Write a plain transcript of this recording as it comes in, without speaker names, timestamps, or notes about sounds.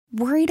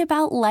Worried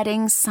about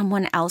letting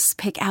someone else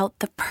pick out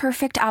the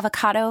perfect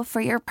avocado for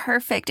your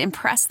perfect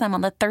impress them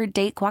on the third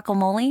date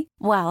guacamole?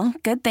 Well,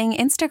 good thing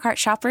Instacart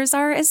shoppers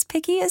are as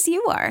picky as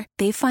you are.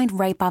 They find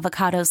ripe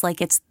avocados like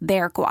it's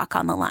their guac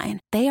on the line.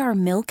 They are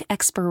milk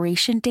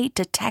expiration date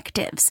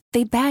detectives.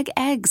 They bag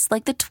eggs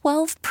like the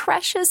 12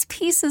 precious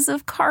pieces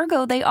of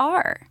cargo they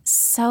are.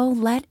 So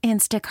let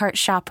Instacart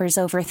shoppers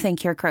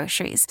overthink your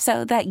groceries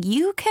so that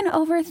you can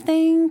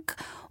overthink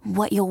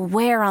what you'll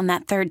wear on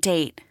that third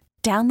date.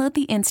 Download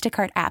the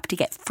Instacart app to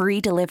get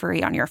free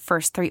delivery on your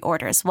first 3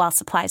 orders while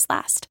supplies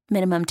last.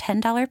 Minimum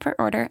 $10 per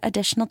order.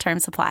 Additional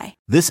terms apply.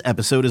 This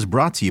episode is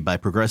brought to you by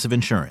Progressive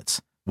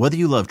Insurance. Whether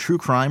you love true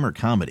crime or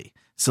comedy,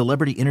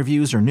 celebrity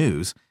interviews or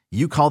news,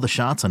 you call the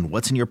shots on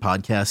what's in your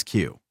podcast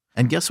queue.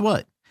 And guess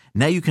what?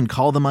 Now you can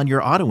call them on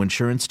your auto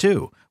insurance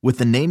too with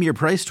the Name Your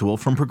Price tool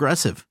from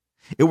Progressive.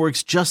 It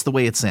works just the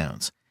way it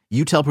sounds.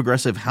 You tell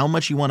Progressive how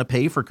much you want to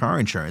pay for car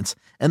insurance,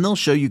 and they'll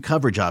show you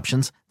coverage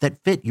options that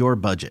fit your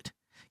budget.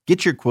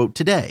 Get your quote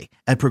today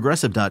at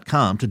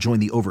Progressive.com to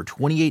join the over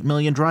 28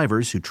 million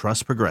drivers who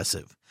trust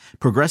Progressive.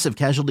 Progressive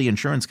Casualty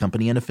Insurance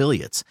Company and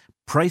Affiliates.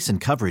 Price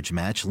and coverage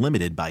match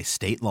limited by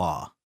state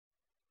law.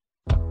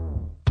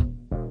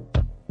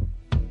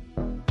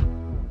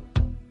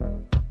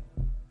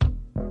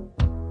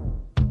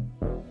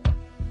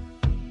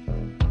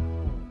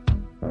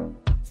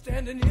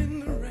 Standing in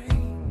the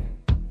rain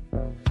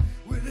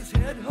with his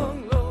head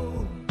hung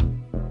low,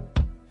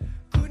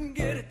 couldn't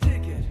get a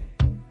ticket.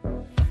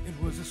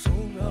 It was a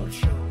sold-out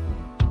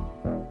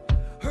show.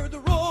 Heard the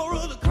roar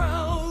of the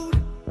crowd.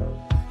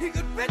 He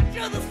could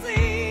picture the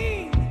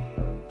scene.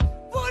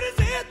 Put his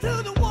ear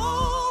to the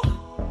wall.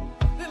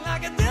 Then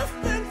like a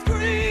distant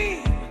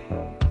scream,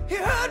 he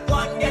heard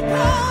one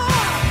guitar.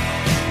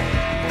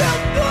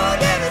 Felt good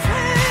in his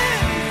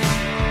hands.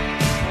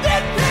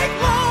 Didn't take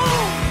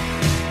long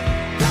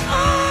to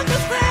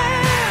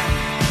understand.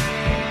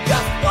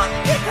 Just one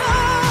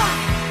guitar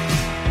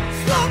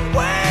slung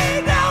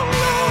way down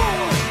low.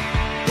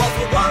 Was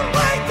a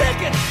one-way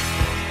ticket,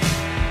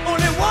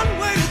 only one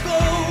way to go.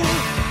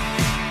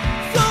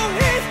 So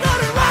he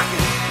started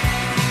rocking,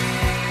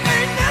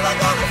 ain't never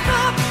gonna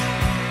stop.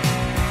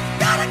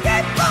 Gotta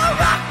keep on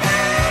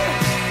rocking,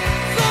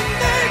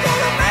 someday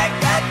gonna make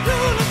that to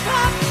the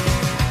top.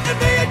 And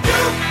be a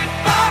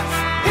jukebox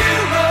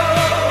hero.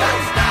 Got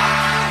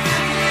stars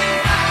in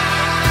his eyes.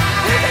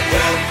 He's a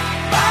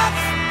jukebox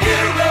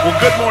hero. Well,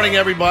 good morning,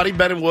 everybody.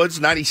 Ben and Woods,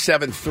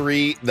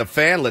 97.3 The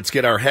Fan. Let's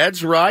get our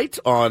heads right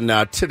on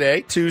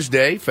today,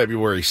 Tuesday,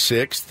 February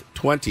 6th,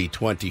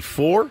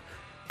 2024.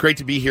 Great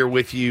to be here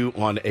with you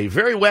on a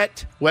very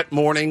wet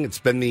morning. It's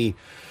been the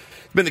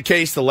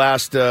case the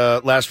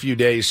last few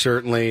days,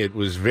 certainly. It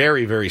was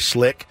very, very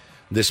slick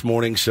this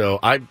morning, so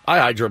I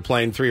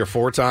hydroplaned 3 or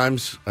 4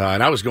 times,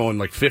 and I was going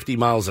like 50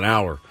 miles an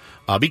hour.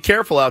 Be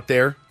careful out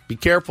there. Be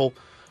careful.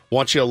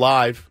 Want you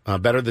alive,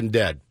 better than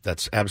dead.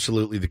 That's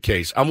absolutely the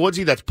case. I'm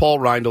Woodsy. That's Paul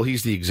Reindl.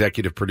 He's the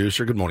executive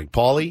producer. Good morning,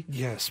 Paulie.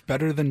 Yes,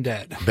 better than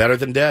dead. Better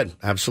than dead.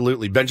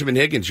 Absolutely. Benjamin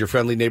Higgins, your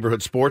friendly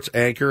neighborhood sports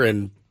anchor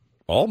and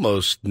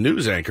almost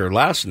news anchor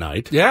last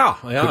night. Yeah.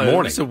 Good morning.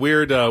 It was a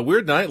weird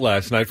night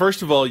last night.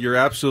 First of all, you're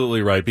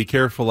absolutely right. Be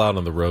careful out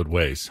on the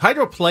roadways.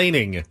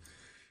 Hydroplaning.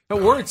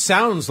 That word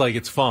sounds like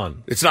it's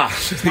fun. It's not.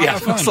 Yeah.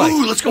 It's like,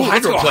 ooh, let's go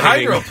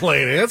hydroplaning.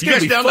 Hydroplaning. That's You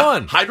going guys to be down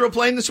fun. to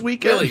hydroplane this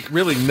weekend?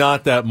 Really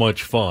not that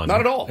much fun.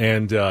 Not at all.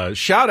 And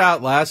shout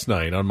out last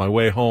night on my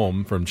way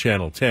home from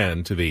Channel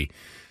 10 to the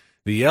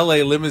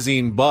L.A.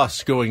 limousine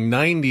bus going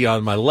 90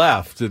 on my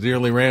left. It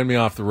nearly ran me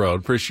off the road.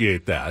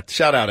 Appreciate that.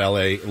 Shout out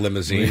L.A.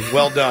 Limousine.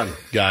 Well done,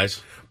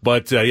 guys.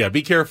 But,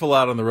 be careful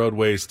out on the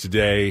roadways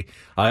today.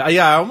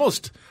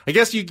 I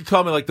guess you could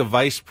call me like the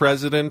vice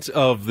president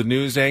of the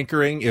news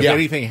anchoring. If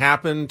anything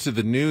happened to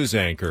the news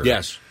anchor,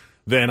 Yes.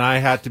 then I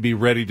had to be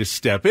ready to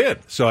step in.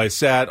 So I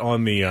sat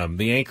on the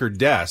anchor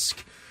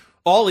desk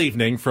all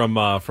evening from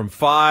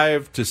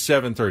 5 to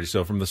 7:30.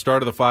 So from the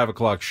start of the 5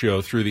 o'clock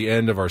show through the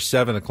end of our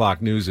 7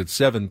 o'clock news at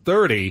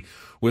 7:30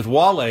 with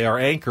Wale, our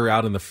anchor,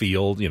 out in the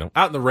field,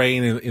 out in the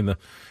rain,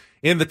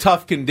 in the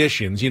tough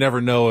conditions. You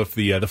never know if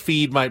the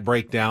feed might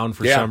break down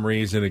for some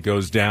reason. It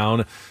goes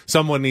down.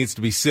 Someone needs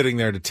to be sitting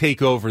there to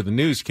take over the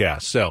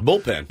newscast. So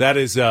bullpen. That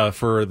is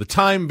for the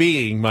time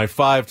being. My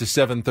 5 to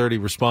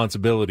 7:30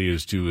 responsibility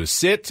is to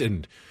sit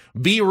and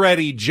be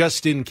ready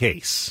just in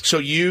case. So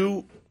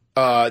you,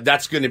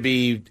 that's going to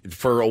be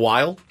for a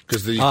while?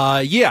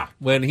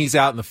 When he's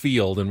out in the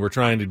field and we're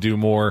trying to do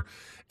more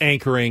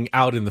anchoring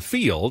out in the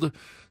field.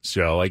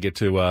 So I get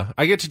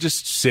to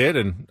just sit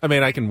and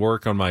I can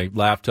work on my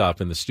laptop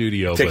in the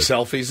studio. Take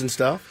selfies and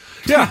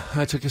stuff? Yeah,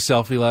 I took a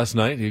selfie last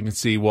night. You can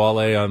see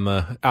Wale on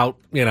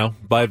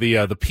by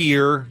the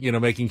pier,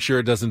 making sure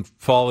it doesn't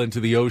fall into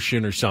the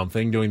ocean or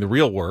something, doing the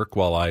real work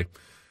while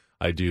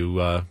I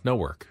do no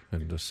work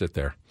and just sit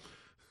there.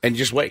 And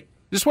just wait.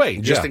 Just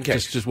wait. Just in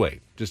case. Just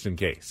wait. Just in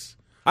case.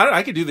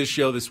 I could do this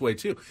show this way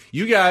too.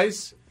 You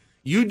guys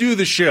you do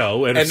the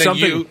show, and if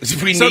then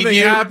something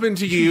happened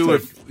to you,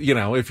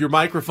 if your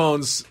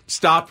microphones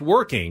stopped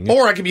working,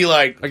 or I could be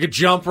like, I could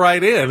jump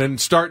right in and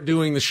start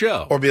doing the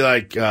show, or be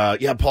like, yeah,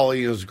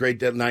 Paulie, it was a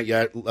great that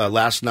night.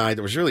 Last night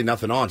there was really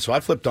nothing on, so I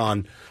flipped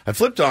on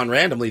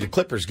randomly the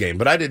Clippers game,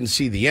 but I didn't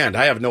see the end.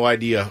 I have no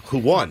idea who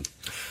won.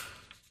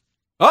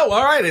 Oh,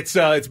 all right. It's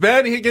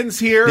Ben Higgins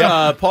here,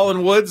 Paul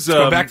and Woods.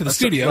 Go back to the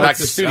studio.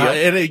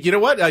 And you know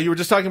what? You were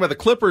just talking about the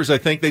Clippers. I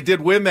think they did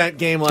win that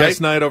game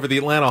last night over the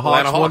Atlanta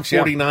Hawks,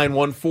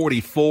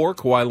 149-144.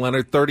 Kawhi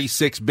Leonard,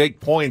 36 big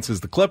points as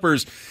the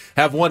Clippers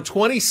have won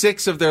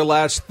 26 of their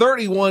last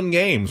 31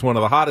 games. One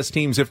of the hottest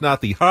teams, if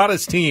not the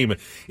hottest team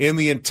in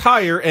the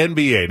entire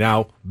NBA.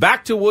 Now,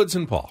 back to Woods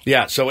and Paul.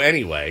 Yeah, so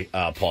anyway,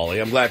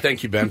 Paulie, I'm glad.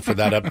 Thank you, Ben, for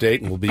that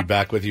update, and we'll be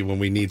back with you when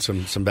we need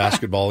some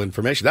basketball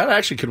information. That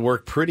actually could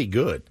work pretty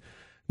good.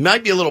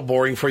 Might be a little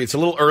boring for you. It's a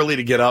little early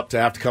to get up to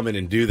have to come in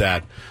and do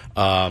that,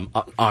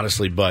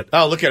 honestly. But,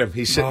 look at him.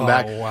 He's sitting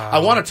back. Wow. I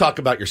want to talk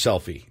about your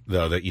selfie,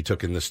 though, that you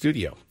took in the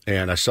studio.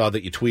 And I saw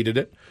that you tweeted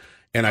it,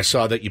 and I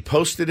saw that you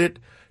posted it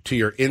to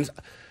your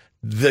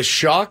the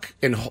shock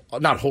and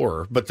not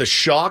horror, but the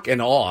shock and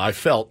awe I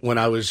felt when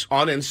I was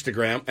on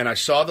Instagram and I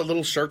saw the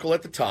little circle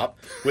at the top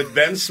with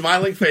Ben's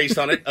smiling face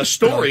on it, a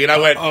story, and I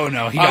went, "Oh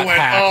no, he got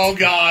hacked. Oh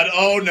God,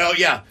 oh no,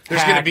 yeah."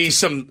 There's going to be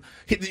some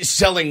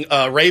selling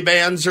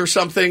Ray-Bans or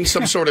something,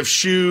 some sort of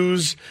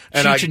shoes,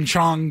 and Cheech and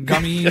Chong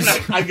gummies.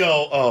 And I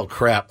go, "Oh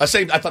crap!" I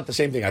thought the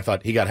same thing. I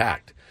thought he got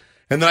hacked,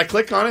 and then I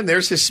click on it, and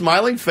there's his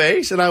smiling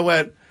face, and I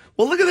went,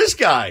 "Well, look at this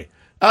guy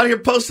out here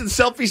posting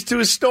selfies to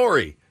his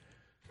story."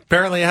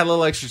 Apparently, I had a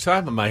little extra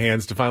time on my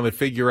hands to finally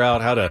figure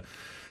out how to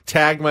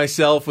tag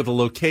myself with a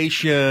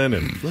location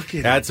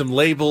and add some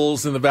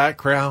labels in the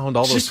background,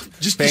 all those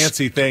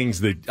fancy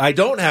things that I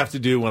don't have to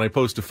do when I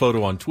post a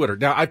photo on Twitter.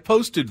 Now, I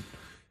posted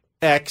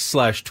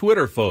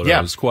X/Twitter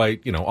photos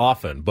quite,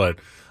 often, but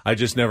I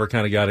just never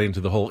kind of got into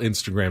the whole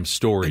Instagram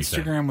story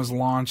thing. Instagram was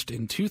launched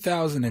in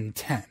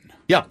 2010.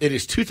 Yeah, it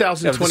is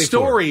 2024. The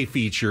story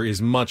feature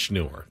is much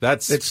newer.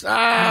 It's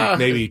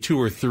maybe 2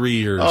 or 3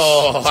 years.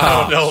 Oh, tops,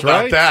 I don't know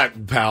about right?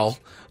 that, pal.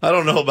 I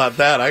don't know about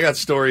that. I got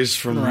stories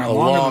from a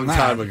long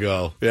time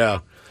ago. Yeah.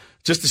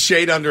 Just a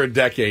shade under a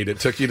decade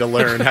it took you to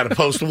learn how to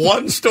post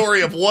one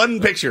story of one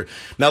picture.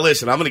 Now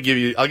listen, I'll give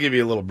you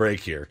a little break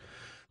here.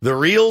 The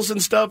reels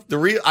and stuff,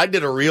 I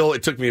did a reel,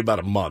 it took me about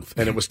a month,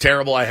 and it was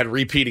terrible. I had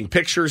repeating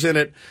pictures in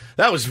it.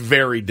 That was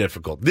very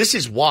difficult. This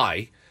is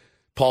why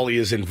Paulie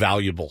is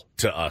invaluable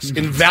to us.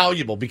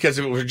 Invaluable, because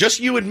if it were just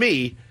you and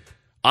me,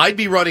 I'd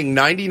be running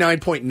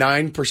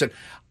 99.9%.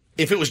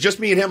 If it was just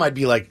me and him, I'd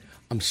be like,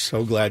 I'm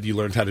so glad you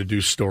learned how to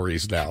do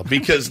stories now,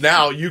 because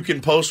now you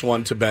can post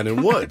one to Ben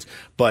and Woods.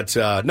 But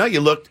no, you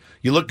look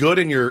good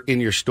in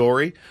your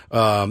story,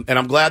 and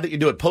I'm glad that you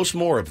do it. Post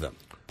more of them.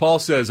 Paul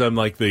says I'm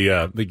like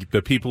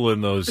the people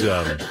in those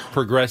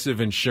Progressive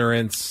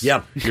Insurance.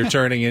 Yeah. You're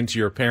turning into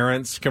your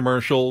parents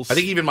commercials. I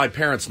think even my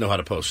parents know how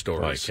to post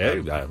stories.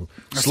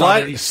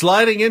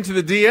 Sliding into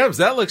the DMs.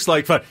 That looks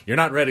like fun. You're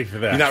not ready for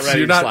that.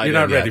 You're not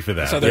ready for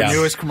that. So their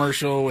newest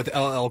commercial with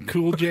LL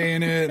Cool J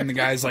in it, and the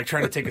guy's like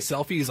trying to take a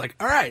selfie. He's like,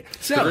 "All right,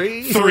 so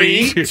 3,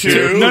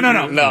 2, no,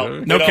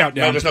 countdown. countdown.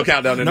 No, there's no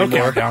countdown anymore.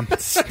 No countdown.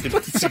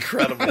 It's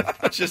incredible.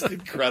 It's just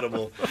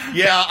incredible.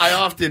 Yeah, I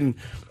often,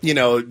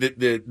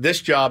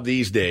 this job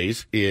these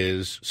days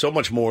is so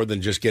much more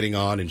than just getting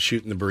on and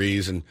shooting the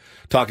breeze and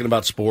talking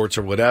about sports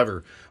or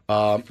whatever.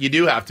 You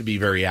do have to be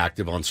very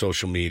active on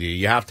social media.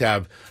 You have to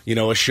have,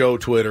 a show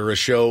Twitter, a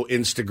show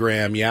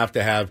Instagram. You have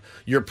to have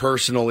your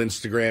personal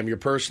Instagram, your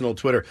personal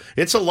Twitter.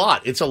 It's a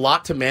lot. It's a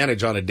lot to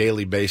manage on a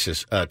daily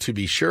basis, to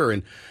be sure.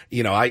 And,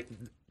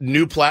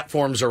 new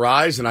platforms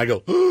arise and I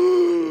go,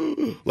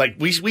 like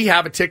we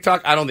have a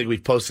TikTok. I don't think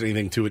we've posted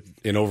anything to it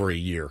in over a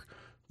year,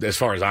 as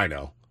far as I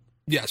know.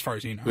 Yeah, as far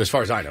as you know. As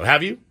far as I know.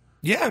 Have you?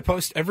 Yeah, I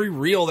post every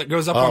reel that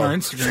goes up on our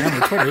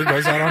Instagram or Twitter.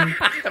 Goes out on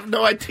I have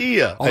no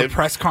idea. all the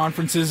press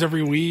conferences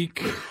every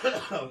week.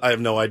 I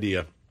have no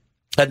idea.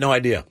 Had no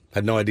idea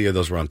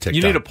those were on TikTok.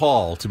 You need a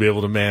Paul to be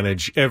able to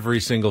manage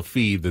every single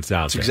feed that's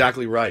out That's there.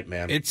 exactly right,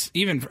 man. It's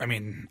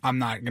even, I'm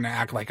not going to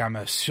act like I'm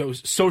a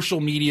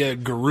social media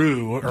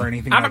guru or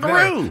anything I'm like a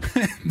guru.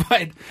 that.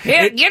 But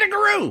Get a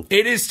guru.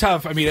 it is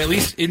tough. At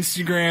least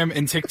Instagram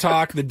and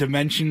TikTok, the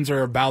dimensions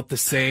are about the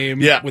same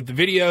with the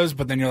videos,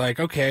 but then you're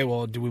like, okay,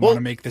 well, do we want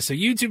to make this a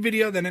YouTube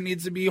video? Then it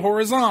needs to be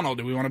horizontal.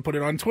 Do we want to put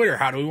it on Twitter?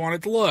 How do we want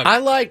it to look? I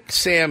like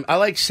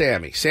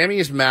Sammy. Sammy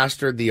has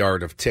mastered the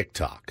art of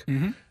TikTok.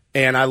 Mm-hmm.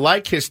 And I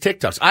like his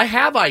TikToks. I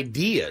have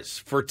ideas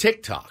for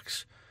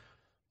TikToks,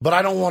 but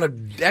I don't want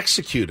to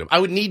execute them. I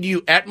would need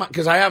you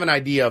because I have an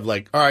idea of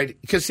like, all right,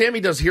 because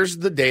Sammy does, here's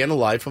the day in the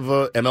life of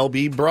a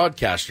MLB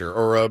broadcaster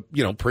or a,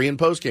 pre and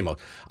post game host.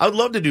 I would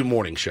love to do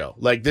morning show.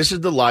 Like, this is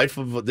the life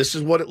of, this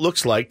is what it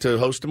looks like to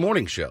host a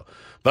morning show.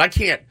 But I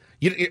can't,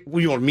 you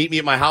want to meet me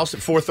at my house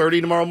at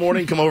 4:30 tomorrow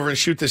morning, come over and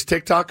shoot this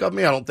TikTok of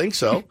me? I don't think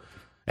so.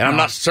 And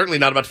I'm certainly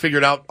not about to figure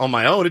it out on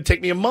my own. It'd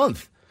take me a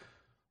month.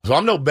 So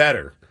I'm no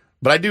better.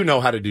 But I do know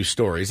how to do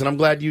stories, and I'm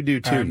glad you do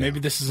too. Maybe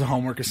this is a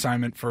homework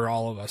assignment for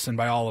all of us, and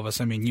by all of us,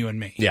 I mean you and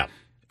me. Yeah.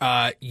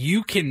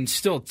 you can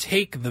still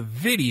take the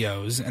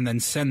videos and then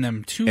send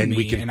them to And me,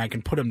 we can and I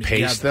can put them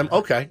paste together. them.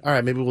 Okay, all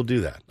right, maybe we'll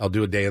do that. I'll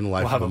do a day in the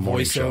life We'll have of a a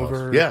morning show.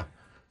 voiceover. Yeah,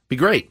 be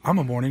great. I'm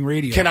a morning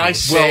radio Can I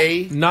host.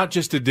 say Not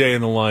just a day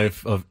in the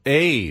life of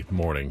a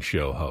morning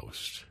show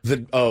host.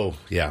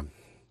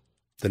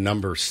 the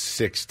number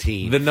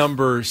 16? The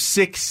number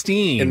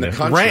 16 In the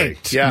country.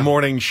 ranked Yeah.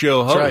 morning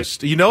show That's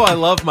host. You know I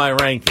love my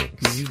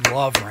rankings. You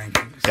love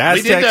rankings.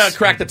 We did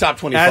crack the top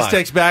 25.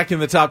 Aztecs back in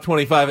the top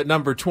 25 at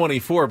number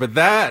 24, but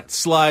that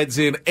slides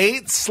in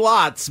 8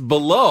 slots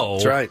below.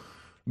 That's right.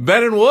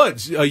 Ben and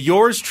Woods,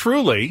 yours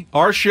truly,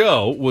 our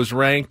show was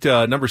ranked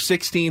number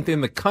 16th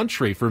in the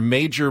country for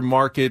major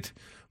market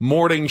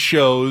morning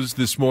shows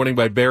this morning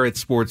by Barrett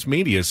Sports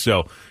Media.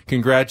 So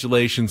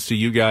congratulations to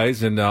you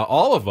guys and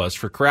all of us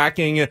for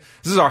cracking. This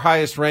is our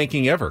highest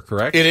ranking ever,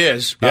 correct? It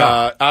is.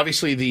 Yeah.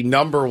 Obviously, the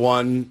number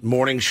one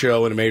morning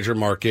show in a major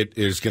market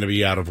is going to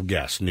be out of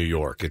guess, New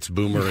York. It's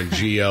Boomer and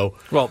Geo.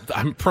 Well,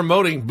 I'm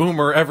promoting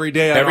Boomer every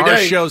day on Every our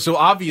day. show, so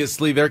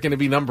obviously they're going to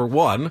be number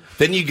one.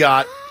 Then you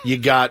got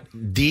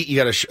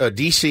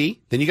DC.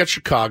 Then you got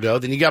Chicago.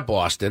 Then you got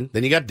Boston.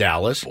 Then you got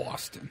Dallas.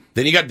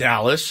 Then you got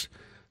Dallas.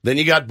 Then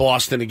you got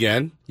Boston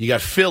again. You got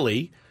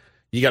Philly.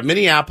 You got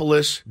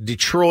Minneapolis,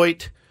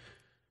 Detroit,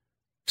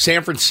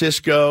 San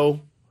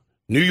Francisco,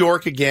 New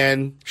York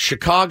again,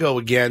 Chicago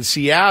again,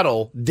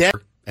 Seattle,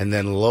 Denver, and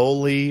then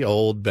lowly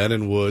old Ben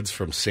and Woods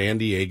from San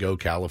Diego,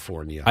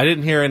 California. I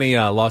didn't hear any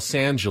Los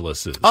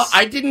Angeleses.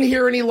 I didn't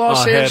hear any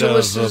Los ahead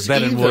Angeleses of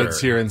Ben and either.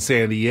 Woods here in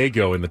San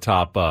Diego in the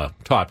top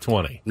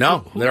 20.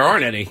 No, there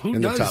aren't any Who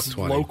in the does top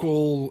 20.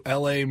 local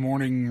L.A.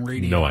 morning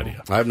radio? No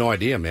idea. I have no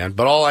idea, man.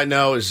 But all I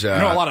know is I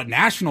know a lot of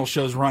national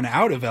shows run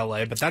out of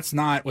L.A., but that's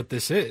not what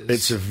this is.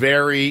 it's a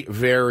very,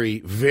 very,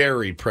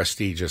 very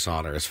prestigious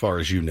honor, as far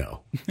as you know,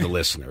 the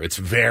listener. It's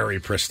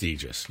very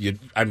prestigious.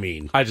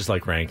 I just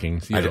like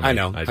rankings. You I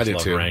know. I I just did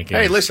love too. rankings.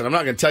 Hey, listen, I'm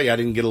not going to tell you I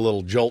didn't get a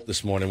little jolt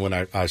this morning when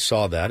I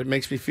saw that. It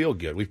makes me feel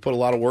good. We've put a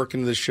lot of work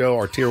into this show.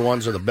 Our tier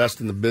ones are the best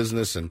in the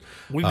business, and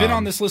We've been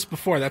on this list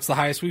before. That's the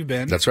highest we've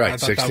been. that's right, I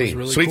thought 16, that was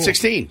really Sweet cool.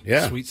 16.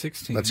 Yeah, Sweet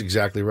 16. That's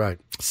exactly right.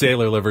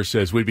 Sailor Liver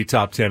says we'd be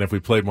top 10 if we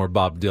played more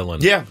Bob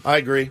Dylan. Yeah, I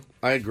agree.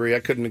 I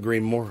couldn't agree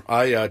more.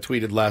 I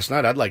tweeted last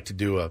night I'd like to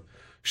do a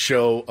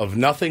show of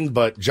nothing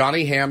but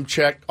Johnny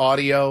Hamcheck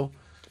audio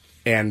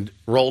and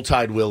Roll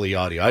Tide Willie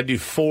audio. I do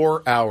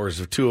 4 hours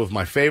of two of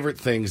my favorite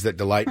things that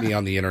delight me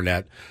on the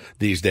internet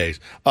these days.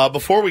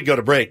 Before we go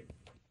to break,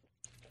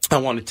 I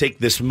want to take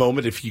this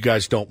moment, if you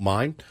guys don't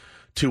mind,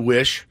 to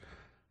wish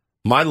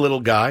my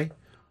little guy,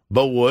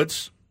 Bo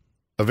Woods,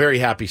 a very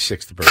happy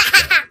 6th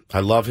birthday.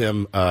 I love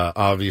him,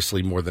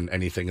 obviously, more than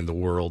anything in the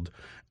world.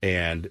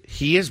 And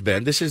he has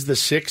been, this is the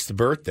 6th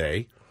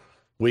birthday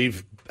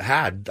we've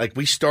had. Like,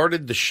 we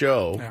started the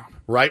show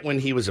right when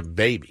he was a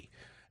baby.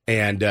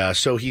 And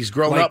so he's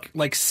grown up.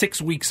 Like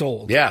 6 weeks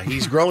old. Yeah,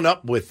 he's grown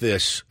up with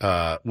this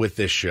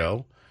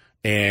show.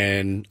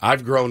 And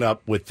I've grown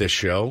up with this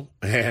show.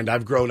 And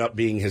I've grown up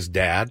being his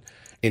dad.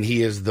 And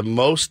he is the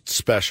most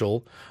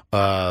special,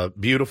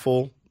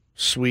 beautiful,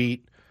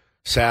 sweet,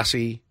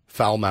 sassy,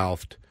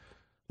 foul-mouthed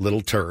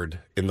little turd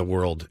in the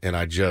world. And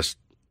I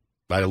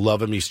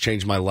love him. He's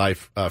changed my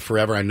life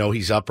forever. I know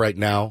he's up right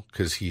now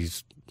because he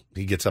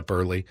gets up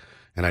early.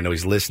 And I know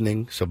he's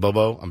listening. So,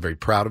 Bobo, I'm very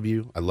proud of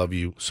you. I love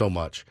you so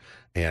much.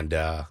 And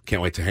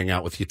can't wait to hang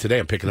out with you today.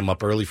 I'm picking him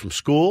up early from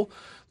school.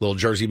 Little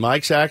Jersey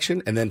Mike's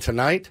action. And then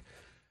tonight,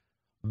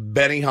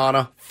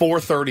 Benihana,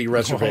 4:30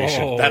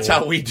 reservation. Oh. That's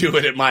how we do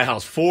it at my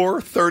house.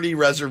 4:30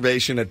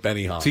 reservation at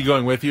Benihana. Is he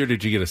going with you or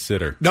did you get a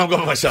sitter? No, I'm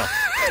going by myself.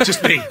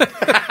 Just me.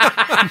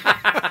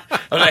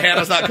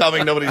 Hannah's not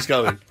coming. Nobody's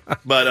coming.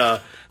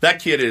 But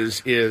that kid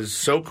is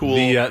so cool.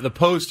 The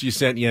post you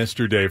sent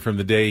yesterday from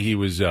the day he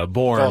was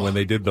born when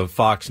they did the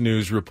Fox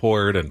News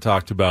report and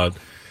talked about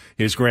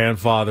his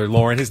grandfather,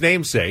 Lauren, his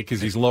namesake,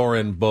 because he's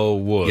Lauren Bo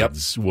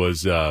Woods,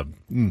 was that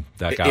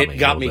got me. It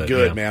got me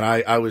good, yeah. man.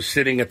 I was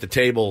sitting at the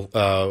table,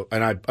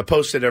 and I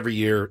post it every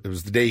year. It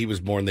was the day he was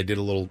born. They did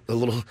a little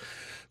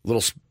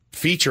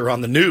feature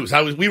on the news.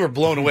 We were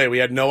blown away. We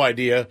had no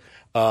idea.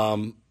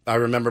 I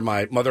remember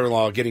my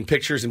mother-in-law getting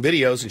pictures and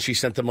videos, and she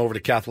sent them over to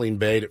Kathleen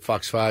Bade at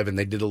Fox 5, and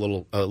they did a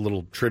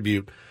little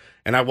tribute.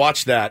 And I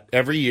watched that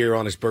every year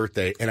on his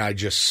birthday, and I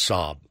just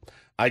sobbed.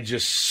 I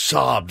just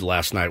sobbed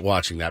last night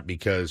watching that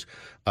because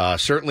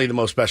certainly the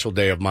most special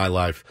day of my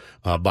life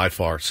by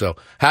far. So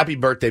happy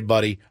birthday,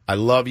 buddy. I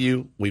love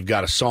you. We've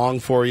got a song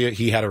for you.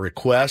 He had a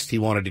request. He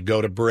wanted to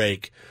go to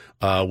break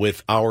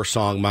with our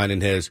song, mine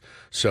and his.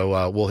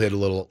 So we'll hit a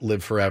little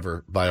Live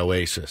Forever by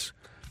Oasis.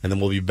 And then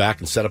we'll be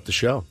back and set up the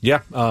show.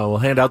 Yeah, we'll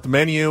hand out the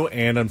menu,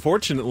 and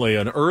unfortunately,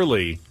 an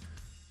early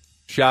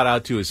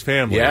shout-out to his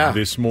family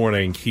this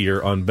morning here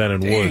on Ben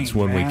and Woods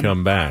when we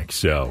come back.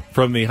 So,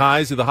 from the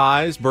highs of the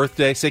highs,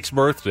 6th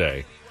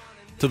birthday,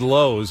 to the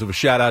lows of a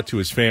shout-out to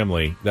his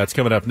family. That's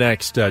coming up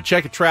next.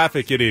 Check of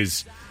traffic. It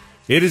is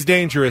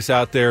dangerous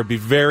out there. Be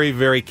very,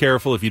 very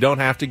careful. If you don't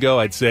have to go,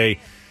 I'd say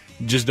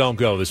just don't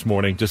go this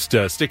morning. Just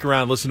stick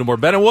around, listen to more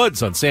Ben and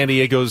Woods on San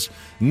Diego's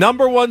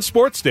 #1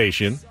 sports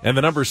station and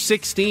the number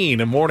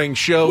 16 morning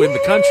show in the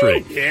country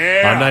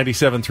on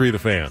 97.3 The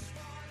Fan.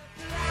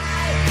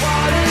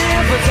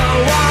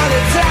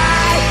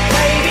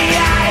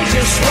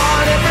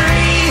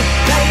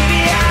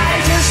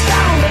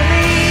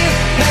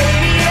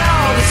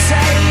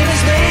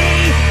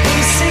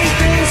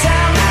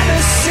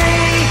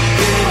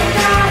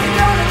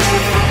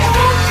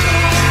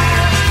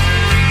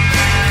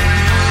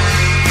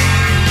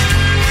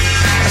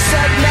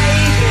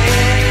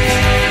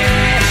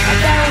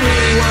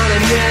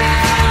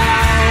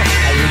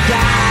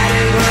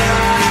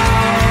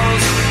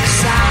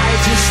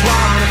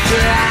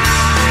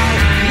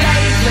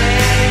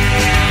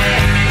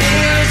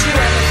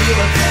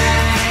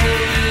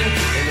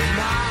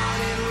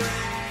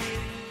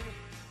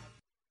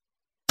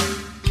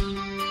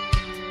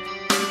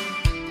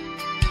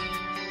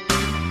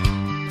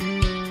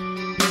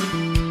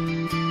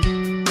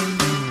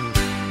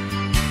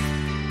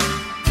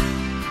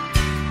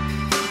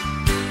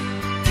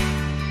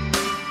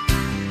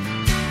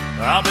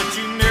 I bet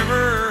you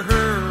never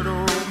heard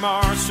old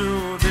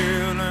Marshall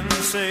Dillon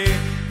say,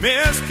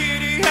 Miss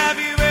Kitty, have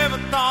you ever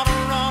thought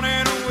of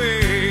running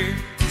away?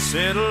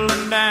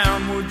 Settling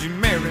down, would you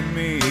marry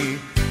me?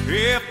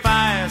 If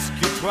I ask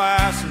you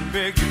twice and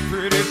beg you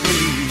pretty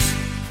please.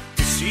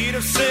 She'd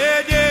have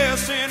said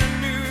yes in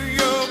a New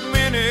York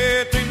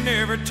minute. They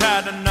never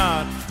tied a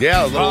knot.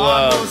 Yeah, a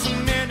little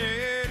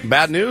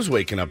bad news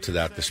waking up to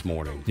that this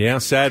morning. Yeah,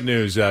 sad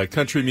news.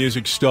 Country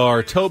music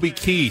star Toby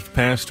Keith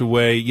passed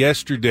away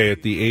yesterday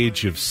at the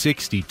age of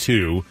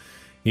 62.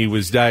 He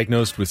was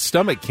diagnosed with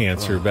stomach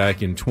cancer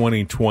back in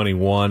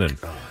 2021, and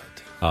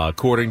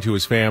according to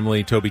his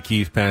family, Toby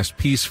Keith passed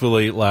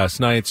peacefully last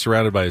night,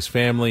 surrounded by his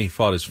family. He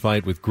fought his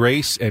fight with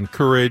grace and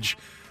courage.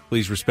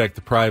 Please respect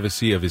the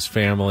privacy of his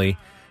family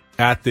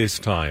at this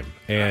time.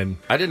 And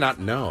I did not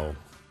know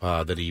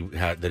that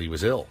he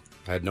was ill.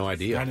 I had no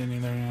idea. I didn't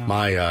either.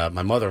 Yeah.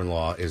 My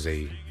mother-in-law is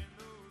a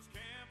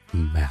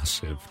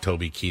massive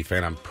Toby Keith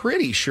fan. I'm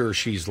pretty sure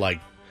she's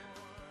like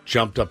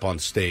jumped up on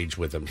stage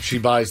with him. She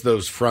buys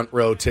those front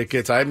row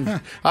tickets.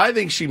 I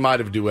think she might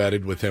have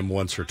duetted with him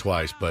once or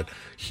twice. But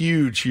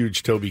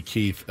huge Toby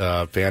Keith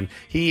fan.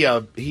 He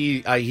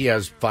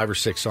has 5 or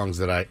 6 songs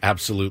that I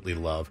absolutely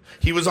love.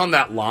 He was on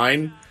that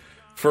line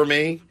for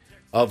me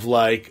of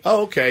like,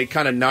 oh, okay,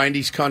 kind of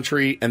 90s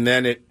country, and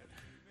then it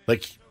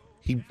like.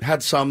 He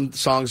had some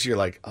songs you're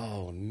like,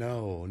 oh,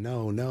 no,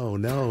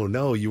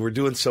 you were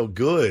doing so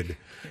good.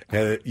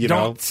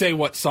 Don't say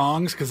what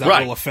songs, because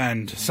that will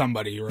offend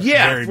somebody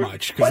very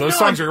much. Because those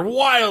songs are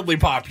wildly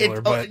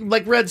popular. But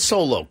like Red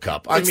Solo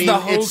Cup. It's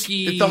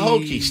the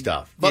hokey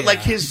stuff. But like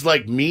his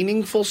like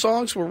meaningful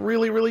songs were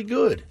really, really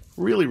good.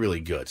 Really,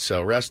 really good.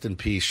 So rest in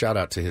peace. Shout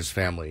out to his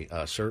family,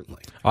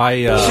 certainly.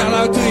 Shout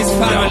out to his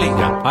family.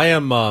 Yeah. I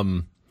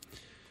am...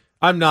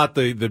 I'm not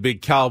the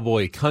big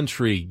cowboy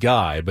country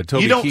guy, but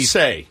Toby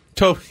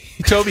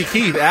Toby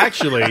Keith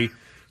actually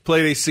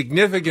played a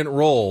significant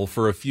role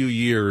for a few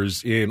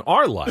years in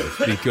our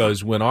life,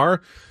 because when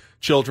our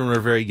children were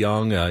very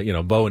young,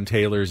 Bo and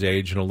Taylor's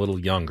age and a little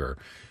younger,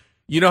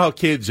 you know how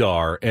kids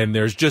are, and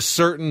there's just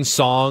certain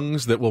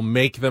songs that will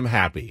make them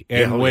happy.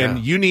 And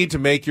when you need to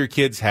make your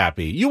kids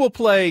happy, you will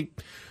play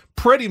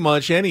pretty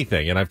much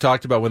anything. And I've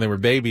talked about when they were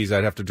babies,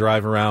 I'd have to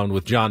drive around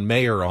with John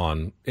Mayer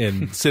on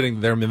and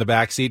sitting there in the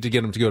back seat to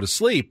get them to go to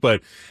sleep.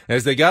 But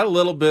as they got a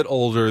little bit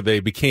older, they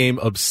became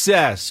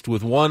obsessed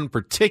with one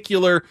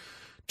particular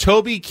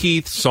Toby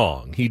Keith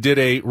song. He did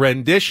a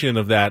rendition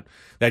of that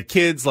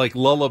kid's like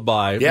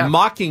lullaby,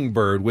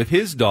 Mockingbird, with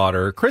his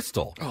daughter,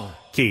 Crystal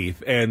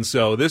Keith. And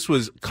so this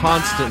was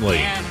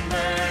constantly...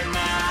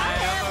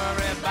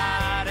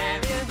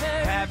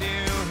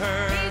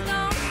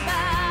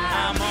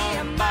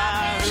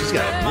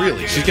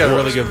 She's got a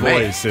really good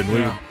voice, and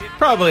we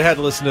probably had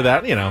to listen to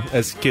that,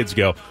 as kids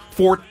go,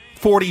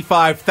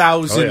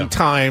 45,000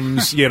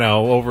 times,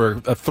 over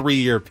a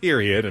 3-year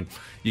period, and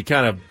you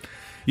get a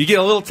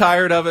little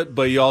tired of it,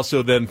 but you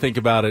also then think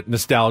about it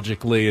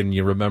nostalgically, and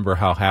you remember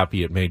how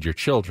happy it made your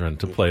children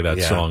to play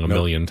that song a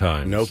million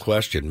times. No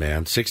question,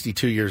 man.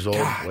 62 years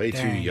old, way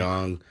too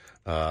young.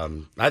 I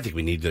think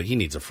he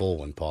needs a full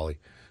one, Paulie.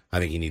 I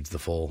think he needs the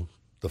full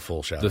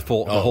shout. The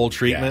whole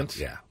treatment?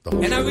 Yeah.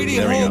 And I really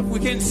hope we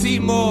can see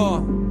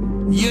more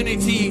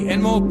unity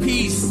and more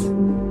peace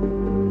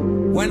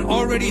when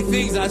already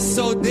things are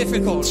so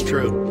difficult. It's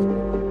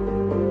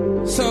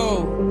true.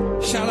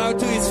 So, shout out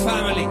to his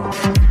family.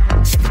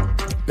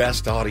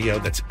 Best audio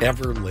that's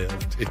ever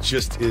lived. It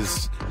just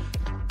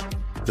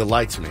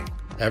delights me.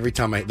 Every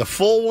time the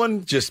full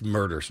one just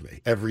murders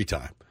me. Every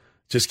time.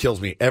 Just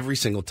kills me every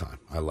single time.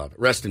 I love it.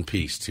 Rest in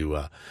peace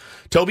to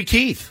Toby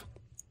Keith.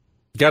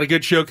 Got a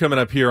good show coming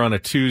up here on a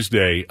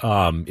Tuesday.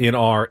 In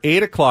our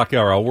 8 o'clock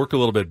hour, I'll work a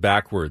little bit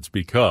backwards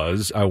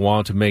because I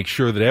want to make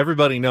sure that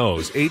everybody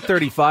knows.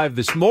 8:35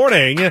 this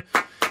morning,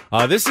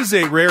 This is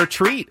a rare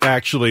treat,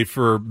 actually,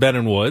 for Ben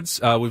and Woods.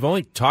 We've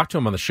only talked to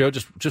him on the show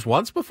just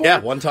once before? Yeah,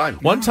 one time.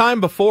 One time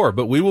before,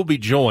 but we will be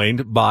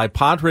joined by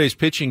Padres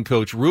pitching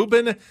coach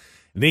Ruben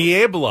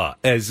Niebla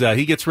as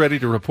he gets ready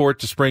to report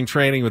to spring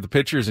training with the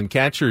pitchers and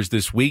catchers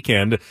this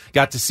weekend.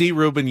 Got to see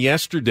Ruben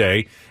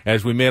yesterday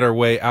as we made our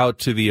way out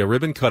to the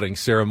ribbon cutting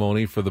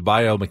ceremony for the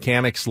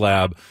biomechanics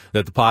lab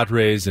that the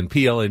Padres and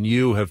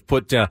PLNU have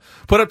put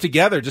up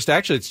together.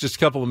 It's just a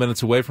couple of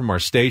minutes away from our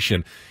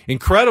station.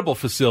 Incredible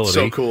facility.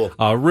 So cool.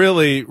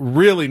 Really,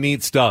 really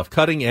neat stuff.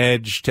 Cutting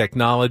edge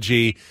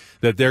technology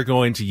that they're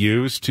going to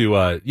use to,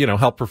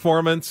 help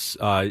performance,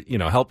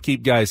 help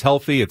keep guys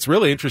healthy. It's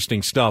really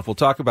interesting stuff. We'll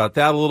talk about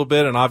that a little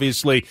bit, and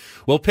obviously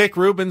we'll pick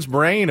Ruben's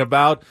brain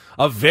about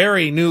a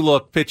very new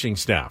look pitching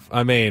staff.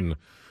 I mean,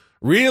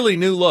 really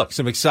new look,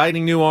 some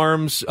exciting new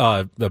arms,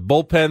 the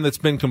bullpen that's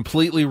been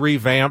completely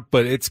revamped,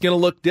 but it's going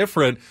to look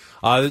different.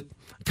 Kind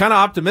of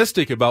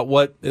optimistic about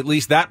what at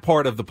least that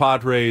part of the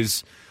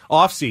Padres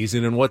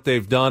offseason and what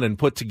they've done and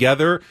put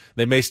together.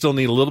 They may still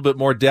need a little bit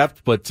more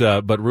depth, but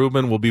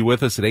Ruben will be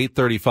with us at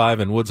 8:35.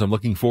 And Woods, I'm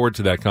looking forward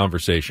to that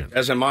conversation.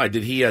 As am I.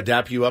 Did he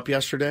dap you up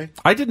yesterday?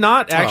 I did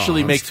not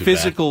actually make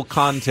physical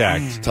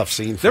contact. It's a tough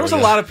scene. There was a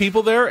lot of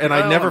people there, and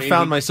I never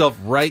found myself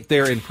right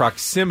there in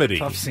proximity.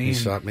 Tough scene. He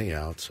sought me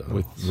out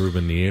with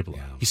Ruben Niebla.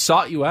 Yeah. He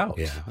sought you out.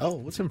 Yeah. Oh,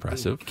 what's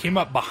impressive? He came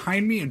up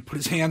behind me and put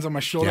his hands on my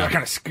shoulder. Yeah. That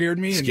kind of scared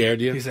me.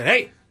 Scared you? He said,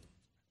 "Hey,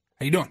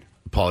 how you doing?"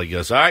 Paulie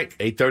goes, all right,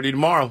 8:30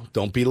 tomorrow.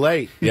 Don't be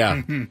late.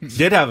 Yeah.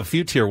 Did have a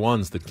few tier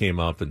ones that came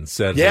up and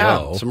said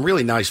hello. Some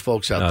really nice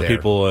folks out there.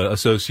 People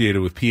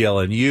associated with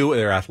PLNU.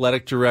 Their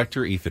athletic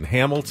director, Ethan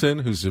Hamilton,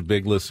 who's a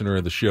big listener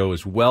of the show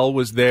as well,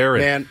 was there.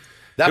 Man,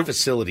 that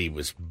facility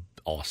was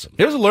awesome.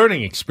 It was a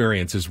learning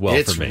experience as well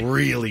it's for me. It's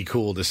really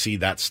cool to see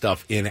that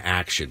stuff in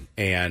action.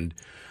 And,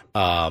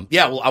 I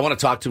want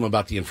to talk to him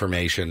about the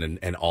information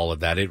and all of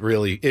that. It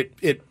really,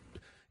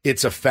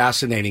 it's a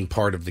fascinating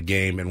part of the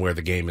game and where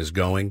the game is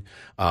going.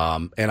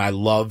 And I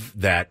love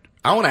that.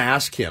 I want to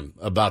ask him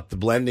about the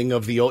blending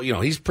of the old,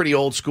 he's a pretty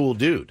old school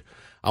dude.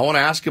 I want to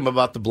ask him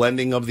about the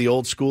blending of the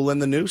old school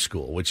and the new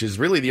school, which is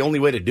really the only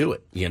way to do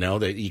it.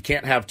 That you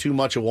can't have too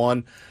much of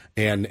one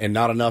and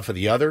not enough of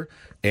the other.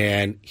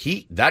 And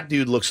that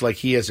dude looks like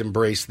he has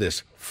embraced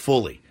this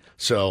fully.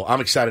 So I'm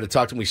excited to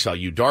talk to him. We saw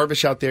Yu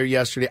Darvish out there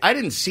yesterday. I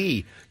didn't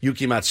see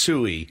Yuki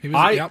Matsui.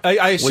 I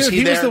assume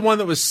he was the one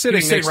that was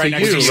sitting next to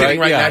you, right?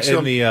 Next to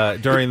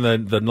him. During the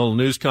little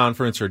news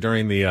conference or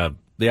during the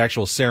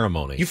actual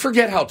ceremony. You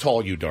forget how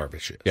tall Yu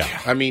Darvish is.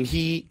 Yeah. I mean,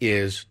 he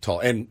is tall.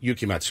 And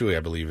Yuki Matsui, I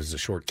believe, is the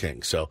short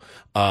king. So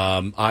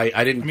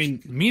I didn't. I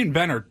mean, me and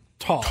Ben are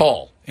tall.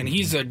 Tall. And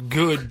he's a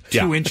good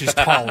 2 inches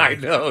taller. I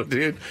know,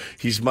 dude.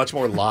 He's much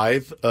more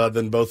lithe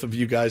than both of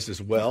you guys as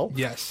well.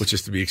 Yes. Which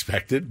is to be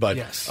expected. But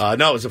yes. It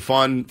was a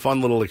fun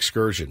little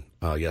excursion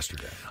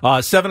yesterday.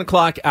 7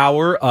 o'clock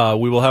hour,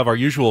 we will have our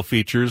usual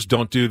features.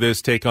 Don't Do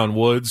This, Take on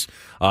Woods.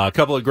 A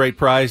couple of great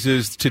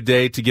prizes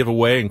today to give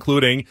away,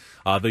 including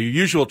the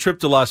usual trip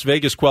to Las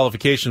Vegas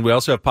qualification. We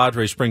also have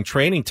Padres spring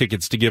training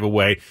tickets to give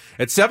away.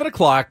 At 7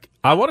 o'clock,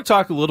 I want to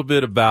talk a little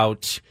bit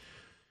about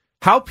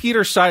how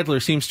Peter Seidler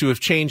seems to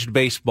have changed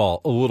baseball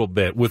a little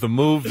bit with a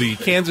move the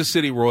Kansas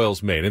City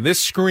Royals made. And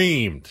this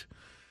screamed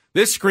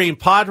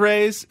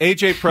Padres,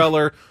 A.J.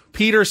 Preller,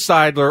 Peter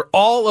Seidler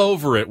all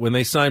over it when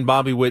they signed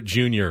Bobby Witt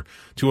Jr.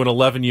 to an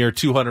 11-year,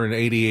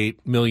 $288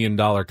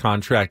 million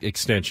contract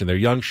extension. Their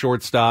young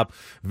shortstop,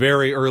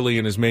 very early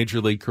in his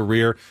major league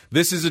career.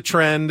 This is a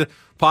trend.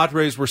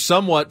 Padres were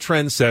somewhat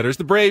trendsetters.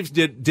 The Braves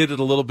did it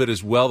a little bit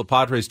as well. The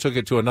Padres took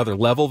it to another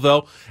level,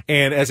 though.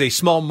 And as a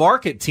small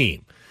market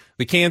team,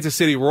 the Kansas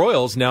City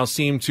Royals now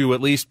seem to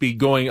at least be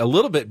going a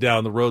little bit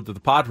down the road that the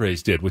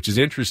Padres did, which is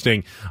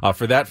interesting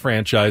for that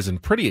franchise and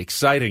pretty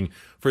exciting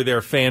for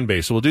their fan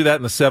base. So we'll do that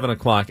in the 7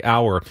 o'clock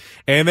hour.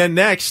 And then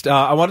next,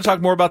 I want to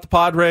talk more about the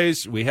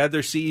Padres. We had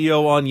their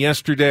CEO on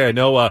yesterday. I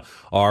know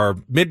our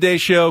midday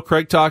show,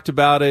 Craig talked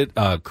about it.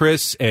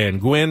 Chris and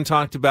Gwen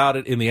talked about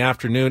it in the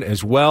afternoon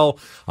as well.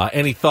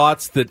 Any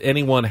thoughts that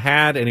anyone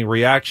had, any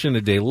reaction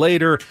a day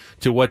later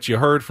to what you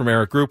heard from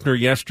Eric Grupner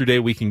yesterday,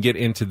 we can get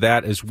into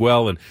that as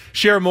well and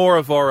share more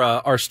of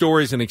our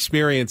stories and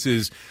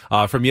experiences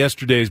from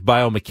yesterday's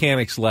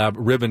biomechanics lab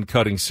ribbon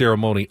cutting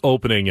ceremony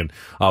opening and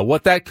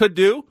what that could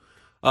do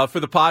for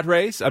the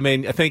Padres. I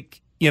mean, I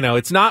think,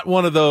 it's not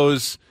one of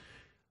those,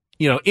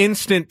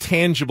 instant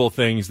tangible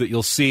things that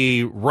you'll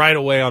see right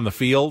away on the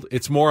field.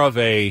 It's more of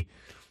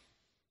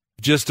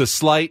just a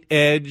slight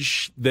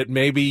edge that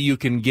maybe you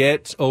can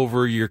get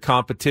over your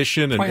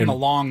competition. Playing a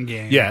long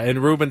game. Yeah, and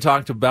Ruben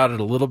talked about it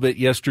a little bit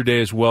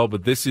yesterday as well,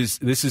 but this is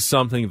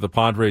something the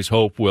Padres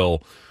hope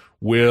will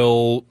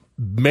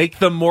make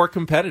them more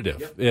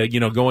competitive,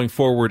 going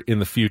forward in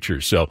the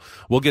future. So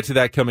we'll get to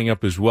that coming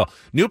up as well.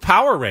 New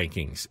power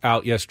rankings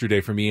out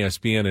yesterday from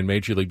ESPN and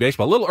Major League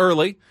Baseball. A little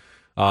early,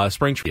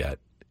 spring yet.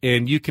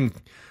 And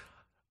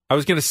I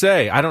was going to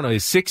say, I don't know,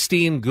 is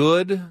 16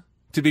 good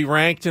to be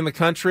ranked in the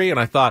country? And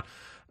I thought,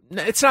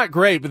 It's not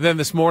great, but then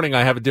this morning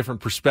I have a different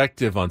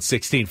perspective on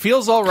 16.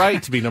 Feels all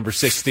right to be number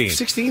 16.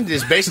 16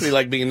 is basically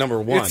like being number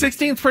one.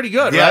 16's pretty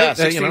good, yeah, right?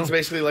 16 is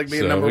basically like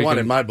being number one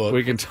in my book.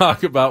 We can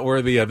talk about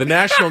where the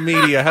national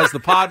media has the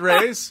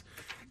Padres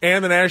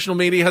and the national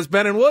media has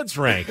Ben and Woods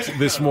ranked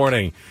this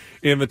morning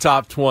in the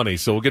top 20.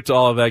 So we'll get to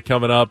all of that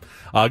coming up.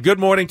 Good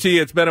morning to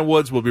you. It's Ben and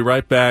Woods. We'll be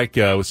right back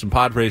with some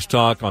Padres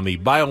talk on the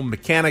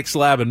Biomechanics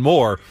Lab and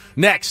more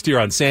next here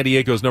on San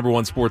Diego's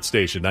 #1 sports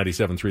station,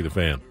 97.3 The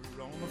Fan.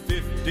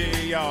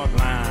 50-yard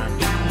line.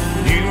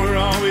 You were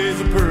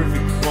always a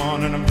perfect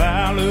one and a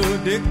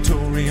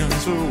valedictorian.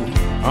 So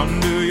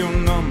under your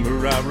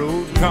number I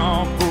wrote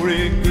call for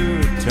a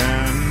good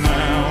time.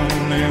 I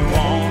only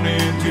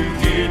wanted to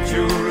get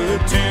your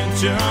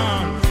attention,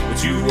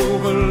 but you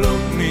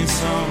overlooked me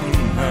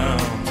somehow.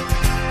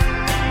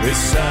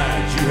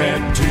 Besides, you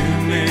had too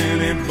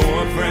many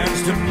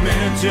boyfriends to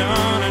mention,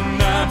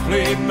 and I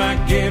played my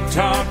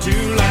guitar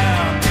too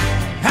loud.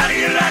 How do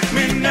you like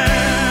me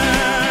now?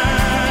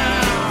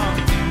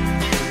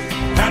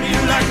 How do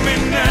you like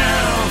me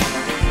now?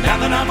 Now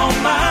that I'm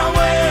on my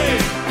way,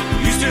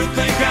 you still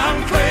think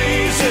I'm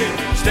crazy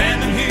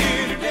standing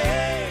here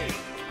today.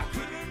 I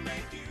couldn't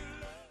make you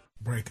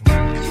break 'em.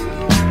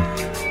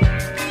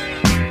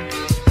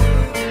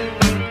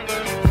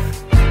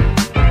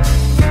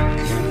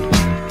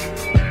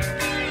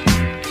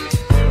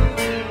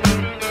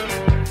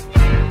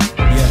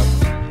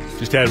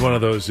 Just had one of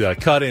those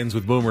cut-ins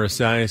with Boomer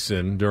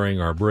Esiason during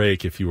our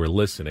break, if you were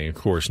listening. Of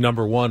course,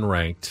 #1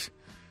 ranked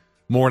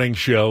morning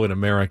show in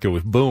America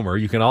with Boomer.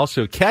 You can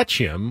also catch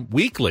him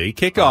weekly,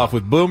 kickoff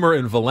with Boomer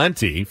and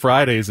Valenti,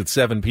 Fridays at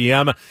 7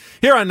 p.m.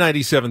 here on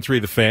 97.3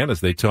 The Fan as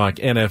they talk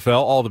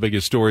NFL, all the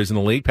biggest stories in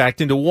the league, packed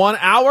into 1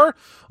 hour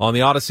on the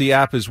Odyssey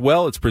app as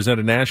well. It's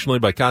presented nationally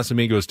by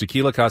Casamigos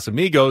Tequila.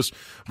 Casamigos,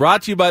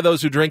 brought to you by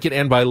those who drink it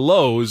and by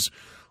Lowe's.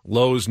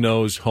 Lowe's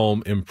knows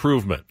home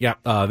improvement. Yeah,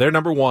 they're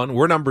 #1.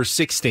 We're number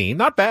 16.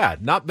 Not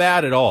bad. Not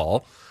bad at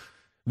all.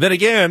 Then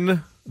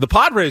again, the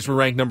Padres were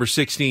ranked number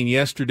 16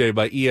 yesterday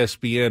by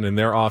ESPN in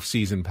their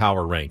off-season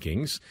power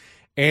rankings.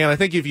 And I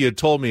think if you had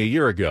told me a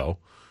year ago,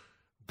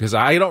 because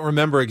I don't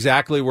remember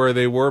exactly where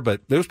they were,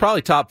 but it was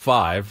probably top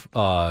 5,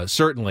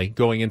 certainly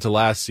going into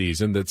last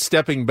season, that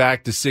stepping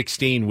back to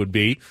 16 would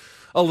be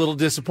a little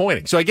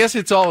disappointing. So I guess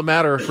it's all a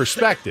matter of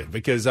perspective,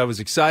 because I was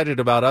excited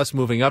about us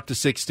moving up to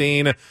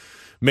 16.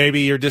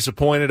 Maybe you're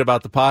disappointed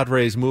about the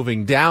Padres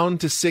moving down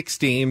to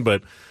 16,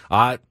 but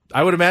I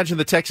would imagine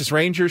the Texas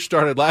Rangers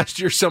started last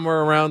year somewhere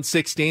around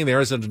 16. The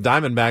Arizona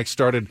Diamondbacks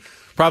started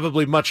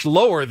probably much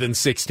lower than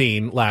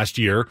 16 last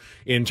year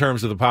in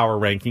terms of the power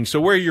ranking.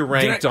 So where you're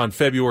ranked on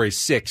February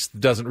 6th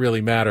doesn't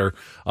really matter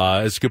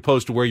as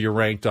opposed to where you're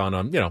ranked on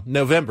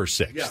November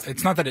 6th. Yeah.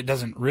 It's not that it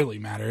doesn't really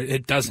matter.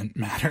 It doesn't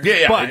matter.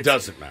 Yeah, but it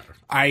doesn't matter.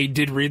 I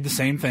did read the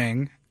same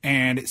thing.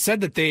 And it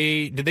said that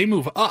did they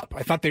move up?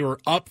 I thought they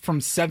were up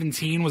from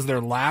 17 was their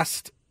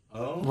last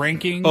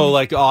ranking. Oh,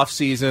 like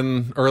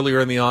off-season, earlier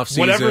in the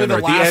off-season, whatever or the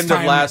at the last end time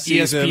of last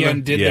season.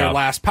 ESPN did their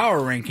last power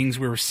rankings,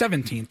 we were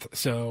 17th.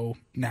 So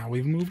now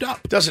we've moved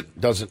up.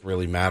 Doesn't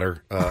really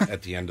matter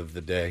at the end of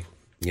the day.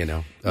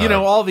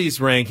 All these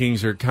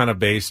rankings are kind of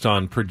based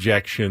on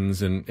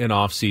projections and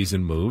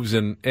off-season moves.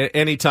 And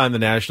anytime the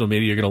national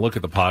media are going to look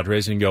at the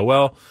Padres and go,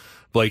 well,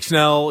 Blake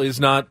Snell is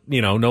not,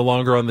 no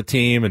longer on the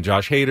team, and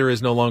Josh Hader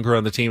is no longer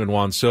on the team, and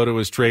Juan Soto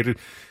is traded.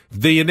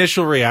 The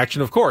initial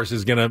reaction, of course,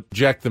 is going to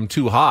project them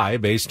too high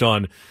based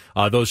on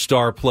those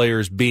star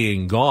players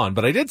being gone.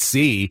 But I did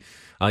see,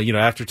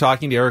 after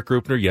talking to Eric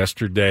Grupner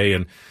yesterday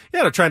and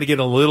trying to get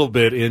a little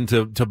bit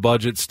into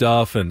budget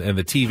stuff and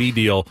the TV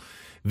deal,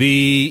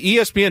 the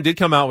ESPN did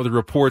come out with a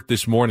report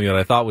this morning that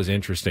I thought was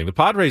interesting. The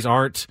Padres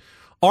aren't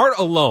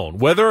alone.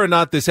 Whether or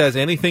not this has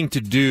anything to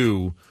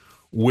do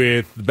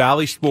with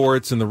Bally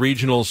Sports and the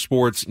regional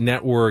sports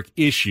network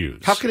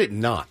issues. How could it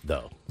not,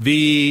 though?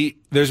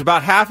 There's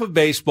about half of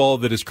baseball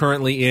that is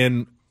currently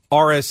in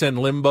RSN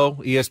limbo,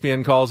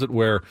 ESPN calls it,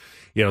 where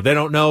they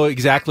don't know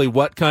exactly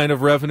what kind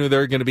of revenue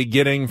they're going to be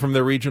getting from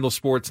their regional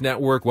sports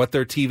network, what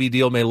their TV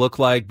deal may look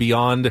like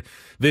beyond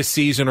this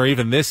season or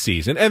even this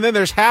season. And then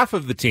there's half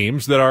of the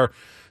teams that are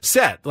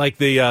set, like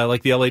the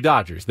LA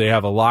Dodgers. They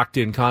have a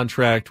locked-in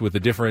contract with a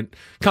different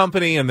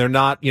company, and they're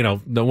not,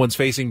 no one's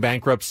facing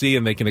bankruptcy,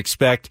 and they can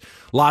expect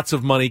lots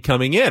of money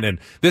coming in. And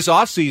this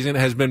offseason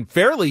has been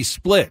fairly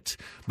split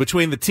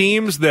between the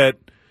teams that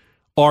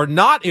are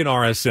not in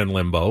RSN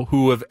limbo,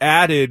 who have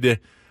added,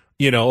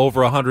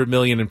 over $100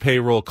 million in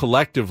payroll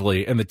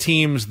collectively, and the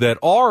teams that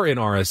are in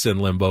RSN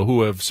limbo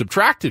who have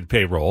subtracted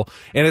payroll.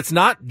 And it's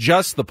not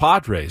just the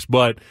Padres,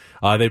 but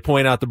they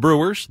point out the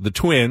Brewers, the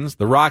Twins,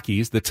 the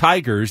Rockies, the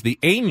Tigers, the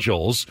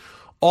Angels,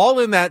 all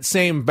in that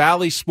same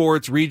Bally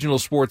Sports Regional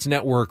Sports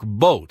Network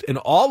boat, and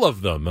all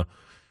of them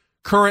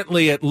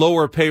currently at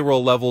lower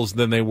payroll levels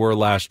than they were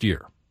last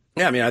year.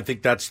 Yeah, I mean, I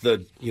think that's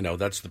the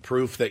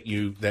proof that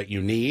you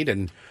need,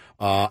 and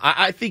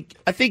I think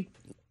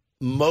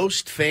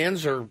most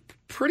fans are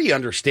pretty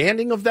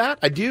understanding of that.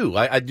 I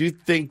do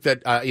think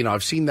that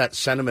I've seen that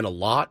sentiment a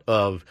lot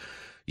of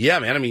yeah,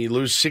 man. I mean, you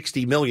lose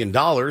 $60 million.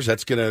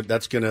 That's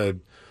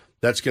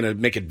gonna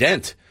make a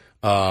dent.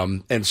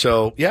 And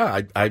so,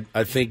 yeah,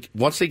 I think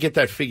once they get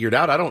that figured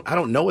out, I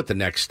don't know what the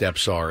next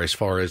steps are as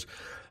far as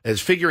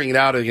figuring it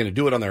out. Are they going to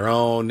do it on their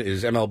own?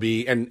 Is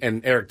MLB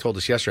and Eric told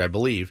us yesterday, I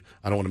believe,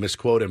 I don't want to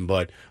misquote him,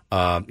 but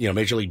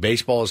Major League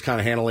Baseball is kind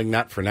of handling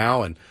that for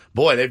now. And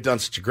boy, they've done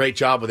such a great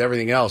job with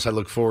everything else. I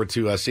look forward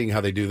to seeing how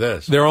they do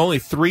this. There are only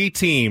 3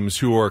 teams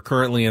who are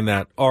currently in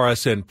that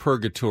RSN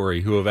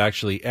purgatory who have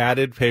actually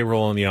added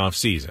payroll in the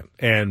offseason,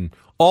 and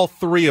all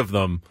 3 of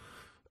them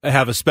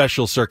have a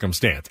special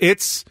circumstance.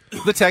 It's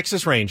the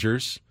Texas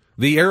Rangers,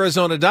 the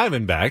Arizona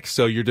Diamondbacks,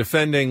 so you're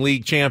defending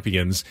league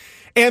champions,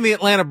 and the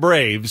Atlanta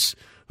Braves,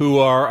 who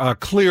are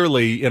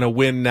clearly in a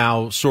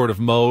win-now sort of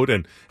mode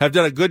and have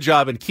done a good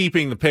job in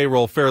keeping the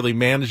payroll fairly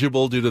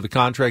manageable due to the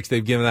contracts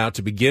they've given out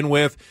to begin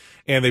with.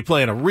 And they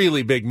play in a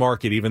really big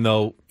market, even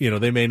though,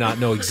 they may not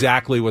know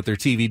exactly what their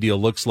TV deal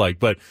looks like.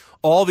 But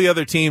all the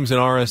other teams in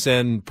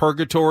RSN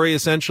purgatory,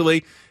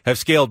 essentially, have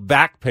scaled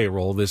back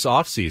payroll this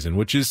offseason,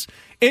 which is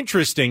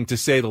interesting to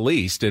say the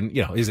least. And,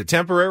 is it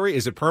temporary?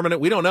 Is it permanent?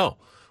 We don't know.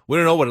 We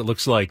don't know what it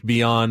looks like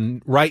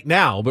beyond right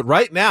now. But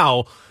right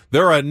now,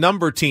 there are a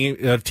number of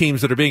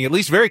teams that are being at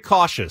least very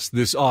cautious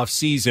this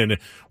offseason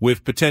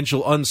with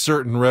potential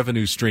uncertain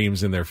revenue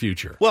streams in their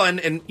future. Well,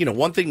 and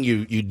one thing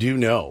you do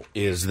know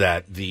is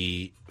that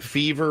the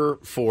fever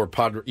for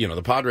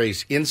the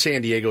Padres in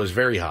San Diego is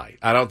very high.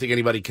 I don't think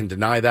anybody can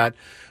deny that.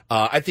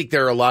 I think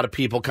there are a lot of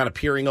people kind of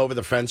peering over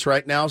the fence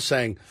right now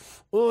saying,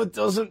 well,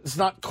 it's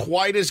not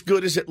quite as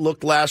good as it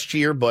looked last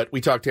year, but we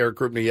talked to Eric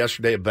Krupny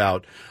yesterday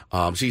about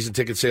season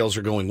ticket sales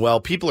are going well.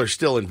 People are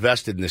still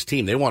invested in this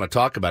team. They want to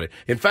talk about it.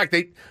 In fact,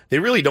 they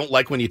really don't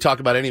like when you talk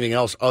about anything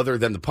else other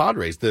than the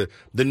Padres. The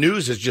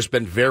news has just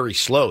been very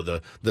slow.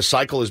 The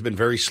cycle has been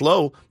very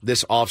slow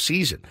this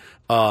offseason.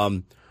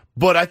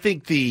 But I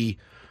think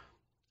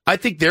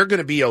they're going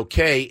to be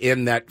okay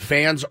in that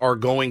fans are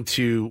going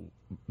to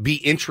be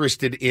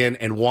interested in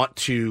and want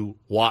to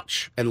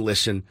watch and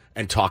listen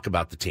and talk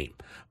about the team.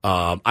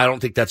 I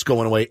don't think that's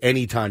going away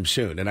anytime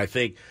soon. And I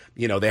think,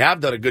 they have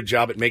done a good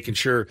job at making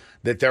sure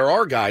that there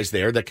are guys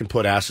there that can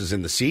put asses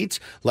in the seats,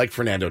 like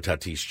Fernando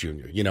Tatis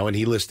Jr., and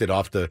he listed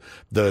off the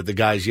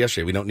guys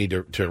yesterday. We don't need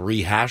to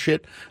rehash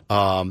it.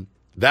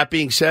 That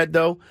being said,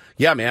 though,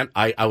 yeah, man,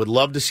 I would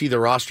love to see the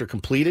roster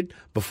completed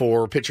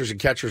before pitchers and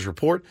catchers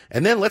report.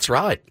 And then let's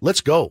ride.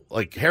 Let's go.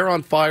 Like hair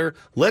on fire.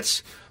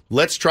 Let's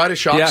try to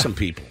shock some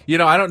people.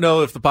 I don't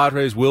know if the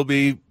Padres will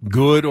be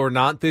good or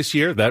not this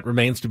year. That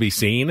remains to be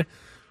seen.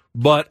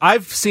 But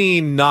I've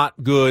seen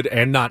not good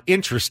and not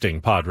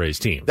interesting Padres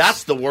teams.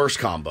 That's the worst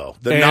combo.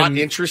 Not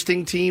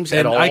interesting teams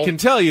at all. And I can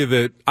tell you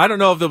that I don't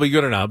know if they'll be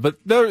good or not, but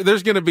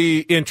there's going to be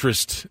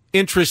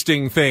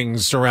interesting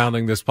things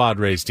surrounding this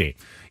Padres team.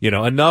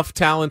 Enough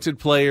talented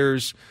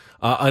players,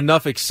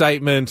 enough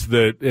excitement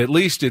that at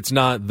least it's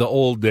not the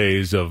old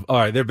days of, all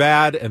right, they're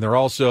bad and they're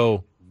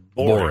also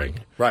boring.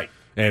 Right.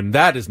 And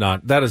that is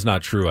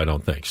not true, I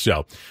don't think.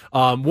 So,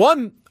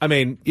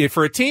 if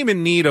for a team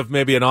in need of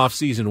maybe an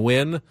off-season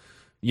win,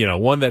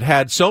 one that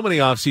had so many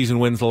off-season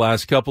wins the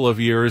last couple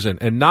of years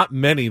and not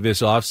many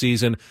this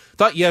off-season,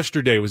 thought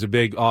yesterday was a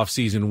big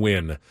off-season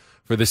win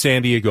for the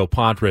San Diego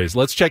Padres.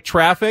 Let's check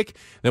traffic,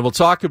 then we'll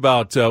talk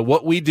about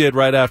what we did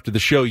right after the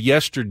show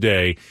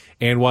yesterday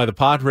and why the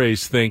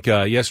Padres think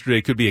yesterday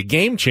could be a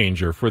game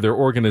changer for their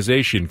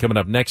organization coming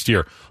up next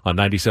year on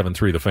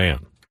 97.3 The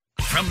Fan.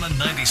 From the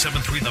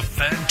 97.3 The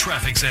Fan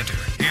Traffic Center,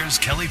 here's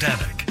Kelly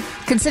Danick.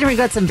 Considering we've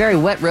got some very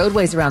wet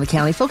roadways around the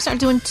county, folks aren't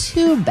doing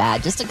too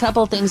bad. Just a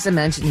couple of things to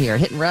mention here.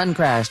 Hit and run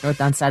crash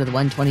northbound side of the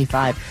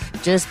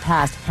 125, just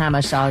past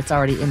Hamashaw. It's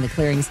already in the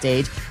clearing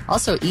stage.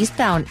 Also,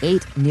 eastbound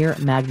 8 near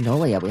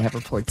Magnolia. We have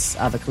reports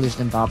of a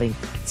collision involving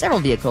several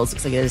vehicles.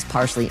 Looks like it is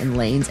partially in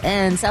lanes.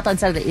 And southbound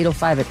side of the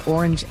 805 at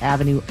Orange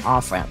Avenue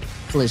off-ramp.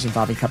 Collision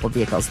involving a couple of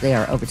vehicles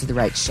there over to the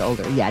right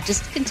shoulder. Yeah,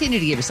 just continue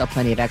to give yourself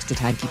plenty of extra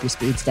time. Keep your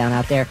speeds down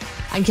out there.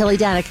 I'm Kelly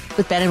Danick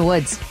with Ben and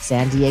Woods,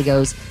 San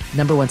Diego's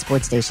 #1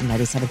 sports station,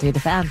 97.3 The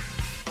Fan.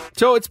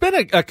 So it's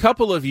been a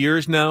couple of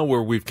years now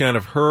where we've kind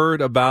of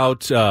heard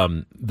about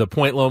the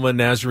Point Loma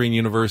Nazarene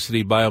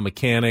University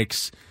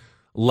biomechanics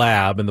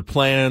lab and the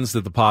plans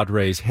that the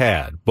Padres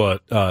had.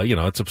 But,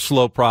 it's a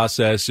slow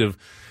process of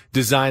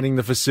designing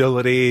the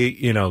facility,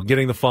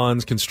 getting the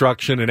funds,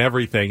 construction, and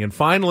everything. And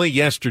finally,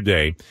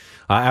 yesterday,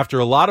 after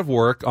a lot of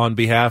work on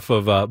behalf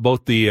of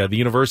both the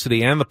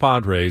university and the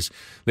Padres,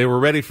 they were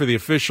ready for the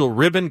official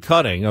ribbon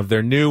cutting of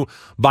their new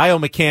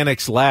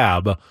biomechanics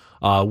lab,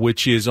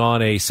 which is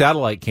on a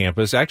satellite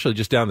campus, actually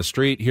just down the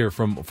street here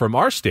from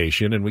our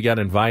station. And we got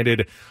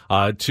invited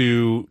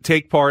to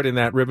take part in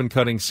that ribbon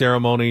cutting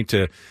ceremony,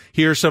 to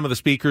hear some of the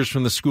speakers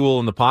from the school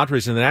and the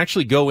Padres, and then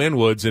actually go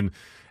inwards and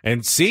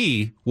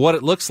see what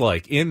it looks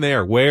like in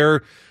there,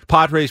 where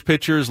Padres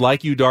pitchers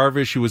like Yu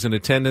Darvish, who was in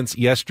attendance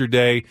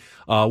yesterday,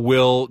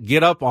 will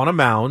get up on a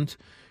mound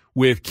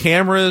with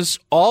cameras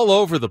all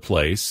over the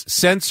place,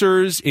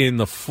 sensors in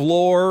the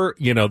floor,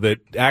 that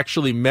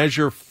actually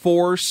measure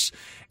force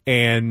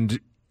and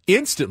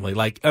instantly.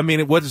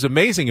 What is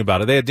amazing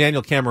about it, they had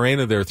Daniel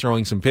Camarena there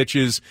throwing some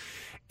pitches,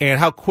 and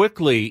how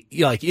quickly,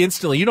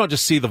 instantly, you don't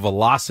just see the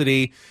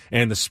velocity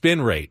and the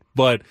spin rate,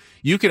 but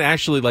you can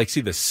actually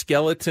see the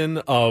skeleton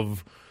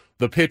of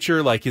the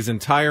pitcher, his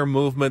entire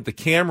movement. The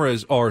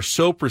cameras are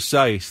so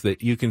precise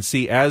that you can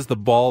see as the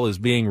ball is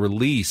being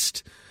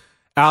released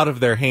out of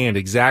their hand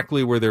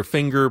exactly where their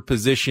finger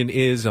position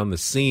is on the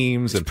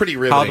seams, and pretty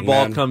how the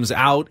ball man. comes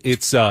out.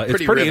 It's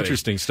pretty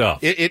interesting stuff.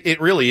 It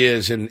really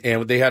is, and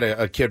they had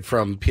a kid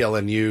from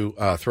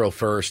PLNU throw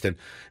first, and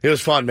it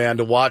was fun, man,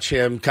 to watch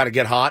him kind of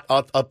get hot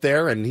up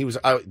there. And he was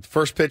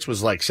first pitch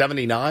was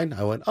 79.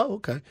 I went, oh,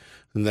 okay,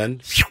 and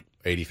then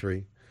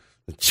 83,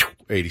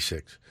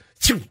 86.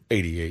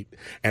 88,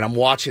 and I'm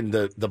watching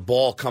the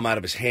ball come out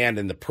of his hand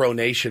and the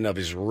pronation of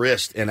his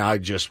wrist, and I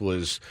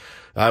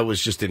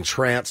was just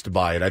entranced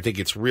by it. I think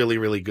it's really,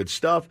 really good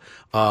stuff.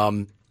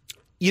 I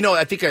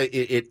think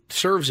it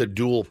serves a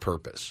dual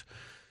purpose.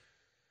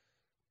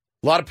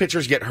 A lot of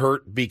pitchers get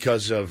hurt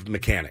because of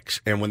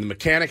mechanics, and when the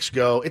mechanics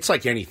go, it's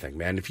like anything,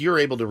 man. If you're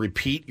able to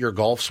repeat your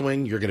golf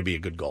swing, you're going to be a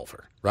good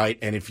golfer, right?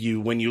 And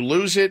when you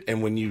lose it,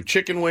 and when you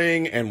chicken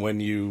wing, and when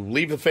you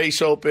leave the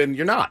face open,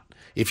 you're not.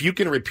 If you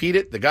can repeat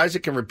it, the guys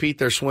that can repeat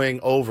their swing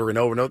over and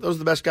over and over, those are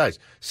the best guys.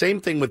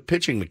 Same thing with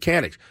pitching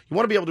mechanics. You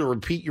want to be able to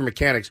repeat your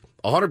mechanics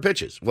 100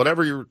 pitches,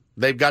 whatever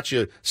they've got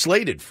you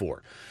slated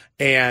for.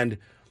 And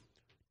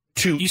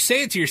you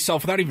say it to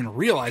yourself without even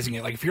realizing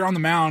it. Like if you're on the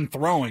mound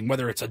throwing,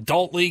 whether it's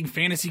adult league,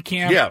 fantasy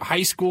camp,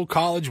 high school,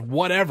 college,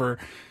 whatever,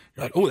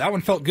 you're like, oh, that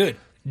one felt good.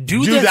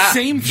 Do that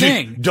same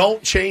thing.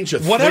 Don't change a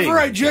thing. Whatever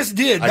I just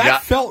did,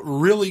 that felt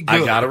really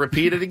good. I got to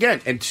repeat it again.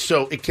 And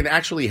so it can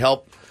actually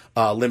help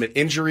limit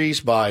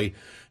injuries by,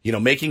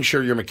 making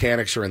sure your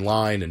mechanics are in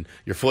line and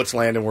your foot's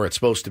landing where it's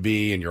supposed to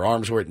be and your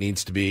arm's where it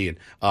needs to be.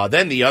 And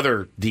then the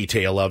other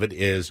detail of it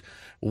is,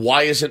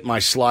 why isn't my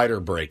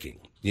slider breaking?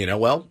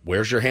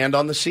 Where's your hand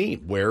on the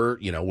seam? Where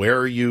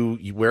are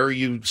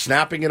you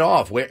snapping it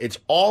off? It's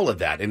all of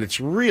that, and it's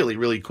really,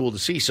 really cool to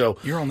see. So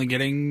you're only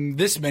getting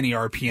this many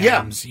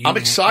RPMs. Yeah, I'm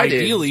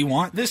excited. Ideally,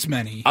 want this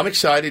many. I'm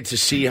excited to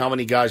see how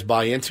many guys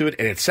buy into it,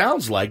 and it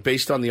sounds like,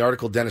 based on the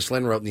article Dennis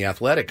Lynn wrote in The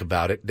Athletic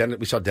about it,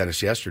 we saw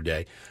Dennis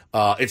yesterday.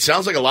 It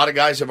sounds like a lot of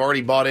guys have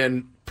already bought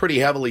in pretty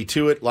heavily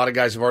to it. A lot of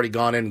guys have already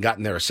gone in and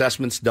gotten their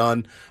assessments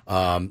done,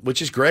 which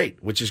is great.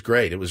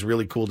 It was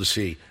really cool to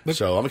see.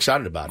 So I'm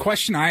excited about it. The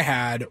question I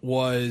had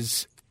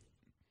was,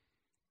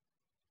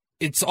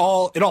 it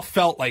all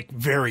felt like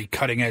very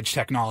cutting edge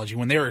technology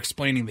when they were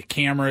explaining the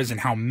cameras and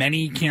how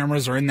many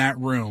cameras are in that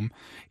room.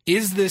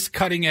 Is this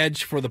cutting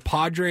edge for the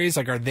Padres?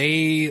 Are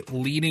they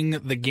leading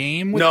the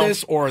game with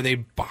this, or are they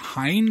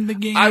behind the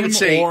game? I would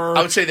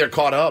say they're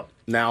caught up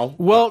now.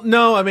 Well,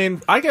 no,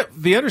 I get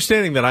the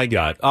understanding that I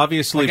got.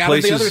 Obviously,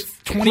 places, out of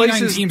the other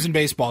 29 teams in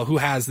baseball, who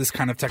has this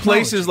kind of technology?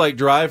 Places like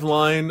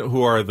Driveline,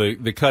 who are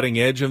the cutting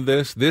edge of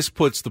this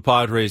puts the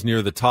Padres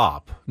near the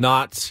top.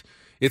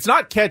 It's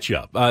not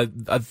catch-up.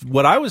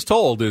 What I was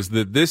told is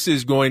that this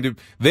is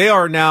they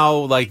are now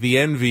like the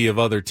envy of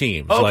other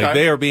teams. Okay. Like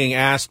they are being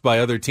asked by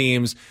other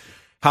teams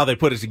how they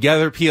put it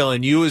together.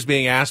 PLNU is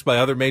being asked by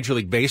other Major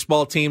League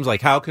Baseball teams,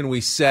 like, how can we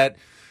set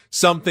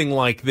something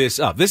like this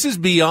up? This is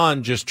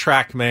beyond just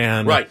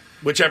TrackMan. Right,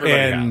 which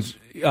everybody has.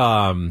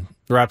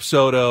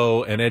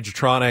 Rapsodo and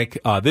Edgertronic.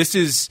 This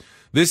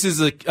is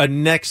a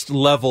next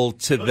level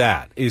to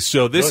that.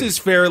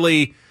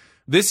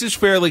 This is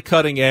fairly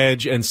cutting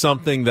edge and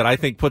something that I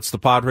think puts the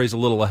Padres a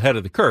little ahead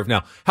of the curve.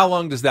 Now, how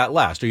long does that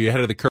last? Are you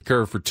ahead of the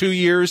curve for 2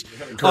 years?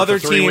 Other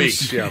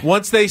teams, 3 weeks,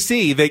 once they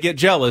get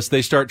jealous,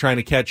 they start trying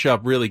to catch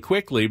up really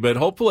quickly. But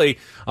hopefully,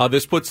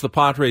 this puts the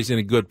Padres in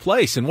a good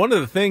place. And one of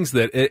the things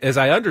that, as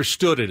I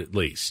understood it at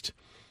least,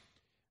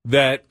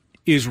 that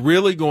is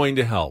really going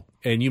to help,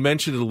 and you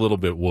mentioned it a little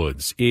bit,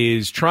 Woods,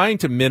 is trying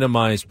to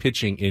minimize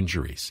pitching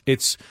injuries.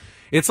 It's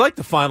like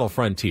the final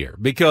frontier,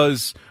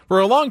 because for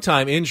a long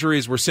time,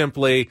 injuries were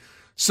simply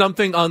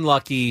something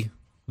unlucky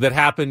that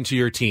happened to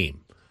your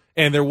team,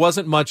 and there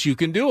wasn't much you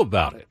can do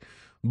about it.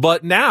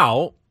 But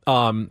now,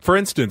 for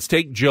instance,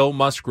 take Joe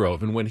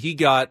Musgrove and when he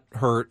got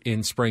hurt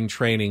in spring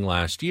training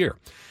last year.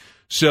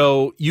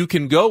 So you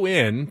can go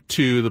in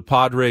to the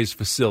Padres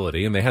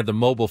facility, and they had the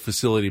mobile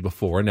facility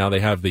before. Now they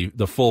have the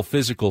full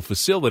physical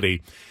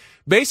facility.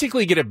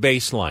 Basically get a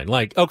baseline.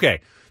 Like,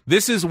 okay,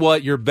 this is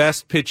what your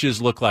best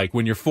pitches look like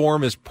when your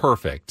form is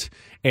perfect.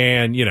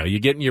 And, you're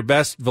getting your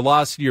best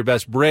velocity, your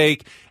best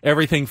break.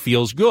 Everything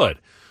feels good.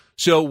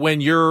 So when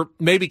you're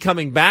maybe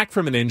coming back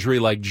from an injury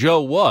like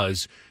Joe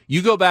was,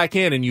 you go back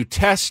in and you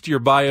test your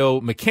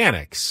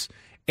biomechanics.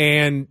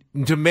 And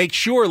to make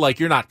sure, like,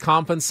 you're not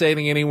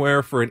compensating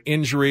anywhere for an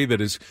injury that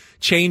is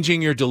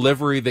changing your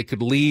delivery that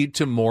could lead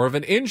to more of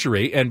an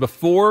injury. And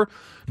before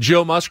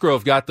Joe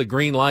Musgrove got the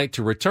green light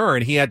to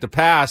return, he had to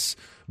pass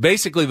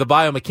basically the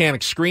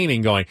biomechanics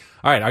screening going,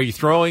 all right, are you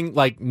throwing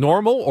like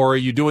normal, or are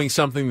you doing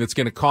something that's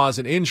going to cause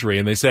an injury?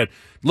 And they said,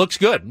 looks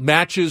good,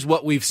 matches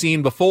what we've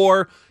seen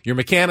before. Your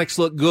mechanics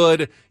look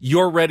good.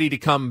 You're ready to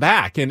come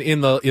back. And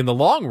in the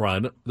long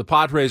run, the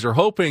Padres are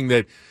hoping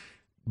that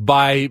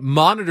by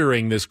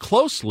monitoring this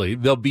closely,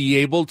 they'll be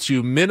able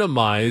to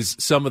minimize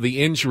some of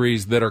the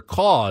injuries that are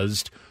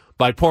caused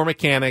by poor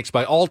mechanics,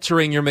 by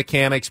altering your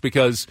mechanics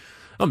because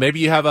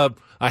maybe you have a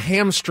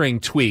hamstring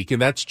tweak,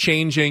 and that's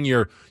changing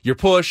your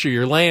push or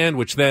your land,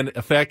 which then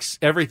affects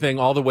everything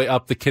all the way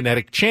up the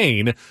kinetic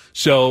chain.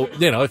 So,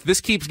 if this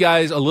keeps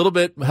guys a little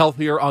bit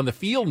healthier on the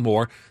field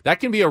more,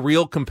 that can be a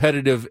real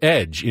competitive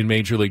edge in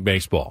Major League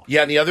Baseball.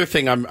 Yeah, and the other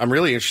thing I'm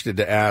really interested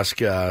to ask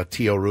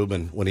Tio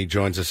Ruben when he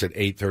joins us at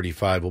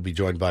 8:35, we'll be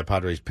joined by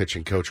Padres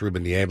pitching coach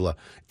Ruben Niebla,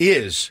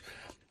 is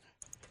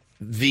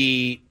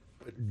the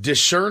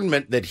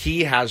discernment that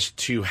he has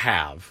to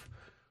have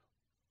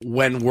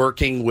when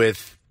working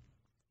with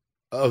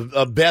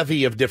a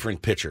bevy of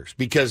different pitchers,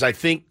 because I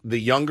think the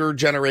younger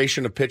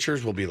generation of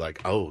pitchers will be like,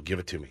 oh, give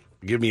it to me.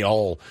 Give me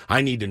all. I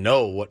need to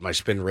know what my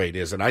spin rate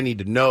is, and I need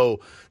to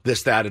know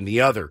this, that, and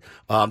the other.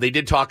 They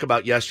did talk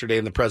about yesterday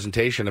in the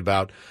presentation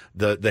about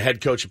the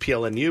head coach of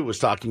PLNU was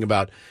talking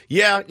about,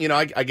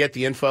 I get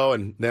the info,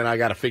 and then I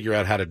got to figure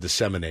out how to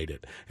disseminate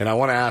it. And I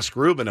want to ask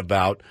Ruben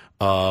about,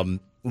 how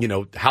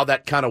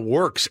that kind of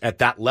works at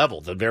that level,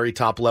 the very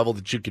top level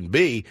that you can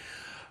be.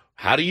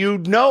 How do you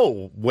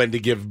know when to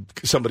give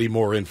somebody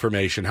more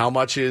information? How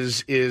much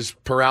is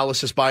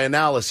paralysis by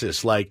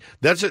analysis? Like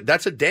that's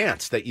a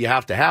dance that you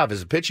have to have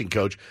as a pitching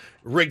coach,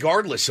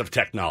 regardless of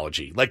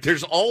technology. Like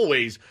there's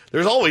always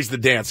the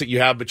dance that you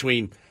have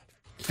between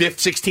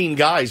 16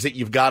 guys that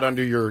you've got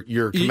under your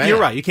command.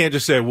 You're right. You can't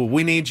just say, well,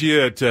 we need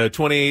you at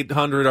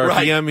 2,800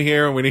 RPM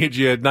here, and we need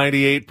you at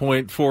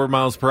 98.4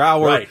 miles per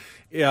hour. Right.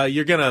 Yeah,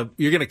 you're gonna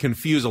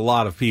confuse a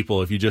lot of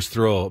people if you just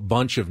throw a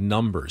bunch of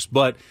numbers.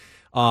 But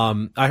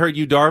I heard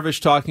you,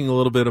 Darvish, talking a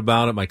little bit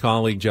about it. My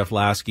colleague Jeff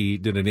Lasky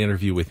did an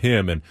interview with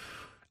him, and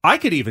I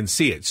could even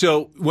see it.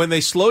 So when they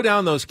slow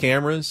down those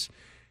cameras,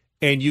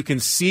 and you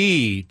can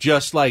see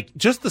just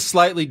the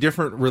slightly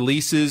different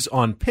releases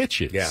on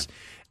pitches. Yeah.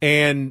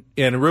 And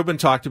Ruben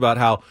talked about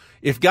how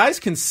if guys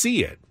can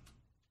see it,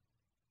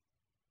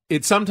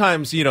 it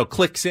sometimes,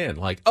 clicks in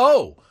like,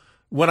 oh,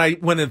 when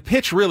a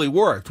pitch really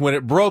worked, when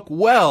it broke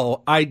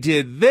well, I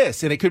did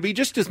this. And it could be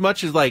just as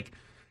much as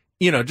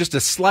just a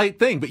slight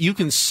thing, but you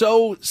can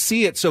so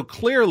see it so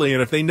clearly.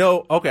 And if they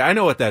know, okay, I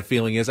know what that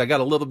feeling is. I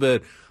got a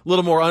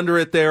little more under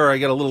it there, or I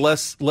got a little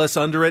less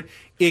under it.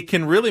 It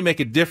can really make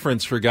a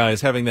difference for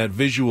guys having that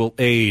visual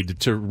aid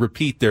to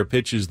repeat their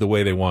pitches the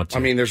way they want to. I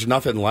mean, there's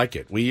nothing like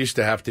it. We used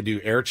to have to do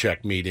air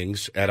check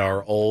meetings at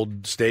our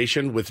old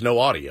station with no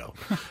audio.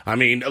 I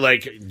mean,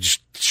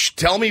 just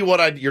tell me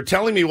you're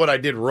telling me what I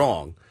did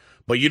wrong,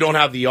 but you don't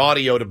have the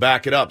audio to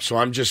back it up, so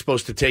I'm just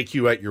supposed to take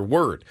you at your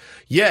word.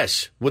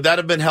 Yes. Would that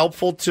have been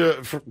helpful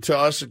to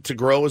us to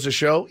grow as a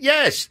show?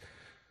 Yes.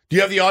 Do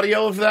you have the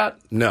audio of that?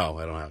 No,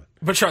 I don't have it.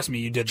 But trust me,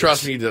 you did.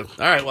 Trust me. All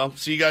right, well,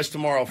 see you guys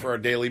tomorrow for our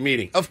daily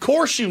meeting. Of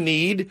course you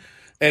need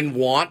and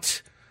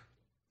want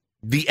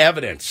the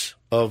evidence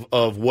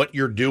of what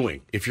you're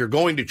doing. If you're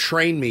going to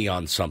train me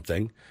on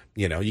something,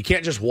 you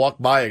can't just walk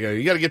by and go,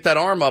 you got to get that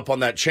arm up on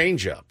that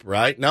changeup,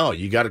 right? No,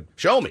 you got to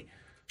show me.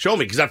 Show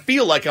me, because I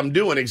feel like I'm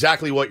doing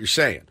exactly what you're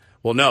saying.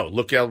 Well, no,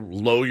 look how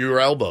low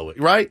your elbow is,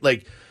 right?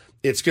 Like,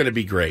 it's going to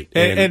be great.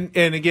 And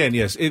again,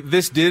 yes,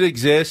 this did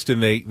exist,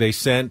 and they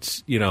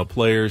sent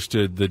players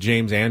to the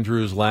James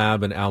Andrews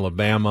lab in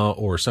Alabama,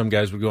 or some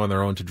guys would go on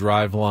their own to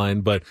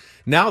Driveline. But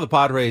now the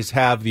Padres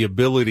have the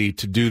ability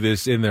to do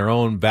this in their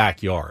own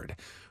backyard,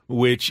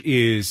 which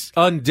is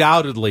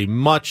undoubtedly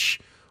much,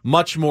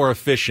 much more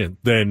efficient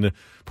than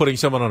putting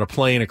someone on a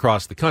plane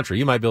across the country.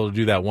 You might be able to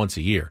do that once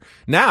a year.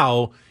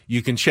 Now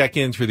you can check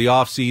in through the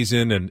off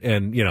season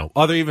and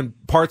other even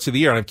parts of the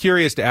year. And I'm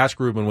curious to ask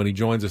Ruben when he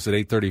joins us at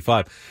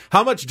 8:35,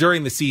 how much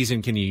during the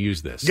season can you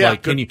use this? Yeah,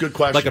 good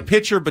question. Like a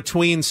pitcher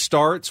between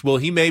starts, will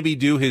he maybe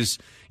do his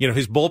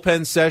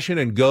bullpen session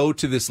and go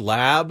to this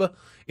lab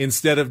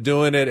instead of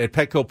doing it at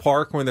Petco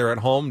Park when they're at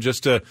home,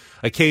 just to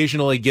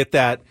occasionally get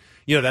that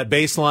that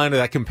baseline or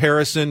that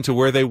comparison to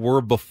where they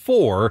were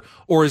before?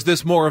 Or is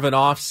this more of an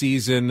off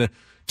season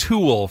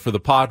tool for the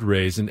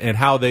Padres and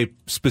how they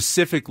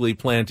specifically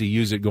plan to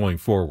use it going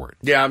forward?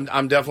 Yeah,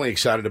 I'm definitely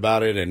excited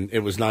about it, and it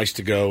was nice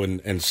to go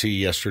and see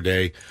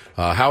yesterday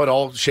how it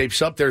all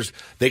shapes up.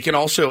 They can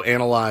also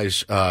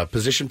analyze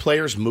position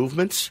players'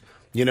 movements.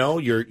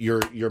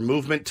 Your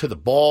movement to the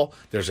ball.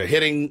 There's a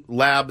hitting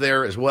lab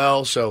there as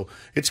well, so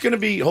it's going to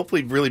be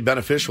hopefully really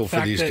beneficial for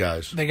these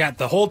guys. They got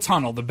the whole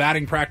tunnel, the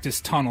batting practice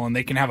tunnel, and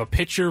they can have a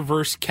pitcher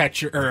versus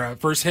catcher or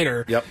versus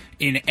hitter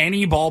in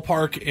any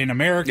ballpark in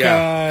America.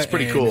 Yeah, it's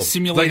pretty cool.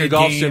 Simulated like a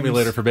golf games.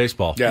 simulator for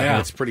baseball. Yeah,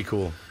 it's pretty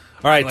cool.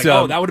 All right,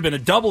 that would have been a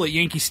double at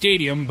Yankee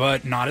Stadium,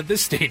 but not at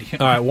this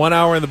stadium. All right, 1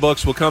 hour in the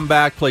books. We'll come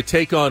back, play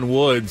Take on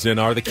Woods, and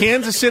are the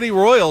Kansas City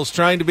Royals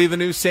trying to be the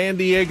new San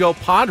Diego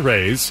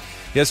Padres?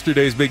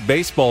 Yesterday's big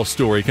baseball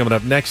story coming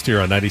up next here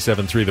on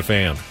 97.3 The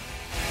Fan.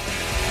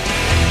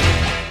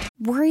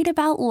 Worried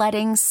about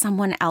letting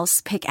someone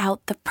else pick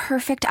out the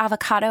perfect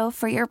avocado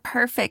for your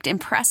perfect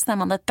impress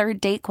them on the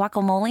third date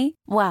guacamole?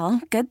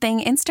 Well, good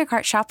thing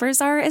Instacart shoppers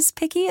are as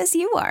picky as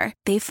you are.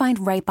 They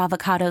find ripe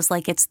avocados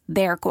like it's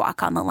their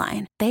guac on the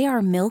line. They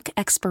are milk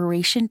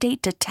expiration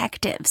date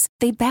detectives.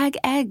 They bag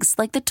eggs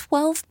like the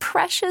 12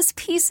 precious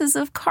pieces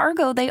of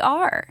cargo they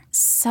are.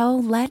 So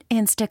let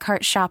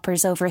Instacart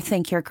shoppers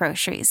overthink your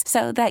groceries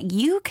so that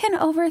you can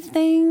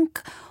overthink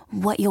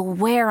what you'll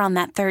wear on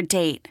that third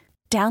date.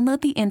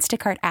 Download the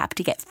Instacart app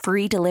to get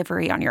free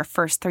delivery on your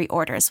first 3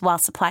 orders while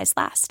supplies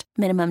last.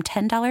 Minimum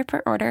 $10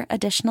 per order.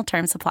 Additional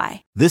terms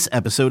apply. This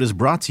episode is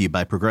brought to you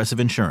by Progressive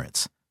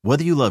Insurance.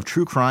 Whether you love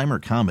true crime or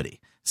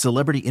comedy,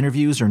 celebrity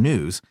interviews or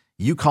news,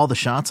 you call the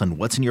shots on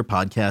what's in your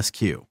podcast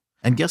queue.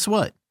 And guess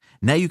what?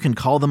 Now you can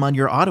call them on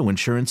your auto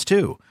insurance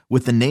too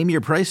with the Name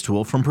Your Price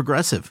tool from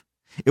Progressive.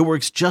 It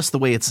works just the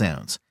way it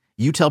sounds.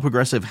 You tell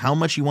Progressive how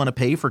much you want to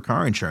pay for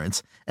car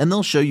insurance, and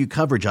they'll show you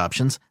coverage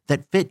options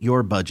that fit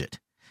your budget.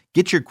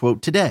 Get your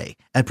quote today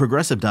at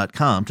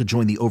Progressive.com to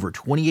join the over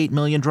 28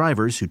 million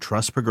drivers who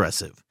trust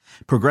Progressive.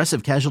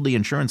 Progressive Casualty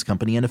Insurance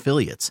Company and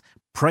Affiliates.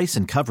 Price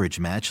and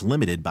coverage match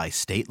limited by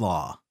state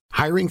law.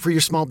 Hiring for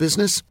your small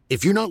business?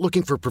 If you're not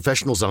looking for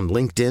professionals on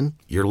LinkedIn,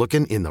 you're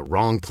looking in the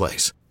wrong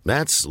place.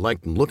 That's like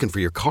looking for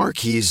your car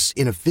keys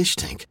in a fish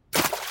tank.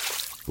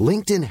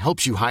 LinkedIn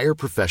helps you hire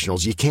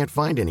professionals you can't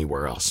find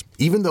anywhere else,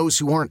 even those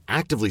who aren't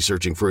actively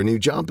searching for a new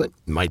job but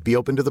might be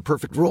open to the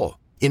perfect role.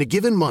 In a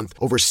given month,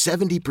 over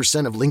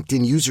 70% of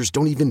LinkedIn users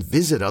don't even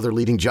visit other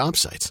leading job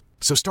sites.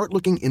 So start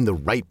looking in the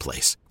right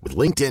place. With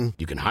LinkedIn,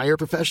 you can hire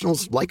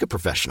professionals like a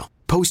professional.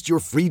 Post your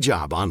free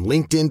job on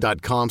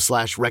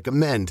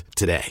linkedin.com/recommend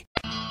today.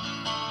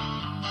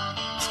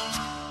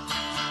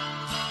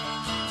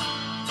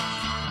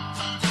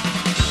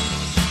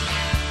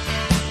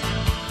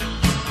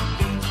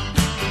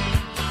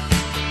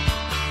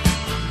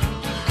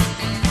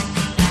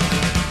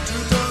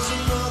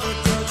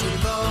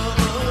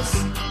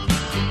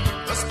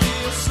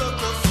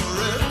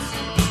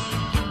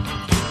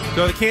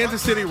 So the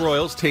Kansas City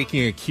Royals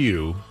taking a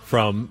cue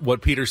from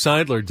what Peter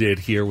Seidler did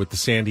here with the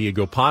San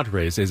Diego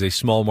Padres as a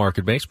small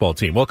market baseball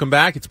team. Welcome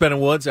back. It's Ben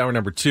and Woods, hour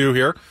number 2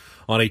 here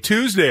on a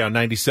Tuesday on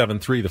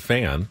 97.3 The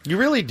Fan. You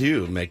really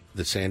do make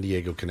the San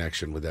Diego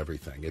connection with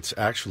everything. It's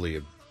actually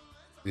an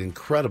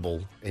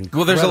incredible.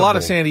 Well, there's a lot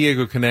of San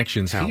Diego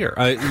connections here.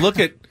 Look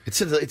at it's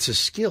a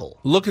skill.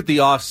 Look at the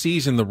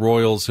offseason the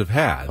Royals have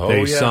had.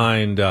 They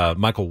signed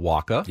Michael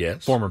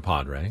Wacha, former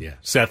Padre. Yeah.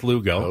 Seth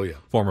Lugo,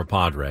 former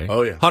Padre.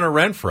 Hunter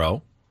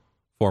Renfroe,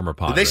 former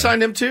Padre. Did they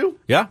sign him too?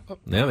 Yeah,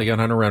 they got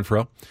Hunter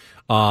Renfroe.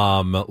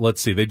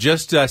 Let's see. They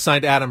just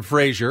signed Adam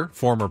Frazier,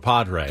 former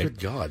Padre. Good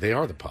God, they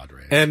are the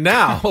Padres. And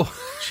now,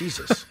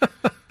 Jesus.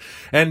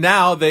 And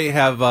now they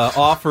have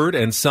offered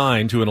and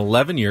signed to an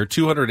 11-year,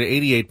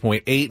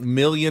 $288.8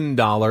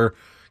 million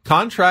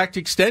contract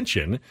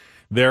extension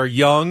their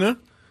young,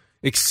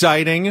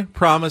 exciting,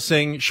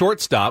 promising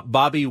shortstop,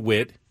 Bobby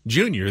Witt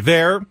Jr.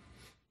 Their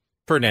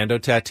Fernando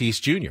Tatis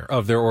Jr.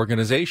 of their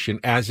organization,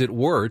 as it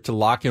were, to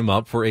lock him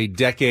up for a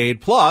decade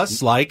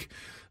plus, like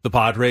the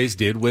Padres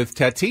did with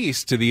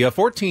Tatis to the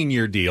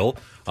 14-year deal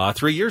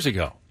 3 years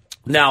ago.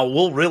 Now,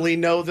 we'll really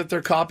know that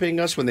they're copying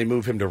us when they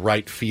move him to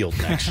right field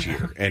next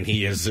year, and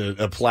he is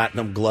a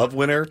platinum glove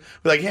winner.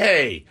 We're like,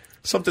 hey,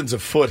 something's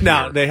afoot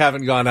now, here. They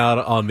haven't gone out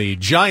on the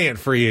giant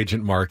free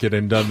agent market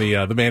and done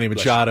the Manny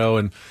Machado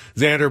and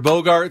Xander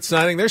Bogaerts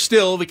signing. They're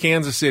still the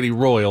Kansas City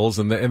Royals,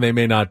 and they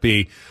may not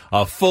be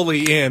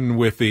fully in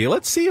with the,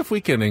 let's see if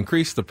we can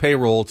increase the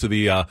payroll to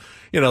the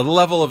the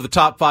level of the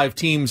top 5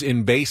 teams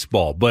in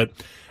baseball. But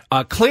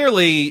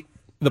clearly,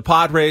 the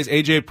Padres,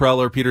 A.J.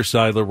 Preller, Peter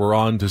Seidler were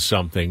on to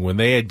something when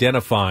they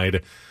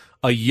identified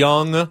a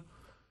young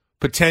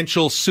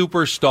potential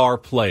superstar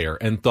player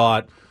and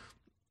thought,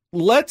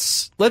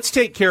 let's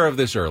take care of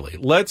this early.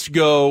 Let's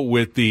go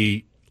with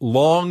the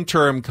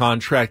long-term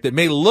contract that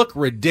may look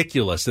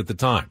ridiculous at the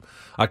time.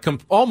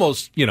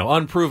 Almost,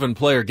 unproven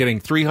player getting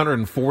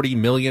 $340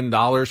 million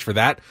for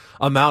that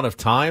amount of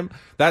time.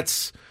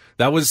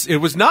 It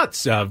was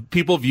nuts.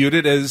 People viewed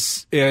it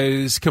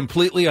as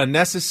completely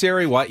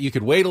unnecessary. Why you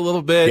could wait a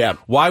little bit? Yeah.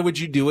 Why would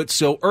you do it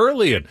so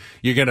early? And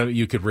you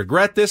could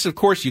regret this. Of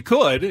course you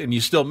could, and you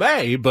still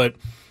may. But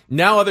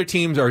now other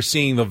teams are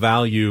seeing the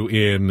value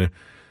in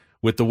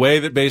with the way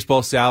that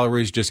baseball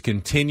salaries just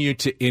continue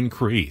to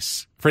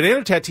increase.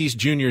 Fernando Tatis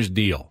Jr.'s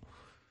deal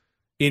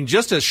in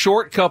just a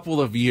short couple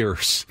of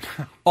years,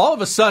 all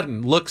of a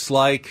sudden looks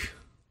like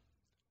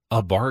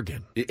a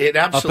bargain. It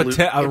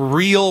absolutely a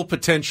real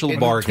potential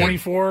bargain.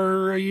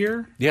 24 a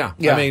year? Yeah.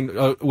 I mean,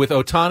 with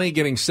Ohtani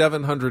getting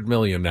 $700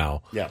 million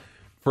now. Yeah.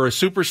 For a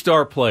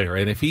superstar player,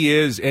 and if he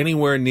is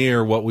anywhere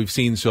near what we've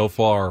seen so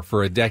far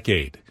for a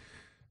decade,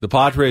 the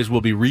Padres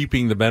will be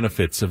reaping the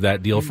benefits of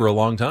that deal for a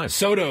long time.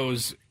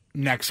 Soto's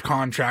next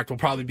contract will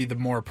probably be the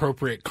more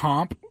appropriate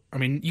comp. I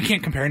mean, you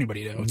can't compare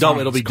anybody to Ohtani's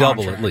It'll be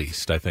double at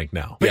least, I think,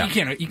 now. But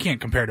you can't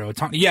compare to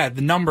Ohtani. Yeah,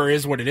 the number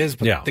is what it is,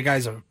 but the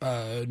guy's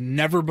a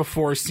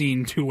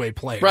never-before-seen two-way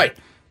player. Right.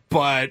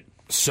 But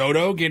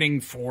Soto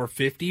getting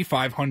 $450,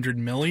 $500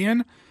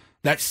 million.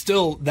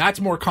 That's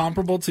more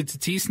comparable to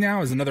Tatis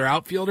now as another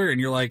outfielder, and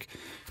you're like,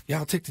 yeah,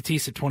 I'll take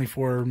Tatis at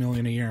 $24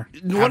 million a year.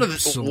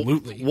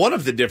 Absolutely. One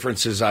of the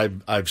differences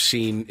I've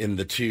seen in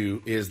the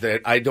two is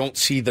that I don't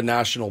see the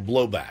national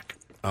blowback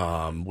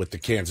with the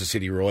Kansas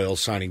City Royals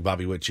signing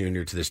Bobby Witt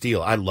Jr. to this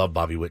deal. I love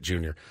Bobby Witt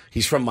Jr.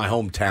 He's from my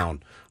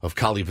hometown of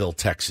Colleyville,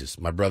 Texas.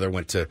 My brother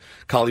went to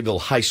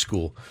Colleyville High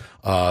School.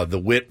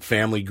 The Witt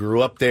family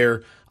grew up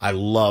there. I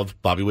love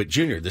Bobby Witt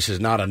Jr. This is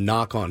not a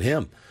knock on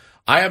him.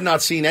 I have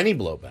not seen any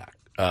blowback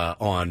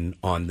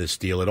on this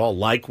deal at all,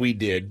 like we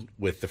did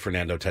with the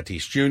Fernando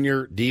Tatis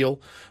Jr. deal.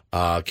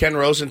 Ken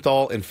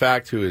Rosenthal, in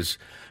fact, who is,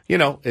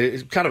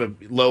 is kind of a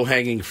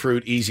low-hanging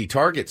fruit, easy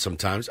target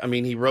sometimes. I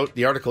mean, he wrote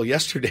the article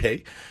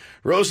yesterday.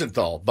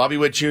 Rosenthal, Bobby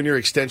Witt Jr.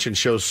 extension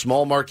shows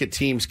small market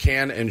teams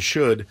can and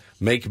should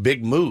make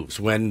big moves,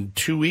 when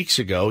 2 weeks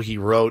ago he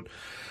wrote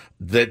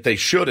that they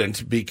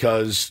shouldn't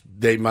because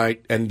they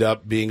might end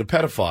up being a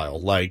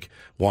pedophile like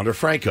Wander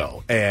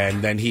Franco.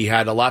 And then he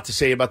had a lot to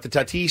say about the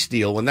Tatis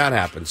deal when that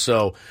happened.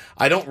 So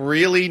I don't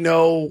really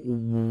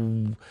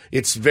know.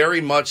 It's very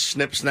much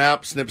snip,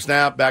 snap,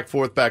 back,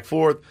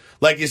 forth.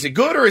 Like, is it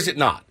good or is it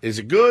not? Is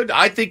it good?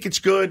 I think it's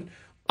good.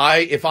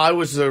 If I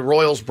was the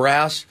Royals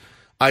brass,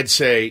 I'd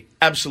say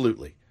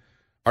absolutely.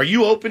 Are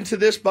you open to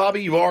this,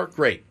 Bobby? You are?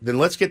 Great. Then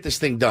let's get this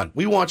thing done.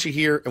 We want you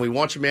here, and we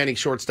want you manning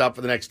shortstop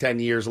for the next 10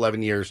 years,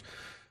 11 years.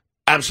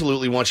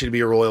 Absolutely want you to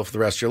be a Royal for the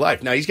rest of your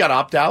life. Now, he's got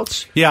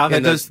opt-outs. Yeah,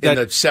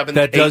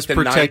 that does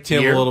protect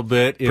him a little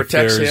bit.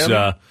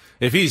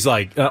 If he's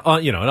like,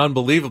 an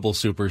unbelievable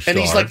superstar. And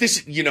he's like,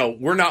 this,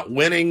 we're not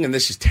winning, and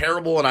this is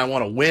terrible, and I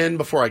want to win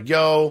before I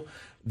go.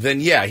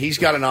 Then, yeah, he's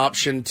got an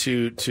option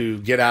to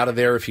get out of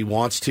there if he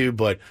wants to.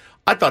 But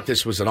I thought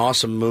this was an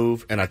awesome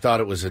move, and I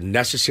thought it was a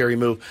necessary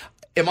move.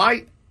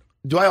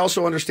 Do I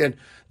also understand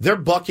they're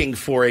bucking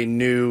for a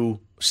new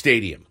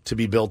stadium to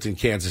be built in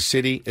Kansas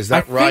City? Is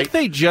that right? I think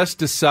they just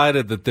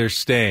decided that they're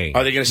staying.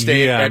 Are they going to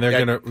stay? Yeah, and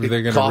they're going to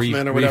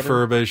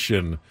refurbish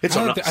and. I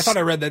thought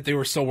I read that they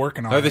were still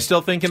working on it. Are they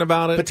still thinking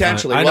about it?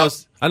 Potentially. I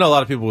know a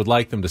lot of people would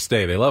like them to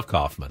stay. They love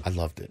Kauffman. I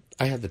loved it.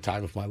 I had the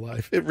time of my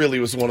life. It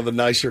really was one of the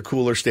nicer,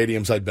 cooler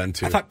stadiums I'd been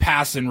to. I thought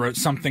Passan wrote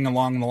something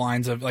along the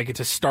lines of, like,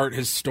 to start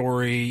his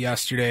story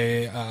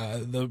yesterday,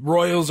 the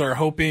Royals are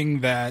hoping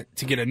that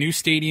to get a new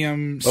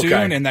stadium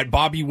soon, and that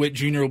Bobby Witt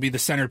Jr. will be the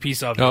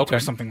centerpiece of it, or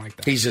something like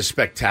that. He's a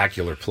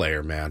spectacular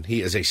player, man.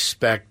 He is a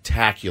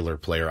spectacular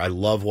player. I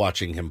love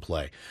watching him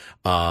play.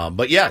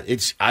 But yeah,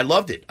 I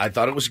loved it. I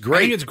thought it was great.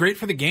 I think it's great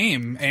for the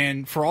game,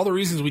 and for all the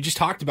reasons we just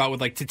talked about,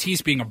 with like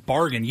Tatis being a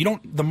bargain.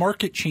 The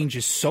market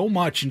changes so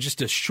much in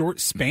just a short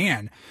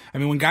span. I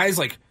mean, when guys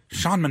like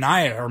Sean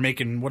Manaea are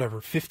making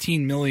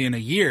 $15 million a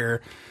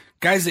year,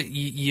 guys that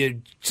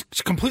you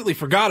completely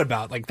forgot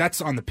about, like, that's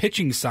on the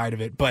pitching side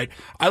of it. But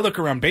I look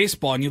around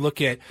baseball and you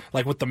look at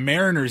like what the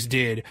Mariners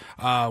did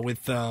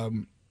with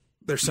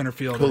their center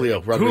fielder Julio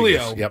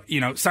Rodriguez.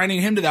 Yep. Signing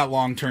him to that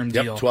long-term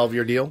deal,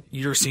 12-year deal.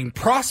 You're seeing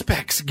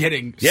prospects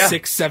getting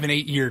 6, 7,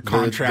 8-year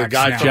contracts. The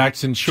guy now.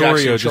 Jackson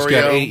Chourio just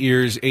got 8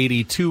 years,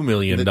 $82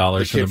 million from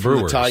the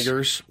Brewers. The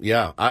Tigers.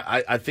 Yeah,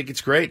 I think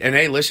it's great. And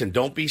hey, listen,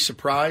 don't be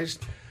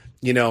surprised.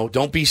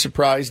 Don't be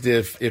surprised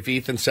if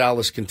Ethan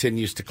Salas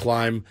continues to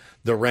climb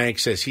the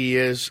ranks as he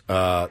is,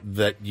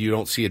 that you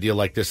don't see a deal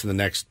like this in the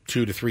next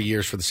 2 to 3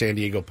 years for the San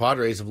Diego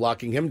Padres of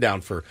locking him down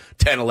for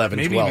 10, 11,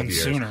 maybe 12 even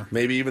years. Sooner.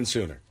 Maybe even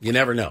sooner. You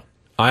never know.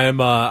 I'm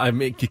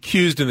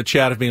accused in the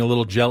chat of being a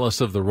little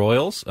jealous of the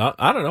Royals.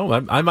 I don't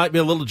know. I might be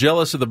a little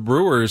jealous of the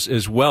Brewers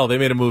as well. They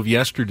made a move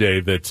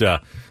yesterday that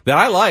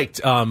I liked.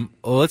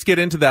 Let's get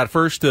into that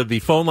first. The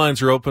phone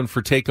lines are open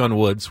for Take on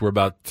Woods. We're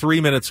about 3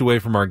 minutes away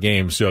from our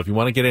game, so if you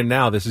want to get in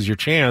now, this is your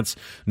chance.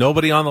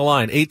 Nobody on the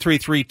line.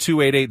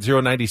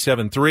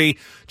 833-288-0973.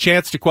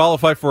 Chance to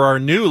qualify for our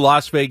new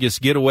Las Vegas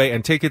getaway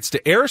and tickets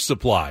to Air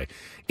Supply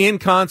in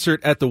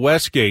concert at the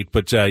Westgate,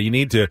 but you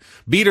need to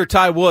beat or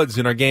tie Woods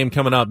in our game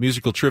coming up.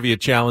 Musical Trivia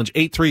Challenge,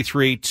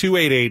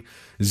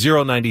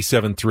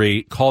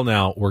 833-288-0973. Call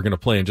now. We're going to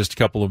play in just a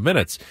couple of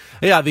minutes.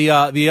 Yeah,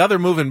 the other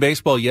move in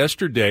baseball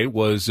yesterday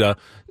was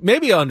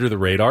maybe under the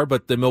radar,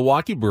 but the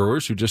Milwaukee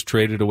Brewers, who just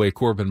traded away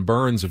Corbin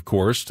Burns, of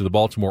course, to the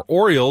Baltimore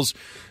Orioles,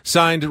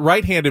 signed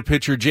right-handed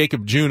pitcher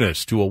Jacob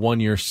Junis to a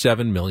 1-year,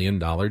 $7 million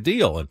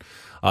deal. And,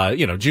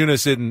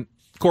 Junis didn't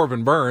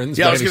Corbin Burns.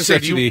 Yeah, I was going to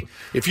say,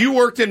 if you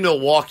worked in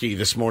Milwaukee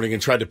this morning and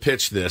tried to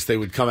pitch this, they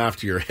would come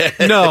after your head.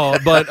 No,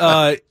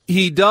 but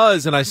he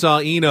does, and I saw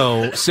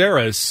Eno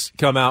Saris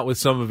come out with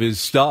some of his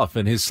stuff,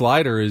 and his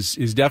slider is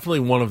definitely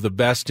one of the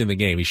best in the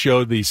game. He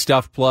showed the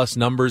Stuff Plus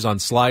numbers on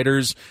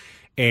sliders,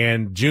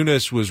 and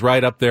Junis was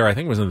right up there. I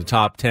think it was in the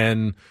top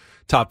 10,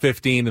 top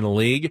 15 in the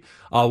league.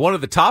 One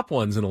of the top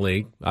ones in the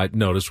league, I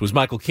noticed, was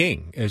Michael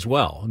King as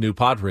well, new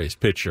Padres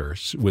pitcher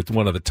with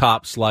one of the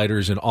top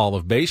sliders in all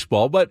of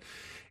baseball. But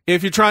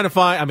if you're trying to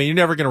find, you're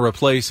never going to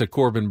replace a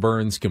Corbin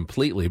Burns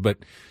completely, but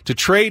to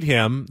trade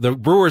him, the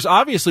Brewers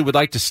obviously would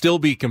like to still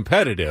be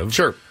competitive.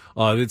 Sure.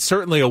 It's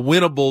certainly a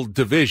winnable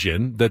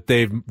division that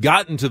they've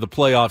gotten to the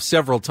playoffs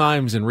several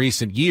times in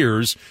recent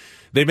years.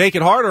 they make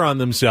it harder on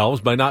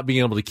themselves by not being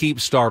able to keep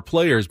star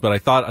players. But I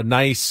thought a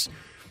nice,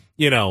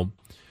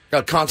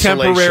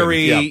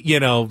 temporary,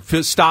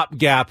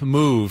 stopgap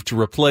move to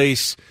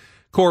replace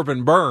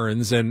Corbin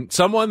Burns, and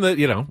someone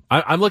that,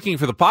 I'm looking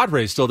for the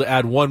Padres still to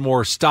add one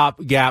more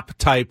stopgap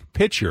type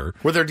pitcher.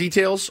 Were there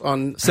details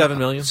on $7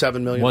 million?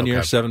 $7 million. 1 year,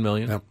 $7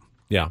 million. Yep.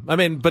 Yeah. I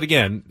mean, but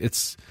again,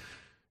 it's,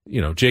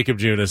 Jacob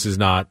Junis is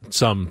not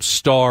some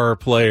star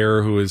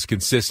player who has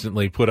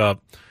consistently put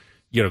up,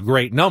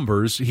 great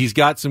numbers. He's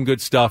got some good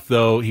stuff,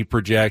 though. He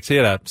projects. He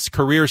had a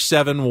career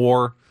 7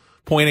 WAR,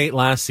 0.8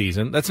 last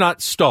season. That's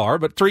not star,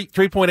 but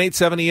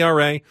 3.87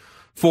 ERA,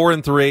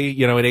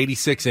 4-3, at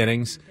 86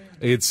 innings.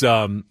 It's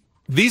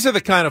these are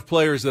the kind of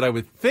players that I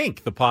would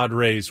think the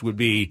Padres would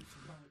be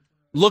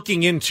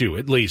looking into,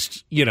 at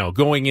least,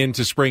 going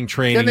into spring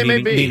training,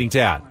 needing to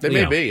add. They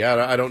may be.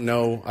 I don't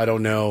know. I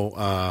don't know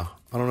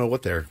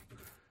what they're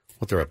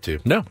up to.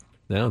 No,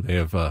 they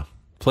have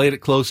played it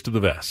close to the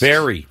vest.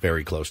 Very,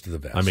 very close to the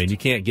vest. I mean, you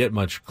can't get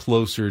much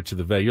closer to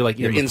the vest. You're like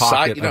you're in the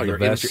inside. Pocket of the You're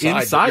vest.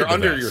 inside. You're the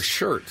under vest. your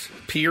shirt,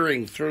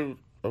 peering through.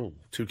 Oh,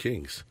 2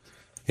 Kings.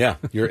 Yeah,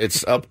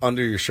 it's up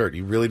under your shirt.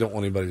 You really don't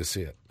want anybody to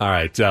see it. All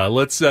right,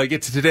 let's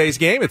get to today's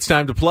game. It's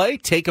time to play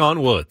Take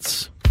on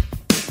Woods.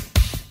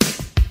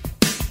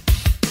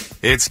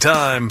 It's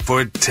time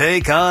for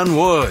Take on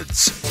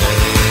Woods.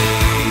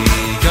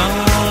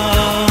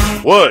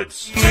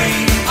 Woods.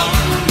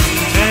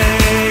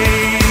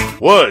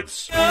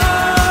 Woods. All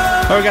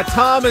right, we got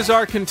Tom as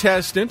our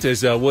contestant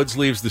as Woods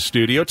leaves the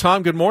studio.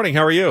 Tom, good morning.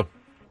 How are you?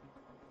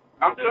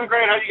 I'm doing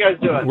great. How you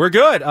guys doing? We're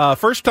good.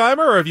 First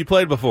timer, or have you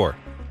played before?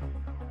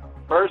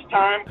 First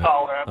time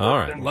caller. All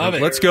right. Love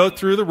it. Let's go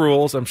through the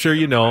rules. I'm sure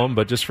you know them,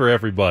 but just for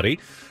everybody.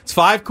 It's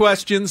 5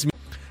 questions.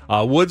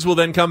 Woods will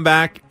then come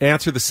back,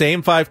 answer the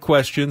same 5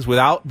 questions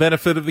without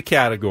benefit of the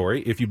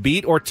category. If you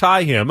beat or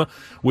tie him,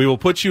 we will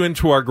put you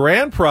into our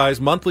grand prize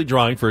monthly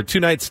drawing for a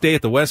 2-night stay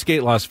at the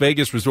Westgate Las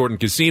Vegas Resort and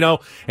Casino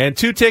and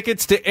 2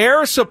 tickets to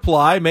Air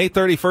Supply May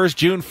 31st,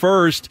 June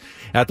 1st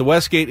at the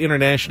Westgate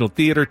International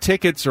Theater.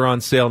 Tickets are on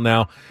sale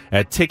now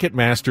at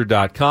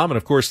Ticketmaster.com. And,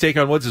 of course, Take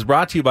on Woods is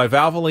brought to you by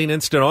Valvoline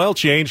Instant Oil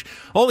Change.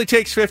 Only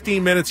takes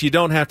 15 minutes. You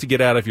don't have to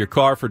get out of your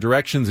car. For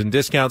directions and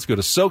discounts, go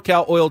to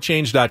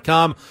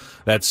SoCalOilChange.com.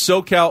 That's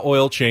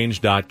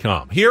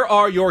SoCalOilChange.com. Here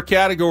are your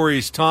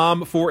categories,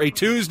 Tom, for a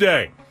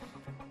Tuesday.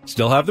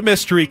 Still have the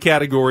mystery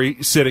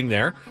category sitting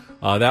there.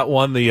 That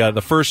one,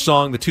 the first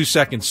song, the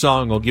 2-second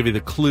song, will give you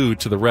the clue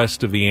to the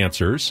rest of the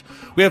answers.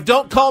 We have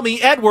Don't Call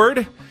Me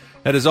Edward.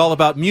 That is all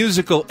about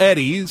musical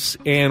eddies.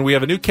 And we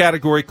have a new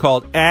category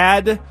called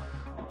Add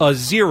a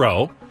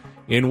Zero,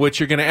 in which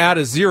you're going to add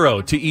a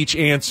 0 to each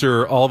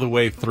answer all the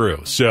way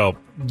through. So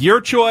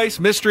your choice,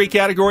 mystery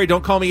category,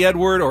 Don't Call Me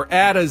Edward, or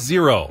add a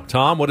 0.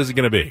 Tom, what is it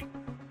going to be?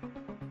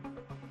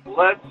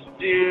 Let's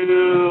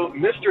do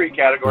mystery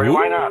category. Ooh,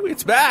 why not?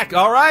 It's back.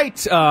 All right.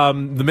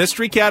 The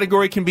mystery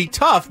category can be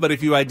tough, but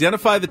if you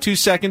identify the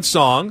 2-second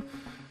song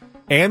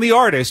and the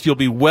artist, you'll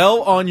be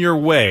well on your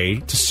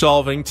way to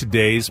solving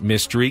today's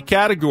mystery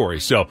category.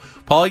 So,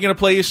 Paulie going to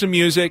play you some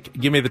music.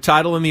 Give me the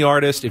title and the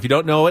artist. If you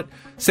don't know it,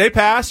 say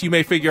pass. You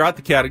may figure out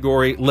the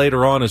category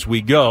later on as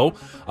we go.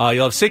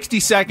 You'll have 60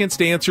 seconds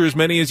to answer as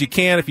many as you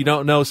can. If you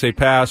don't know, say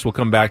pass. We'll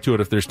come back to it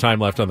if there's time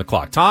left on the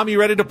clock. Tom, you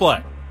ready to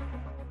play?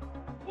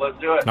 Let's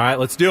do it. All right,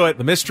 let's do it.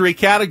 The mystery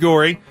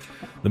category.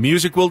 The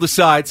music will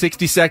decide.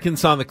 60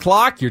 seconds on the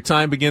clock. Your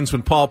time begins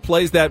when Paul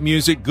plays that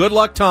music. Good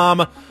luck,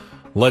 Tom.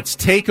 Let's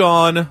take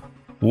on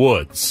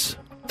Woods.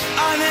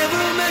 I never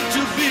meant to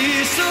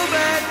be so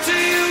bad to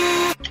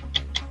you.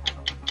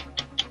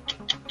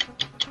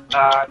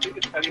 I think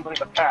it's anyone in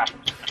the past.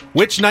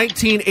 Which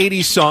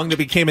 1980s song that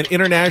became an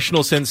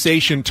international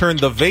sensation turned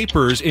the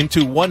Vapors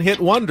into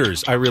one-hit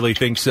wonders? I really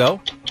think so.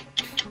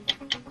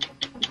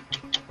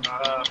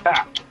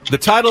 Pass. The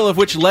title of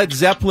which Led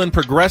Zeppelin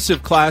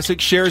progressive classic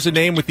shares a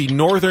name with the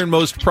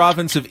northernmost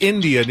province of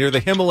India near the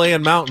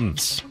Himalayan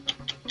mountains.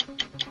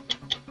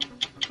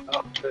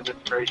 Oh, goodness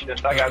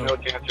gracious. I got no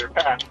chance here.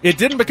 Pass. It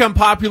didn't become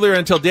popular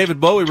until David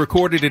Bowie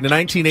recorded it in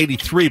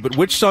 1983, but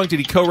which song did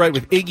he co-write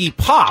with Iggy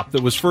Pop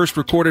that was first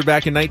recorded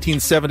back in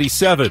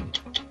 1977?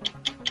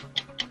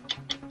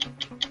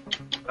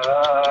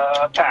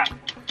 Pass.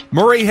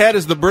 Murray Head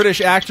is the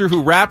British actor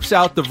who raps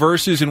out the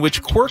verses in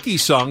which quirky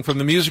song from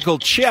the musical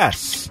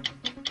Chess.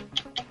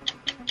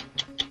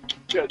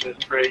 Goodness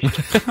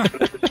gracious.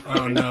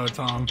 Oh, no,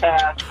 Tom.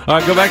 Pass. All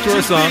right, go back to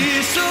our song.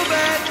 Be so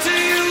bad to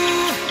you.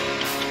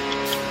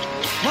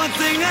 One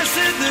thing I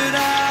said that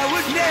I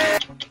would never.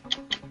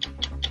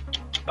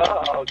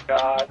 Oh,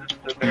 God. This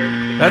is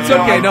embarrassing. That's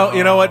okay. No,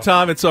 you know what,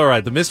 Tom? It's all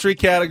right. The mystery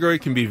category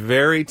can be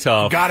very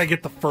tough. Got to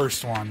get the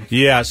first one.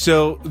 Yeah,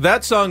 so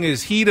that song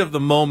is Heat of the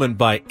Moment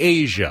by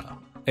Asia.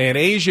 And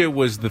Asia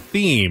was the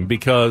theme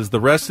because the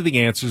rest of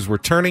the answers were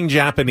Turning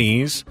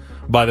Japanese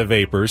by the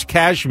Vapors,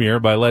 Kashmir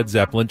by Led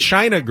Zeppelin,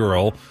 China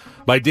Girl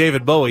by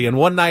David Bowie, and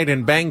One Night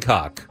in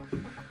Bangkok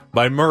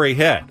by Murray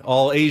Head,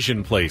 all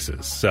Asian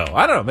places. So,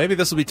 I don't know, maybe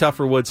this will be tough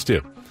for Woods,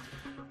 too.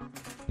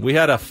 We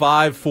had a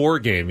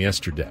 5-4 game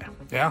yesterday.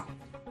 Yeah.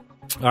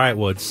 All right,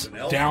 Woods.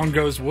 Down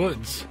goes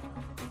Woods.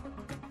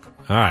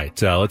 All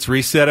right, let's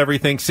reset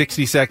everything.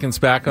 60 seconds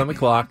back on the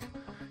clock.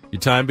 Your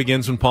time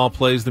begins when Paul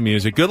plays the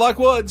music. Good luck,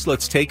 Woods.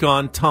 Let's take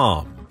on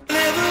Tom.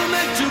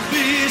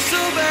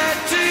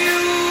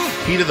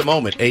 Heat of the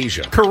moment,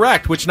 Asia.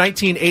 Correct. Which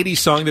 1980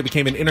 song that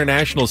became an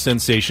international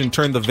sensation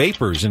turned the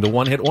Vapors into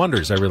one-hit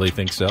wonders? I really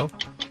think so.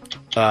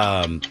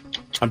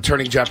 I'm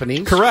turning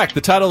Japanese? Correct.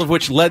 The title of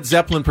which Led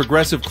Zeppelin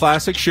progressive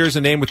classic shares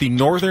a name with the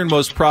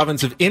northernmost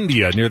province of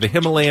India near the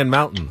Himalayan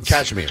mountains.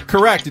 Kashmir.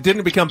 Correct. It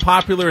didn't become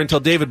popular until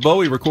David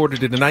Bowie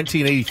recorded it in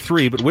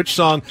 1983, but which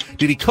song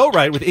did he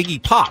co-write with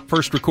Iggy Pop,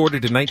 first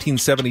recorded in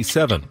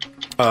 1977?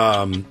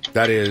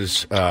 That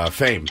is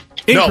Fame.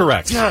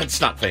 Incorrect. No, it's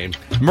not Fame.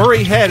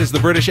 Murray Head is the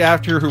British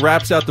actor who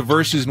raps out the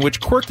verses in which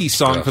quirky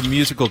song from the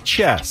musical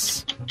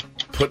Chess?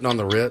 Putting on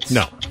the Ritz?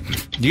 No.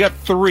 You got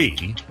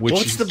three.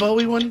 What's the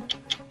Bowie one?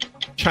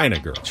 China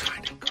Girl.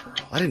 China Girl.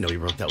 I didn't know he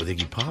wrote that with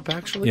Iggy Pop,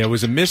 actually. Yeah, it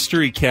was a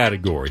mystery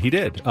category. He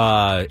did.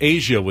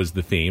 Asia was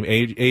the theme.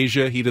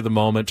 Asia, Heat of the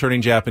Moment,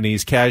 Turning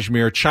Japanese,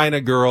 Kashmir,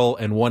 China Girl,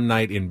 and One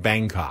Night in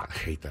Bangkok. I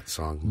hate that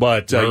song.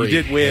 But you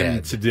did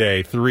win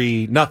today,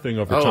 3-0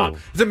 over Tom.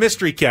 It's a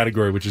mystery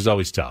category, which is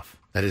always tough.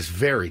 That was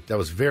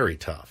very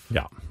tough.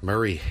 Yeah.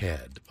 Murray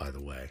Head, by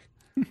the way.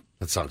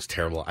 That song's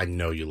terrible. I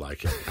know you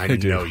like it. I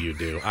know you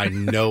do. I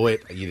know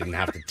it. You didn't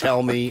have to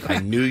tell me. I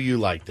knew you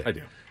liked it. I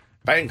do.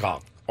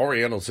 Bangkok,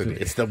 Oriental City.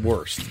 It's the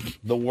worst.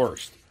 The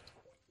worst.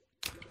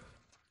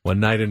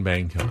 One Night in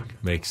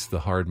Bangkok makes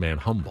the hard man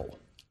humble.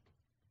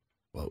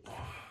 Whoa.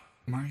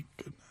 My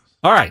goodness.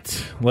 All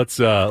right. Let's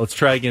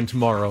try again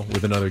tomorrow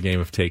with another game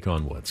of Take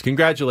on Woods.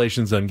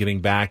 Congratulations on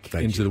getting back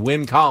into the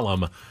win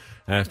column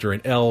after an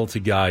L to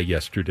Guy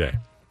yesterday.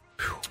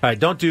 All right,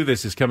 Don't Do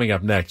This is coming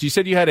up next. You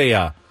said you had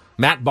a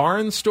Matt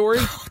Barnes story?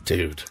 Oh,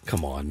 dude,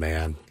 come on,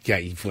 man. Yeah,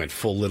 you went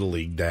full Little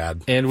League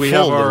dad. And we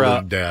have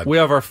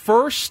our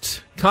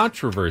first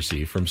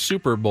controversy from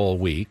Super Bowl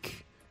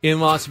week in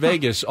Las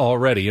Vegas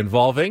already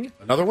involving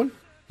another one?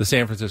 The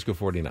San Francisco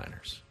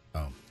 49ers.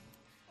 Oh.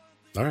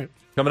 All right.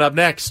 Coming up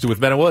next with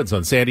Ben and Woods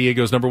on San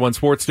Diego's #1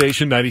 sports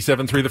station,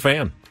 97.3 The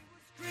Fan.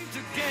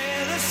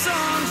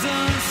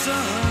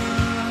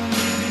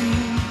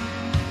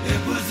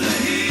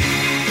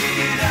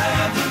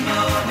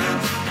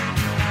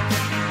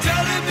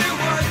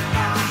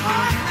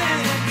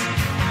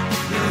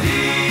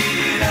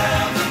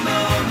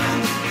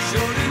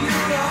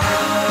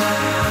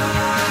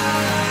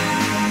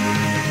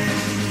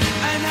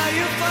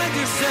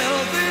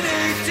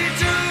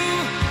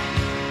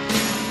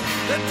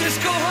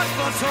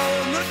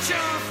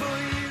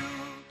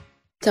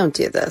 Don't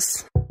do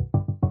this.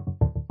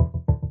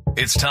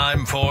 It's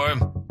time for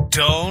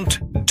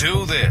Don't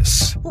Do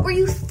This. What were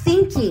you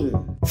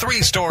thinking?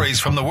 3 stories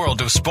from the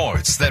world of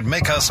sports that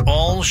make us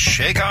all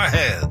shake our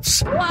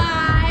heads.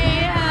 Why?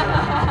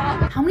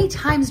 How many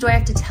times do I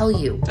have to tell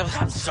you?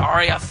 I'm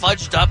sorry, I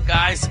fudged up,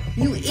 guys.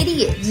 You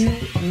idiot.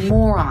 You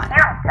moron.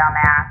 You're a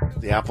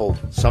dumbass. The apple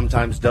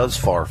sometimes does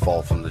fall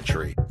from the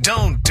tree.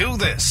 Don't do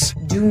this.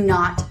 Do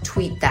not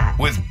tweet that.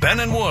 With Ben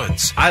and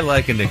Woods. I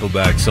like a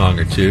Nickelback song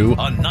or two.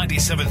 On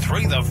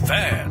 97.3 The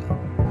Fan.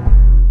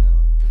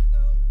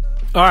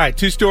 All right,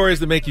 2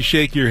 stories that make you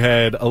shake your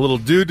head. A little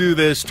do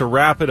this to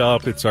wrap it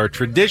up. It's our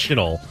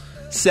traditional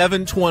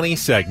 7:20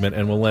 segment,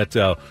 and we'll let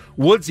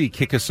Woodsy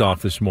kick us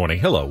off this morning.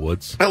 Hello,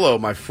 Woods. Hello,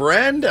 my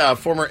friend.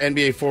 Former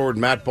NBA forward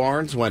Matt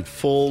Barnes went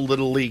full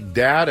Little League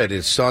dad at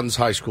his son's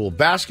high school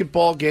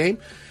basketball game.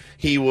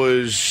 He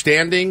was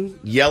standing,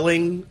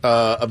 yelling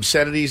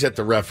obscenities at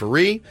the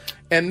referee.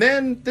 And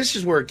then, this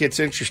is where it gets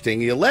interesting,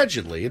 he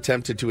allegedly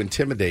attempted to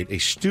intimidate a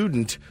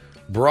student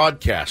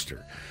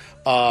broadcaster.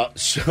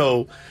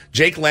 So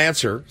Jake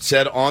Lancer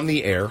said on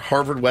the air,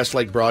 Harvard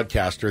Westlake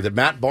broadcaster, that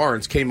Matt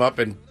Barnes came up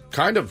and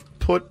kind of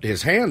put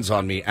his hands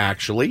on me,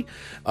 actually.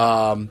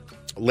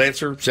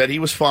 Lancer said he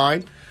was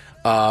fine.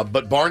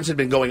 But Barnes had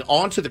been going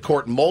onto the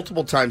court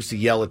multiple times to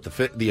yell at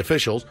the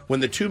officials. When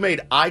the two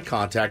made eye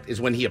contact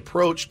is when he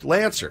approached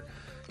Lancer.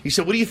 He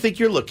said, "What do you think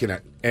you're looking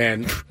at?"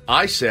 And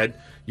I said,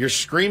 "You're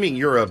screaming,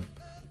 you're a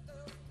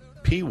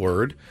P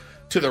word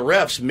to the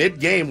refs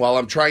mid-game while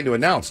I'm trying to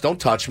announce. Don't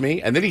touch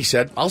me." And then he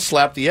said, "I'll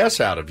slap the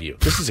S out of you."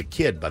 This is a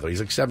kid, by the way.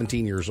 He's like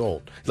 17 years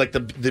old. He's like the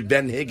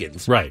Ben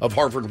Higgins of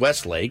Harvard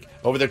Westlake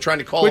over there trying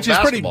to call a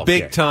basketball game. Which is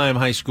pretty big-time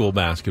high school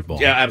basketball.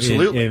 Yeah,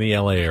 absolutely. In the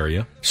L.A.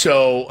 area.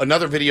 So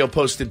another video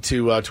posted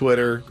to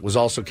Twitter was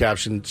also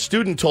captioned,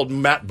 "Student told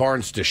Matt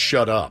Barnes to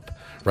shut up."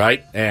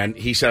 Right? And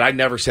he said, "I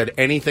never said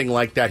anything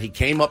like that. He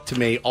came up to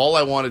me. All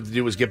I wanted to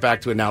do was get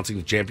back to announcing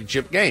the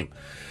championship game."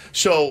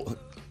 So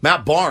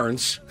Matt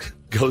Barnes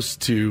goes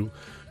to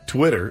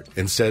Twitter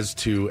and says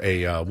to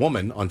a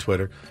woman on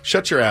Twitter,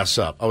 "Shut your ass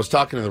up. I was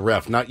talking to the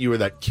ref, not you or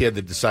that kid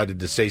that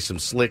decided to say some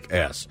slick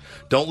S.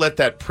 Don't let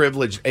that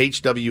privileged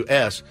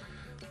HWS,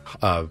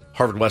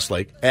 Harvard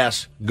Westlake,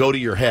 S, go to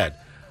your head.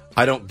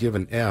 I don't give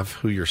an F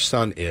who your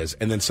son is."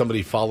 And then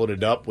somebody followed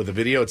it up with a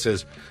video. It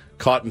says,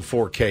 "Caught in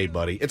 4K,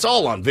 buddy." It's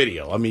all on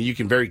video. I mean, you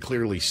can very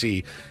clearly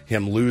see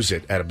him lose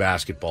it at a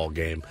basketball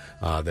game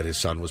that his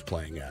son was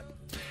playing at.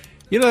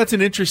 You know, that's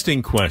an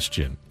interesting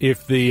question.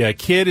 If the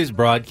kid is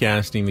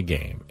broadcasting the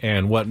game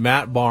and what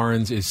Matt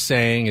Barnes is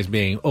saying is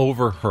being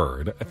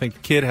overheard, I think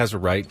the kid has a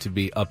right to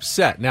be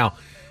upset. Now,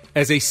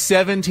 as a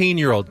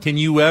 17-year-old, can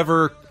you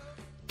ever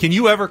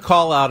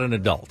call out an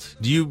adult?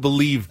 Do you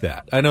believe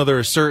that? I know there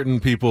are certain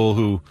people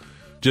who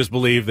just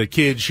believe that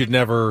kids should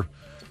never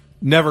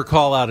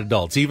call out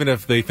adults, even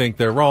if they think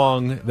they're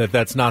wrong,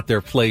 that's not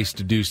their place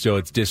to do so.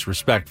 It's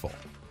disrespectful.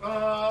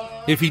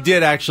 If he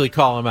did actually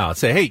call him out,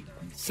 say, hey,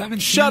 17.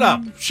 Shut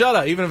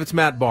up! Even if it's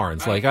Matt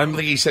Barnes, I don't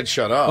think he said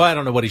shut up. Well, I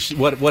don't know what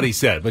he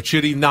said, but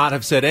should he not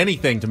have said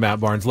anything to Matt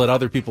Barnes? Let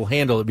other people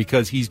handle it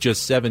because he's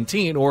just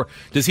 17, or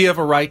does he have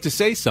a right to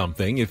say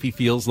something if he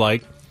feels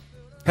like,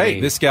 hey,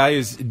 this guy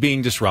is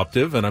being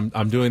disruptive, and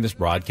I'm doing this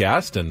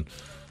broadcast, and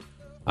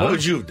what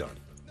would you have done?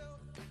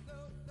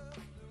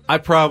 I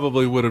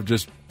probably would have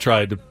just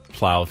tried to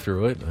plow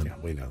through it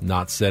and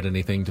not said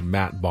anything to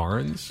Matt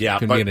Barnes. Yeah,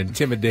 can be an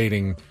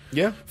intimidating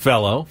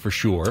fellow for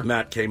sure.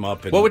 Matt came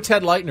up and... What would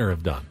Ted Leitner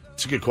have done?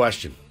 It's a good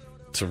question.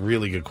 It's a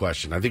really good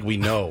question. I think we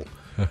know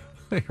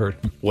I heard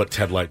him. what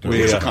Ted Leitner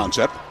Here's a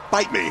concept.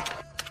 Bite me.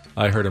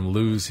 I heard him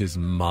lose his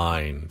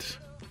mind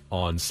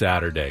on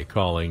Saturday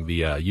calling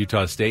the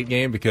Utah State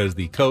game because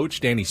the coach,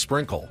 Danny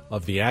Sprinkle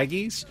of the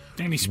Aggies...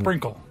 Danny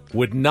Sprinkle.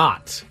 Would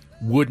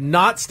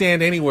not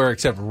stand anywhere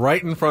except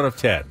right in front of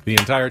Ted the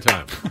entire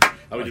time.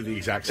 I would do the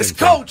exact same thing.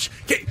 Coach,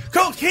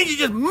 can't you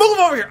just move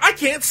over here? I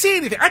can't see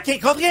anything. I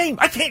can't call the game.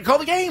 I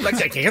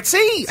can't see.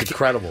 It's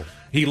incredible.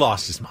 He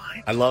lost his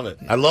mind. I love it.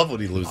 I love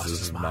when he loses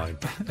his mind.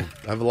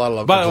 I have a lot of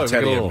love By the way, for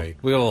Teddy and me.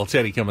 We got a little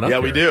Teddy coming up. Yeah,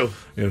 we do.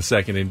 In a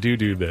second, and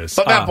do this.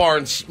 But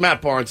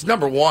Matt Barnes,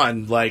 number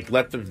one,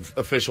 let the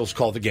officials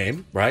call the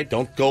game, right?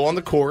 Don't go on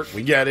the court.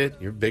 We get it.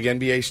 You're a big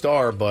NBA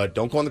star, but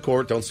don't go on the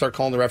court. Don't start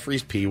calling the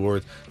referees P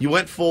words. You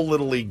went full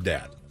Little League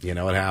dad. You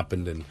know, it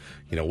happened, and,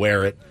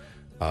 wear it.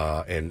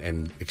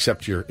 And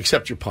accept your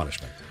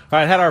punishment. All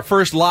right, had our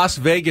first Las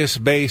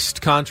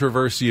Vegas-based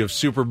controversy of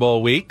Super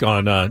Bowl week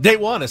on day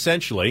one,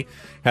 essentially.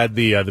 Had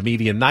the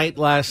media night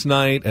last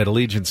night at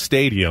Allegiant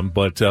Stadium.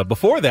 But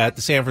before that,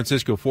 the San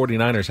Francisco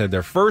 49ers had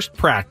their first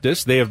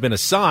practice. They have been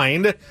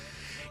assigned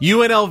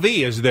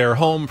UNLV as their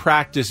home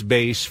practice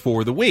base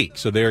for the week.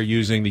 So they're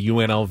using the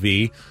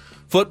UNLV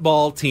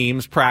football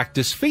team's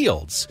practice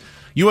fields.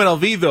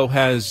 UNLV, though,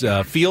 has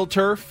field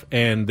turf,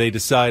 and they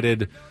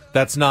decided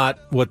that's not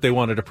what they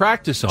wanted to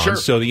practice on. Sure.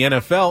 So the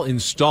NFL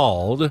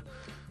installed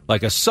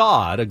like a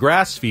sod, a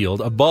grass field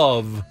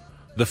above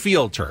the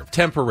field turf,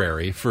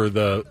 temporary for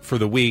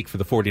the week for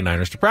the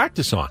 49ers to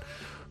practice on.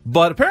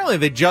 But apparently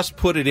they just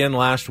put it in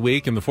last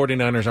week, and the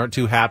 49ers aren't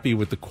too happy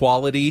with the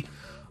quality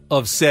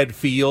of said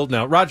field.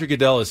 Now, Roger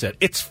Goodell has said,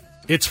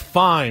 it's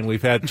fine.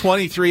 We've had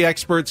 23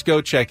 experts go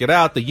check it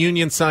out. The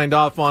union signed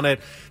off on it.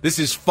 This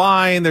is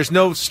fine. There's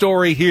no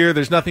story here.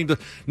 There's nothing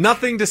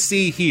to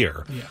see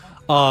here. Yeah.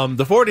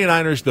 The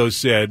 49ers, though,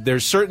 said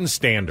there's certain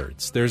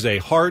standards. There's a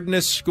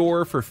hardness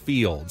score for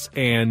fields,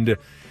 and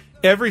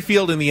every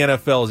field in the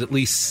NFL is at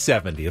least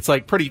 70. It's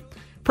like pretty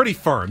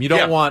firm. You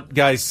don't want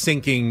guys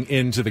sinking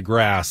into the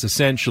grass,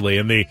 essentially.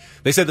 And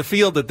they said the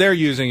field that they're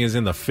using is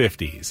in the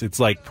 50s. It's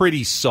like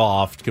pretty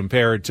soft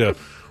compared to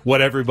what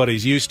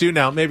everybody's used to.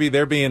 Now, maybe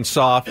they're being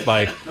soft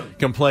by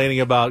complaining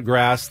about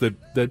grass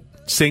that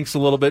sinks a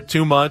little bit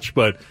too much,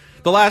 but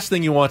the last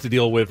thing you want to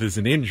deal with is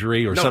an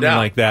injury or something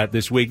like that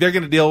this week. They're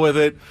going to deal with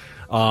it,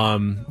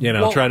 trying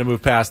to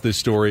move past this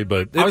story.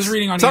 But I was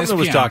reading on something ESPN, that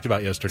was talked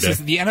about yesterday.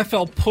 Says the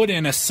NFL put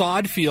in a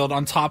sod field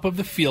on top of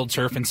the field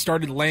turf and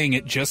started laying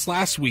it just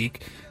last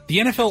week. The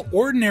NFL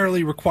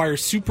ordinarily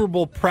requires Super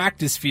Bowl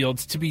practice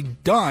fields to be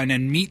done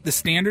and meet the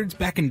standards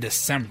back in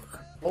December.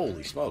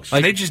 Holy smokes.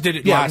 And they just did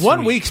it last 1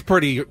 week. week's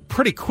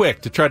pretty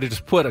quick to try to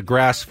just put a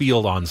grass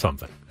field on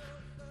something.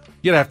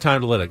 You gotta have time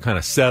to let it kind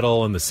of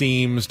settle and the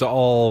seams to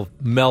all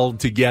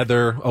meld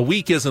together. A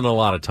week isn't a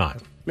lot of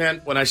time.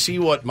 Man, when I see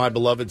what my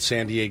beloved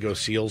San Diego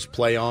Seals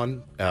play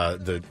on,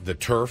 the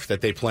turf that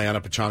they play on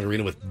at Pechanga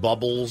Arena with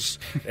bubbles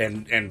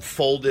and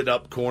folded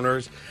up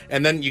corners,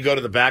 and then you go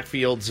to the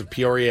backfields of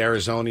Peoria,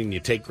 Arizona, and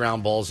you take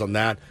ground balls on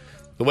that.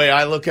 The way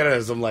I look at it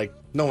is, I'm like,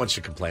 no one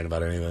should complain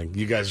about anything.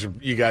 You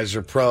guys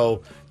are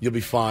pro. You'll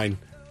be fine.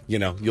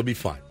 You'll be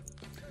fine.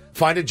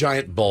 Find a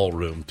giant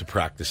ballroom to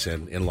practice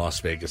in Las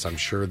Vegas. I'm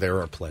sure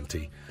there are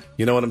plenty.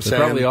 You know what I'm saying?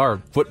 There probably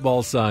are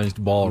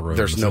football-sized ballrooms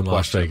There's no in Las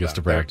question Vegas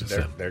to practice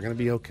in. They're going to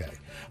be okay.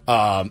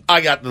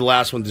 I got the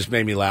last one just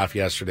made me laugh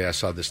yesterday. I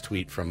saw this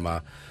tweet from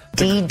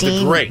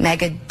the great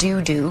Mega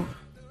Doo-Doo.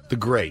 The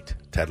great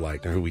Ted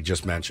Leitner, who we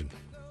just mentioned.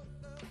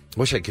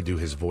 Wish I could do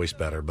his voice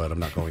better, but I'm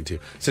not going to.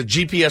 It's a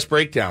GPS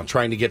breakdown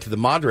trying to get to the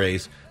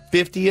Madres'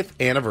 50th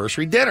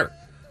anniversary dinner.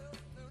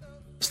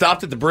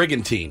 Stopped at the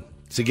Brigantine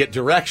to get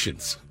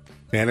directions.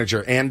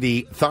 Manager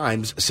Andy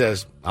Thimes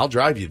says, I'll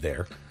drive you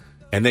there.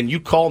 and then you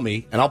call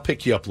me, and I'll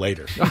pick you up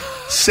later.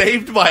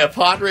 Saved by a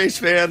Padres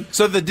fan.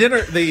 So the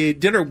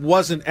dinner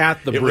wasn't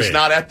at the brig. It was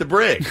not at the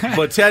brig.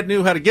 But Ted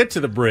knew how to get to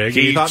the brig.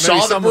 He thought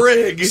saw the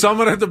brig.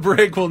 Someone at the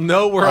brig will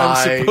know where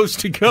I'm supposed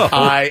to go.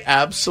 I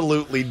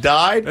absolutely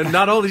died. And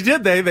not only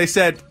did they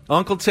said,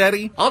 Uncle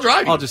Teddy, I'll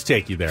drive you. I'll just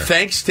take you there.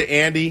 Thanks to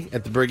Andy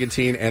at the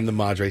Brigantine and the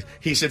Madres.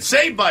 He said,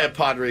 saved by a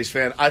Padres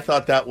fan. I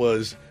thought that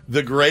was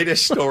the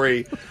greatest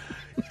story.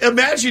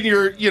 Imagine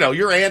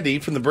you're Andy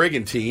from the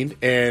Brigantine,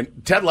 and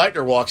Ted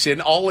Leitner walks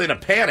in all in a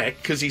panic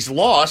because he's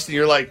lost, and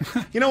you're like,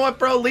 you know what,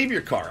 bro, leave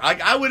your car.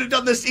 I would have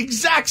done this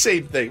exact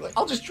same thing.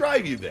 I'll just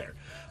drive you there.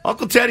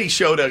 Uncle Teddy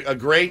showed a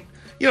great,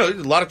 a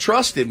lot of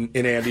trust in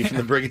Andy from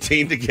the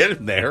Brigantine to get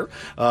him there.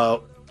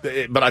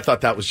 But I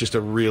thought that was just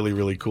a really,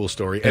 really cool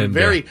story. And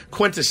very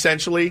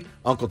quintessentially,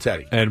 Uncle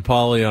Teddy. And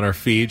Paulie on our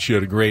feed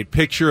showed a great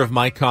picture of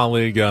my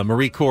colleague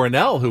Marie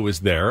Coronel, who was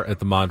there at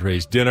the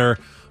Madres dinner,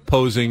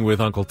 posing with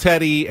Uncle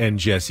Teddy and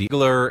Jesse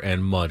Igler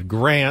and Mud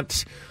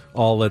Grant,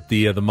 all at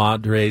the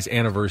Madres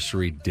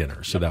anniversary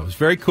dinner. So that was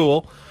very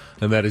cool.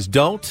 And that is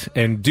Don't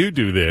and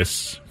Do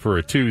This for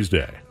a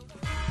Tuesday.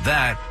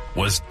 That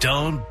was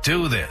Don't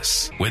Do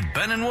This with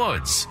Ben and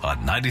Woods on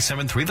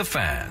 97.3 The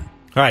Fan.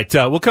 All right,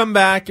 we'll come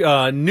back.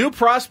 New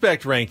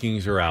prospect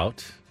rankings are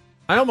out.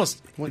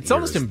 It's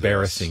almost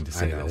embarrassing to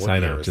say this. I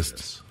know,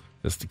 just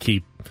to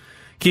keep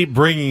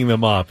bringing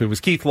them up. It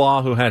was Keith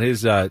Law who had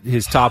his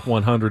top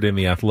 100 in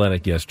the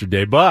Athletic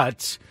yesterday,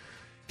 but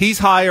he's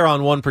higher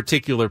on one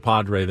particular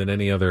Padre than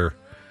any other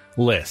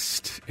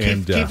list.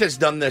 Keith has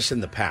done this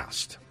in the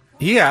past.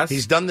 He has.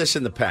 He's done this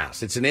in the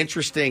past. It's an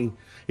interesting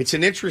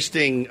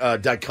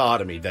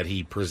dichotomy that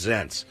he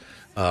presents.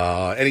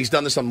 And he's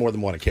done this on more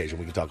than one occasion.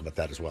 We can talk about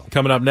that as well.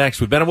 Coming up next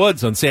with Ben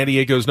Woods on San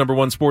Diego's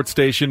 #1 sports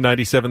station,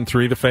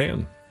 97.3 The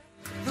Fan.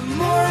 The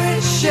more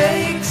it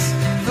shakes,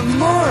 the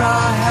more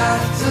I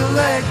have to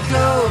let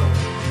go.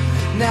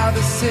 Now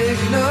the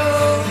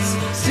signals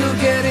still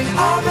getting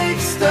all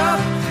mixed up.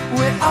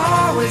 We're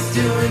always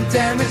doing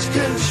damage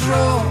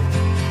control.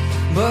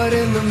 But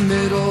in the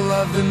middle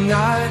of the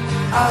night,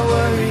 I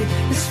worry.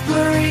 It's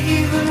blurry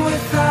even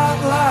without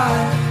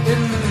light.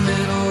 In the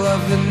middle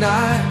of the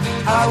night,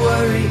 I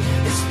worry.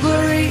 It's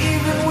blurry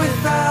even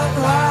without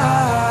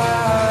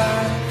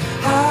light.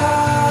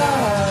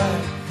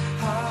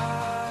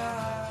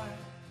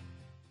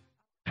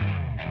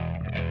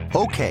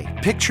 Okay,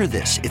 picture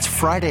this. It's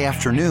Friday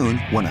afternoon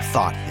when a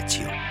thought hits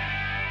you.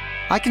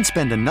 I can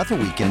spend another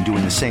weekend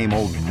doing the same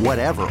old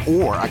whatever,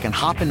 or I can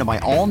hop into my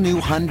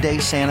all-new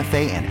Hyundai Santa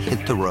Fe and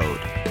hit the road.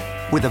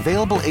 With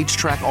available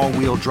H-Track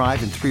all-wheel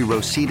drive and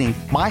 3-row seating,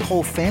 my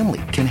whole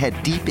family can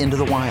head deep into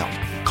the wild.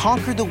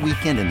 Conquer the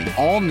weekend in the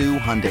all-new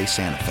Hyundai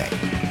Santa Fe.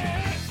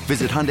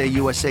 Visit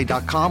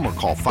HyundaiUSA.com or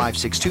call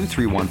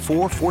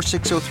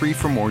 562-314-4603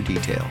 for more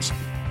details.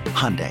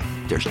 Hyundai,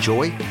 there's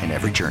joy in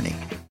every journey.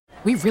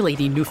 We really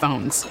need new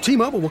phones.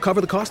 T-Mobile will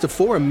cover the cost of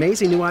 4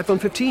 amazing new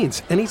iPhone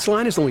 15s, and each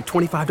line is only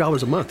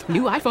 $25 a month.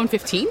 New iPhone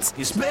 15s?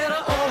 It's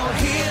better over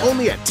here.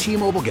 Only at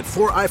T-Mobile, get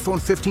 4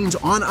 iPhone 15s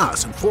on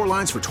us and 4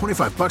 lines for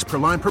 $25 per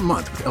line per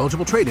month with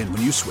eligible trade-in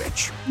when you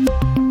switch.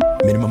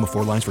 Minimum of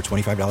 4 lines for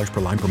 $25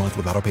 per line per month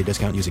with autopay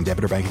discount using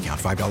debit or bank account.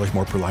 $5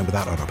 more per line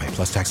without autopay,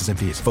 plus taxes and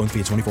fees. Phone fee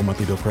at 24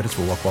 monthly bill credits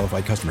for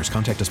well-qualified customers.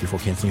 Contact us before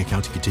canceling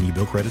account to continue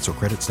bill credits or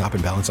credit stop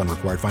and balance on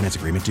required finance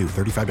agreement due.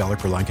 $35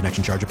 per line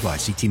connection charge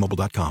applies. See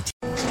T-Mobile.com.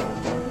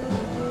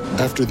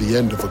 After the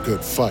end of a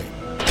good fight,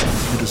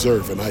 you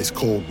deserve an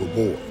ice-cold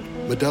reward.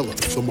 Modelo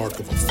is the mark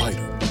of a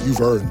fighter.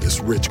 You've earned this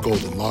rich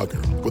golden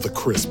lager with a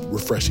crisp,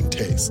 refreshing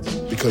taste.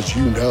 Because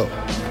you know,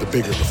 the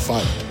bigger the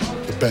fight,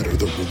 the better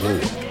the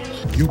reward.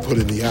 You put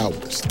in the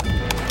hours,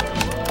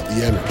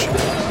 the energy,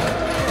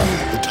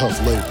 the tough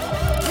labor.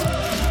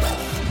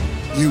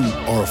 You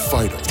are a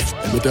fighter,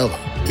 and Modelo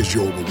is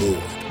your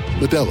reward.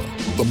 Modelo,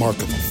 the mark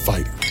of a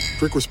fighter.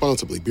 Drink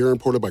responsibly. Beer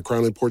imported by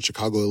Crown Imports,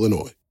 Chicago,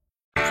 Illinois.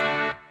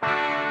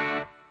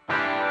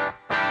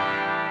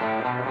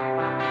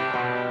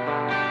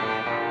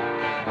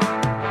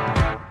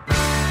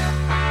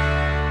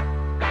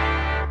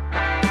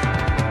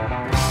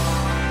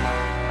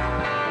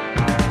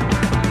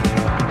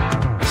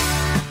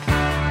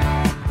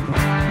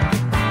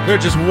 They're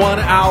just 1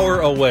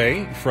 hour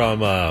away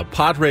from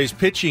Padres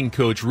pitching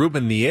coach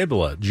Ruben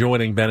Niebla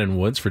joining Ben and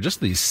Woods for just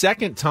the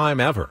second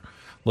time ever.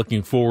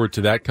 Looking forward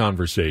to that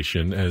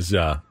conversation. As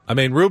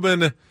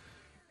Ruben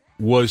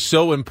was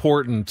so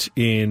important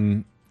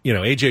in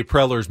AJ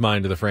Preller's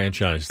mind of the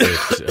franchise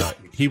that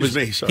he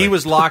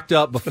was locked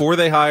up before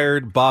they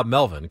hired Bob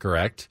Melvin,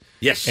 correct?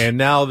 Yes. And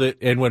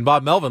when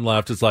Bob Melvin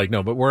left, it's like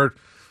no, but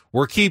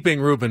we're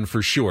keeping Ruben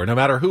for sure. No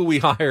matter who we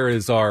hire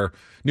as our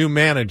new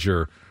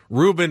manager,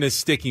 Ruben is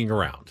sticking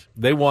around.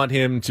 They want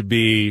him to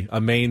be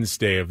a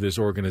mainstay of this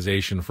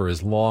organization for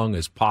as long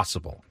as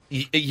possible.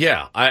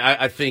 Yeah,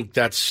 I think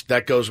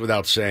that goes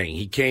without saying.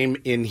 He came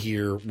in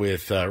here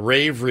with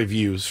rave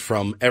reviews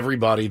from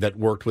everybody that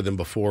worked with him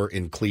before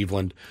in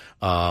Cleveland.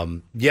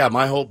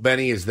 My hope,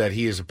 Benny, is that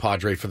he is a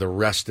Padre for the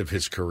rest of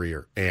his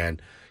career.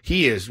 And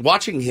he is.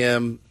 Watching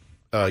him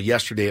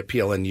yesterday at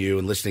PLNU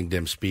and listening to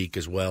him speak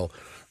as well.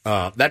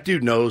 That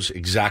dude knows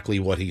exactly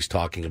what he's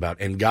talking about,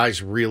 and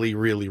guys really,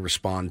 really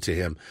respond to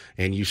him.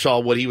 And you saw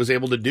what he was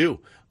able to do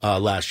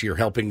last year,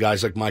 helping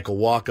guys like Michael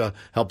Wacha,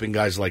 helping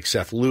guys like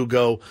Seth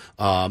Lugo.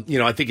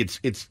 I think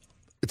it's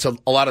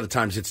a lot of the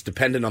times it's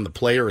dependent on the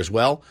player as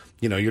well.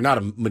 You're not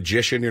a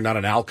magician, you're not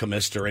an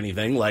alchemist or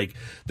anything. Like,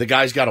 the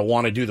guys got to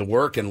want to do the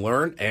work and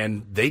learn,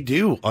 and they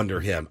do under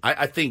him.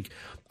 I think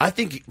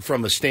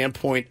from a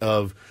standpoint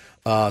of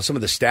some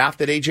of the staff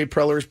that A.J.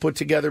 Preller has put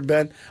together,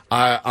 Ben,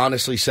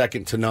 honestly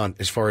second to none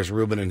as far as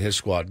Ruben and his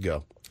squad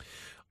go.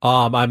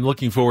 I'm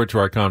looking forward to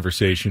our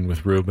conversation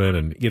with Ruben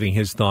and getting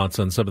his thoughts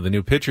on some of the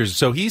new pitchers.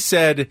 So he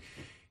said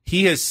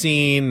he has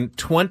seen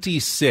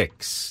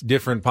 26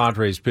 different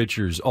Padres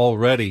pitchers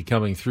already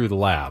coming through the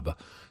lab.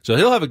 So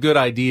he'll have a good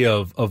idea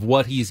of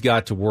what he's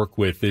got to work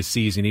with this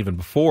season, even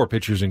before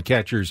pitchers and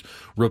catchers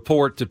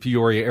report to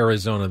Peoria,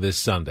 Arizona this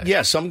Sunday.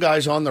 Yeah, some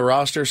guys on the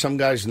roster, some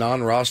guys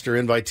non-roster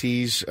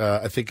invitees,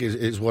 I think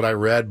is what I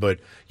read.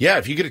 But, yeah,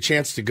 if you get a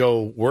chance to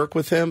go work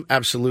with him,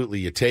 absolutely,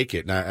 you take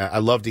it. And I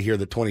love to hear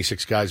that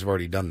 26 guys have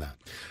already done that.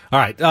 All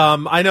right.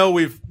 I know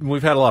we've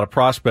had a lot of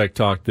prospect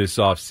talk this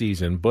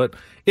offseason, but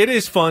it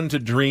is fun to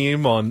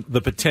dream on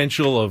the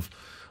potential of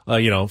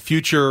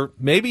future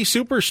maybe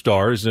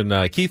superstars,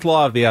 and Keith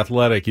Law of The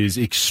Athletic is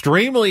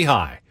extremely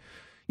high,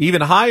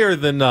 even higher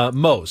than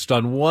most,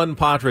 on one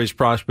Padres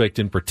prospect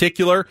in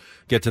particular.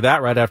 Get to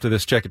that right after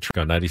this. Check it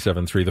on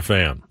 97.3 The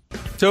Fan.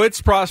 So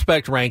it's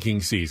prospect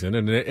ranking season,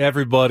 and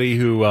everybody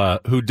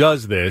who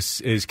does this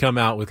has come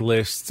out with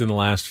lists in the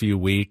last few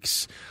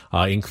weeks,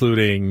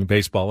 including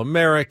Baseball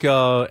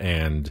America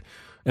and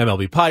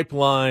MLB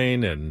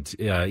Pipeline and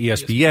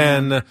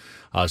ESPN.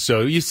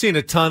 So you've seen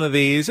a ton of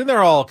these, and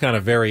they're all kind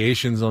of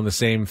variations on the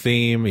same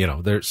theme.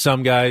 There's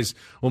some guys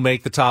will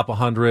make the top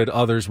 100,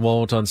 others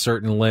won't on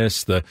certain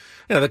lists. The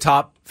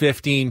top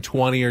 15,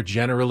 20 are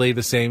generally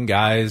the same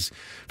guys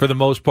for the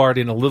most part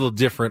in a little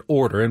different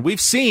order. And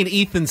we've seen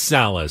Ethan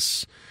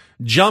Salas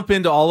jump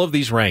into all of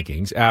these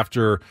rankings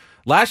after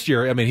last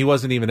year. I mean, he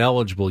wasn't even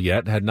eligible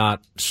yet, had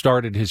not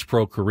started his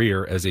pro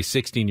career as a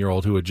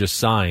 16-year-old who had just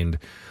signed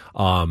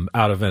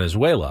out of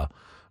Venezuela.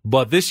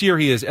 But this year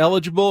he is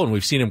eligible, and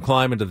we've seen him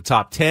climb into the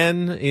top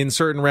 10 in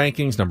certain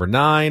rankings, number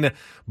 9.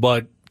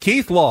 But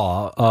Keith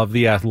Law of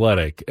The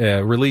Athletic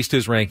released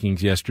his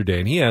rankings yesterday,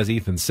 and he has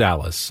Ethan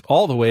Salas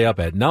all the way up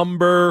at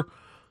number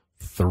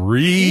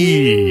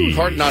 3.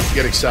 Hard not to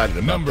get excited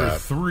about number that.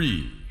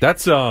 3.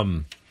 That's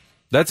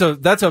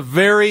a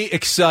very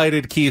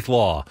excited Keith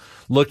Law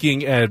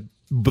looking at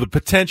the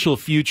potential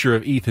future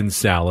of Ethan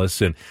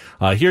Salas. And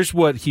here's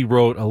what he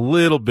wrote a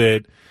little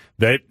bit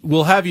that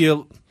will have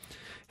you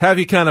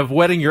kind of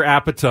whetting your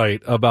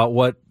appetite about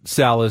what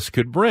Salas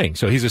could bring.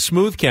 So he's a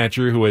smooth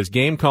catcher who has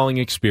game calling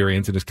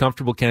experience and is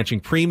comfortable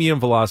catching premium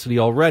velocity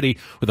already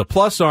with a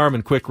plus arm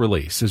and quick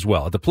release as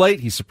well. At the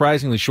plate, he's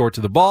surprisingly short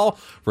to the ball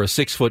for a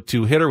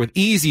 6'2" hitter with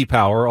easy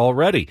power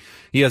already.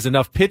 He has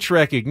enough pitch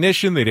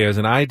recognition that he has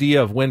an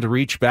idea of when to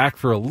reach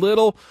back a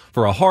little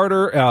for a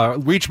harder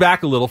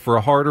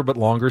but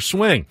longer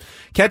swing.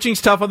 Catching's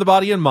tough on the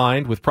body and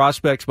mind, with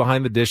prospects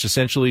behind the dish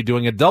essentially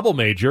doing a double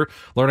major,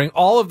 learning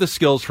all of the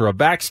skills for a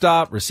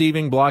backstop,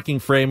 receiving, blocking,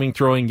 framing,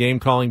 throwing, game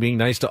calling, being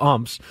nice to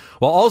umps,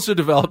 while also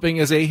developing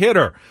as a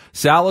hitter.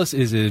 Salas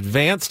is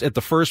advanced at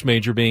the first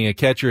major, being a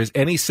catcher as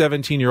any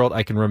 17-year-old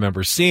I can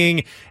remember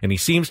seeing, and he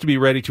seems to be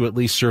ready to at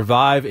least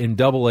survive in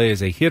Double-A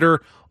as a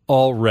hitter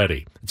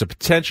already. It's a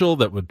potential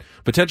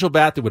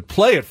bat that would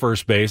play at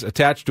first base,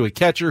 attached to a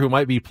catcher who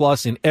might be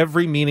plus in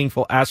every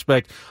meaningful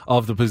aspect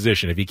of the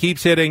position. If he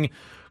keeps hitting,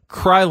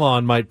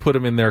 Krylon might put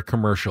him in their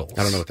commercials.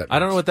 I don't know what that means. I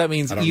don't know what that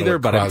means either,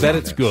 but I bet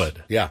it's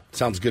good. Yeah,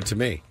 sounds good to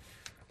me.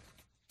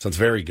 Sounds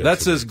very good.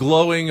 That's as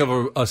glowing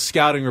of a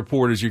scouting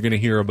report as you're going to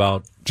hear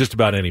about just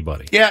about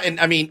anybody. Yeah, and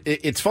I mean,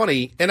 it's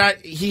funny, and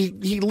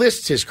he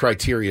lists his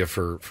criteria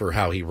for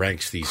how he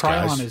ranks these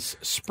guys. Krylon is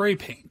spray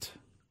paint.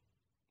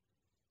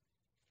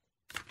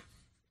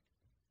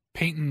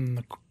 Paint in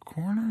the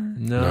corner?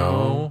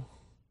 No.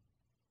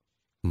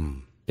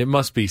 It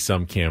must be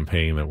some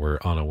campaign that we're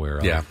unaware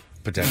of. Yeah,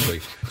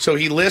 potentially. So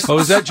he lists... Oh,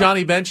 is that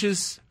Johnny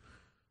Bench's?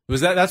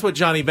 That's what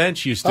Johnny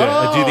Bench used to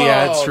do the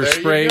ads for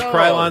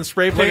Krylon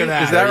spray paint.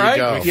 Is that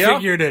right? We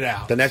figured it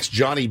out. The next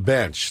Johnny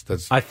Bench.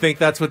 I think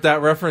that's what that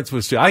reference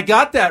was to. I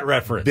got that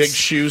reference. Big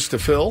shoes to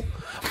fill.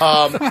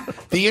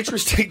 The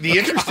interesting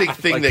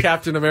thing like that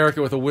Captain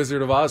America with a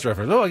Wizard of Oz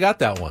reference. Oh, I got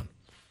that one.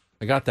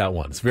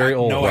 It's very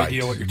old. No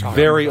idea what you're talking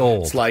very about.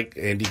 old. It's like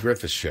Andy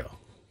Griffith's show,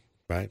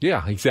 right?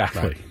 Yeah,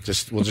 exactly.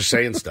 Right. We're just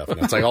saying stuff, and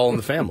it's like All in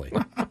the Family.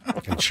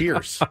 And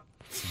Cheers.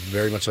 It's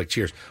very much like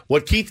Cheers.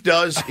 What Keith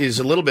does is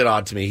a little bit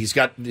odd to me. He's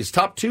got his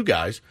top 2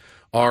 guys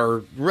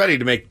are ready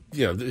to make,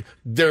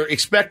 they're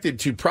expected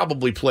to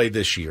probably play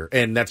this year,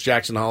 and that's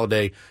Jackson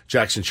Holiday,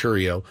 Jackson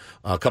Churio,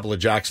 a couple of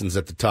Jacksons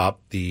at the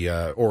top, the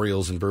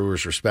Orioles and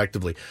Brewers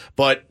respectively.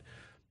 But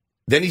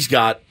then he's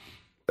got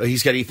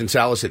He's got Ethan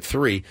Salas at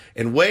 3.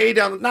 And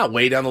not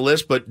way down the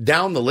list, but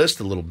down the list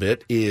a little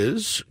bit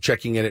is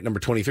checking in at number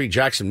 23,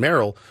 Jackson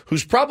Merrill,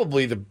 who's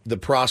probably the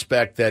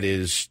prospect that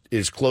is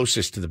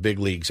closest to the big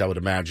leagues, I would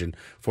imagine,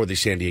 for the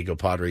San Diego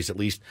Padres, at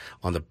least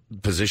on the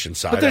position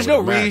side. But there's no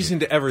reason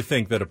to ever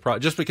think that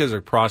just because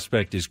a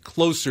prospect is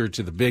closer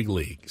to the big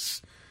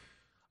leagues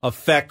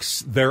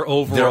affects their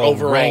overall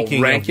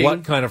ranking of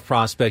what kind of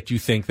prospect you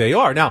think they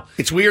are. Now,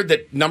 it's weird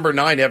that number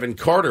 9, Evan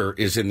Carter,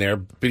 is in there,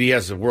 but he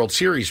has a World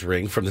Series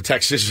ring from the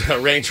Texas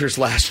Rangers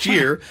last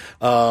year.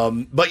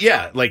 But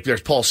yeah, like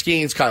there's Paul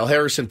Skeens, Kyle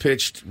Harrison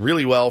pitched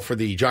really well for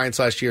the Giants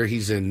last year.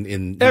 He's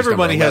in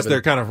everybody has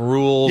their kind of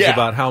rules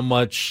about how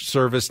much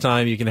service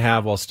time you can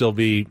have while still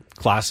be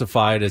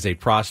classified as a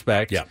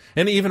prospect. Yeah.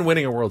 And even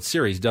winning a World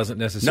Series doesn't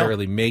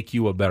necessarily make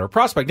you a better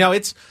prospect. Now,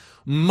 it's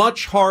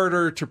much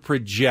harder to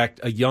project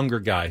a younger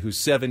guy who's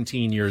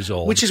 17 years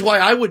old. Which is why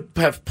I would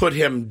have put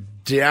him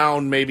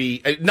down,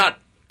 maybe,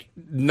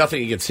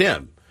 nothing against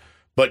him,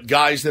 but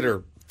guys that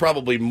are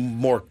probably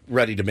more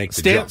ready to make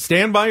the jump.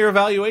 Stand by your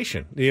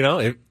evaluation. You know,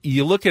 if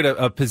you look at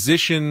a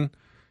position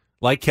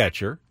like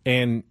catcher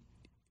and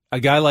a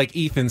guy like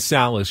Ethan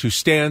Salas, who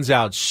stands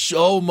out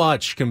so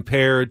much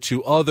compared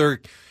to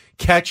other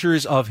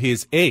catchers of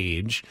his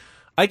age,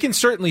 I can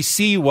certainly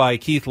see why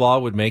Keith Law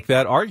would make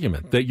that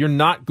argument, that you're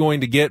not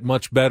going to get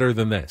much better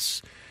than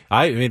this.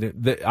 I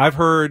mean, I've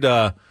heard,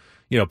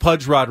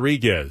 Pudge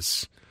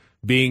Rodriguez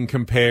being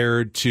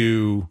compared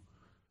to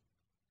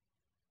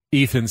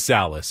Ethan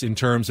Salas in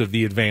terms of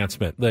the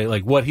advancement.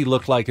 Like what he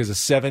looked like as a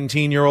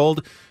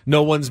 17-year-old,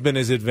 no one's been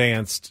as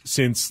advanced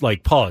since,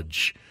 like,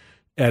 Pudge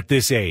at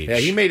this age. Yeah,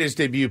 he made his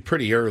debut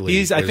pretty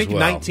early. I think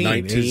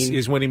 19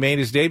 is when he made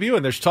his debut,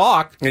 and there's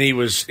talk. And he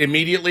was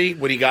immediately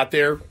when he got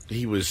there,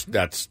 he was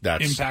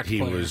Impact he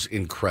player. was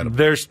incredible.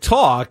 There's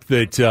talk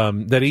that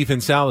that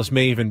Ethan Salas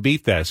may even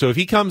beat that. So if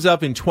he comes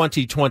up in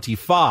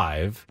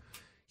 2025,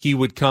 he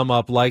would come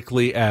up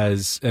likely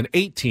as an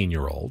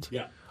 18-year-old.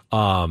 Yeah.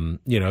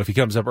 If he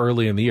comes up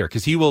early in the year,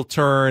 because he will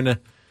turn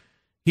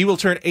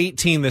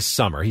 18 this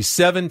summer. He's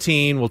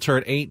 17, will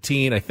turn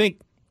 18, I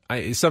think.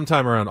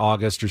 Sometime around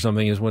August or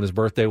something is when his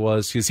birthday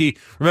was. Because he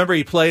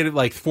played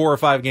like 4 or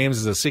 5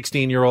 games as a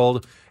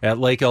 16-year-old at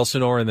Lake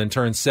Elsinore and then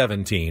turned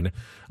 17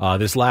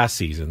 this last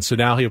season. So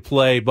now he'll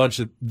play a bunch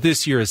of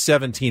this year as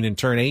 17 and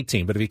turn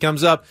 18. But if he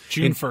comes up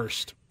June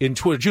 1st, June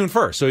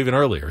 1st, so even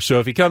earlier. So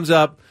if he comes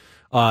up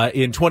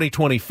in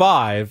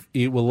 2025,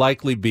 it will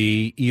likely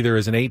be either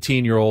as an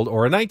 18-year-old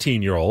or a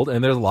 19-year-old.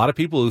 And there's a lot of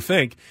people who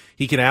think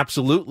he can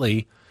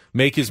absolutely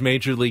make his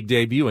major league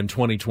debut in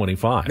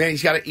 2025. Man,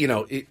 he's got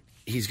to,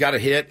 he's got a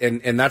hit,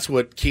 and that's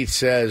what Keith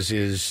says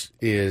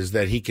is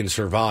that he can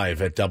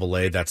survive at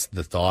Double-A. That's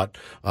the thought.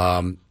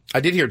 I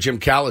did hear Jim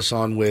Callis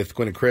on with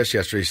Quinn and Chris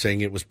yesterday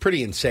saying it was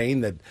pretty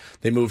insane that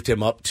they moved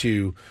him up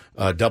to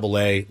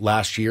Double-A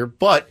last year.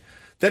 But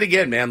then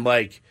again, man,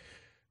 like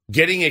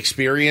getting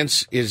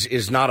experience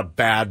is not a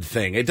bad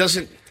thing. It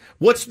doesn't.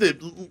 Let me ask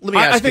you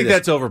I think this.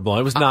 that's overblown.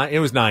 It was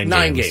 9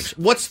 9 games.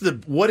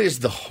 What is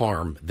the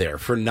harm there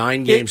for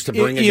 9 games to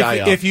bring a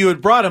guy up? If you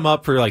had brought him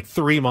up for like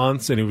 3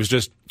 months and he was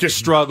just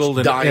struggled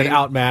and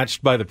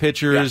outmatched by the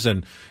pitchers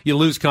and you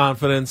lose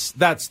confidence,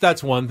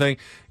 that's one thing.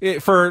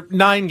 For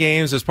 9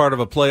 games as part of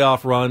a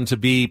playoff run to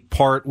be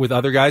part with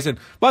other guys, and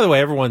by the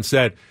way, everyone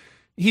said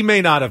he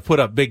may not have put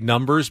up big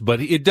numbers,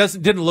 but it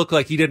didn't look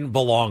like he didn't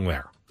belong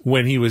there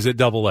when he was at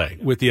Double-A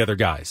with the other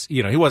guys.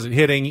 You know, he wasn't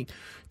hitting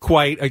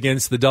quite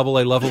against the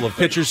Double-A level of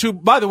pitchers, who,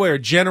 by the way, are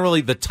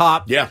generally the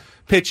top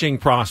pitching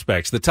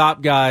prospects. The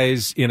top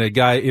guys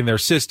in their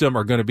system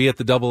are going to be at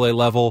the Double-A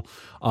level.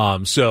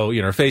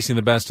 So, facing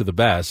the best of the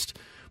best.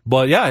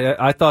 But yeah,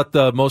 I thought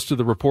most of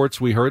the reports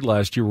we heard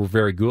last year were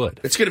very good.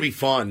 It's going to be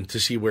fun to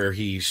see where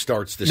he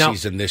starts the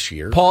season this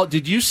year. Paul,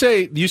 did you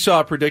say you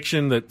saw a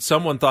prediction that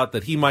someone thought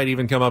that he might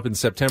even come up in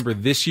September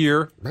this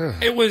year?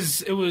 It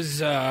was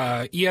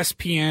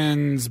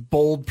ESPN's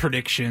bold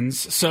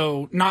predictions,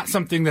 so not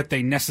something that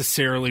they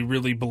necessarily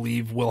really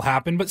believe will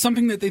happen, but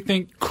something that they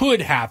think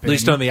could happen. At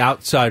least on the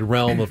outside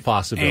realm of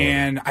possibility.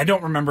 And I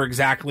don't remember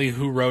exactly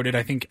who wrote it.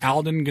 I think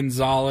Alden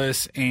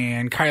Gonzalez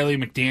and Kylie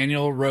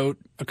McDaniel wrote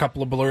a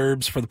couple of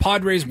blurbs for the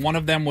Padres. One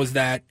of them was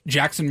that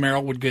Jackson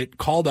Merrill would get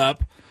called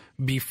up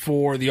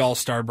before the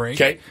All-Star break.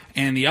 Okay.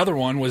 And the other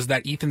one was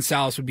that Ethan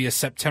Salas would be a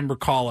September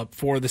call-up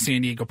for the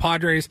San Diego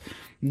Padres.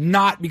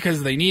 Not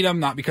because they need him,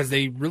 not because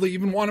they really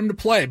even want him to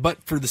play,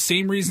 but for the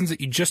same reasons that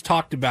you just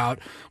talked about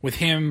with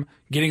him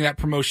getting that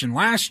promotion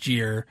last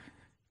year.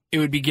 It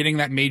would be getting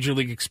that major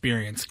league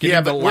experience,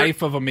 getting the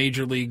life of a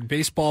major league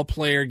baseball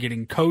player,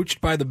 getting coached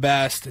by the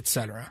best,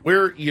 etc.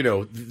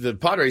 The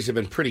Padres have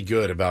been pretty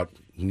good about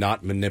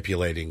not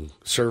manipulating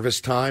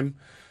service time.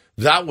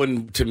 That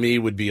one, to me,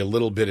 would be a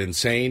little bit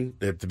insane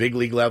at the big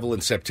league level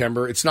in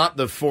September. It's not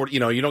the 40,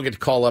 you don't get to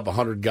call up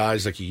 100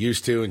 guys like you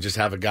used to and just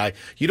have a guy.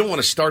 You don't want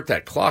to start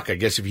that clock, I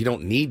guess, if you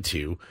don't need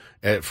to.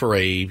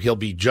 He'll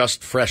be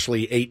just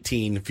freshly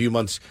 18, a few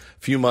months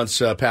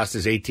past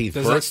his 18th birthday.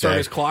 Does that start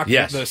his clock?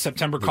 Yes. The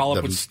September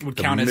call-up would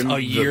count as a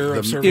year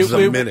of service? It's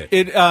a minute.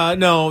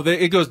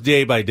 It goes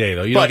day by day,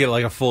 though. You don't get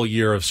like a full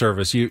year of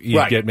service. You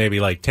get maybe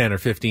like 10 or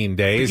 15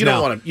 days. You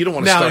don't want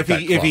to start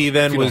that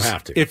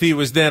clock if he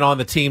was then on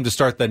the team to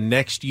start the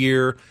next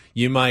year,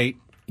 you might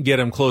get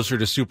him closer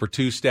to Super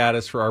 2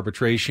 status for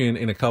arbitration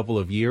in a couple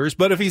of years.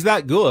 But if he's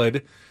that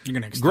good, you're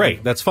going to great.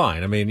 Him. That's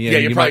fine. I mean,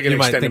 you're probably going to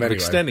might extend think him of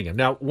extending him.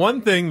 Now,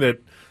 one thing that,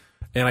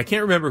 and I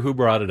can't remember who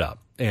brought it up,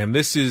 and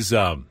this is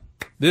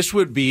this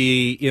would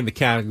be in the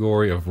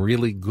category of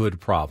really good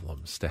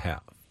problems to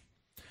have.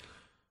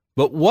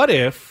 But what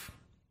if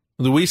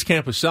Luis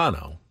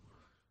Campusano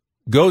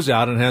goes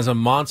out and has a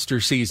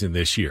monster season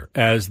this year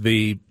as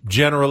the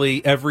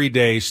generally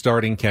everyday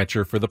starting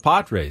catcher for the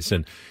Padres?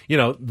 And,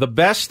 the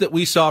best that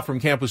we saw from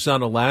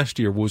Campusano last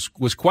year was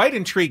quite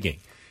intriguing.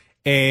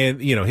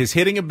 And, his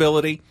hitting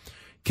ability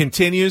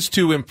continues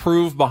to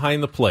improve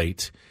behind the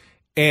plate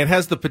and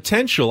has the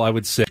potential, I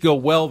would say, to go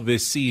well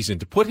this season,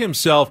 to put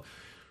himself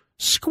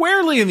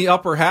squarely in the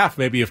upper half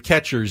maybe of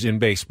catchers in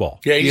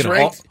baseball. Yeah,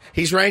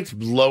 he's ranked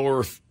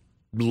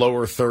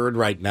lower third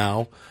right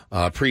now,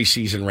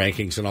 preseason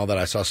rankings and all that.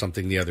 I saw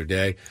something the other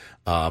day.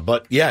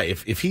 But yeah,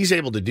 if he's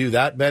able to do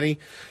that, Benny,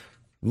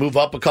 move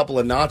up a couple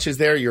of notches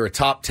there, you're a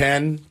top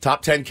 10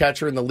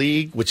 catcher in the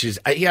league, which is,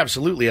 he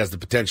absolutely has the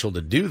potential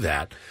to do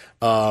that.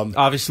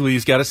 Obviously,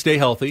 he's got to stay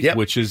healthy,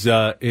 which has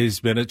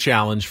been a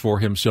challenge for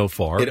him so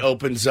far. It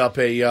opens up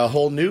a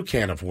whole new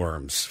can of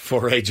worms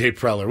for A.J.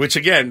 Preller, which,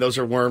 again, those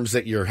are worms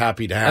that you're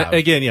happy to have.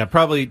 Again,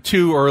 probably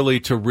too early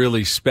to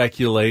really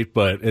speculate,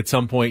 but at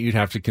some point you'd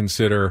have to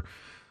consider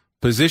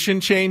position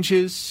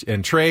changes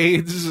and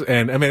trades.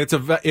 And, I mean,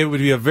 it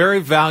would be a very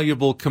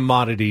valuable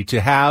commodity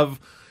to have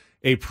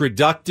a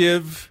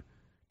productive,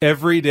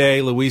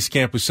 everyday Luis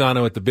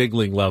Campusano at the big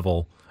league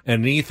level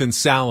and Ethan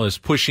Salas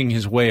pushing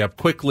his way up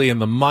quickly in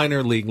the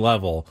minor league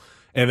level,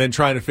 and then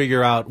trying to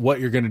figure out what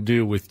you're going to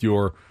do with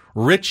your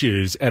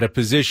riches at a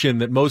position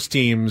that most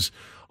teams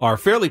are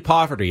fairly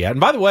poverty at. And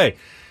by the way,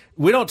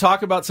 we don't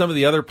talk about some of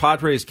the other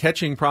Padres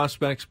catching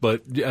prospects,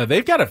 but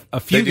they've got a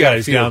few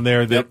guys down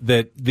there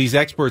that these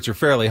experts are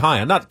fairly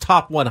high on. Not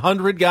top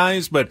 100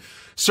 guys, but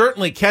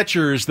certainly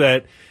catchers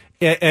that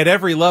at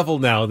every level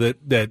now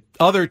that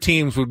other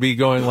teams would be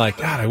going like,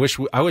 God, I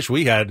wish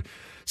we had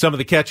some of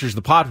the catchers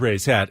the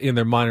Padres had in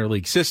their minor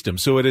league system.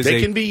 So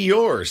they can be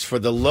yours for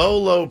the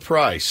low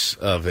price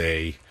of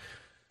a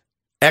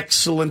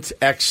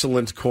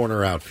excellent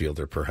corner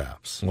outfielder,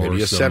 perhaps.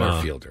 Maybe a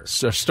center fielder.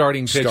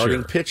 Starting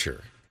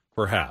pitcher.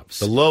 Perhaps.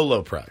 The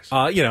low price.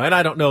 And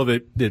I don't know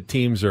that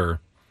teams are...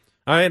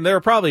 I mean, there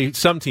are probably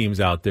some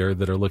teams out there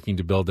that are looking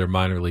to build their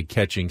minor league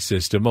catching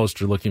system.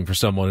 Most are looking for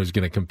someone who's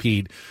going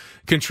to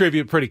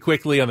contribute pretty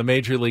quickly on the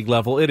major league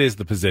level. It is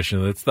the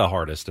position that's the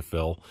hardest to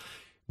fill,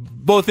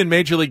 both in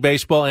Major League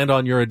Baseball and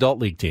on your adult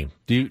league team.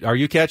 Are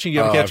you catching? You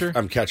have a catcher?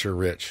 I'm catcher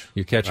rich.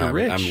 You're catcher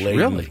rich? I'm laden.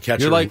 Really?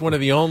 You're like one of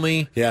the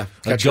only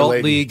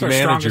adult league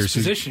managers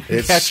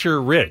who's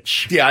catcher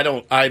rich. Yeah,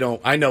 I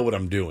know what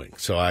I'm doing.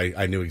 So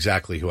I knew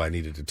exactly who I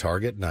needed to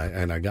target,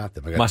 and I got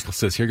them. Michael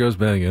says, here goes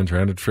Ben again,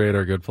 trying to trade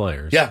our good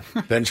players. Yeah,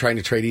 Ben trying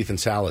to trade Ethan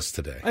Salas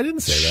today. I didn't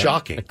say that.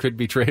 Shocking. I could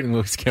be trading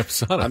Luis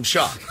Campusano. I'm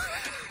shocked.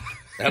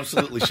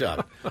 Absolutely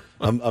shocked.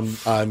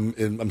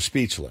 I'm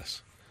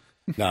speechless.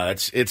 No,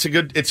 it's a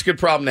good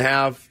problem to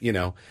have,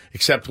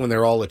 except when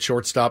they're all at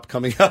shortstop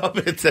coming up.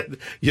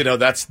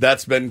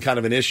 That's been kind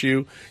of an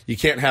issue. You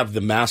can't have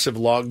the massive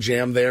log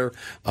jam there.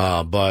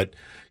 But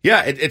yeah,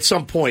 at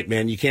some point,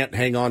 man, you can't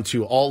hang on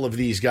to all of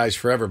these guys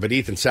forever. But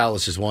Ethan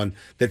Salas is one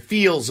that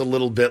feels a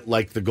little bit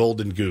like the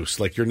golden goose.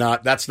 Like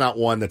that's not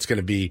one that's going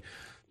to be,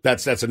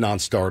 that's a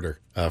non-starter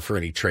for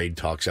any trade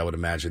talks, I would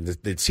imagine.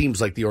 It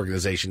seems like the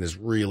organization is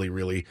really,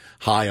 really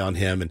high on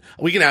him, and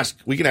we can ask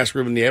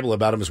Ruben Niebla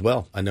about him as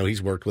well. I know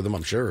he's worked with him,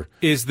 I'm sure.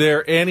 Is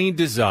there any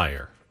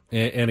desire?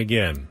 And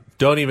again,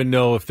 don't even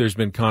know if there's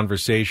been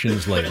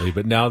conversations lately,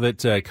 but now that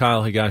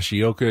Kyle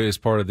Higashioka is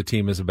part of the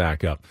team as a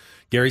backup,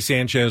 Gary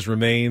Sanchez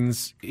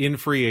remains in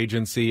free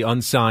agency,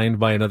 unsigned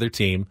by another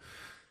team.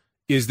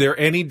 Is there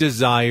any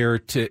desire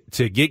to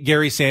get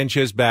Gary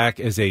Sanchez back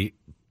as a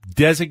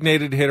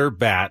designated hitter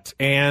bat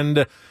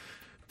and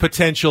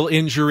potential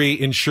injury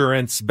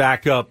insurance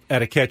backup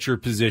at a catcher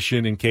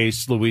position in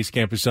case Luis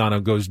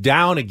Campusano goes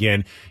down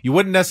again? You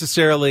wouldn't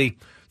necessarily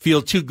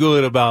feel too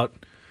good about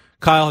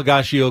Kyle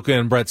Higashioka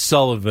and Brett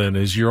Sullivan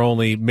as your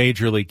only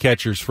major league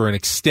catchers for an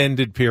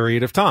extended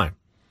period of time.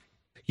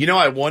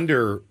 I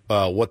wonder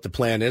what the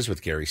plan is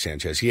with Gary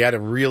Sanchez. He had a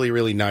really,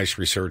 really nice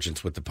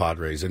resurgence with the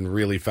Padres and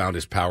really found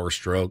his power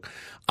stroke.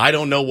 I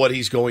don't know what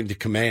he's going to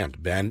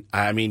command, Ben.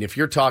 I mean, if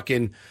you're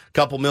talking a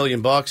couple $1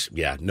 million,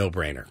 yeah,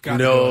 no-brainer.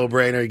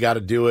 No-brainer. You got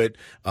to do it.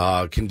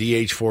 Can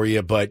DH for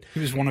you, but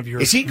he was one of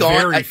your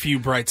very few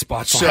bright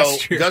spots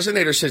last year. So,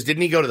 Guzzinator says,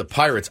 didn't he go to the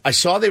Pirates? I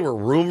saw they were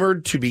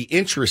rumored to be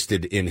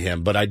interested in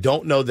him, but I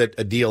don't know that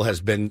a deal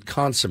has been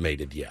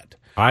consummated yet.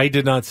 I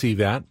did not see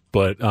that,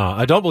 but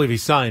I don't believe he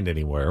signed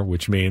anywhere,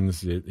 which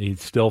means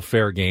he's still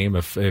fair game.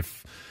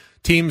 If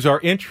teams are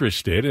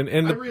interested.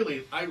 And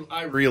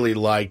I really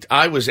liked.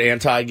 I was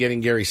anti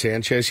getting Gary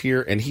Sanchez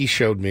here, and he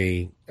showed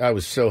me. I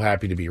was so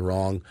happy to be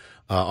wrong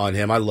on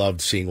him. I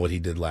loved seeing what he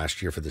did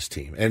last year for this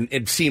team, and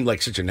it seemed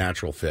like such a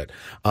natural fit.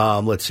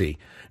 Let's see.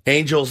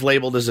 Angels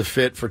labeled as a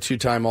fit for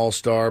two-time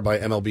All-Star by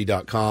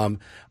MLB.com.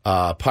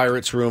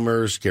 Pirates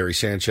rumors, Gary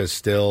Sanchez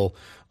still.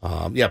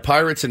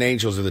 Pirates and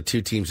Angels are the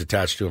two teams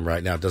attached to him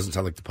right now. It doesn't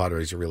sound like the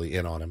Padres are really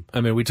in on him. I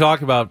mean, we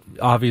talk about,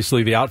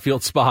 obviously, the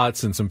outfield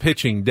spots and some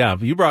pitching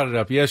depth. You brought it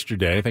up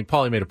yesterday. I think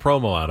Paulie made a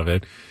promo out of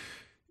it.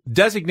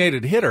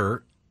 Designated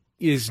hitter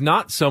is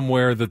not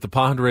somewhere that the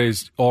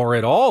Padres are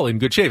at all in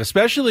good shape,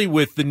 especially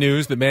with the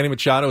news that Manny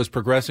Machado is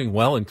progressing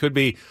well and could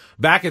be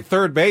back at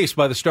third base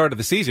by the start of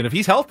the season. If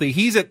he's healthy,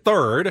 he's at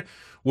third,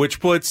 which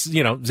puts,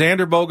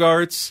 Xander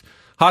Bogaerts,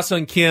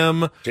 Ha-Seong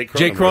Kim, Jake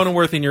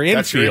Cronenworth in your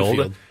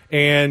infield.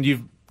 And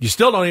you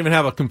still don't even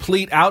have a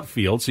complete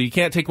outfield, so you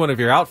can't take one of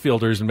your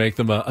outfielders and make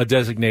them a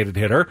designated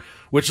hitter,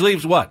 which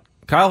leaves what?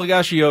 Kyle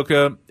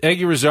Higashioka,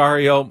 Eggy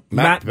Rosario,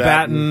 Matt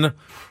Batten,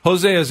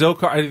 Jose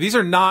Azocar. These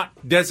are not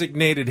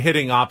designated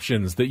hitting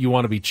options that you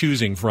want to be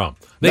choosing from.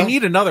 They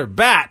need another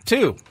bat,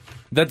 too.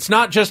 That's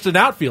not just an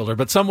outfielder,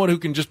 but someone who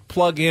can just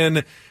plug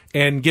in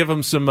and give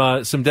them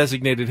some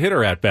designated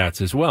hitter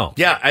at-bats as well.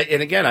 Yeah,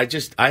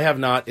 I have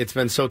not, it's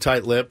been so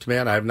tight-lipped,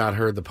 man, I have not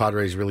heard the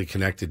Padres really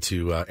connected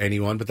to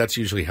anyone, but that's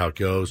usually how it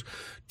goes.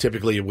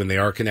 Typically, when they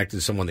are connected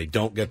to someone, they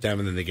don't get them,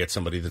 and then they get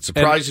somebody that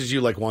surprises you,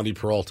 like Wandy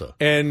Peralta.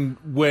 And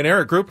when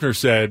Eric Grupner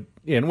said,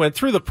 and went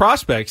through the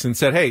prospects and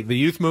said, hey, the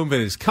youth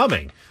movement is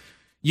coming,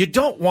 you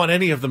don't want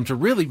any of them to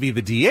really be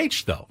the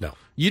DH, though. No.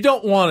 You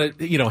don't want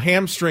to,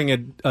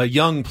 hamstring a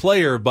young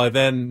player by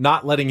then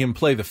not letting him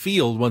play the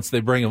field once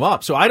they bring him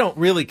up. So I don't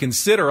really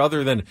consider,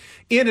 other than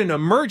in an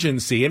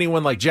emergency,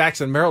 anyone like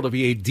Jackson Merrill to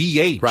be a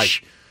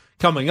DH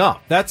coming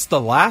up. That's the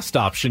last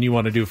option you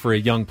want to do for a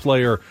young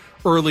player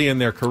early in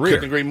their career.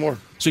 Couldn't agree more.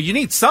 So you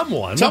need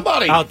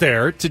somebody out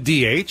there to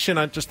DH, and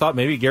I just thought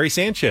maybe Gary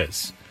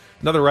Sanchez.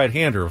 Another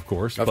right-hander, of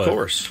course. Of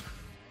course.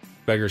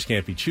 Beggars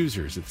can't be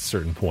choosers at a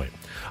certain point.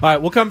 All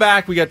right, we'll come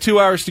back. We got 2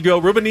 hours to go.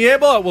 Ruben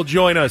Niebla will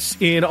join us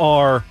in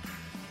our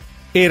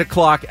 8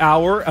 o'clock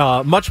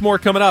hour. Much more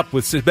coming up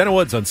with Ben and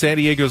Woods on San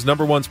Diego's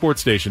 #1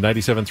 sports station,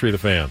 97.3 The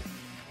Fan.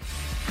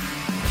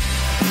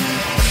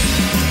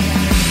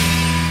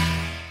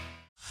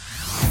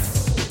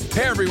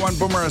 Hey everyone,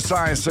 Boomer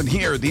Esiason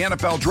here. The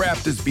NFL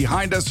draft is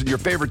behind us and your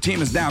favorite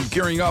team is now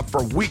gearing up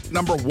for week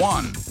number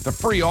 1. The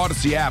free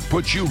Odyssey app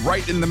puts you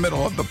right in the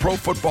middle of the pro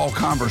football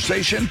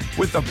conversation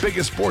with the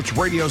biggest sports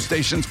radio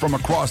stations from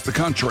across the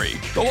country.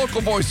 The local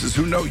voices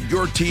who know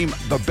your team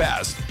the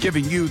best,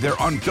 giving you their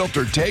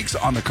unfiltered takes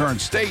on the current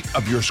state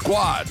of your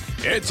squad.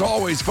 It's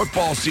always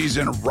football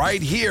season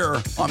right here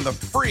on the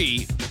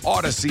free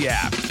Odyssey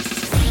app.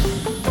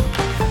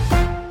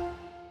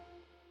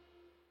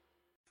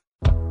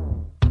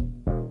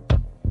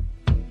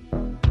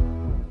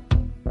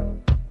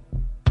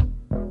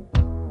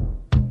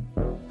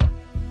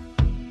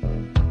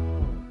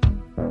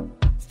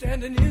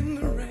 Standing in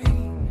the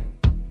rain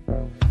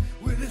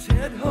with his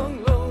head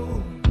hung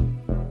low,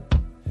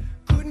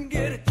 couldn't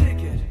get a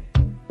ticket,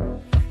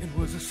 it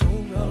was a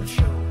sold-out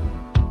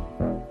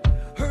show.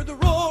 Heard the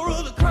roar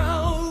of the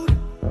crowd,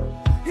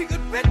 he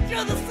could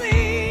picture the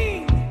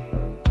scene,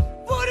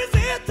 put his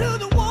ear to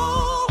the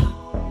wall,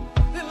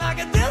 then like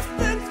a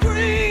distant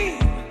scream,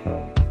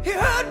 he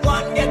heard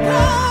one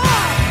guitar.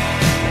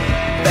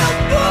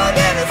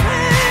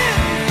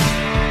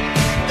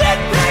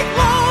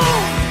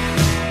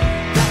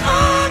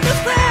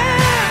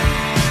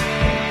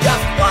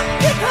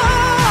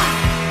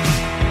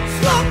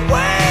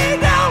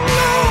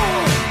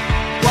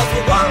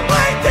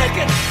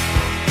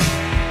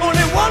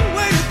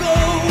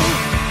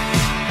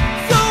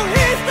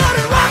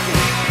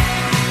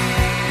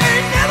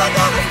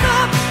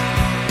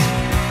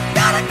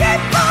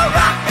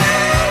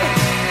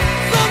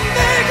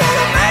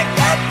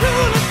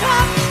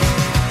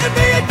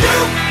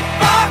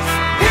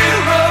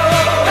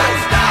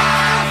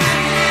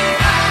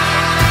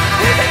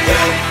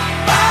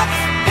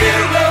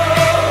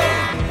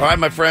 All right,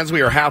 my friends,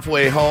 we are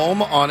halfway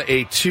home on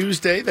a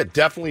Tuesday that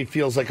definitely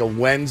feels like a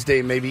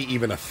Wednesday, maybe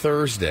even a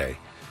Thursday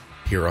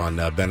here on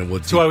Ben and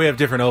Woods. That's why we have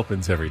different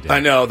opens every day. I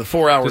know. The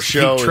 4-hour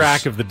show keep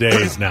track of the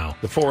days now.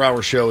 The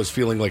 4-hour show is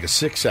feeling like a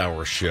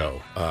 6-hour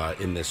show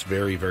in this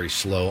very, very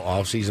slow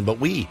off season. But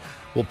we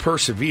will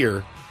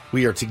persevere.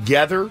 We are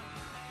together.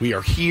 We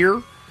are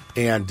here.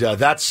 And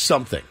that's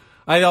something.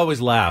 I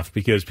always laugh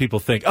because people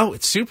think, oh,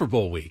 it's Super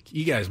Bowl week.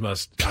 You guys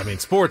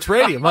sports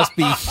radio must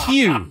be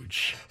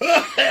huge.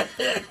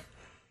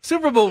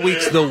 Super Bowl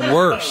week's the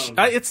worst.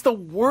 It's the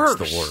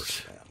worst. It's the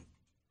worst.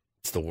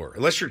 It's the worst.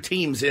 Unless your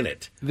team's in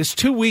it. There's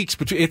 2 weeks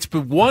between. It's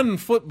one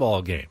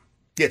football game.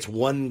 It's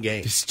one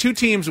game. It's 2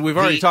 teams that we've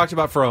already talked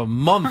about for a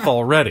month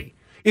already.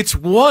 It's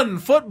one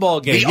football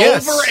game. The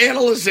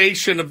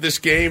overanalyzation of this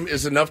game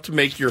is enough to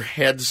make your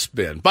head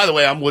spin. By the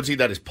way, I'm Woodsy.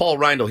 That is Paul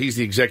Reindl. He's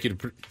the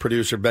executive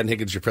producer. Ben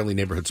Higgins, your friendly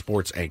neighborhood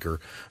sports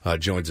anchor,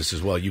 joins us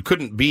as well. You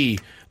couldn't be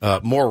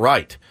more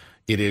right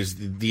It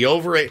is the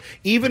overrated.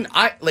 Even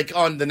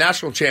on the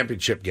national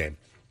championship game.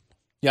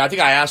 Yeah, I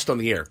think I asked on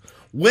the air,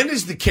 when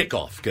is the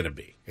kickoff going to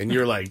be? And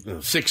you're like,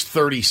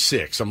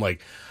 6:36. I'm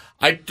like,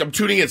 I'm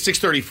tuning in at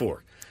 6:34.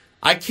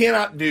 I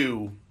cannot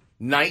do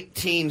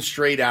 19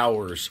 straight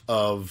hours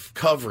of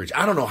coverage.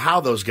 I don't know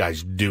how those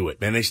guys do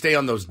it, man. They stay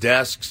on those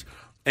desks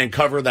and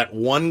cover that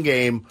one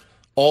game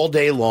all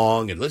day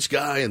long, and this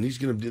guy, and he's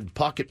going to do the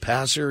pocket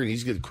passer, and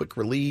he's going to quick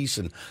release,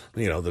 and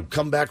the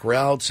comeback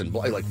routes, and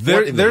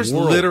there's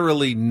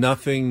literally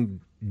nothing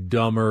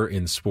dumber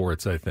in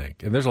sports, I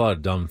think, and there's a lot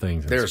of dumb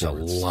things. There's a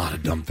lot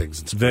of dumb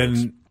things in sports.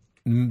 Then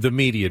the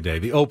media day,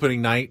 the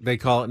opening night, they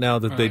call it now,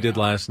 that they did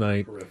last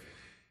night. Correct.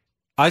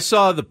 I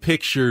saw the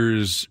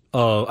pictures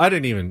of. I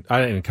didn't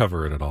even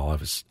cover it at all.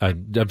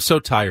 I'm so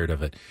tired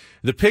of it.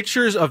 The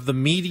pictures of the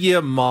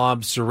media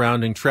mob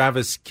surrounding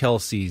Travis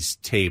Kelce's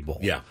table.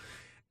 Yeah.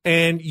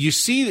 And you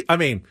see,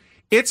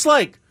 it's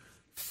like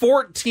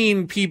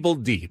 14 people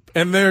deep.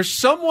 And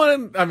there's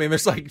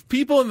there's like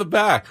people in the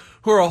back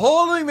who are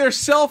holding their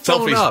cell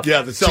phone up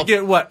to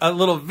get a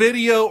little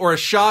video or a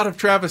shot of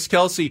Travis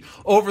Kelce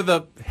over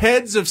the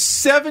heads of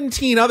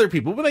 17 other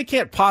people. But they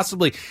can't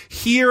possibly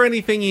hear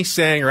anything he's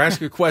saying or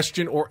ask a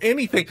question or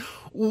anything.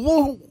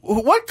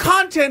 What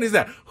content is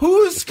that?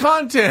 Whose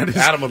content is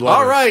Adam would love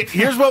All it. right,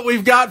 here's what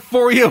we've got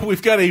for you.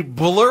 We've got a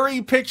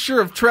blurry picture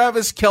of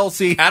Travis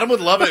Kelce. Adam would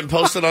love it and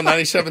post it on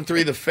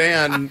 97.3 The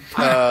Fan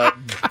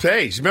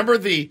page.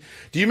 Do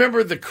you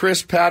remember the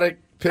Chris Paddock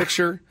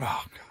picture? Oh,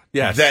 God.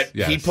 Yes.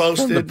 He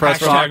posted? The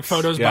press Hashtag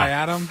photos by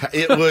Adam.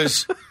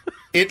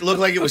 It looked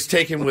like it was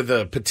taken with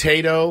a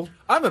potato.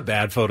 I'm a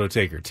bad photo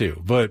taker,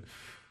 too, but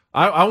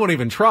I won't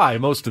even try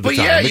most of the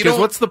time. Yeah, because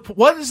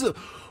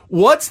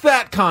what's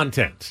that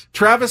content?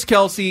 Travis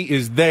Kelce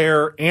is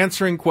there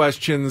answering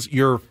questions.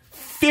 You're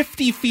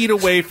 50 feet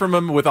away from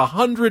him with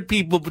 100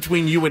 people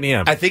between you and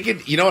him. I think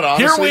honestly,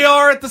 here we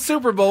are at the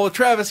Super Bowl with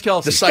Travis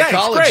Kelce. The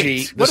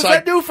psychology. What does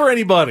that do for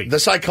anybody? The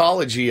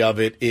psychology of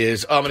it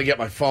is, I'm going to get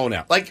my phone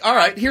out. All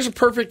right, here's a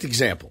perfect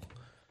example.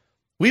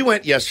 We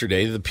went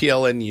yesterday to the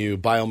PLNU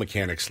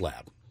biomechanics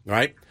lab,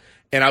 right?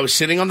 And I was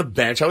sitting on the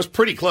bench. I was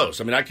pretty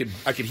close. I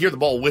could hear the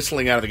ball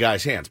whistling out of the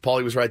guy's hands.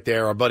 Paulie was right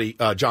there. Our buddy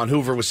John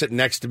Hoover was sitting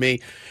next to me.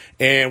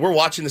 And we're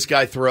watching this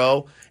guy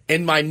throw.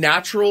 And my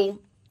natural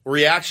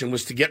reaction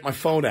was to get my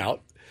phone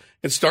out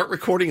and start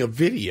recording a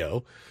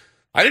video.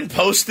 I didn't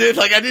post it.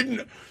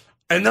 And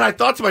then I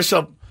thought to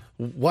myself,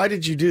 why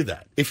did you do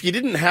that? If you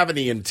didn't have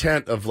any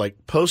intent of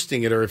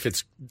posting it, or if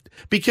it's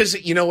because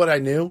you know what I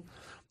knew?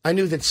 I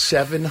knew that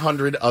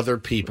 700 other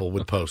people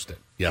would post it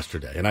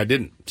yesterday, and I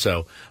didn't.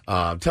 So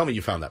tell me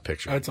you found that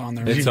picture. It's on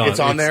there.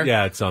 It's on there?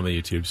 Yeah, it's on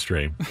the YouTube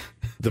stream.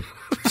 The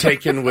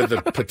taken with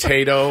a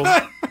potato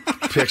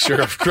picture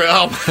of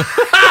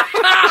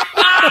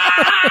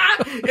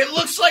It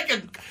looks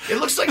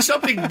like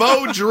something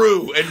Bo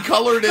drew and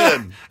colored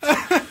in.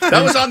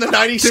 That was on the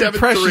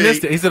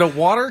 97.3. Is it a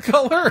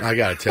watercolor? I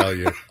got to tell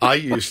you, I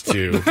used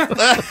to.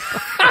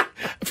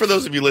 For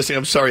those of you listening,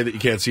 I'm sorry that you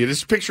can't see it.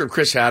 It's a picture of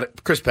Chris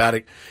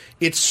Paddock.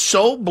 It's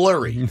so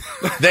blurry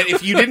that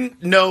if you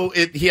didn't know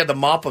he had the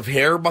mop of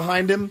hair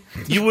behind him,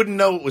 you wouldn't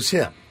know it was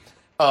him.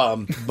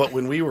 But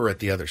when we were at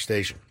the other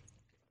station,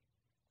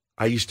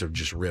 I used to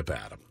just rip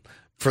at him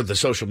for the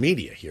social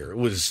media here.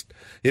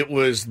 It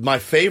was my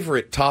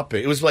favorite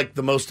topic. It was like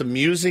the most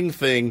amusing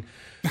thing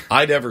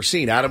I'd ever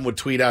seen. Adam would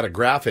tweet out a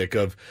graphic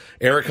of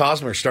Eric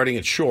Hosmer starting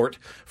at short,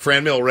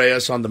 Franmil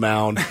Reyes on the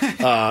mound,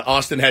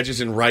 Austin Hedges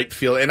in right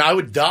field, and I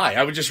would die.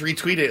 I would just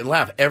retweet it and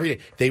laugh every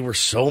day. They were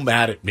so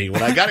mad at me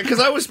when I got it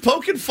because I was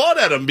poking fun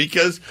at them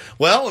because,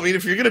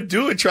 if you're going to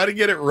do it, try to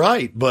get it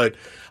right. But,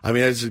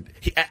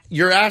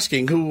 you're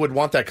asking who would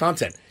want that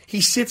content.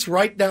 He sits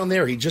right down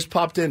there. He just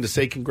popped in to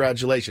say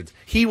congratulations.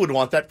 He would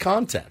want that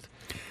content.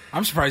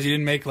 I'm surprised you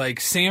didn't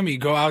make Sammy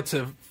go out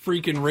to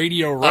freaking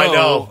Radio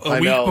Row a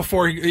week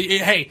before.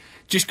 Hey,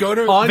 just go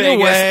to on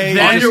Vegas.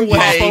 On your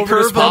way,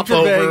 curve up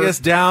to Vegas,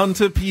 down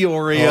to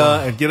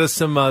Peoria, and get us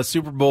some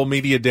Super Bowl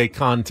Media Day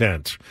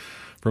content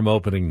from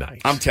opening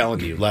night. I'm telling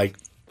you,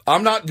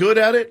 I'm not good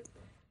at it,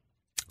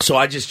 so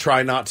I just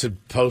try not to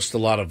post a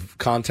lot of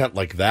content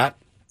like that.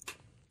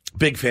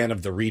 Big fan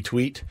of the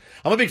retweet.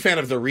 I'm a big fan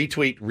of the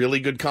retweet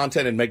really good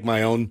content and make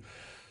my own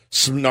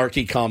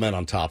snarky comment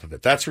on top of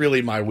it. That's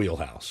really my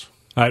wheelhouse.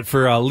 All right,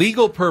 for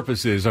legal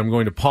purposes, I'm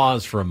going to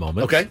pause for a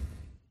moment. Okay.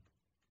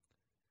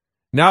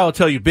 Now I'll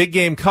tell you, big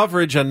game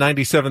coverage on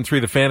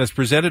 97.3 The Fan is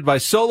presented by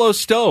Solo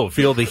Stove.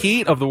 Feel the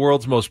heat of the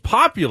world's most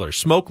popular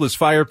smokeless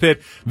fire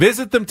pit.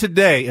 Visit them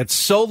today at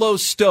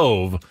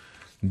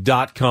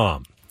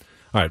solostove.com.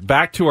 All right,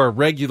 back to our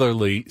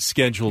regularly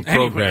scheduled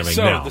programming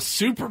now. The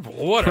Super Bowl,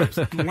 what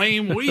a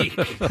lame week.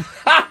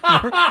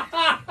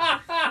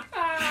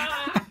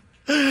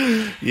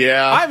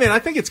 Yeah. I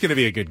think it's going to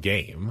be a good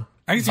game.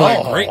 I think it's going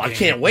to be a great game. I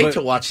can't wait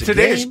to watch the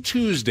today game. Today is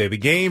Tuesday. The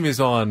game is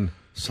on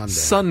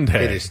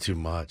Sunday. It is too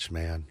much,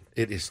 man.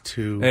 It is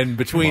too much. And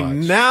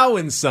between now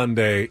and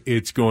Sunday,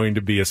 it's going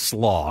to be a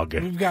slog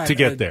to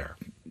get there.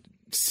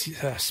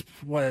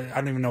 I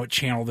don't even know what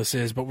channel this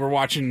is, but we're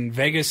watching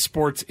Vegas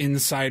Sports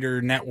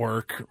Insider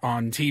Network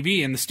on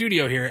TV in the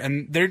studio here,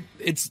 and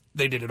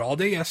they did it all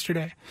day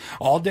yesterday,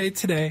 all day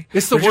today.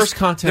 It's the worst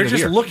content. They're of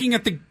just year. looking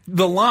at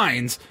the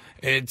lines.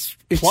 It's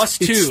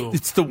 +2.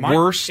 It's the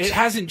worst. It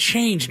hasn't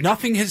changed.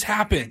 Nothing has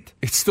happened.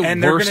 It's the and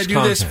worst. And they're going to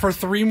do this for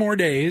 3 more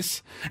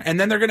days, and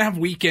then they're going to have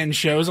weekend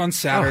shows on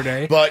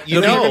Saturday. But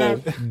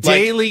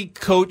daily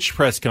coach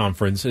press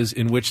conferences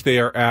in which they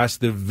are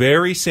asked the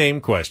very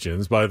same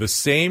questions by the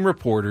same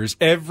reporters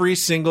every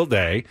single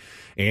day.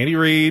 Andy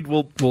Reid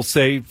will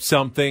say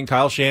something.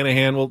 Kyle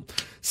Shanahan will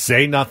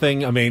say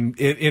nothing. I mean,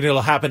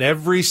 it'll happen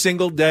every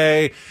single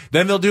day.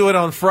 Then they'll do it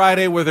on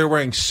Friday where they're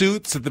wearing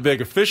suits at the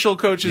big official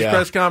coaches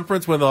press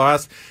conference when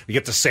they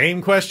get the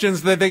same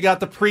questions that they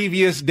got the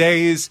previous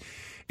days.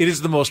 It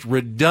is the most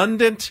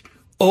redundant,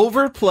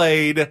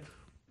 overplayed,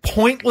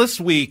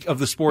 pointless week of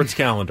the sports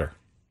calendar.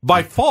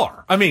 By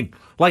far. I mean,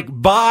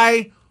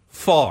 by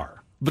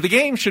far. But the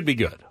game should be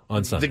good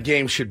on Sunday. The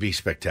game should be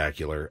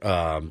spectacular.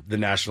 The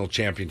national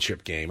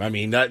championship game. I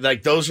mean,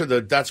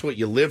 that's what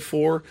you live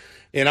for.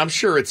 And I'm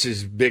sure it's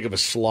as big of a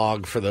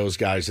slog for those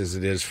guys as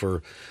it is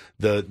for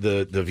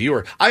the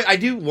viewer. I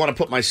do want to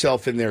put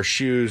myself in their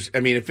shoes. I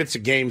mean, if it's a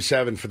Game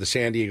 7 for the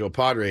San Diego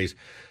Padres,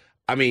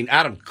 I mean,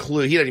 Adam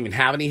Klug, he doesn't even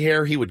have any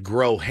hair. He would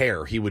grow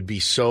hair. He would be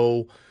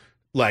so,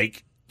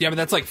 Yeah, but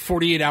that's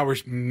 48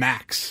 hours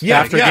max.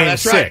 After Game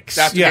 6. Right.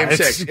 After Game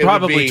 6. It's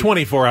probably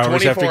 24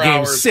 hours after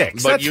Game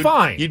 6. That's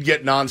fine. You'd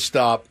get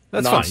nonstop.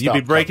 That's fine. You'd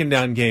be breaking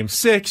down Game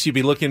 6. You'd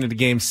be looking into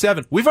Game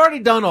 7. We've already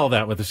done all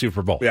that with the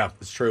Super Bowl. Yeah,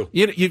 it's true.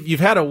 You've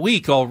had a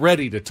week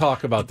already to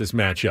talk about this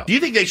matchup. Do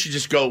you think they should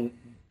just go?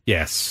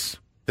 Yes.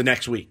 The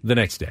next week. The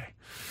next day.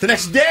 The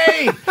next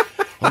day.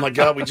 Oh my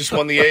God! We just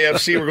won the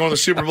AFC. We're going to the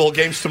Super Bowl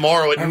games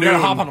tomorrow at noon. We're gonna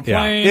hop on a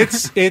plane. Yeah.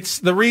 It's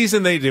the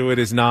reason they do it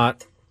is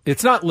not.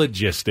 It's not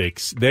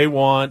logistics. They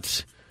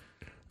want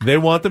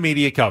the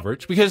media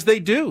coverage because they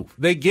do.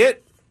 They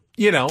get,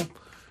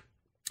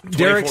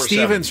 Derek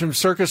Stevens from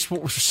Circus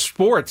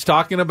Sports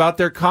talking about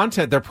their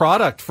content, their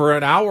product for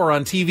an hour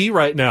on TV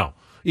right now,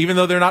 even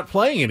though they're not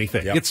playing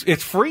anything. Yep.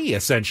 It's free,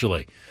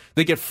 essentially.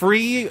 They get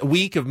free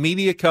week of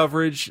media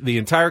coverage. The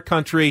entire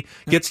country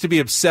gets to be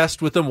obsessed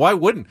with them. Why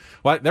wouldn't?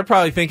 They're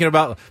probably thinking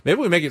about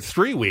maybe we make it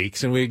 3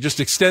 weeks and we just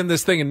extend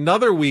this thing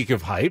another week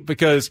of hype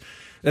because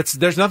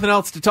there's nothing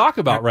else to talk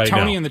about right now.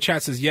 Tony in the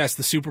chat says, yes,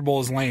 the Super Bowl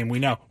is lame. We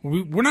know.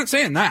 We're not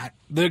saying that.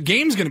 The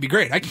game's going to be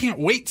great. I can't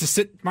wait to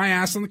sit my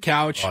ass on the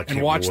couch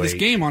and watch this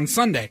game on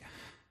Sunday.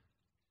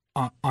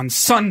 On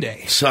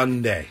Sunday.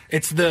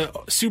 It's the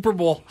Super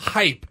Bowl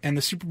hype and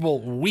the Super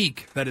Bowl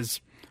week that is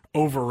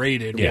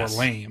overrated or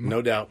lame.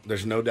 No doubt.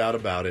 There's no doubt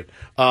about it.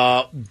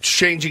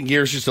 Changing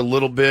gears just a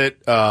little bit.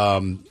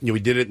 We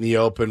did it in the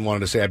open. Wanted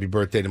to say happy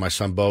birthday to my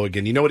son, Bo,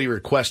 again. You know what he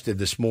requested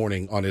this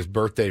morning on his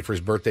birthday for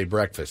his birthday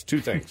breakfast?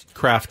 2 things.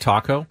 Kraft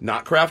taco?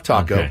 Not Kraft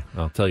taco. Okay.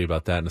 I'll tell you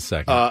about that in a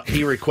second.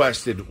 He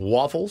requested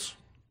waffles.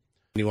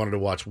 And he wanted to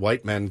watch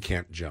White Men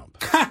Can't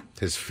Jump.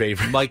 His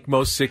favorite. Like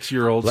most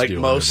 6-year-olds do. Like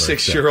most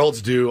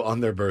 6-year-olds do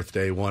on their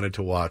birthday, wanted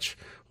to watch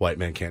White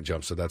Men Can't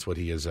Jump. So that's what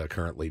he is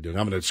currently doing.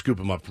 I'm going to scoop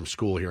him up from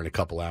school here in a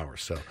couple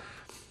hours. So,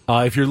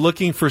 if you're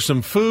looking for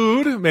some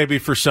food, maybe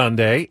for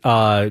Sunday,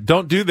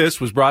 Don't Do This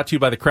was brought to you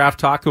by the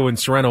Kraft Taco in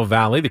Sorrento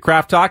Valley. The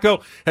Kraft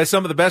Taco has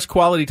some of the best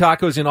quality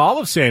tacos in all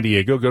of San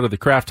Diego. Go to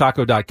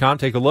thekrafttaco.com.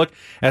 Take a look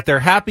at their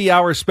happy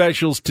hour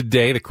specials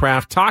today,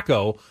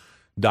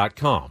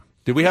 thekrafttaco.com.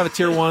 Did we have a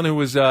Tier 1 who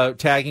was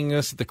tagging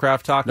us at the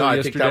Kraft Taco yesterday? No,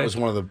 I think that was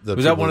one of the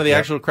Was that one of the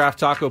actual Kraft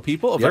Taco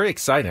people? Oh, very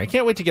exciting. I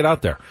can't wait to get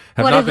out there.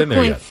 Have not been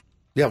there yet.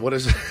 Yeah, what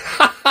is it?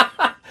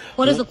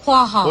 What is a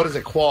quahaw? What is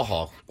a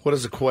quahaw? What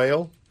is a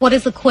quail? What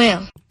is a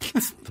quail?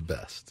 It's the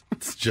best.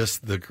 It's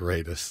just the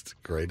greatest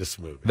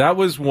movie. That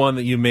was one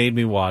that you made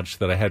me watch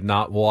that I had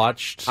not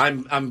watched.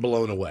 I'm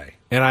blown away.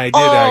 And I did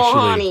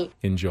actually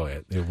enjoy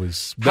it. It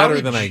was better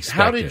than I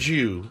expected. How did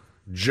you,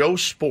 Joe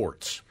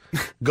Sports,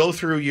 go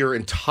through your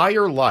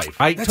entire life?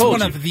 That's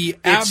one of the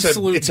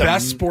absolute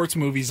best sports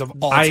movies of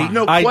all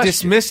time. I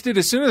dismissed it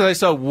as soon as I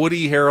saw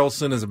Woody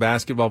Harrelson as a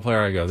basketball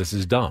player. I go, this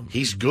is dumb.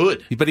 He's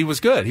good. But he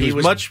was good. He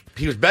was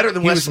better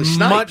than Wesley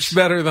Snipes. Much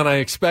better than I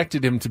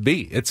expected him to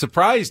be. It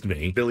surprised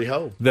me, Billy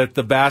Ho, that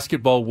the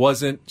basketball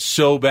wasn't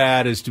so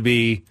bad as to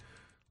be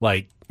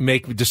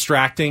make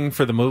distracting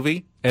for the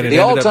movie. And the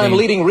all-time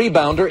leading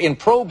rebounder in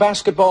pro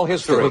basketball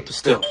history.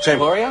 Still.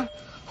 Gloria?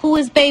 Who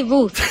is Babe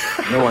Ruth?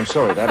 No, I'm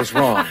sorry, that is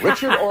wrong.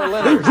 Richard or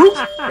Leonard?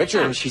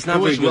 Richard. She's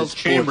not very good.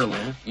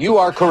 Chamberlain. You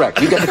are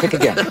correct. You get to pick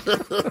again.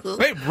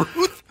 Babe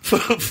Ruth?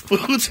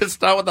 Foods that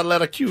start with the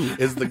letter Q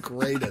is the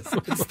greatest.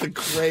 It's the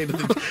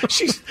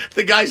greatest.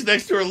 The guys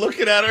next to her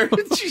looking at her,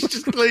 and she's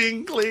just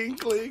cling.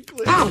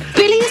 Oh,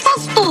 Billy, you're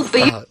so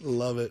stupid. I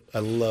love it.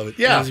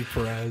 Yeah.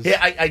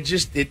 Yeah, I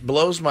just, it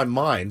blows my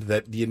mind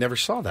that you never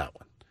saw that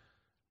one.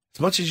 As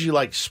much as you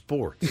like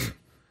sports.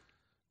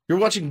 You're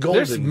watching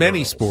Golden There's many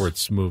Girls.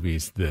 sports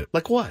movies that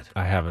Like what?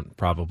 I haven't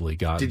probably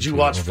gotten. Did you to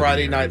watch over the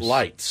Friday Night years.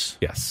 Lights?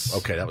 Yes.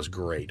 Okay, that was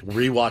great.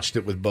 Rewatched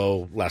it with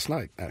Bo last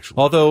night, actually.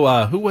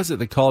 Although, who was it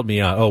that called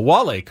me out? Oh,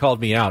 Wale called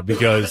me out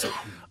because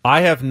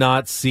I have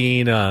not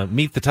seen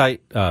Meet the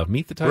Titans.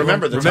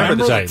 Remember the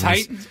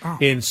Titans Oh.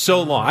 in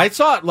so long. I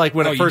saw it like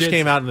when Oh, it you first did?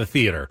 came out in the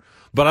theater,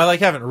 but I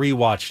haven't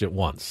rewatched it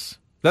once.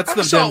 That's I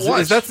the saw it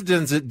once. That's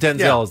Denzel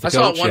Yeah, as the I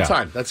saw coach. it one Yeah.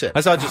 time. That's it. I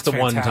saw it just That's the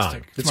one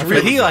fantastic. time. It's my But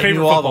favorite- he like favorite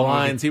knew all the football movie.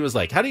 lines. He was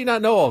like, "How do you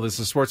not know all this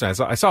is sports?" I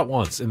saw it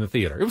once in the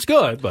theater. It was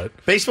good, but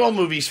Baseball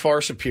movies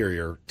far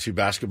superior to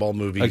basketball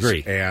movies.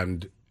 Agree.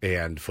 And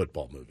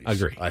football movies.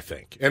 Agree. I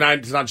think, and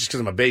it's not just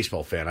because I'm a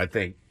baseball fan. I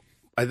think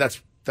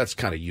that's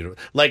kind of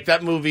like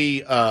that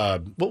movie.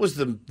 What was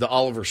the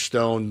Oliver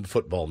Stone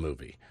football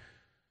movie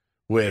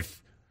with?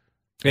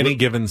 Any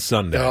Given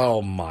Sunday,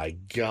 Oh my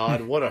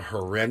God! What a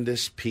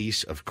horrendous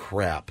piece of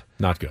crap.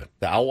 not good.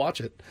 I'll watch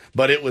it,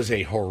 but it was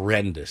a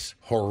horrendous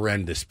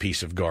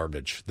piece of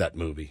garbage. That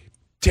movie,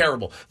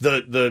 terrible.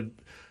 The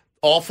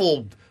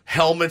awful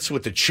helmets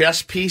with the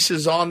chess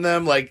pieces on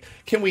them. Like,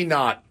 can we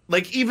not?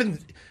 Like, even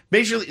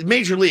Major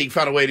League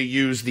found a way to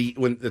use at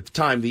the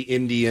time the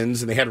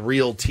Indians, and they had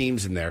real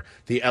teams in there.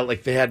 They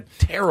had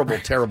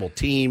terrible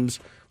teams.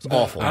 It's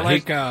awful. I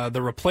like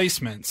The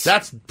Replacements.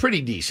 That's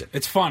pretty decent.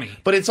 It's funny.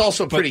 But it's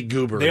also pretty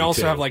goober. They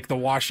also have like the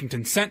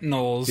Washington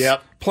Sentinels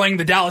Yep. playing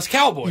the Dallas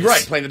Cowboys.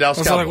 Right, playing the Dallas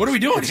I was Cowboys. like, what are we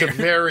doing it's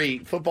here?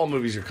 Football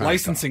movies are kind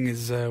Licensing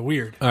is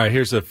weird. All right,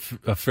 here's a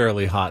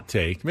fairly hot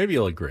take. Maybe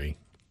you'll agree.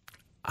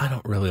 I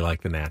don't really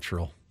like The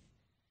Natural.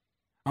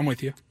 I'm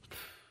with you.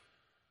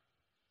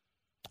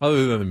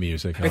 Other than the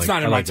music. It's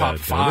not in my top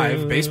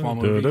 5 baseball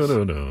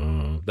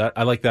movies. That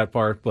I like that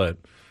part, but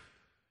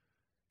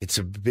It's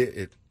a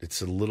bit.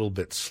 It's a little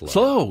bit slow.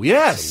 slow.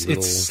 Yes,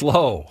 it's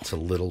slow. It's a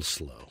little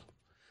slow.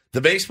 The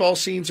baseball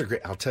scenes are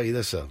great. I'll tell you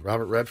this: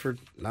 Robert Redford,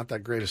 not that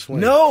great a swing.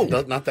 No,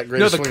 not that great.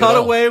 No, a the swing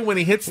cutaway when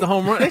he hits the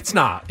home run. It's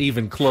not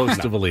even close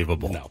to No.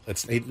 believable. No,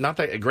 it's not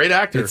that a great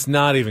actor. It's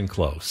not even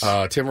close.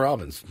 Tim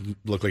Robbins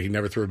looked like he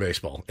never threw a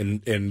baseball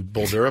in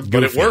Bull Durham,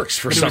 but it Goofy. works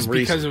for But it some was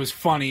reason. because it was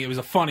funny. It was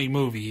a funny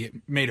movie. It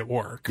made it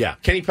work. Yeah,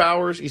 Kenny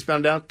Powers, Eastbound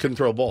and Down, couldn't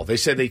throw a ball. They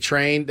said they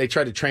tried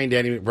to train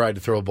Danny McBride to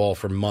throw a ball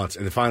for months,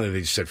 and then finally they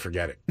just said,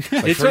 forget it.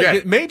 It's forget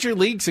like Major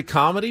League's a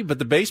comedy, but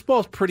the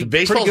baseball's pretty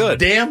baseball's good.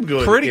 damn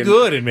good. Pretty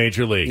good in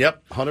Major League.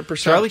 Yep, 100%.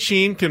 Charlie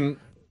Sheen can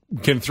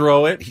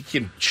throw it. He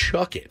can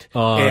chuck it.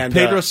 And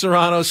Pedro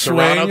Serrano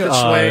swing. could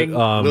swing.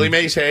 Willie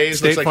Mays Hayes,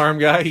 State looks like, Farm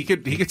guy. He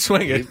could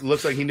swing it. It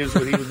looks like he knew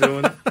what he was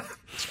doing.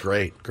 It's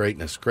great,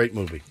 greatness, great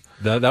movie.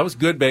 That was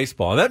good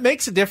baseball. That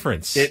makes a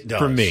difference. It does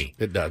for me.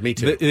 It does. Me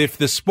too. If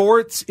the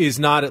sports is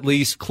not at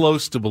least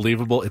close to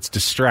believable, it's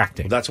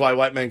distracting. That's why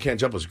White Man Can't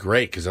Jump was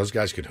great because those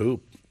guys could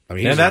hoop. I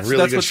mean, And that's a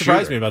really good what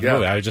surprised shooter. me about the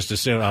movie. I just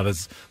assumed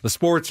the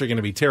sports are going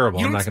to be terrible.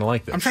 I'm not going to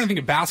like this. I'm trying to think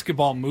of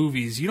basketball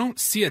movies. You don't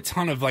see a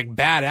ton of like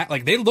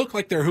like they look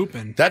like they're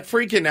hooping. That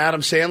freaking Adam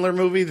Sandler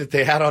movie that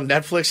they had on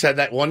Netflix had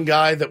that one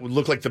guy that would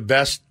look like the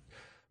best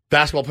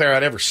basketball player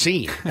I'd ever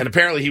seen. And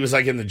apparently he was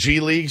like in the G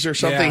Leagues or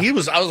something. Yeah. I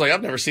was like,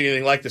 I've never seen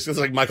anything like this. This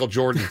is like Michael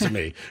Jordan to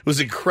me. It was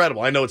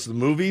incredible. I know it's the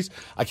movies.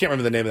 I can't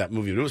remember the name of that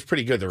movie, but it was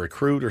pretty good. The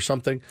Recruit or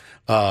something.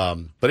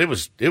 But it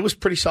was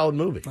pretty solid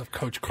movie. Love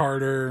Coach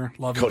Carter.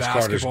 Love Coach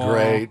basketball.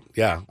 Carter's great.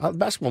 Yeah.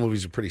 Basketball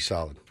movies are pretty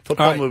solid.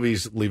 Football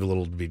movies leave a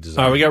little to be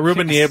desired. All right, we got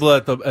Ruben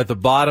Niebla at the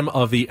bottom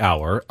of the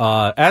hour.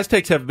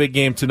 Aztecs have a big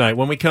game tonight.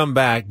 When we come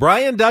back,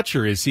 Brian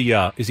Dutcher, is he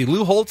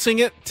Lou Holtzing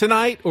it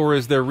tonight, or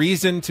is there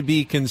reason to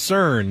be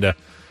concerned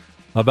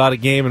about a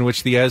game in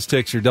which the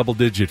Aztecs are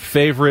double-digit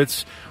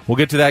favorites? We'll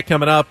get to that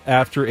coming up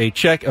after a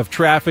check of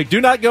traffic.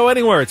 Do not go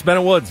anywhere. It's Ben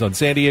and Woods on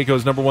San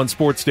Diego's #1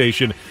 sports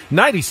station,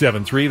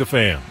 97.3 The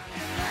Fan.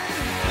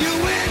 You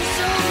win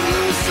some,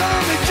 lose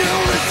some, it's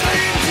all the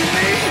same to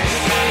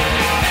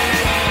me.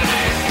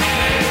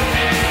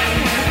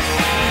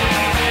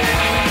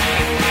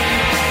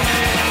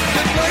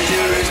 The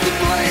pleasure is to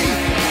play,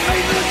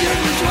 ain't no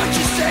difference what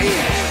you say.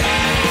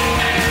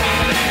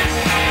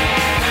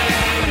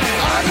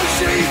 I don't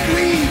say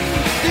greed,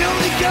 the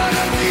only gun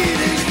I need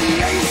is the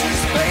ace of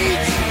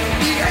spades,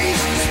 the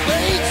ace of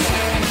spades.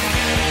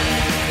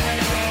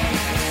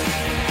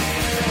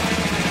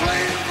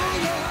 Playing for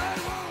the high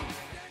road.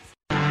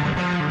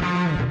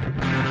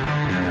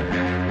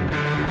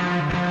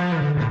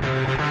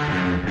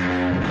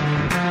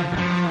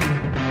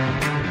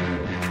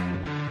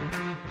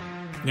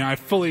 You know, I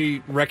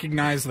fully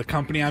recognize the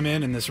company I'm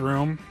in this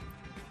room.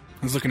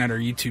 I was looking at our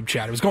YouTube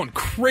chat. It was going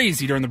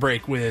crazy during the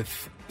break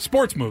with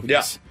sports movies.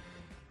 Yeah.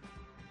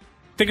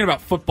 Thinking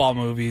about football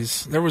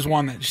movies, there was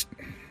one that just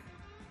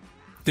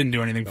didn't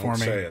do anything for Don't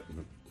me. say it.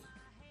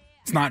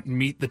 It's not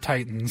Meet the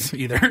Titans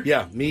either.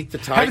 Yeah, Meet the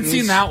Titans. Haven't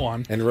seen that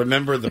one. And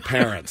Remember the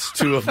Parents,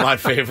 two of my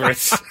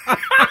favorites.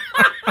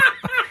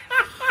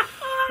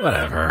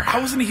 Whatever. I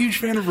wasn't a huge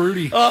fan of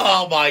Rudy.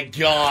 Oh my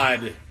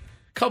God!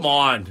 Come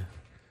on,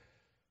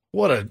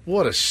 what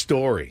a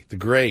story! The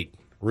great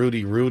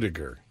Rudy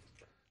Rudiger,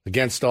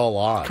 Against All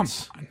Odds.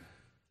 Come on.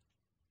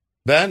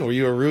 Ben, were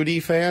you a Rudy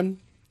fan?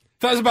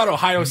 If that was about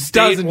Ohio State,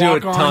 doesn't do a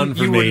walk-on, ton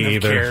for you wouldn't me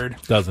have either.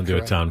 cared. Doesn't do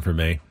a ton for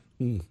me.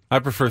 I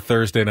prefer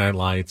Thursday Night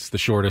Lights, the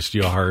shortest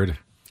yard.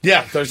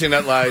 Yeah, Thursday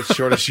Night Lights,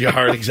 shortest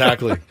yard,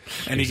 exactly.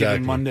 Any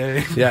given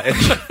Monday. Yeah,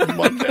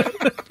 Monday.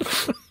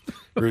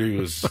 Rudy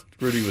was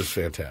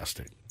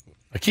fantastic.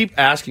 I keep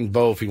asking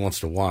Bo if he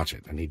wants to watch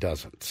it, and he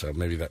doesn't. So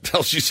maybe that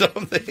tells you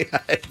something.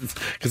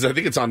 Because I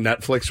think it's on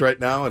Netflix right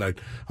now, and I'm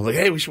like,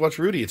 hey, we should watch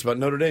Rudy. It's about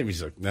Notre Dame.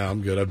 He's like, no,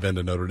 I'm good. I've been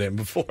to Notre Dame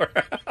before.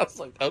 I was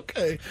like,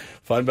 okay,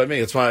 fine by me.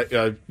 That's why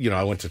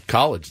I went to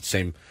college.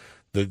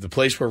 The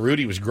place where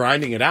Rudy was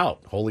grinding it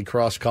out, Holy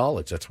Cross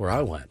College. That's where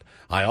I went.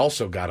 I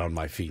also got on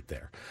my feet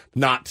there.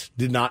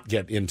 Did not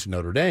get into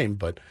Notre Dame,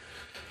 but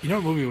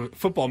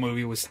football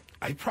movie was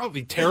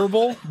probably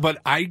terrible, but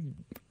I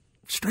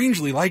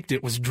strangely liked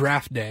it. Was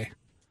Draft Day.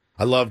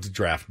 I loved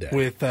Draft Day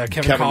with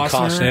Kevin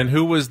Costner. And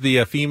who was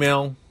the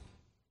female?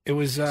 It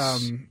was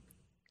was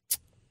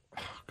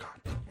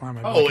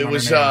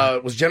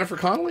Jennifer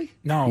Connelly?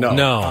 No.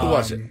 Who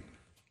was it?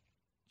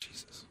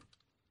 Jesus,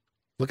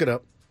 look it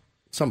up.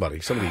 Somebody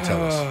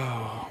tell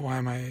us. Why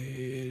am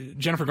I?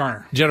 Jennifer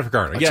Garner.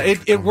 Yeah,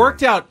 it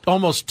worked out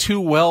almost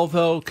too well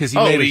though, because he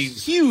made a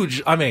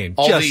huge. I mean,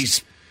 all just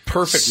these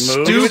perfect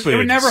moves. It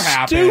would never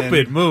happen.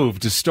 Stupid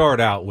move to start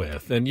out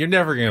with, and you're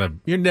never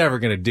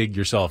gonna dig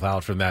yourself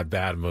out from that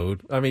bad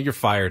mood. I mean, you're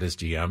fired as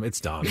GM.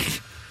 It's done.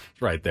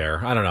 Right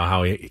there. I don't know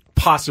how he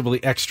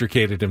possibly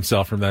extricated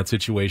himself from that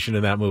situation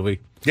in that movie.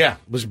 Yeah,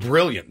 it was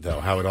brilliant, though,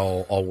 how it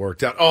all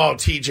worked out. Oh,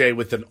 TJ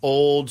with an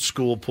old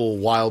school pool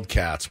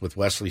Wildcats with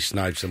Wesley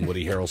Snipes and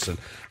Woody Harrelson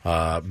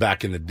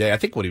back in the day. I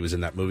think Woody was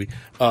in that movie.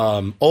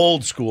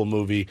 Old school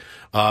movie.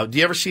 Do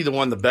you ever see the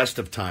one, The Best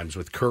of Times,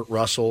 with Kurt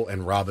Russell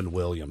and Robin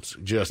Williams?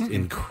 Just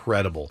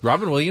incredible.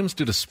 Robin Williams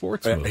did a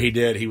sports movie. He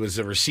did. He was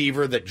a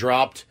receiver that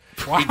dropped.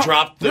 Wow.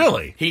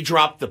 He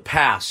dropped the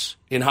pass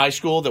in high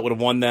school that would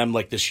have won them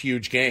like this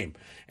huge game.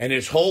 And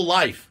his whole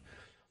life,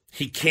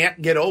 he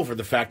can't get over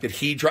the fact that it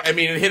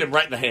hit him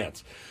right in the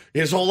hands.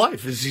 His whole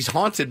life he's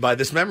haunted by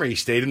this memory. He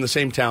stayed in the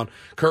same town.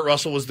 Kurt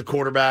Russell was the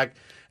quarterback,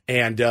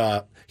 and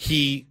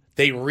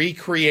they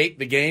recreate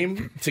the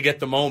game to get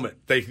the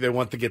moment. They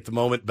want to get the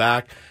moment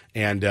back,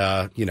 and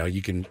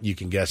you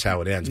can guess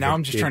how it ends. Now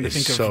I'm just trying to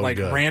think of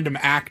good. Random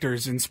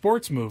actors in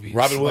sports movies.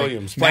 Robin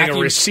Williams playing a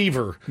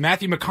receiver.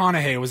 Matthew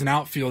McConaughey was an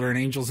outfielder in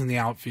Angels in the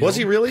Outfield. Was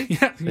he really?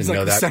 Yeah, he was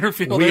like the center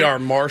fielder. We Are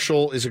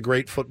Marshall is a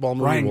great football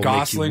movie. Ryan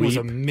Gosling was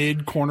a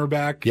mid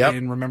cornerback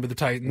in Remember the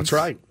Titans.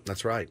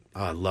 That's right.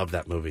 Oh, I love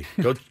that movie.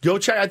 Go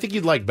check. I think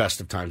you'd like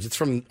Best of Times. It's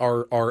from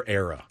our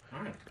era.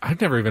 I've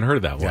never even heard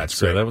of that one, that's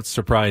so great. that was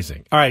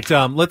surprising. All right,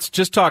 let's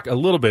just talk a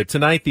little bit.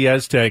 Tonight, the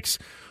Aztecs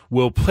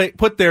will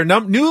put their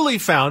newly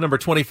found number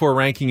 24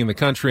 ranking in the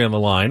country on the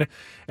line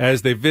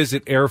as they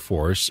visit Air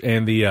Force.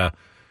 And the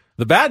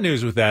bad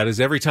news with that is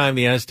every time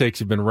the Aztecs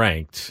have been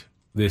ranked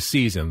this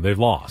season, they've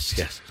lost.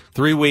 Yes.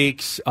 3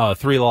 weeks,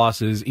 3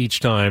 losses each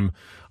time.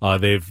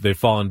 They've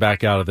fallen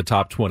back out of the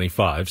top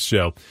 25.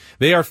 So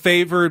they are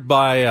favored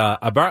by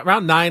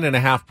around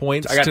 9.5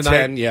 points I got tonight.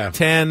 10, yeah.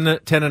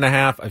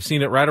 10.5. I've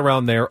seen it right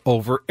around there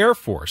over Air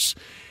Force.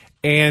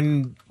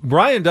 And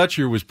Brian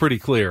Dutcher was pretty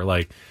clear.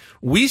 Like,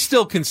 we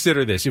still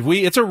consider this.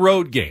 It's a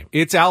road game.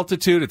 It's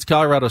altitude. It's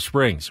Colorado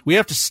Springs. We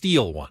have to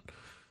steal one.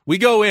 We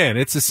go in.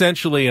 It's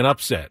essentially an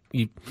upset.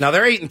 Now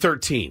they're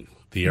 8-13.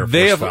 The Air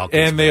Force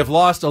Falcons. They have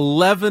lost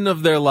 11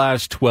 of their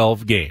last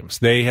 12 games.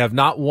 They have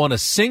not won a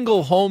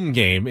single home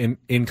game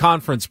in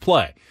conference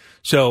play.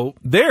 So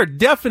they're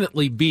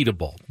definitely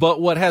beatable.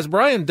 But what has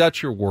Brian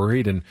Dutcher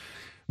worried and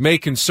may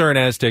concern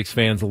Aztecs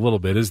fans a little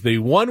bit is the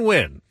one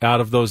win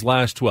out of those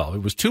last 12.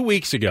 It was 2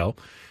 weeks ago.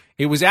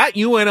 It was at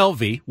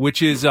UNLV,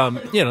 which is,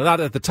 not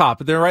at the top,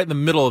 but they're right in the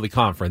middle of the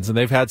conference, and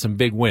they've had some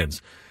big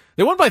wins.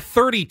 They won by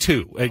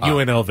 32 at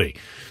UNLV.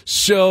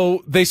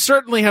 So they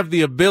certainly have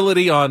the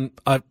ability on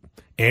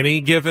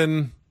any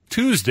given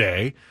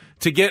Tuesday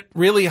to get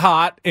really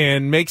hot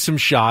and make some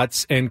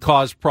shots and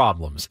cause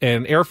problems.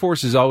 And Air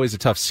Force is always a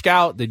tough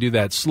scout. They do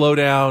that slow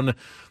down,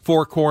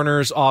 4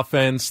 corners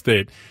offense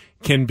that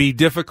can be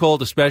difficult,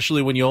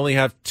 especially when you only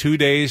have 2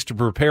 days to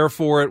prepare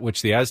for it,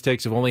 which the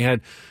Aztecs have only had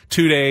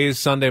 2 days,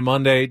 Sunday,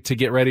 Monday, to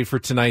get ready for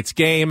tonight's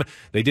game.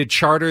 They did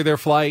charter their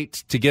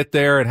flight to get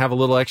there and have a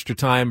little extra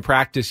time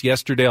practice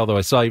yesterday, although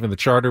I saw even the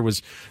charter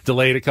was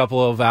delayed a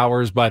couple of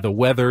hours by the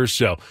weather,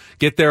 so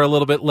get there a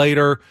little bit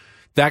later.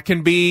 That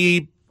can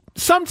be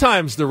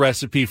sometimes the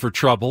recipe for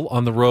trouble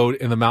on the road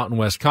in the Mountain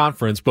West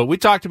Conference, but we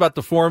talked about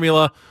the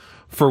formula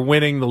for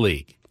winning the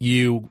league.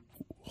 You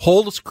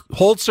hold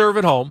serve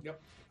at home. Yep.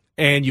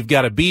 And you've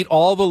got to beat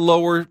all the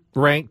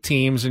lower-ranked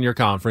teams in your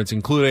conference,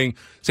 including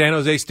San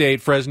Jose State,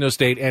 Fresno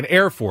State, and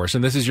Air Force.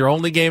 And this is your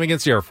only game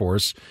against Air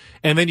Force.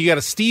 And then you got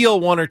to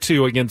steal 1 or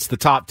 2 against the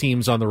top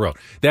teams on the road.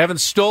 They haven't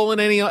stolen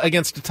any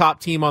against the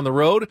top team on the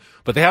road,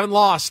 but they haven't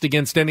lost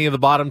against any of the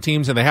bottom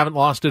teams, and they haven't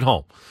lost at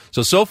home.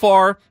 So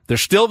far, they're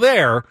still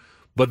there,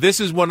 but this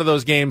is one of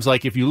those games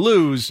like if you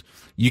lose,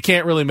 you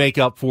can't really make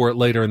up for it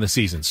later in the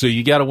season. So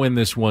you got to win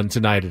this one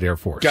tonight at Air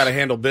Force. Got to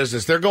handle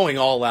business. They're going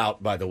all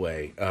out, by the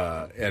way,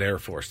 at Air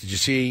Force. Did you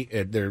see?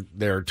 They're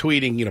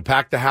tweeting,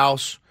 pack the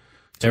house.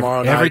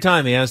 tomorrow night. Every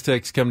time the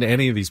Aztecs come to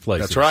any of these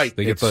places. That's right.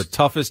 They get the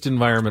toughest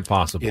environment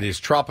possible. It is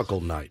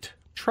tropical night.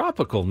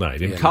 Tropical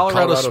night in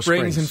Colorado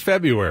Springs in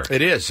February.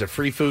 It is. A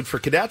free food for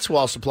cadets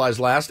while supplies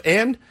last,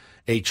 and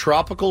a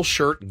tropical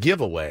shirt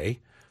giveaway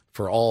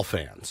for all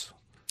fans.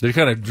 They're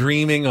kind of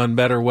dreaming on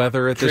better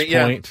weather at this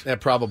point. Yeah,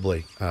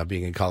 probably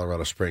being in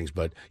Colorado Springs,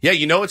 but yeah,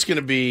 it's going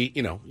to be,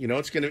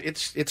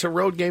 it's a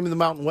road game in the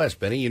Mountain West,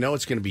 Benny.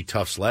 It's going to be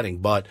tough sledding,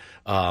 but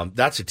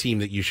that's a team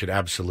that you should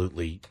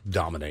absolutely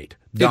dominate.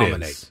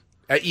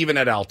 Even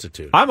at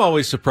altitude. I'm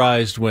always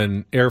surprised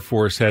when Air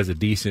Force has a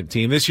decent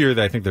team. This year,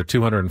 I think they're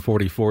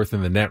 244th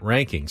in the net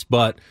rankings,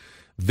 but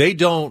they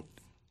don't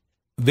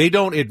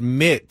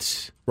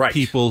admit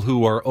people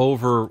who are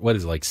over, what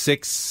is it, like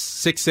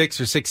 6'6"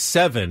 or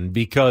 6'7"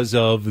 because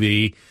of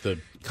the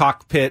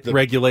cockpit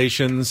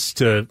regulations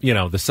to,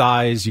 the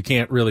size. You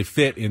can't really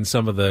fit in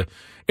some of the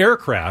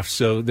aircraft,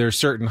 so there's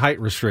certain height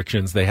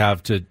restrictions they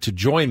have to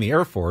join the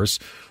Air Force,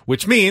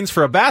 which means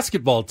for a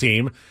basketball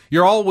team,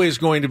 you're always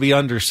going to be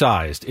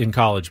undersized in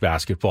college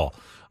basketball.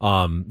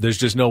 There's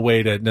just no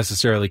way to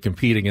necessarily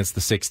compete against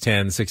the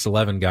 6'10",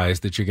 6'11" guys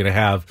that you're going to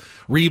have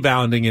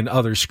rebounding in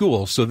other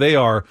schools. So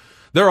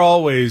they're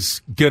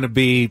always going to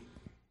be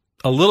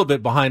a little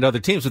bit behind other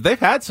teams, but they've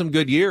had some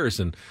good years,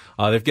 and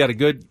they've got a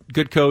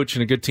good coach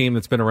and a good team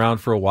that's been around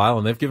for a while,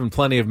 and they've given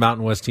plenty of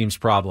Mountain West teams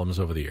problems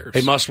over the years.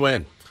 They must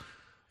win.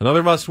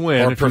 Another must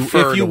win. Or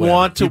prefer to win.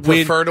 Want to win,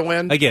 prefer to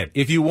win? Again,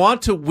 if you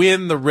want to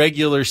win the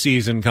regular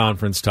season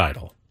conference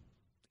title,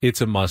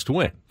 it's a must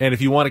win. And if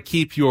you want to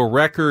keep your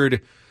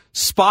record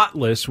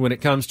spotless when it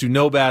comes to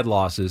no bad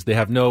losses, they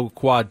have no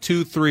quad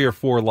 2, 3, or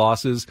 4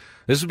 losses.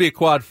 This would be a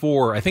quad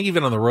 4. I think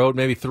even on the road,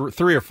 maybe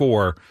 3 or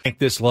 4. Rank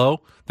this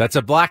low. That's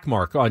a black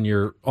mark on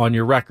your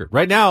record.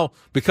 Right now,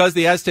 because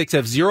the Aztecs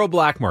have 0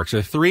 black marks,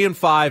 they're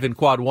 3-5 in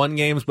quad 1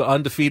 games, but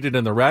undefeated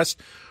in the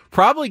rest.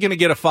 Probably going to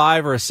get a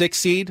 5 or a 6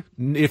 seed.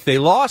 If they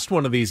lost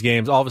one of these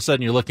games, all of a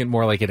sudden you're looking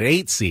more like an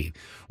 8 seed,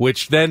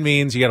 which then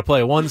means you got to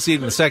play a 1 seed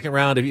in the second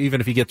round.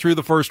 Even if you get through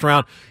the first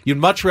round, you'd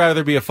much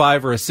rather be a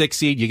 5 or a 6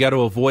 seed. You got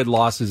to avoid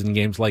losses in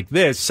games like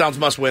this. Sounds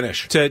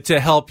must-winish. To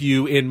help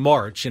you in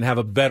March and have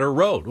a better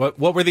road. What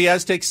were the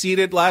Aztecs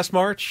seeded last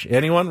March?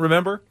 Anyone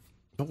remember?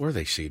 What were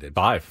they seeded?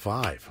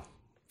 5,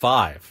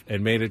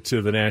 and made it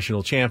to the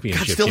national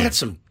championship. God, still had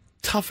some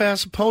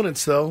tough-ass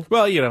opponents, though.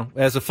 Well,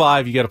 as a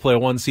 5, you got to play a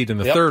 1 seed in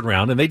the third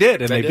round, and they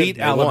did, and they beat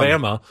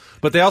Alabama.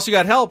 But they also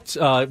got helped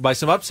by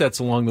some upsets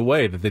along the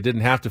way that they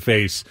didn't have to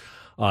face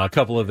a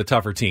couple of the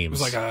tougher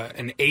teams. It was like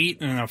an 8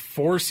 and a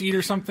 4 seed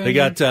or something? They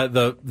got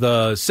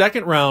the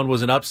second round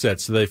was an upset,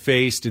 so they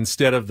faced,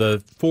 instead of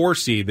the 4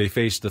 seed, they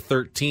faced the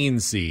 13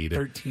 seed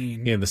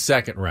in the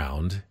second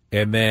round.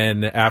 And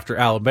then after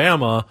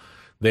Alabama,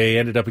 they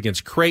ended up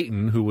against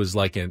Creighton, who was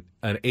like an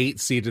 8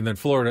 seed, and then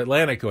Florida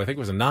Atlantic, who I think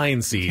was a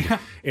 9 seed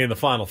in the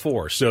Final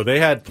Four. So they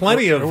had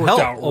plenty of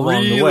help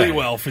along the way. Really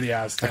well for the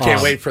Aztecs. I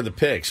can't wait for the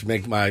picks.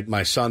 Make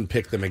my son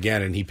pick them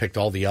again, and he picked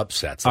all the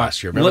upsets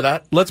last year. Remember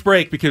that? Let's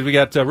break because we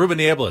got Ruben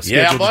Niebla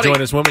scheduled to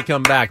join us when we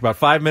come back. About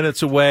 5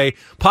 minutes away.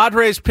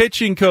 Padres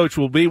pitching coach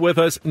will be with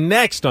us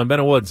next on Ben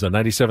and Woods on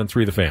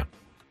 97.3 The Fan.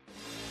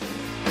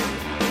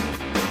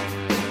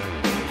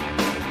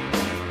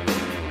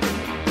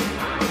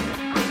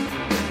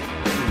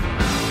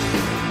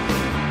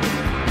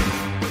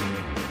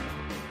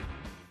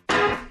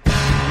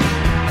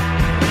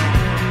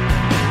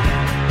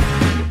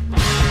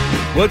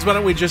 Woods, why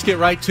don't we just get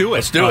right to it?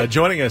 Let's do it.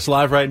 Joining us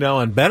live right now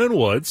on Ben and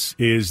Woods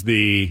is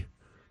the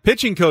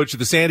pitching coach of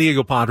the San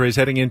Diego Padres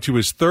heading into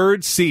his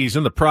 3rd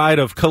season, the pride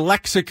of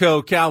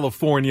Calexico,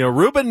 California.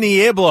 Ruben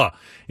Niebla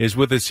is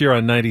with us here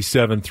on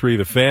 97.3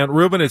 The Fan.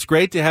 Ruben, it's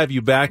great to have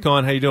you back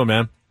on. How you doing,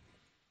 man?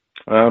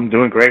 I'm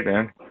doing great,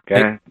 man.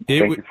 Thank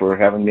you for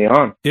having me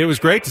on. It was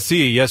great to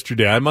see you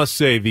yesterday. I must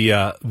say, the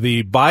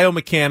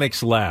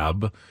biomechanics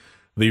lab,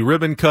 the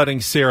ribbon-cutting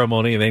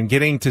ceremony, and then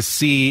getting to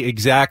see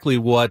exactly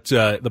what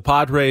the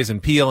Padres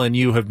and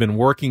PLNU have been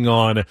working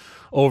on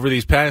over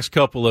these past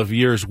couple of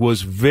years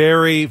was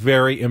very,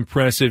 very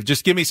impressive.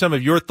 Just give me some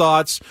of your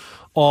thoughts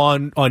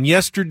on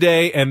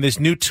yesterday and this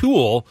new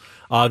tool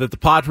that the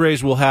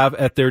Padres will have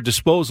at their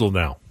disposal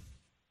now.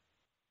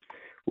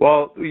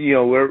 Well,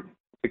 we're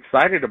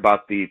excited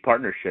about the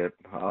partnership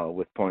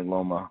with Point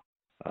Loma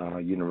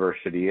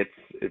University.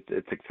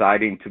 It's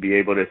exciting to be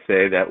able to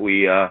say that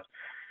we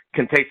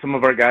can take some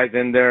of our guys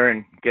in there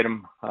and get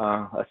them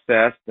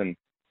assessed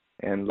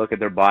and look at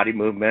their body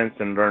movements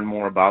and learn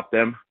more about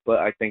them. But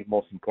I think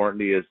most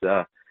importantly is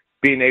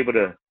being able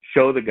to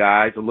show the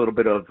guys a little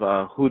bit of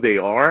who they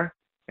are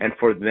and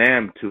for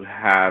them to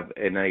have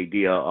an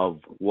idea of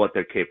what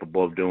they're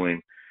capable of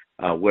doing,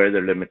 where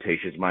their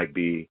limitations might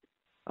be,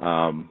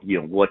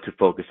 what to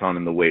focus on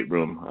in the weight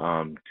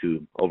room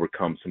to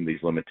overcome some of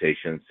these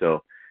limitations.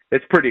 So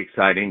it's pretty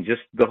exciting,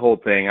 just the whole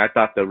thing. I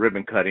thought the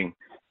ribbon cutting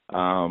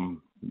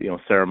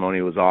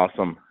ceremony was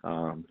awesome.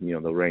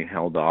 The rain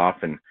held off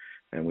and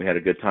we had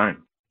a good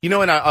time. And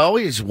I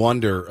always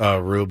wonder,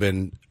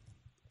 Ruben,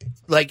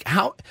 like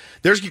how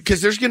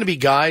because there's going to be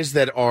guys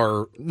that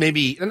are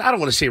maybe, and I don't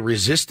want to say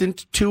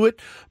resistant to it,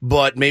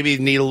 but maybe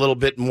need a little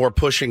bit more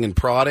pushing and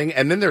prodding.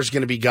 And then there's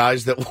going to be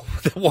guys that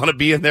want to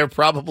be in there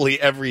probably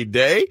every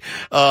day,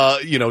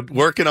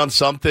 working on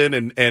something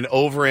and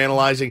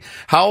overanalyzing.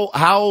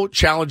 How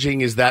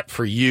challenging is that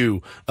for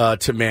you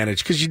to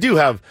manage? Because you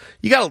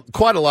got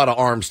quite a lot of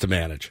arms to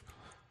manage.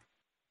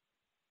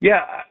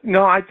 Yeah,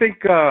 no, I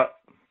think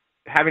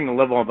having a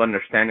level of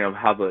understanding of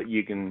how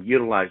you can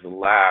utilize the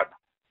lab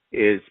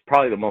is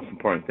probably the most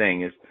important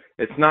thing.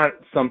 It's not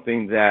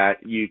something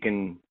that you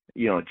can,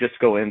 just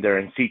go in there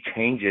and see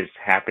changes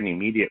happen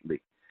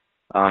immediately.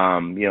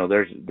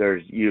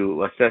 There's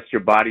you assess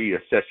your body, you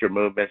assess your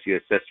movements, you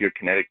assess your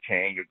kinetic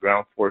chain, your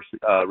ground force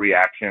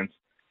reactions,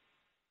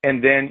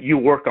 and then you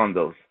work on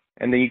those.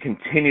 And then you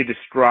continue to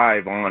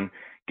strive on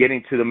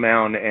getting to the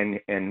mound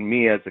and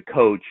me as a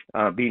coach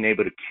being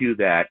able to cue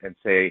that and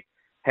say,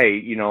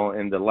 hey,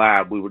 in the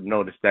lab, we would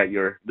notice that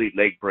your lead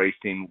leg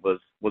bracing was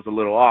a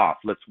little off.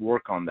 Let's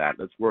work on that.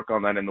 Let's work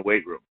on that in the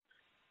weight room.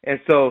 And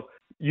so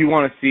you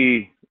want to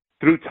see,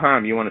 through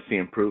time, you want to see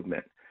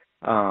improvement.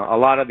 A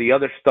lot of the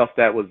other stuff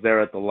that was there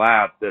at the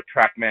lab, the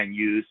TrackMan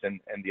use and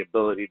the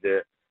ability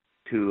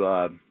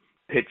to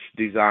pitch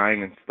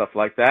design and stuff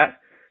like that,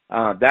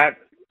 that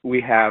we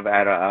have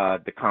at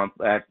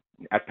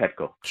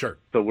Petco. Sure.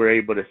 So we're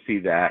able to see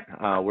that.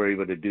 We're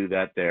able to do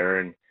that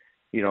there. And,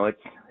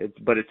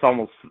 it's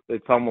almost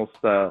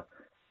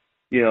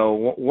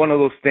one of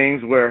those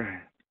things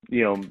where,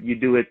 you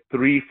do it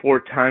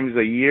 3-4 times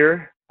a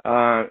year,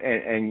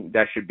 and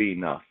that should be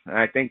enough. And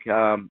I think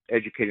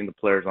educating the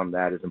players on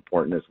that is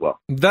important as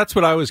well. That's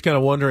what I was kind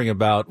of wondering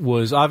about,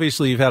 was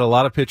obviously you've had a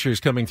lot of pitchers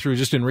coming through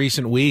just in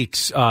recent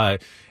weeks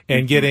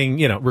and getting,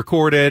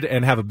 recorded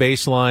and have a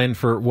baseline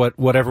for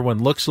what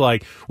everyone looks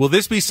like. Will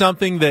this be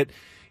something that,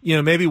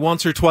 maybe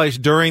once or twice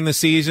during the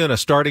season, a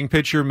starting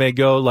pitcher may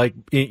go their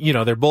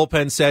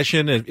bullpen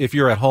session, if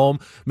you're at home,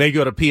 may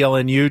go to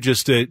PLNU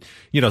just to,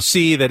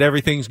 see that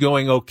everything's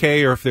going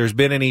okay, or if there's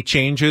been any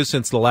changes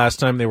since the last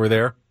time they were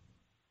there?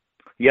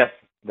 Yes,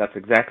 that's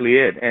exactly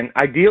it. And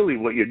ideally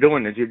what you're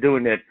doing is you're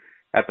doing it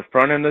at the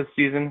front end of the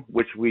season,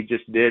 which we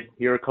just did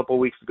here a couple of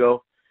weeks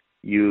ago.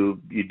 You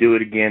do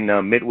it again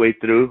midway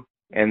through,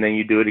 and then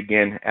you do it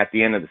again at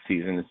the end of the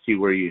season and see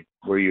where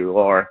you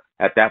are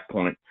at that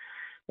point.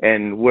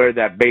 And where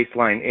that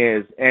baseline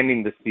is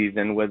ending the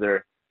season,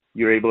 whether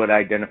you're able to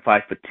identify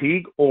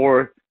fatigue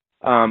or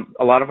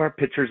a lot of our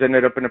pitchers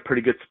ended up in a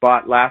pretty good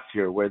spot last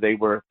year where they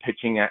were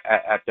pitching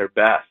at their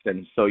best.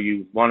 And so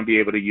you want to be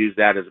able to use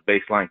that as a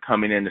baseline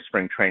coming into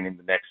spring training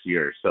the next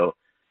year. So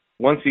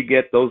once you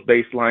get those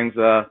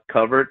baselines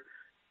covered,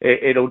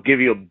 it'll give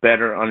you a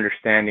better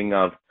understanding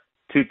of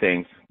two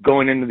things.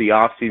 Going into the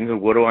off season,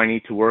 what do I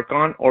need to work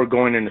on? Or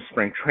going into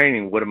spring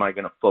training, what am I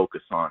going to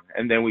focus on?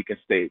 And then we can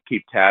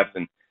keep tabs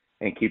and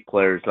keep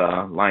players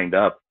lined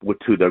up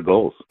to their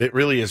goals. It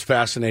really is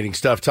fascinating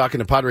stuff. Talking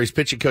to Padres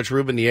pitching coach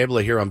Ruben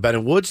Niebla here on Ben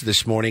and Woods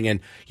this morning.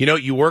 And,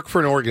 you work for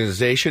an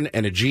organization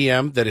and a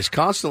GM that is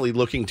constantly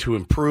looking to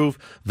improve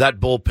that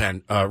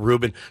bullpen,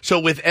 Ruben. So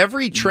with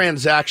every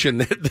transaction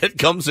that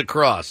comes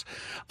across,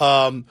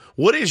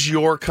 what is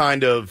your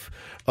kind of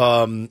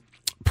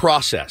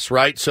process,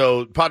 right?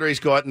 So Padres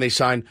go out and they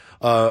sign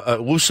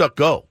Woo-Suk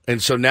Go.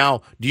 And so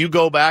now, do you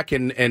go back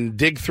and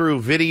dig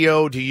through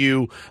video? Do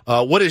you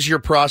what is your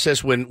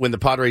process when the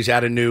Padres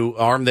add a new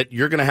arm that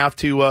you're going to have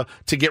to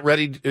get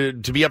ready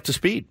to be up to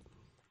speed?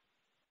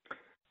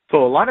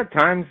 So a lot of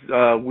times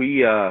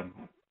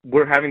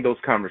we're having those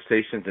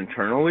conversations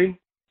internally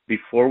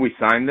before we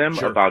sign them.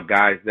 Sure. About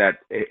guys that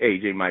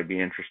AJ might be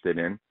interested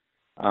in.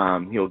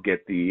 He'll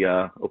get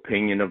the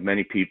opinion of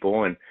many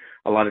people, and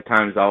a lot of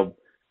times I'll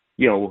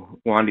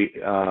Wandy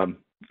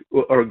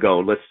or Go,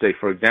 let's say,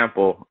 for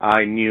example,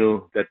 I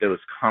knew that there was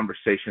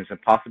conversations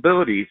and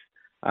possibilities,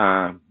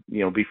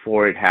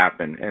 before it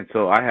happened. And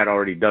so I had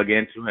already dug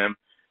into him,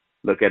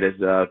 look at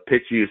his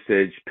pitch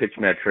usage, pitch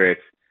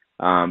metrics,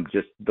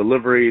 just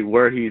delivery,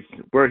 where he's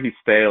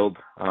failed,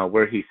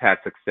 where he's had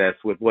success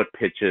with what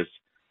pitches,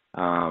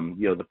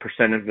 the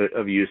percentage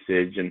of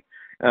usage. And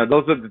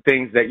those are the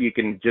things that you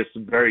can just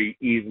very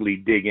easily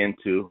dig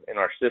into in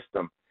our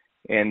system.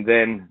 And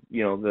then,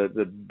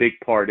 the big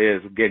part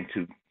is getting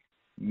to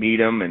meet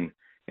him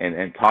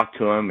and talk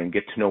to him and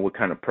get to know what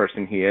kind of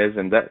person he is.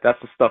 And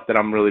that's the stuff that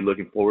I'm really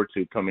looking forward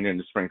to coming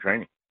into spring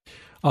training.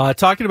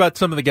 Talking about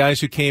some of the guys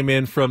who came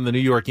in from the New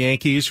York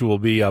Yankees who will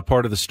be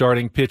part of the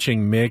starting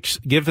pitching mix,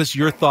 give us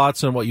your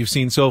thoughts on what you've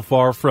seen so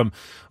far from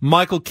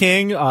Michael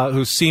King,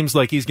 who seems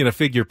like he's going to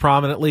figure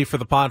prominently for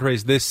the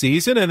Padres this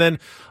season, and then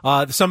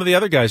some of the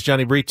other guys,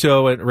 Johnny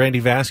Brito and Randy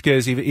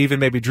Vasquez,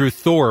 even maybe Drew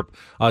Thorpe,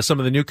 some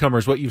of the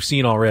newcomers, what you've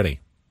seen already.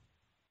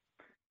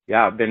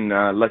 Yeah, I've been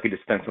lucky to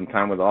spend some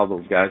time with all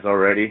those guys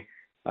already.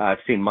 I've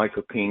seen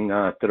Michael King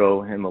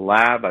throw in the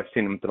lab. I've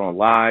seen him throw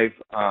live,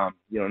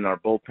 in our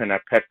bullpen at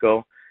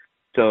Petco.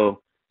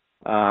 So,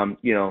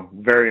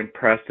 very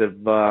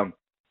impressive,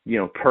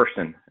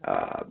 person.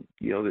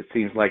 It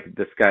seems like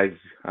this guy's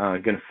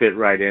going to fit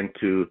right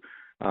into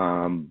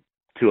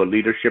to a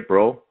leadership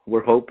role.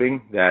 We're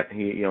hoping that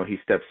he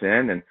steps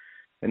in, and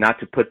not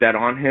to put that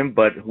on him,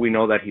 but we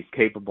know that he's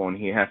capable and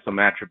he has some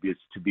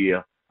attributes to be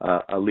a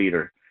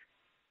leader.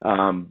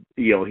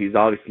 He's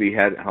obviously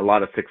had a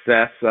lot of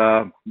success,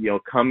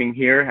 coming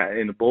here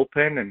in the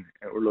bullpen, and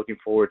we're looking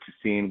forward to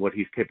seeing what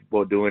he's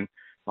capable of doing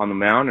on the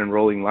mound and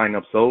rolling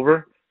lineups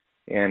over.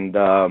 And,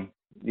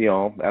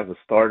 as a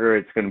starter,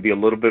 it's going to be a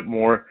little bit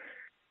more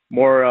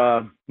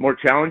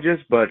challenges,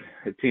 but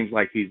it seems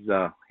like he's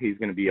going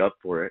to be up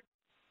for it.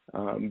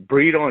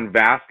 Brito and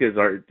Vasquez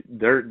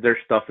their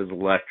stuff is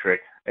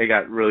electric. They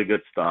got really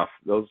good stuff.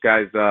 Those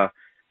guys,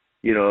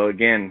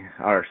 again,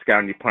 our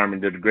scouting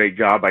department did a great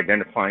job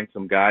identifying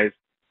some guys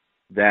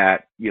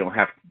that,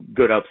 have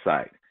good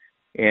upside.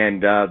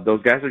 And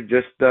those guys are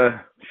just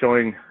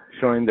showing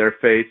their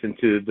face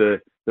into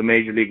the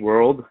major league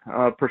world,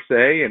 per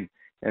se.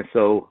 And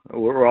so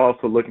we're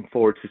also looking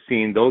forward to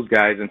seeing those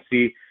guys and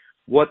see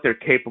what they're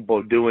capable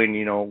of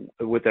doing,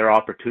 with their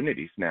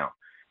opportunities now.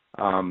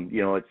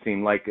 It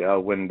seemed like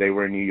when they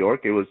were in New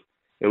York, it was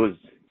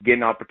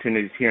getting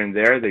opportunities here and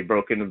there. They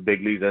broke into the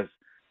big leagues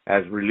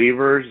as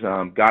relievers,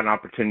 got an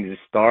opportunity to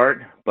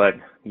start, but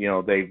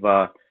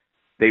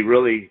they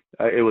really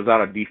it was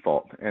out of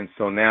default, and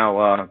so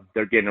now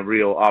they're getting a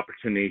real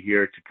opportunity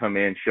here to come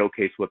in,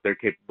 showcase what they're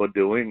capable of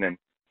doing,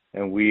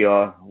 and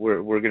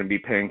we're going to be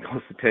paying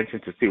close attention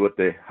to see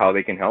how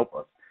they can help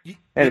us.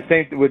 And the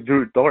same with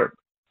Drew Thorpe.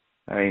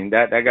 I mean,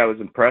 that guy was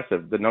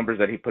impressive. The numbers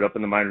that he put up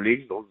in the minor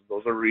leagues,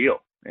 those are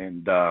real.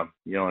 And,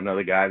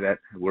 another guy that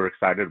we're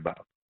excited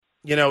about.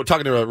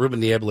 Talking to Ruben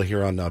Niebla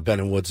here on Ben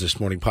and Woods this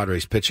morning,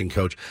 Padres pitching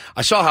coach,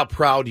 I saw how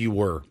proud you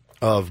were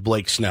of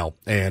Blake Snell.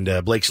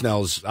 And Blake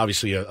Snell is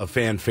obviously a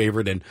fan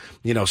favorite and,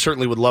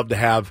 certainly would love to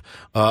have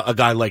a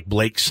guy like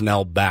Blake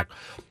Snell back.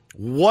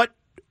 What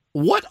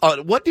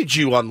did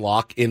you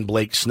unlock in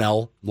Blake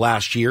Snell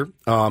last year?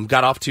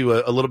 Got off to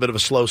a little bit of a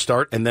slow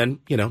start, and then,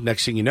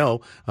 next thing you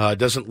know,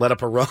 doesn't let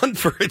up a run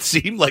for, it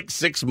seemed like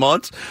 6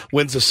 months,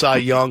 wins a Cy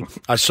Young.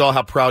 I saw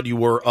how proud you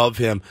were of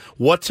him.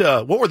 What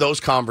were those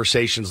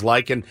conversations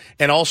like? And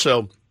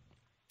also,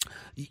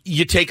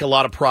 you take a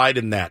lot of pride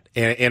in that,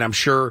 and I'm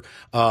sure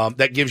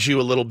that gives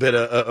you a little bit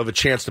of a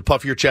chance to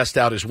puff your chest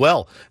out as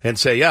well and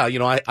say, yeah,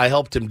 I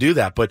helped him do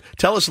that. But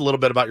tell us a little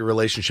bit about your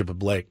relationship with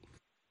Blake.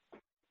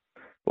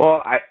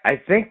 Well, I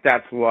think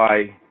that's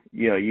why,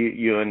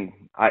 you and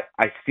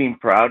I seem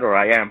proud, or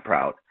I am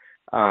proud.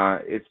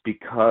 It's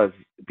because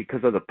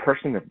of the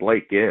person that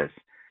Blake is.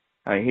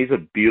 I mean, he's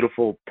a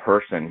beautiful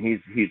person.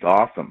 He's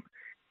awesome.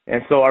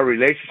 And so our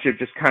relationship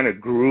just kind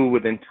of grew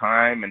within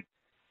time. And,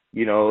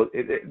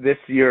 this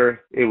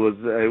year it was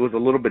a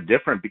little bit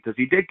different because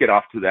he did get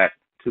off to that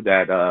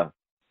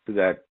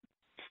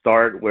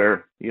start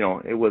where,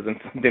 it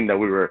wasn't something that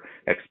we were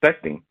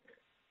expecting.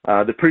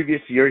 The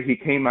previous year he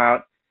came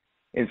out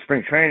in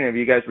spring training, if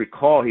you guys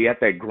recall, he had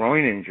that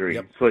groin injury.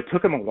 Yep. So it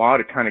took him a while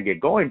to kind of get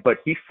going, but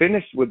he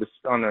finished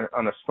on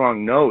a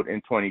strong note in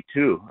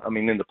 22. I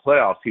mean, in the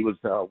playoffs, he was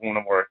one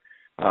of our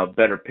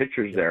better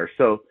pitchers there.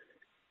 So,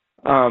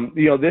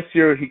 this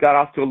year he got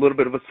off to a little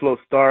bit of a slow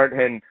start.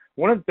 And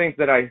one of the things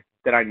that I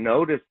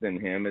noticed in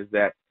him is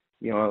that,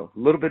 a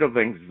little bit of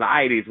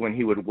anxieties when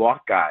he would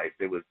walk guys.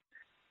 There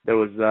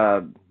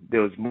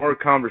was more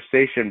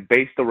conversation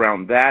based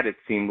around that, it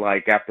seemed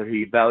like, after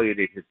he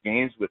evaluated his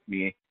games with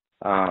me,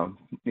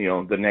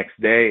 the next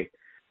day,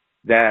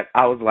 that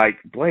I was like,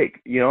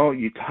 Blake,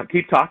 you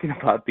keep talking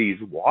about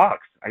these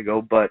walks. I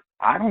go, but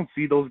I don't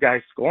see those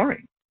guys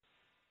scoring.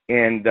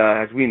 And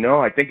as we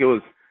know, I think it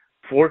was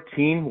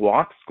 14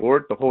 walks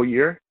scored the whole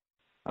year.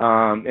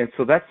 And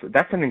so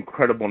that's an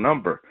incredible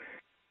number.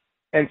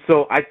 And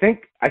so I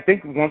think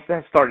once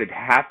that started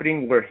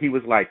happening, where he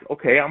was like,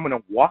 okay, I'm going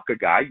to walk a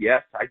guy.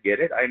 Yes, I get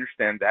it. I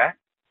understand that.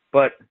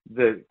 But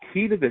the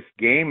key to this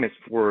game is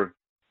for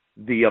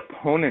the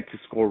opponent to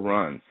score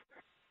runs.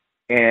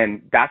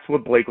 And that's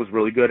what Blake was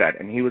really good at.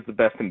 And he was the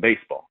best in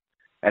baseball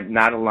at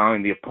not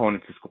allowing the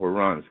opponent to score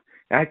runs.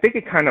 And I think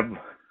it kind of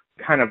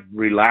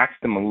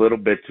relaxed him a little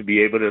bit to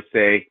be able to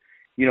say,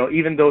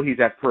 even though he's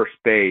at first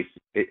base,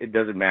 it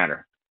doesn't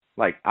matter.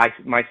 Like,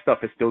 my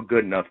stuff is still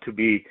good enough to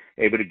be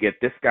able to get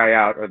this guy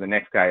out or the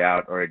next guy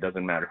out, or it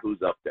doesn't matter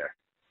who's up there.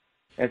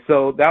 And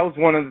so that was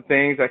one of the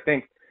things. I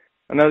think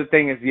another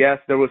thing is, yes,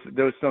 there was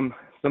some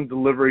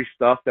delivery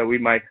stuff that we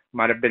might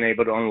have been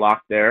able to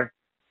unlock there.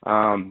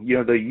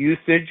 The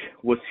usage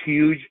was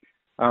huge.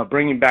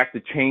 Bringing back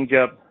the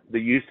changeup,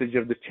 the usage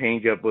of the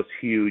changeup was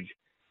huge.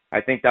 I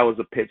think that was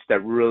a pitch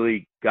that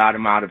really got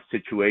him out of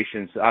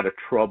situations, out of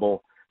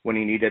trouble when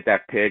he needed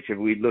that pitch. If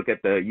we look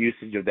at the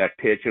usage of that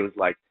pitch, it was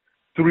like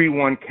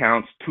 3-1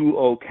 counts,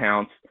 2-0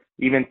 counts,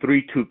 even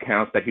 3-2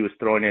 counts that he was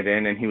throwing it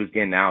in, and he was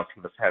getting out.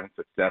 He was having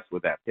success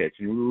with that pitch,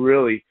 and we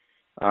really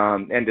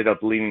ended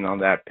up leaning on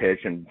that pitch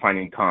and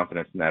finding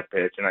confidence in that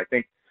pitch. And I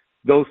think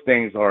those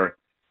things are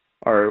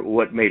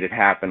what made it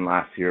happen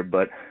last year.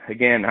 But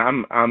again,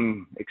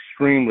 I'm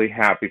extremely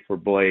happy for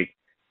Blake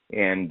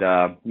and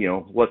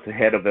what's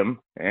ahead of him.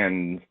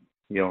 And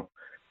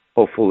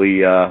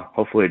hopefully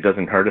it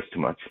doesn't hurt us too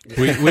much.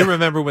 We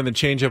remember when the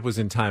changeup was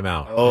in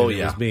timeout. Oh, and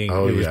yeah.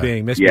 It was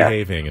being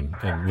misbehaving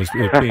and was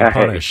being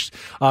punished.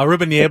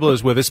 Ruben Niebla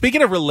is with us.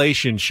 Speaking of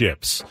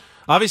relationships,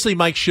 obviously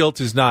Mike Shildt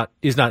is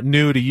not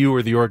new to you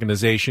or the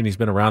organization. He's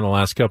been around the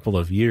last couple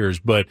of years,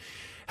 but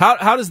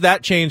how does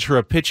that change for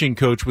a pitching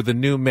coach with a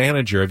new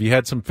manager? Have you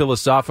had some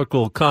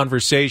philosophical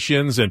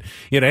conversations and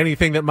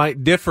anything that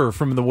might differ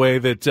from the way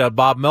that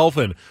Bob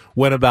Melvin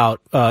went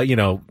about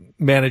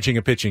managing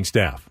a pitching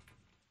staff?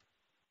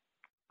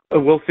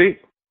 We'll see.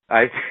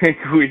 I think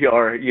we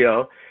are.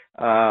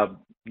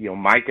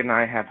 Mike and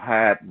I have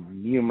had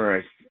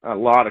a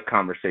lot of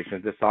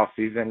conversations this off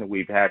season.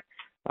 We've had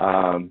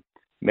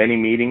many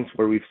meetings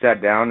where we've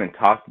sat down and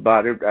talked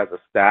about it as a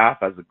staff,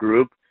 as a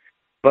group.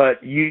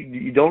 But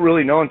you don't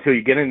really know until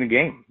you get in the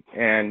game,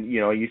 and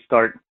you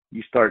start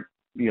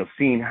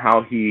seeing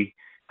how he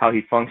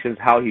functions,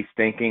 how he's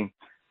thinking.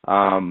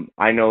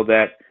 I know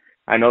that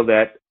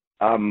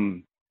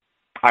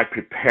I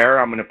prepare.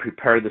 I'm going to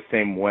prepare the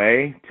same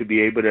way to be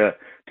able to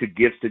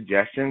give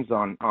suggestions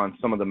on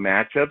some of the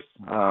matchups.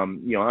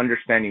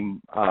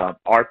 Understanding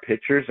our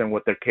pitchers and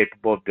what they're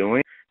capable of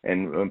doing,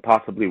 and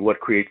possibly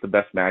what creates the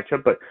best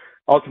matchup. But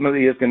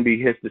ultimately, it's going to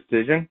be his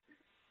decision.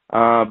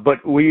 But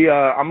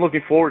I'm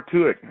looking forward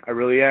to it. I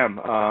really am.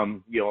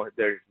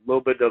 There's a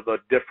little bit of a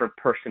different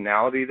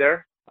personality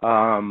there.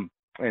 And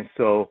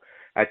so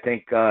I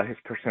think his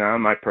personality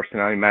and my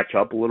personality match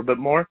up a little bit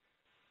more.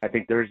 I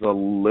think there's a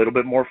little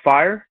bit more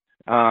fire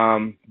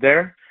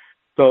there.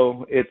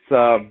 So it's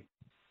going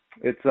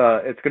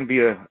to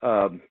be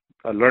a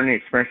learning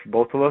experience for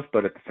both of us,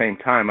 but at the same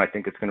time, I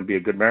think it's going to be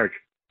a good marriage.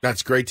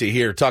 That's great to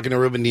hear. Talking to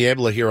Ruben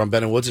Niebla here on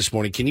Ben and Woods this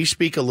morning. Can you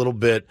speak a little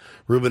bit,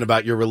 Ruben,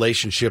 about your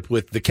relationship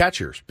with the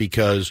catchers?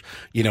 Because,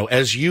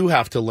 as you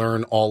have to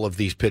learn all of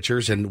these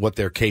pitchers and what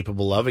they're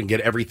capable of and get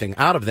everything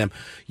out of them,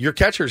 your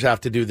catchers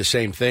have to do the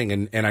same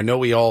thing. And I know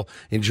we all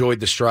enjoyed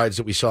the strides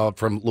that we saw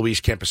from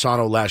Luis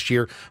Campusano last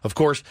year. Of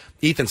course,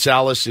 Ethan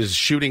Salas is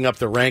shooting up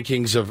the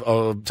rankings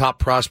of top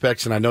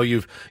prospects, and I know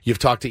you've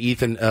talked to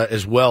Ethan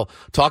as well.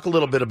 Talk a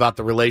little bit about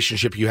the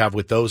relationship you have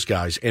with those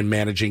guys and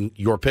managing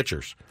your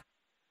pitchers.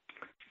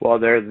 Well,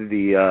 they're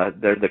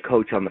the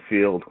coach on the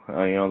field.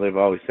 They've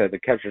always said the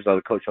catchers are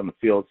the coach on the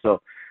field.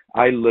 So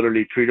I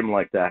literally treat them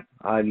like that.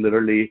 I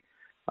literally,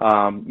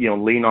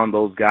 lean on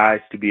those guys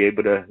to be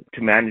able to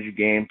manage a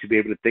game, to be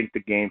able to think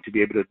the game, to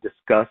be able to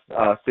discuss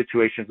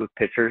situations with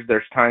pitchers.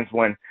 There's times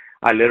when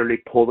I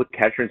literally pull the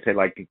catcher and say,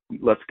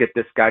 let's get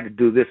this guy to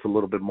do this a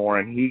little bit more,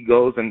 and he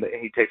goes and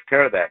he takes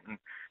care of that. And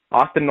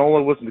Austin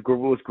Nola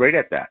was great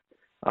at that.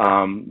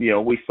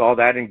 We saw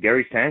that in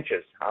Gary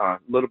Sanchez, a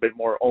little bit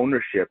more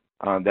ownership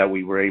that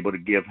we were able to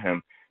give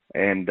him,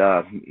 and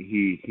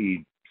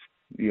he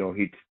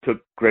took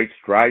great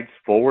strides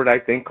forward, I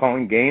think,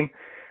 calling game.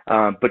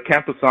 But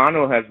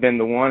Campusano has been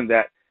the one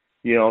that,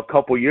 a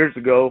couple years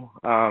ago,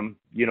 I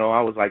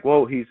was like,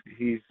 whoa, he's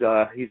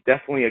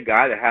definitely a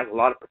guy that has a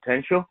lot of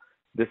potential.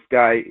 This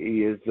guy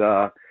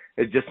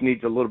it just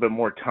needs a little bit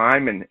more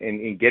time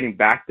and getting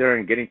back there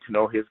and getting to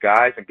know his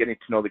guys and getting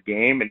to know the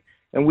game.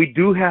 And we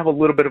do have a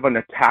little bit of an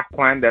attack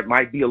plan that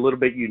might be a little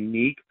bit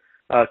unique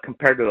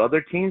compared to other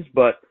teams,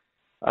 but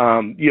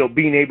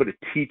being able to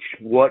teach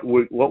what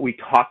we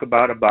talk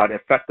about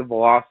effective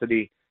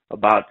velocity,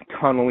 about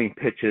tunneling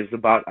pitches,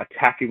 about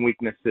attacking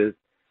weaknesses,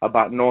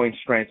 about knowing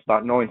strengths,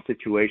 about knowing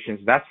situations.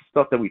 That's the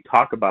stuff that we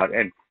talk about,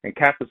 and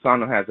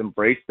Campusano has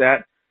embraced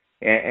that,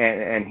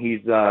 and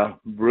he's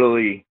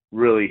really,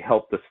 really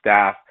helped the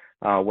staff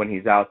when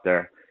he's out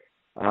there.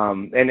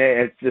 And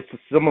it's just a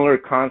similar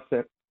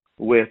concept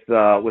with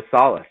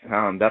Salas.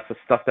 That's the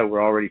stuff that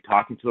we're already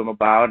talking to him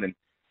about. And,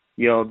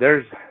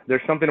 there's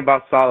something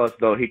about Salas,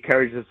 though. He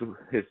carries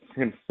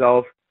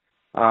himself,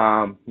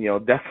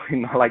 definitely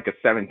not like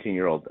a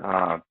 17-year-old.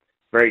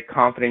 Very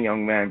confident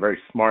young man, very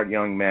smart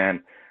young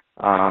man.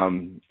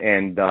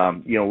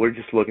 We're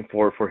just looking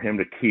forward for him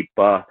to keep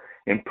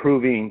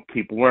improving,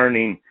 keep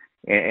learning.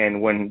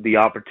 And when the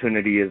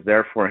opportunity is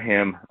there for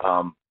him,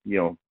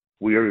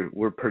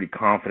 we're pretty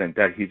confident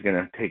that he's going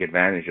to take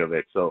advantage of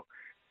it. So,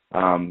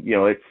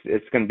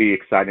 it's going to be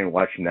exciting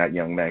watching that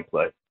young man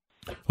play.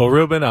 Well,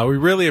 Ruben, we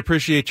really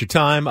appreciate your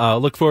time.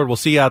 Look forward. We'll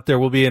see you out there.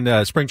 We'll be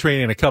in spring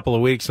training in a couple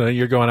of weeks.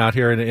 You're going out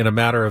here in a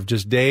matter of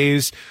just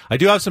days. I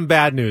do have some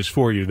bad news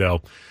for you,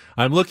 though.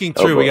 I'm looking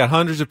through. We got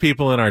hundreds of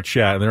people in our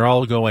chat, and they're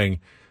all going,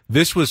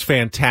 this was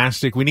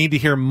fantastic. We need to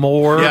hear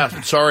more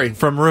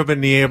from Ruben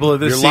Niebla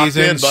this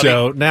season.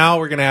 So now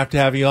we're going to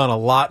have you on a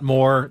lot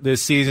more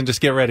this season.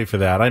 Just get ready for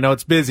that. I know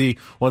it's busy.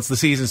 Once the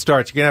season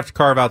starts, you're going to have to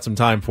carve out some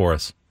time for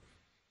us.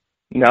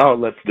 No,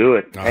 let's do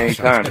it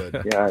anytime.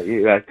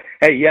 Yeah.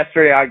 Hey,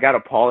 yesterday I got to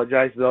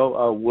apologize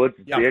though. Woods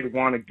did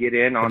want to get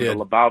in on the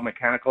Laval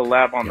Mechanical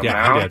Lab on the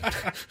mound.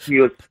 He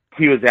was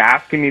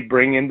asking me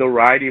bring in the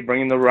righty. He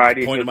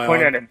was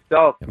pointing at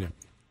himself.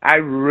 I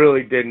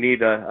really did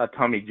need a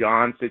Tommy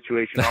John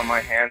situation on my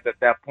hands at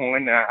that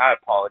point, and I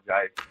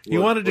apologize. He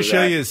wanted to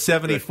show you his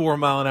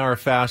 74-mile-an-hour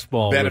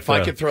fastball. Ben, if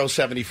I could throw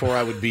 74,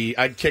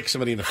 I'd kick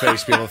somebody in the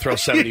face to be able to throw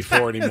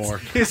 74 anymore.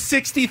 His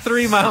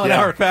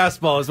 63-mile-an-hour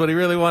fastball is what he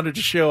really wanted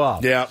to show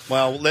off. Yeah,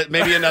 well,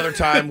 maybe another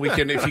time we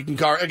can, if you can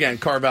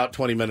carve out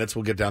 20 minutes,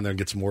 we'll get down there and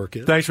get some work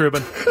in. Thanks,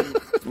 Ruben.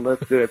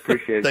 Let's do it.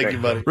 Appreciate it. Thank you,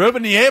 buddy.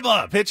 Ruben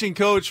Niebla, pitching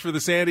coach for the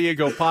San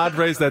Diego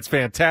Padres. That's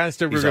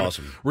fantastic. He's We're going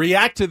awesome. to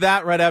react to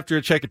that right after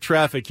a check of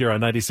traffic here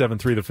on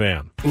 97.3 The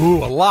Fan. Ooh,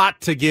 a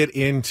lot to get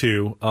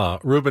into.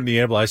 Ruben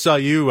Niebla, I saw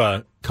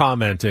you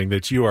commenting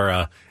that you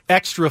are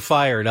extra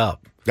fired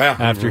up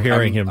after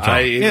hearing him talk.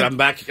 I'm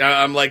back.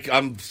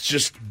 I'm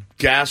just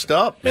gassed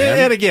up, man.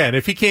 And again,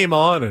 if he came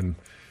on and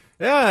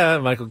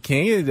Michael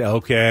King,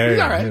 okay. He's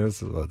all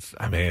right.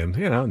 I mean,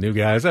 new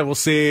guys. We'll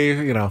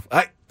see.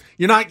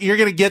 You're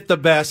going to get the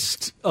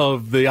best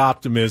of the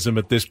optimism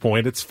at this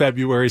point. It's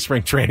February.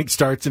 Spring training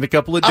starts in a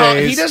couple of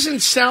days. He doesn't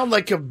sound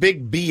like a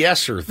big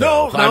BSer,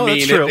 though. No, I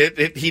mean, that's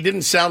true. He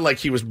didn't sound like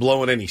he was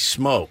blowing any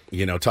smoke,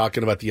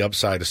 talking about the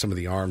upside of some of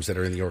the arms that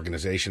are in the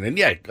organization. And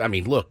yeah, I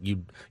mean, look,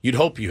 you'd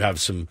hope you have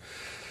some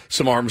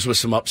arms with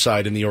some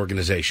upside in the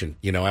organization,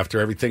 after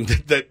everything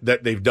that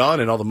they've done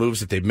and all the moves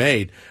that they've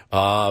made.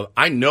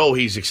 I know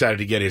he's excited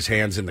to get his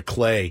hands in the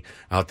clay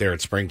out there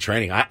at spring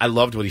training. I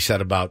loved what he said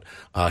about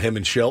him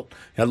and Schilt.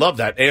 I love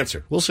that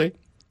answer. We'll see.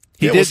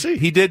 We'll see.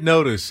 He did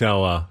notice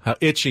how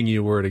itching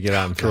you were to get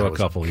out and throw a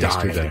couple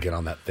yesterday. Dying to get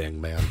on that thing,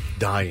 man.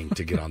 Dying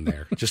to get on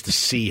there just to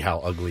see how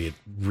ugly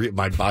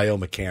my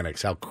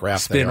biomechanics, how crap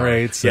spin they are.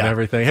 Rates and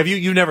everything. Have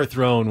you never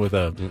thrown with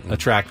a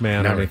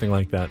TrackMan or anything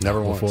like that?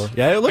 Never before? Once.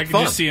 Yeah, it looked I could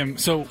fun. just see him.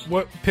 So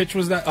what pitch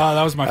was that?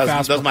 That was my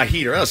fastball. That was my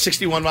heater. That was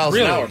 61 miles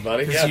an hour,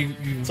 buddy. Yeah.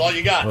 That's all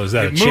you got. Was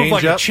that a change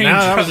up? No,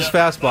 that was his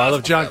fastball. I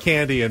love John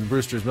Candy and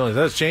Brewster's Millions.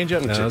 That was change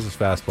up? No, that was his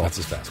fastball. That's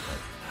his fastball.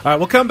 All right,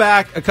 we'll come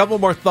back. A couple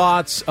more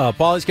thoughts.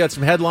 Paulie's got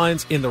some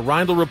headlines in the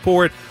Reindl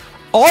Report.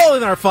 All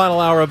in our final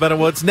hour of Ben and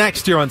Woods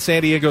next here on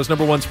San Diego's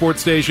 #1 sports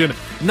station,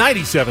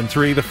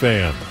 97.3 The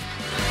Fan.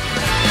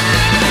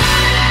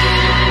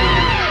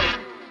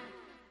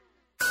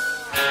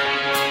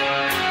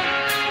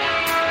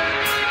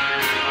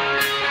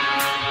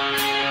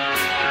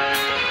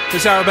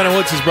 This hour of Ben and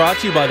Woods is brought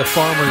to you by the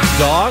Farmer's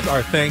Dog.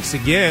 Our thanks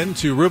again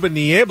to Ruben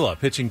Niebla,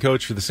 pitching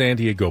coach for the San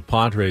Diego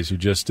Padres, who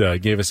just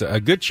gave us a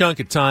good chunk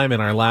of time in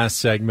our last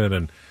segment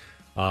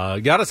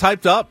and got us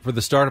hyped up for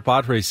the start of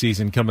Padres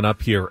season coming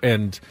up here.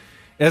 And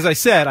as I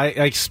said, I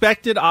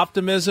expected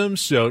optimism,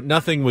 so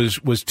nothing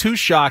was too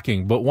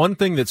shocking. But one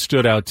thing that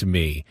stood out to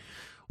me,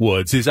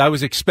 Woods, is I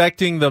was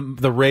expecting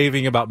the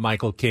raving about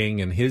Michael King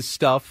and his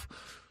stuff.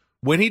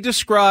 When he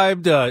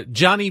described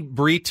Johnny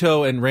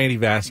Brito and Randy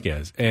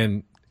Vasquez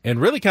and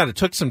really kind of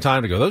took some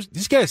time to go,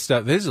 these guys'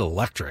 stuff, this is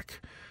electric.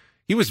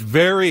 He was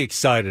very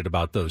excited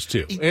about those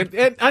two.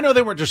 And I know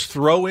they weren't just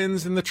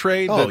throw-ins in the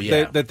trade,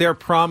 that they're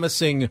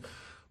promising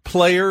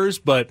players,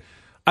 but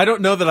I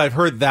don't know that I've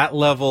heard that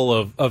level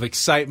of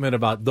excitement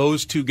about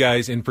those two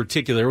guys in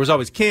particular. It was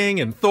always King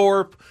and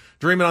Thorpe,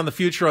 dreaming on the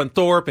future on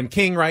Thorpe, and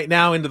King right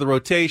now into the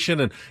rotation.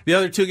 And the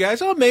other two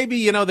guys,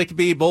 maybe, they could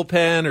be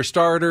bullpen or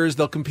starters.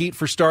 They'll compete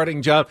for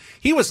starting job.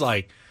 He was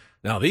like,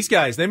 now, these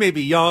guys, they may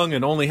be young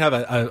and only have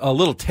a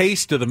little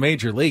taste of the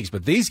major leagues,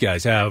 but these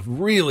guys have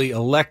really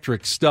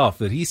electric stuff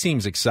that he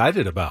seems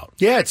excited about.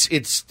 Yeah,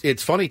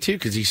 it's funny, too,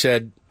 because he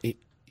said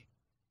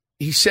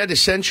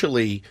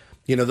essentially,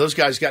 those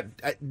guys got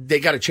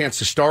a chance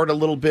to start a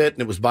little bit,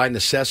 and it was by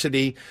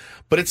necessity.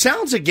 But it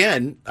sounds,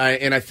 again,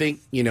 and I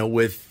think,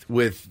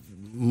 with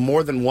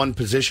more than one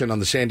position on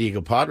the San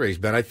Diego Padres,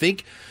 Ben, I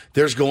think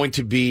there's going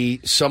to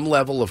be some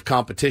level of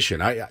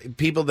competition.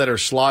 People that are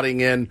slotting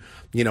in,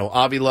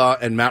 Avila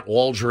and Matt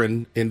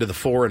Waldron into the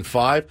 4 and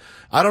 5.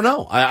 I don't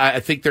know. I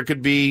think there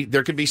could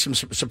be some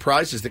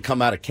surprises that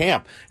come out of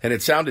camp. And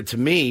it sounded to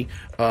me,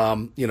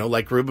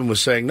 like Ruben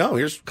was saying, no,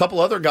 here's a couple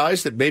other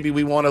guys that maybe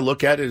we want to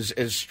look at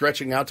as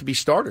stretching out to be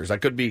starters. I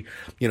could be,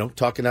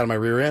 talking out of my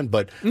rear end,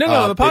 but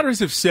no. The Padres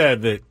have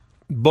said that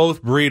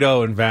both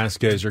Brito and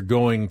Vasquez are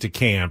going to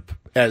camp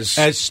as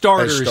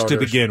starters to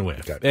begin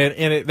with. Okay.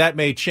 And that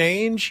may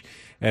change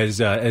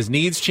as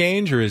needs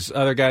change or as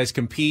other guys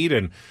compete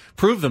and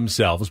prove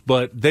themselves,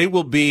 but they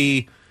will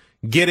be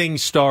getting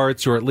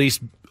starts or at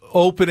least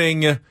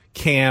opening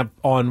camp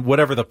on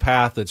whatever the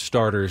path that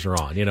starters are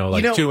on.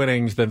 2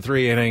 innings, then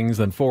 3 innings,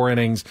 then 4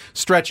 innings,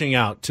 stretching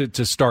out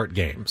to start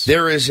games.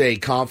 There is a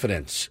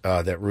confidence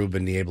that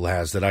Ruben Niebla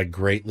has that I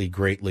greatly,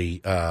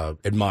 greatly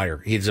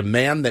admire. He's a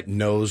man that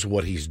knows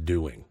what he's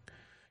doing,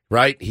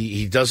 right?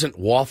 He doesn't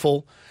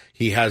waffle.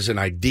 He has an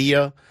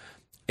idea,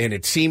 and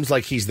it seems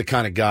like he's the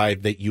kind of guy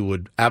that you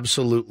would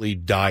absolutely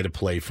die to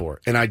play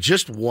for. And I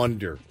just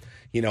wonder,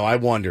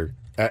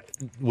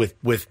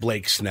 with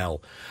Blake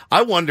Snell,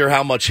 I wonder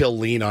how much he'll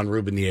lean on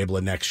Ruben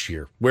Niebla next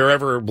year,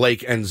 wherever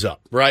Blake ends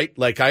up, right?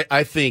 Like,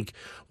 I think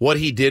what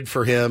he did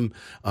for him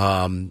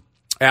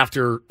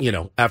after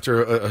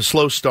a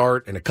slow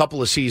start and a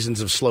couple of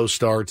seasons of slow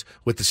starts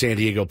with the San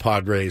Diego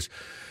Padres,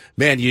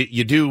 man,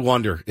 you do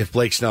wonder if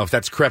Blake Snell, if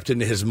that's crept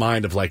into his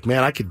mind of like,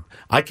 man,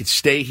 I could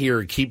stay here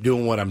and keep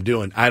doing what I'm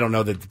doing. I don't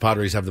know that the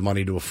Padres have the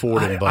money to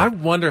afford him. But I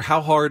wonder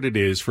how hard it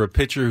is for a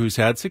pitcher who's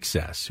had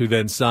success, who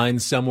then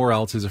signs somewhere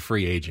else as a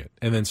free agent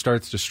and then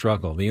starts to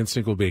struggle. The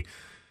instinct will be,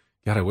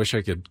 God, I wish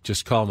I could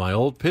just call my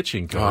old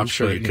pitching coach. Oh, I'm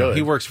sure but, you could.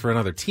 He works for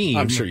another team.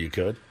 I'm sure you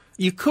could.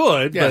 You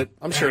could, yeah, but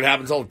I'm sure it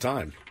happens all the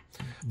time.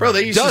 Bro,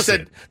 they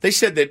said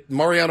that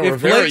Mariano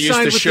Rivera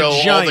used to show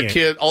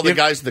all the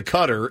guys the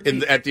cutter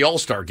at the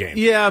All-Star game.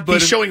 Yeah, but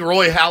he's showing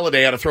Roy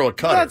Halladay how to throw a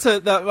cutter.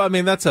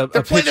 That's a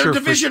they're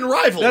division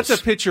rivals. That's a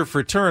pitcher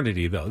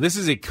fraternity, though. This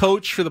is a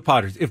coach for the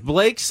Padres. If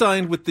Blake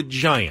signed with the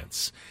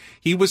Giants,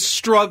 he was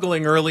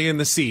struggling early in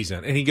the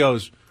season, and he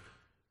goes,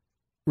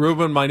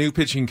 Ruben, my new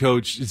pitching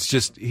coach, it's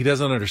just he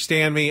doesn't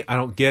understand me. I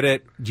don't get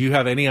it. Do you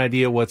have any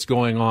idea what's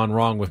going on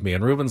wrong with me?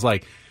 And Ruben's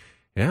like,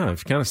 yeah,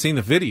 I've kind of seen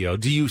the video.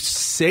 Do you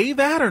say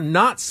that or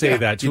not say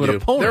that to an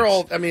opponent? They're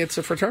all. I mean, it's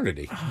a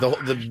fraternity.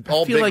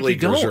 All big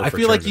leaguers are a fraternity. I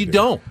feel like you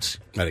don't.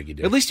 I think you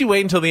do. At least you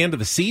wait until the end of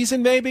the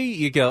season. Maybe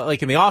you go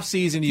like in the off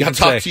season. You can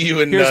talk to you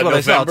in here's what November.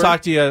 I said.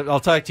 I'll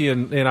talk to you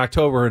in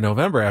October or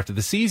November after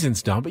the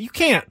season's done. But you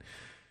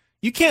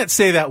can't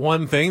say that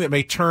one thing that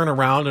may turn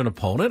around an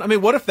opponent. I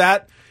mean, what if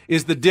that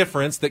is the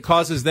difference that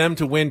causes them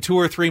to win 2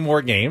 or 3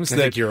 more games? I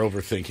think you're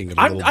overthinking it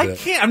a little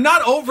bit. I'm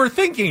not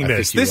overthinking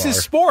this. This is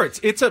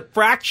sports. It's a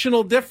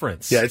fractional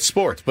difference. Yeah, it's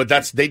sports, but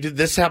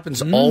this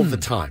happens all the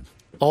time.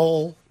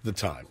 All the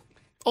time.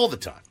 All the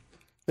time.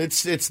 They're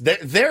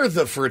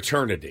the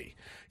fraternity.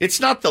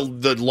 It's not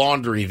the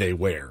laundry they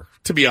wear,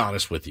 to be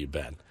honest with you,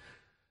 Ben.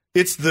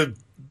 It's the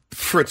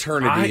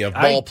fraternity of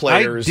ball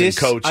players and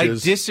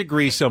coaches. I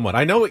disagree somewhat.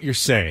 I know what you're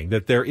saying,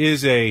 that there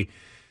is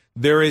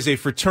a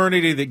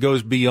fraternity that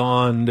goes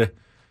beyond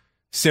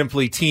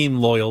simply team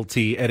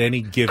loyalty at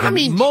any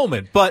given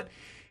moment. But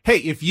hey,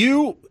 if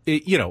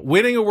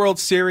winning a World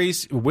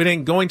Series,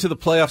 going to the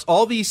playoffs,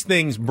 all these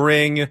things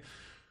bring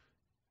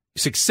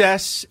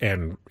success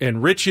and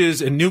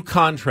riches and new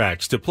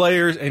contracts to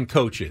players and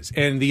coaches.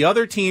 And the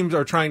other teams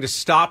are trying to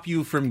stop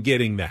you from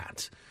getting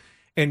that.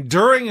 And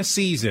during a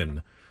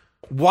season,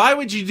 why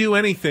would you do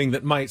anything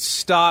that might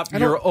stop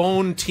your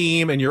own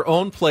team and your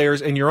own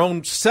players and your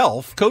own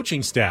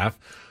coaching staff,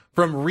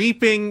 from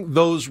reaping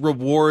those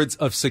rewards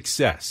of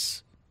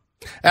success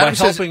by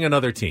helping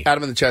another team?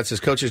 Adam in the chat says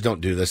coaches don't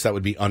do this. That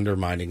would be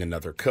undermining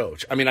another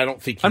coach. I mean, I don't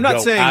think I'm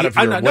not saying out of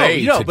your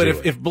way to but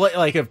do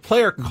if a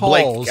player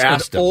calls an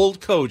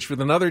old coach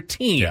with another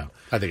team, yeah,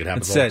 I think it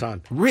happens all the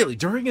time. Really,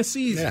 during a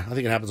season? Yeah, I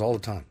think it happens all the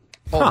time.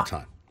 All the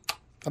time.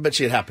 I bet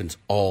you it happens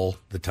all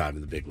the time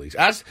in the big leagues.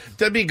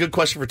 That'd be a good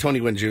question for Tony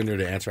Gwynn Jr.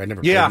 to answer. I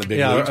never played in the big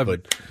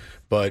leagues,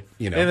 but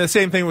you know. And the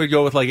same thing would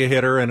go with like a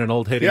hitter and an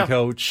old hitting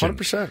coach.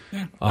 100%.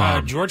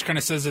 Yeah. George kind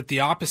of says it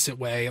the opposite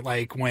way.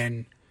 Like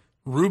when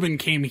Ruben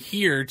came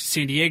here to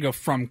San Diego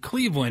from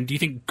Cleveland, do you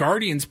think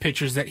Guardians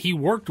pitchers that he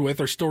worked with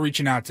are still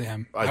reaching out to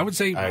him? I would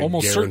say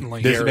almost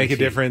certainly. Does it make a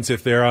difference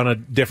if they're on a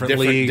different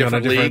league, on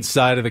a different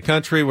side of the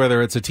country,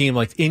 whether it's a team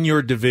like in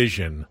your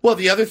division? Well,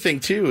 the other thing,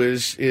 too,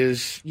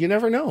 is you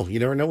never know. You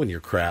never know when your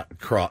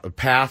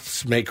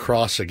paths may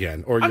cross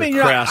again, or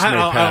your crafts may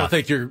path. I don't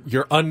think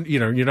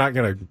you're not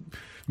going to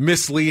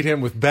mislead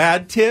him with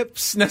bad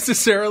tips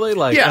necessarily.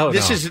 Like,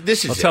 this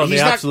is. I'll tell him the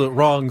absolute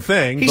wrong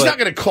thing. He's not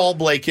going to call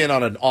Blake in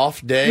on an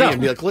off day and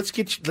be like, "Let's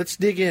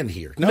dig in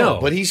here." No,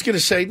 but he's going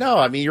to say, "No,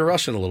 I mean you're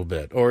rushing a little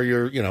bit, or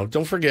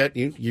don't forget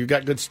you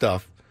got good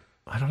stuff."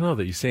 I don't know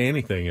that you say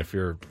anything if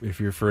you're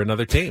for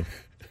another team.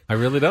 I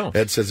really don't.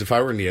 Ed says if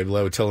I were in the Ed,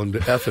 I would tell him to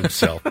F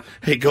himself.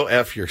 Hey, go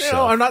F yourself.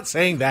 No, I'm not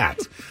saying that.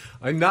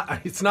 I'm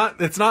not. It's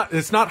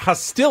not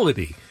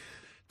hostility.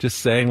 Just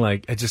saying,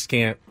 like, I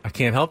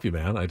can't help you,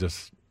 man. I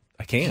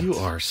can't. You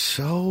are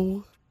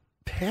so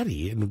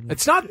petty. And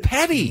it's not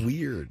petty. It's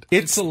weird.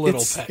 It's a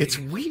little petty. It's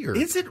weird.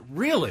 Is it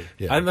really?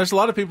 Yeah. And there's a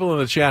lot of people in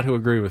the chat who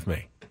agree with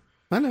me.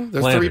 I know.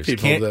 There's Landers 3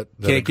 people that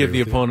can't give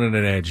the opponent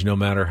an edge no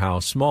matter how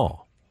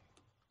small.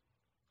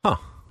 Huh.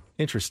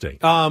 Interesting.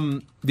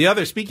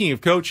 Speaking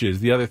of coaches,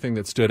 the other thing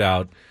that stood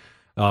out,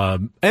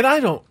 and I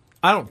don't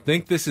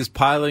think this is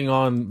piling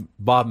on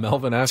Bob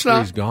Melvin after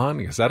he's gone,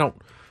 because I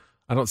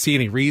don't see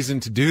any reason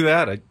to do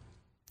that.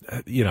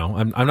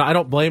 I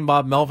don't blame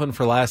Bob Melvin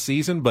for last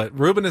season, but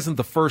Ruben isn't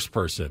the first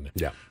person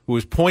who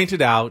has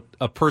pointed out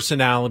a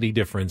personality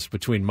difference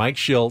between Mike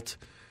Shildt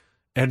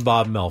and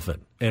Bob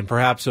Melvin, and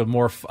perhaps a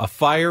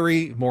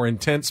fiery, more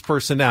intense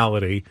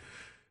personality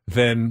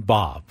than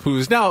Bob, who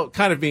is now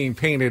kind of being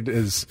painted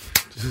as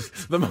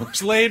the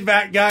most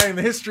laid-back guy in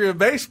the history of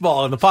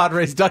baseball in the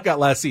Padres dugout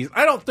last season.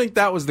 I don't think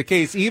that was the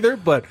case either,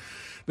 but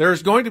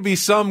there's going to be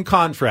some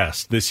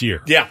contrast this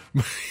year. Yeah.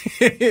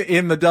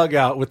 In the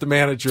dugout with the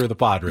manager of the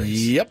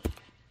Padres. Yep.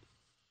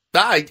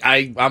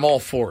 I'm all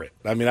for it.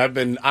 I mean,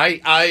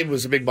 I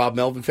was a big Bob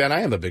Melvin fan.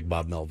 I am a big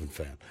Bob Melvin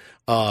fan.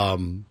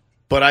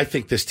 But I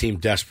think this team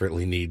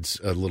desperately needs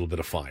a little bit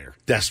of fire.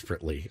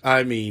 Desperately.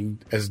 I mean,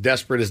 as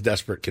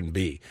desperate can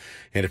be.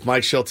 And if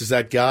Mike Shildt is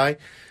that guy,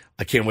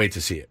 I can't wait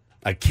to see it.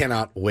 I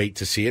cannot wait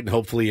to see it, and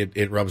hopefully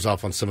it rubs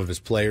off on some of his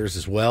players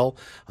as well.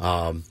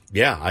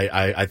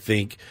 I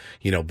think,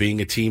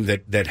 being a team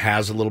that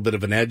has a little bit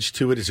of an edge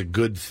to it is a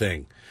good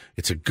thing.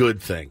 It's a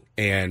good thing.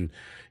 And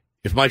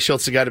if Mike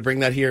Shilt's the guy to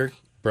bring that here,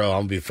 bro, I'm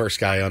going to be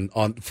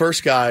the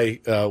first guy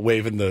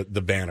waving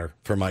the banner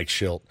for Mike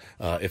Shildt,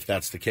 if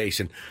that's the case.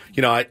 And,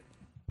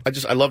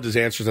 I loved his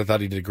answers. I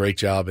thought he did a great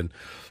job, and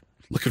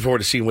looking forward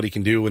to seeing what he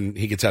can do when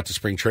he gets out to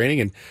spring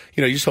training. And,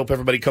 you just hope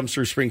everybody comes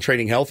through spring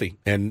training healthy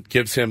and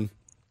gives him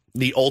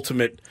the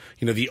ultimate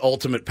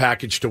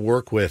package to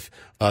work with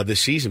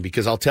this season.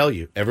 Because I'll tell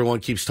you,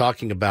 everyone keeps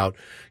talking about,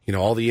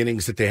 all the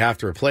innings that they have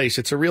to replace.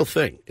 It's a real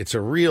thing. It's a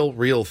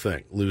real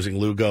thing. Losing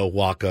Lugo,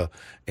 Waka,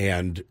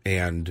 and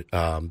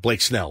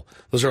Blake Snell.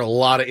 Those are a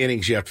lot of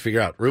innings you have to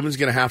figure out. Ruben's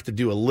going to have to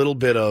do a little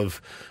bit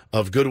of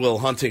goodwill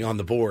hunting on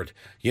the board.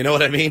 You know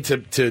what I mean?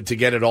 To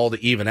get it all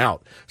to even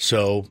out.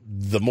 So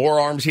the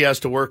more arms he has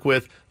to work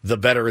with, the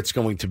better it's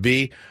going to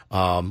be.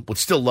 Would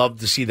still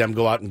love to see them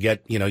go out and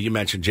get, you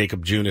mentioned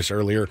Jacob Junis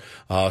earlier,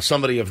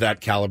 somebody of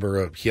that caliber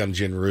of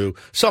Hyunjin Ryu,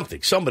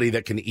 somebody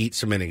that can eat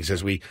some innings.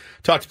 As we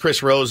talked to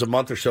Chris Rose a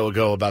month or so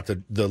ago about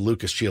the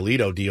Lucas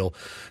Giolito deal.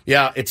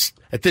 Yeah, it's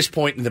at this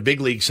point in the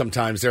big league,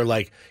 sometimes they're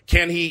like,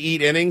 can he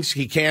eat innings?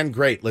 He can.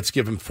 Great. Let's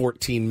give him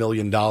 $14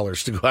 million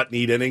to go out and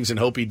eat innings and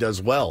hope he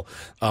does well.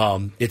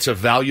 It's a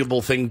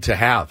valuable thing to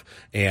have.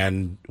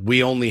 And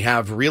we only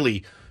have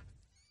really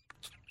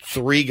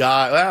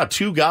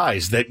two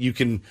guys that you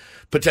can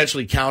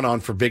potentially count on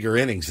for bigger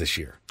innings this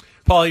year.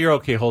 Paul, you're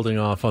okay holding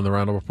off on the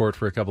Roundel Report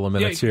for a couple of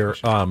minutes here.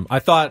 I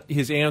thought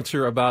his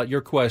answer about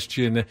your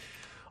question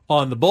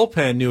on the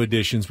bullpen new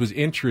additions was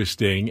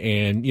interesting,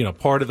 and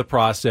part of the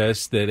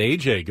process that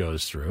AJ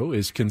goes through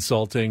is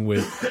consulting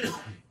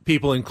with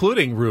people,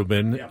 including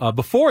Ruben,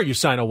 before you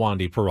sign a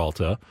Wandy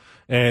Peralta,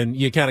 and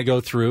you kind of go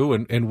through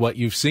and what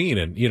you've seen.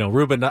 And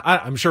Ruben,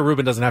 I'm sure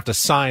Ruben doesn't have to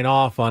sign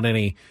off on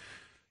any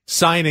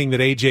signing that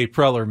AJ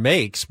Preller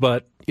makes,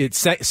 but it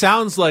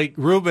sounds like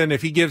Ruben,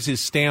 if he gives his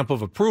stamp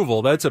of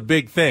approval, that's a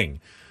big thing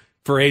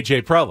for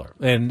AJ Preller.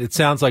 And it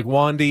sounds like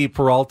Wandy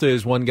Peralta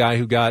is one guy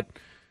who got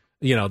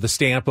the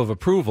stamp of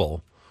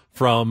approval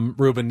from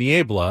Ruben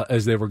Niebla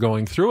as they were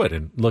going through it,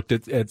 and looked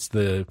at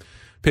the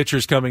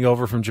pitchers coming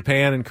over from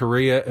Japan and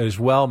Korea as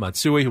well.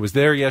 Matsui, who was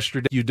there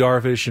yesterday, Yu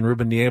Darvish and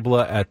Ruben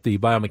Niebla at the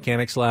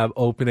biomechanics lab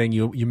opening.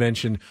 You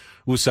mentioned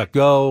Woo-Suk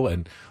Go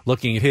and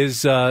looking at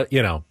his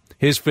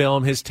his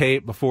film, his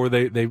tape before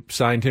they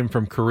signed him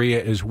from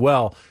Korea as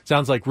well.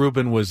 Sounds like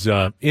Ruben was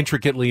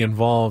intricately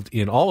involved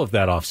in all of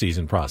that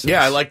offseason process.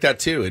 Yeah, I like that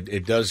too.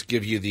 It does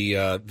give you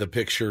the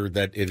picture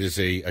that it is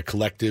a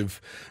collective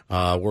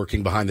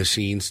working behind the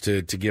scenes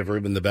to give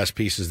Ruben the best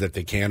pieces that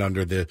they can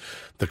under the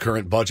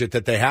current budget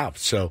that they have.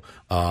 So,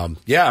 I'm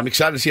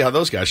excited to see how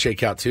those guys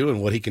shake out too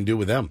and what he can do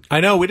with them. I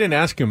know we didn't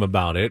ask him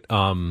about it.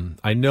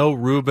 I know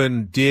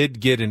Ruben did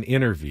get an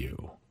interview.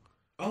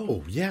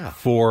 Oh, yeah.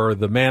 For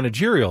the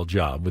managerial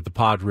job with the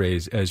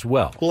Padres as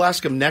well. We'll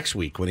ask him next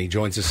week when he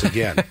joins us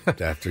again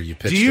after you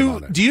pitched him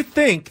on it.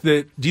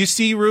 Do you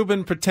see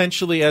Ruben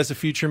potentially as a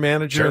future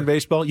manager in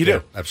baseball? You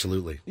do?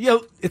 Absolutely.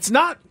 It's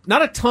not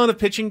a ton of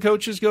pitching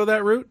coaches go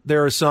that route.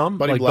 There are some,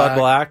 Bud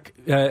Black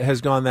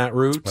has gone that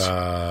route.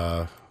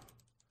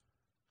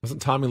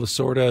 Wasn't Tommy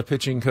Lasorda a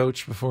pitching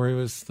coach before he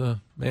was the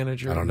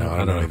manager? I don't know. I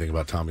don't know anything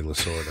about Tommy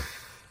Lasorda.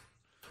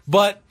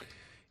 But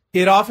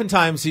it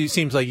oftentimes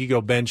seems like you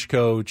go bench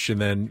coach and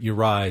then you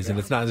rise, and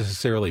it's not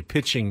necessarily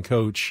pitching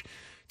coach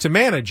to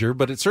manager,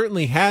 but it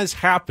certainly has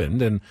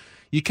happened. And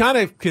you kind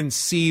of can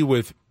see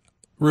with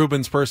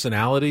Ruben's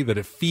personality that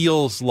it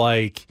feels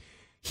like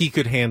he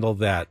could handle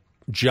that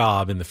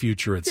job in the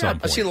future at some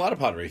point. I've seen a lot of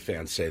Padre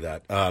fans say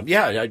that.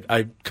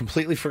 I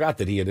completely forgot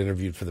that he had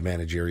interviewed for the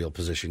managerial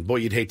position. Boy,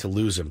 you'd hate to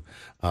lose him.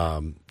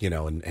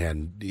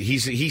 And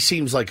he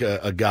seems like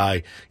a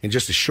guy in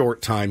just a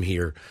short time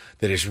here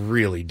that has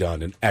really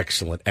done an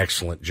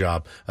excellent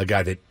job. A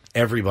guy that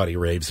everybody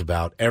raves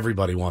about,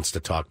 everybody wants to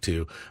talk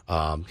to.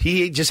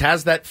 He just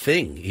has that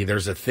thing.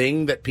 There's a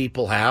thing that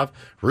people have.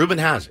 Ruben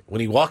has it.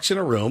 When he walks in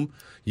a room,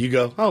 you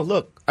go, oh,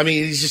 look. I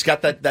mean, he's just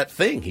got that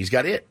thing. He's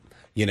got it.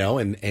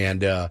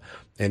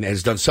 And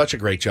has done such a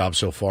great job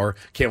so far.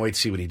 Can't wait to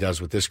see what he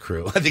does with this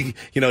crew. I think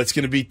it's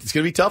going to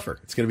be tougher.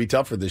 It's going to be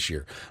tougher this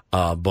year.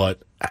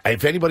 But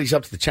if anybody's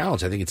up to the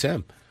challenge, I think it's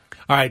him.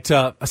 All right.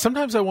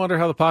 Sometimes I wonder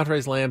how the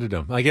Padres landed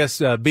him. I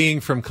guess being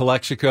from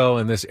Calexico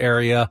in this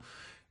area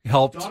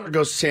helped. Daughter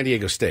goes to San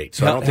Diego State,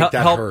 so I don't think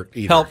that hurt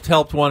either.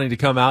 Helped wanting to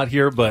come out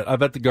here, but I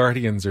bet the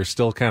Guardians are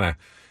still kind of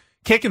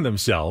kicking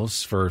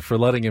themselves for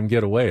letting him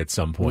get away at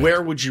some point.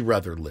 Where would you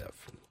rather live?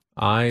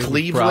 I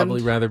would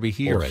probably rather be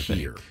here. Or I think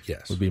here,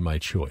 yes, would be my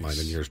choice. Mine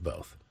and yours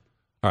both.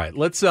 All right,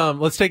 let's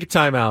take a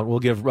timeout. We'll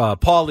give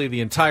Paulie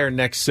the entire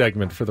next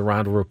segment for the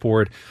Roundel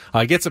Report.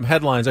 Get some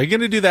headlines. Are you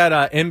going to do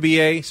that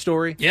NBA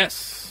story?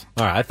 Yes.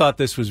 All right, I thought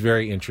this was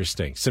very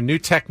interesting. Some new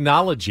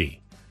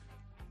technology.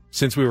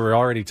 Since we were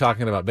already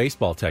talking about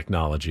baseball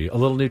technology, a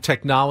little new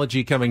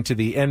technology coming to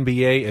the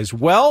NBA as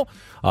well.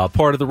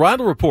 Part of the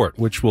Roundel Report,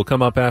 which will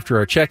come up after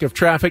our check of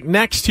traffic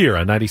next here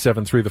on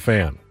 97.3 The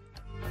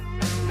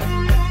Fan.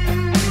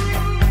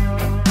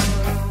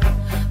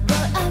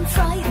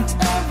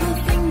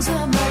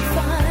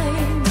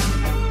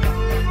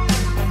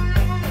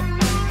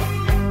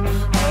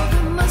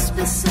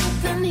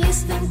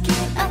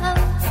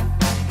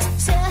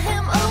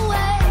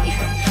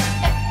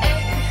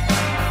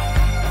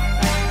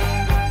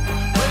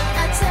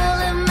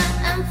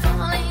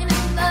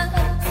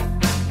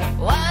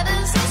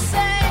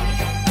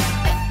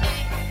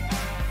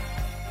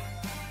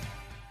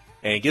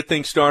 and get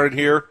things started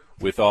here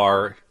with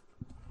our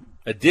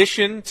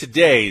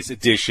today's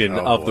edition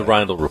of the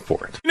Reindl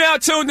Report. Now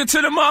tuned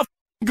into the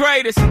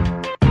greatest.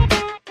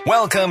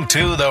 Welcome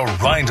to the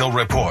Reindl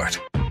Report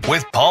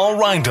with Paul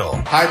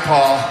Reindl. Hi,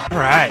 Paul. All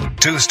right.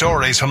 2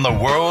 stories from the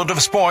world of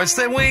sports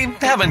that we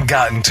haven't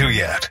gotten to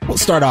yet. We'll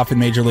start off in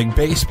Major League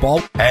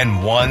Baseball.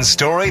 And 1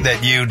 story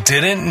that you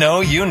didn't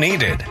know you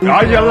needed.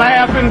 Are you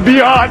laughing,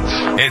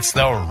 biatch? It's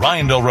the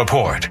Reindl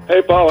Report.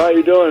 Hey, Paul, how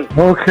you doing?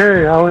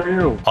 Okay, how are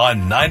you?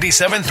 On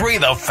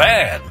 97.3 The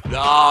Fan.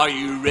 Are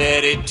you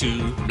ready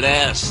to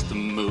bless the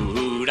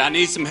mood? I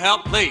need some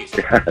help, please.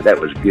 That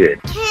was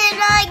good.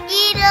 Can I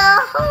get a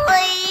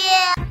oh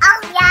yeah?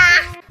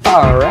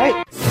 All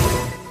right.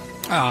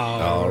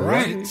 All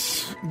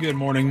right. Good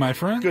morning, my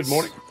friends. Good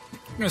morning.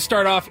 I'm going to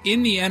start off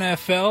in the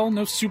NFL.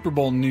 No Super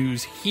Bowl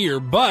news here,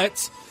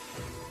 but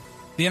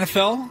the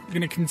NFL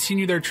going to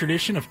continue their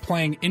tradition of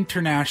playing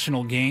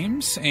international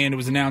games, and it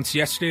was announced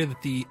yesterday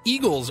that the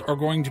Eagles are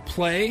going to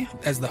play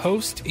as the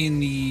host in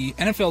the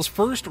NFL's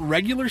first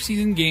regular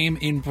season game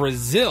in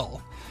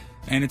Brazil,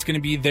 and it's going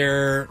to be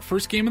their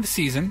first game of the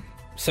season.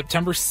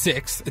 September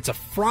 6th. It's a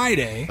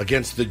Friday.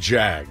 Against the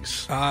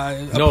Jags.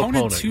 No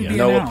opponent.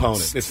 No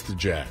opponent. It's the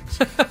Jags.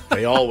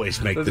 They always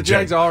make the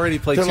Jags already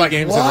played 2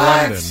 games in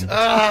London. So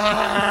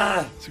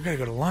we've got to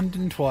go to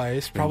London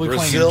twice, probably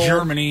playing in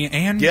Germany,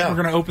 and we're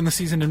going to open the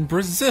season in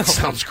Brazil.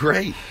 Sounds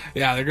great.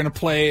 Yeah, they're going to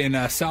play in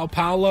Sao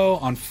Paulo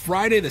on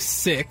Friday the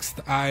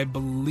 6th, I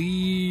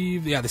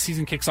believe. Yeah, the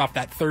season kicks off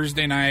that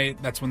Thursday night.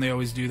 That's when they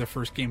always do the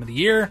first game of the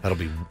year. That'll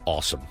be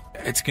awesome.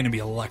 It's going to be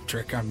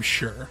electric, I'm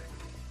sure.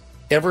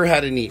 Ever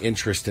had any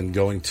interest in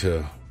going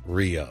to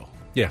Rio?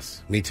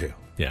 Yes. Me too.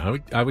 Yeah,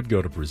 I would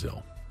go to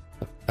Brazil.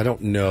 I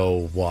don't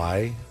know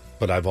why,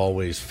 but I've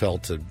always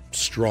felt a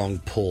strong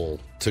pull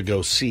to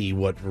go see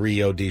what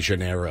Rio de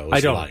Janeiro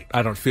is like.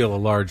 I don't feel a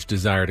large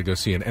desire to go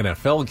see an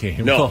NFL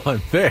game while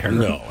I'm there.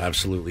 No,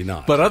 absolutely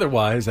not. But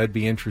otherwise, I'd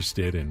be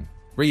interested in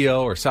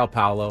Rio or Sao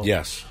Paulo.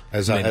 Yes,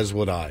 as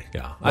would I.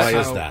 Yeah. Why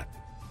is that?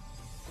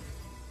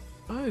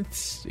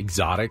 It's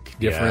exotic,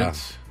 different.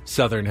 Yeah.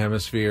 Southern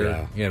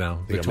Hemisphere,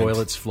 the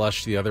toilets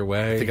flush the other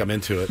way. I think I'm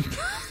into it.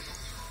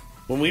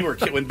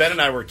 When Ben and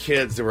I were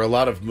kids, there were a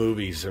lot of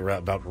movies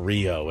about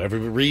Rio.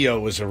 Rio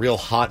was a real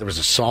hot. There was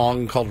a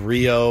song called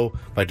Rio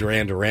by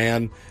Duran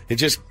Duran. It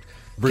just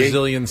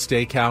Brazilian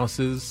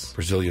steakhouses.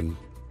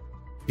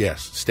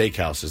 Yes,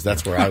 steakhouses.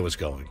 That's where I was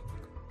going.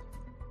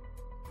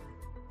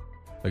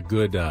 A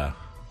good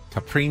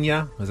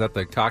caipirinha. Is that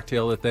the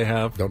cocktail that they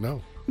have? Don't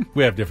know.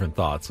 We have different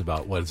thoughts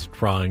about what's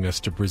drawing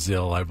us to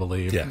Brazil, I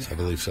believe. Yes, I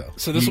believe so.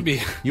 So this will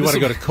be... You want to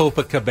go to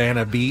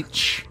Copacabana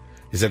Beach?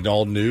 Is it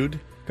all nude?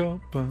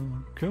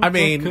 I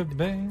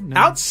mean,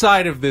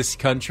 outside of this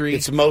country...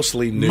 It's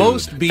mostly nude.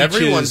 Most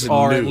beaches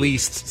are nude. At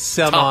least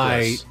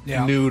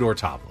semi-nude or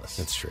topless.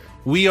 That's true.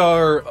 We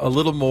are a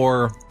little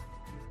more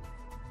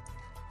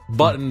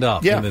buttoned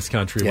up in this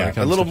country when it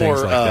comes to things more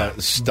like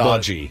that.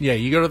 stodgy. But,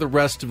 you go to the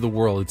rest of the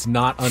world, it's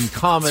not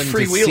uncommon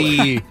to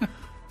see...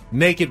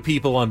 naked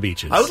people on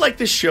beaches. I would like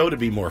this show to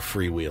be more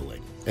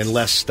freewheeling and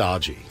less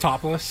stodgy.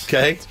 Topless.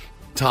 Okay?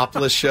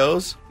 Topless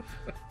shows.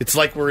 It's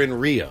like we're in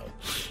Rio.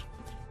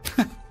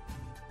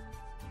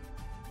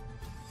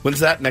 When's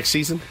that? Next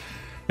season?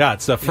 Yeah,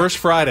 it's the first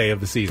Friday of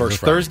the season. The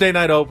Thursday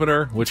night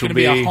opener, which will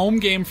be a home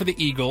game for the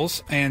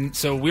Eagles. And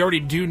so we already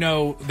do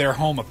know their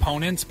home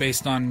opponents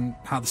based on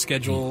how the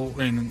schedule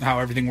and how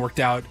everything worked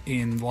out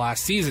in the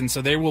last season.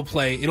 So they will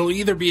play. It'll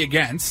either be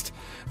against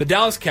the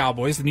Dallas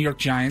Cowboys, the New York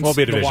Giants,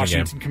 the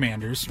Washington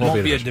Commanders.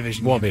 Won't be a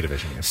division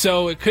game.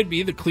 So it could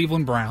be the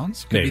Cleveland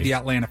Browns, could be the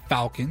Atlanta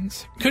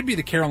Falcons, could be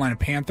the Carolina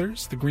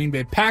Panthers, the Green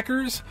Bay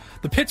Packers,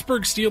 the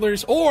Pittsburgh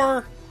Steelers,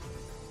 or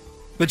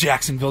the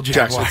Jacksonville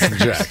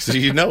Jaguars.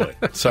 You know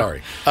it.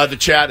 Sorry. The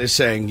chat is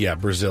saying,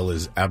 Brazil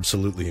is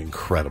absolutely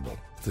incredible.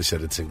 They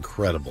said it's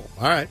incredible.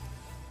 All right.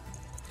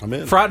 I'm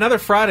in. Another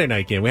Friday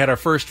night game. We had our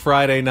first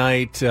Friday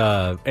night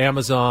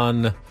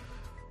Amazon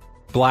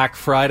Black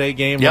Friday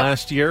game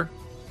last year.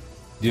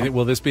 Do you think,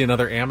 will this be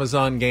another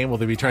Amazon game? Will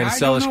they be trying to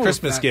sell us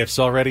Christmas gifts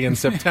already in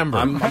September?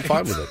 I'm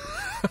fine with it.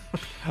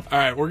 All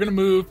right, we're going to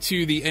move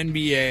to the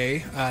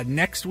NBA.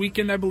 Next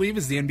weekend, I believe,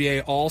 is the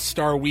NBA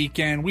All-Star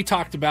Weekend. We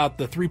talked about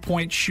the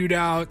three-point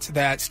shootout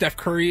that Steph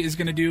Curry is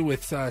going to do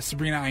with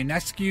Sabrina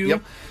Ionescu.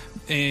 Yep.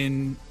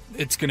 And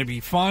it's going to be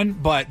fun,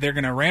 but they're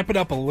going to ramp it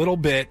up a little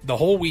bit the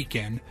whole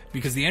weekend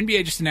because the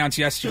NBA just announced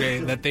yesterday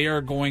that they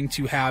are going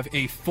to have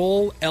a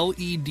full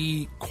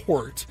LED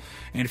court.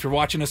 And if you're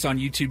watching us on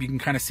YouTube, you can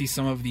kind of see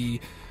some of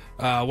the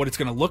what it's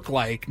going to look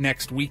like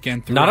next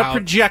weekend. Not a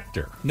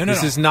projector. No.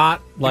 This is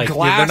not like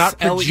they're not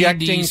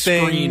projecting LED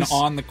screen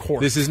on the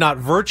court. This is not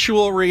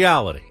virtual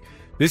reality.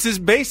 This is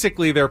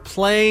basically they're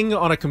playing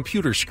on a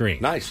computer screen.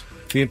 Nice.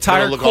 The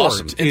entire court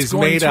awesome. is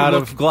made out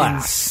of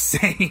glass.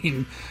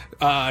 Insane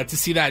to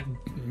see that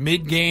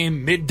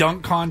mid-game,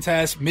 mid-dunk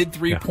contest,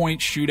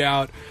 mid-3-point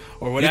shootout,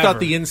 or whatever. You thought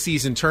the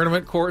in-season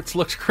tournament courts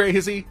looked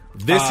crazy?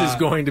 This is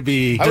going to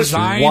be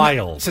design,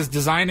 wild. It says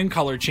design and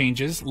color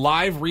changes,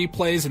 live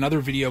replays and other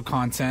video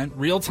content,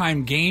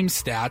 real-time game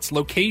stats,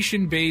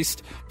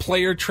 location-based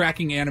player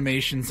tracking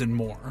animations, and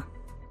more.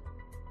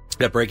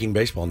 Got breaking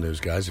baseball news,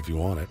 guys, if you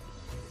want it.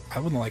 I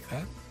wouldn't like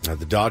that.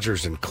 The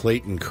Dodgers and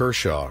Clayton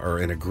Kershaw are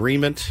in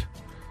agreement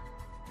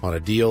on a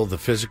deal. The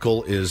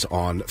physical is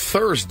on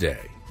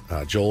Thursday.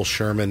 Joel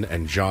Sherman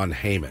and John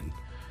Heyman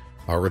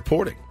are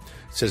reporting.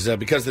 It says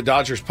because the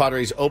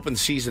Dodgers-Padres open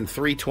season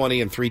 320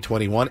 and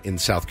 321 in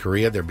South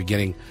Korea, they're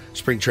beginning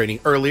spring training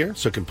earlier,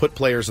 so it can put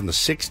players on the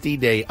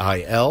 60-day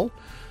IL.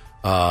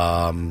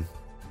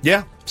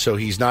 So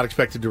he's not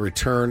expected to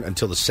return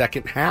until the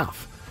second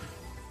half.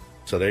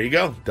 So there you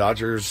go.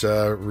 Dodgers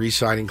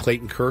re-signing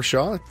Clayton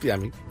Kershaw. Yeah,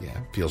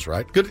 feels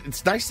right. Good.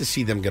 It's nice to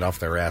see them get off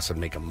their ass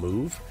and make a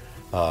move.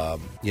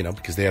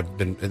 Because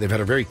they've had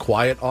a very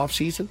quiet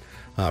offseason.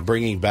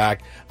 Bringing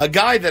back a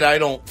guy that I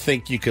don't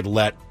think you could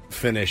let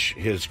finish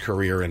his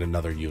career in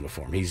another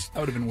uniform. That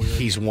would have been weird.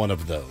 He's one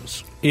of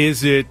those.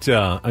 Is it?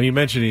 You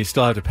mentioned he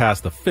still had to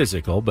pass the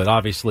physical, but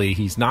obviously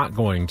he's not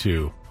going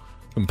to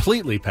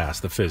completely pass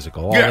the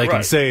physical. All I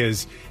can say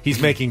is he's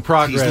making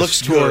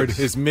progress toward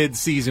his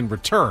mid-season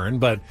return,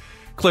 but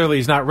clearly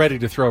he's not ready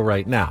to throw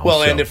right now.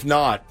 Well, and if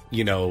not,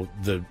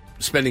 the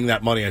spending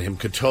that money on him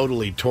could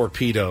totally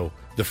torpedo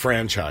the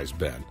franchise,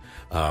 Ben,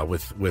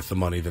 with the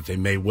money that they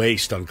may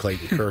waste on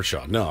Clayton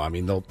Kershaw. No, I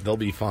mean they'll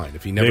be fine.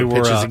 If he never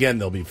pitches again,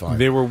 they'll be fine.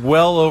 They were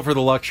well over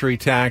the luxury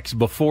tax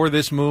before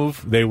this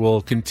move. They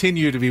will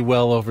continue to be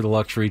well over the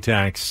luxury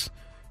tax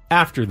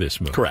after this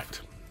move.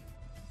 Correct.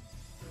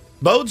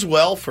 Bodes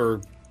well for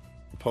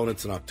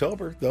opponents in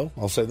October, though.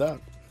 I'll say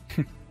that.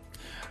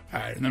 All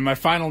right, and then my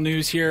final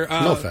news here.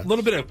 No offense. A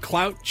little bit of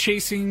clout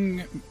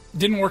chasing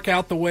didn't work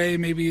out the way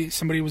maybe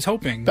somebody was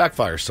hoping.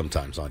 Backfires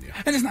sometimes on you.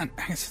 And I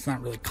guess it's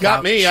not really clout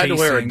Got me. chasing. I had to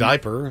wear a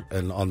diiper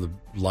and on the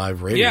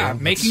live radio. Yeah,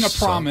 making a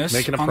promise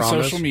on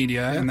social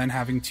media and then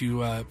having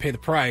to pay the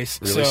price.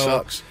 Really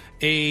sucks.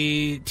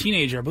 A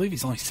teenager, I believe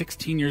he's only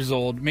 16 years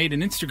old, made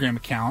an Instagram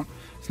account.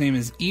 His name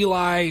is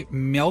Eli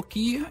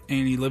Melky,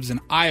 and he lives in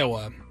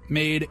Iowa. So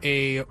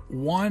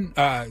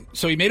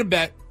he made a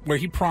bet where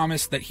he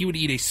promised that he would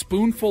eat a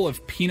spoonful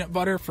of peanut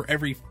butter for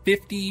every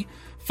 50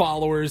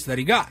 followers that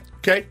he got.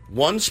 Okay,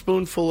 1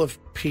 spoonful of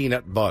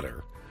peanut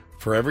butter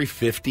for every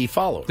 50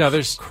 followers. Now,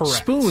 there's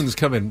spoons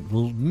come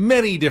in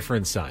many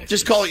different sizes.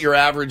 Just call it your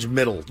average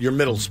middle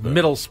spoon.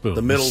 Middle spoon.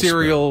 The middle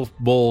cereal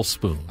bowl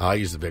spoon. I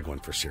use the big one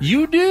for cereal.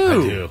 You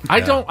do?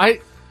 I do.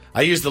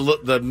 I use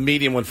the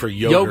medium one for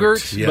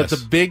yogurt. Yes. But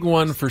the big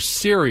one for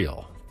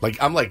cereal.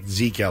 I'm like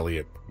Zeke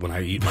Elliott when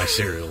I eat my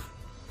cereal.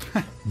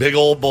 Big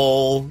old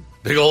bowl,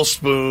 big old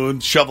spoon,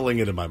 shoveling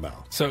it in my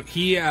mouth. So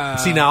he...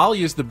 See, now I'll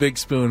use the big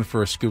spoon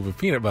for a scoop of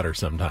peanut butter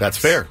sometimes. That's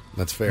fair.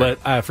 But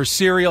for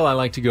cereal, I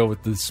like to go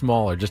with the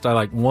smaller. I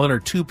like 1 or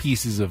 2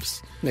 pieces of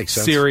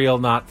cereal,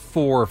 not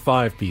 4 or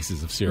 5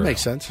 pieces of cereal.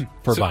 Makes sense.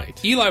 Per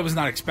bite. Eli was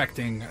not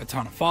expecting a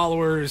ton of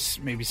followers,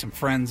 maybe some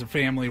friends or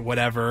family,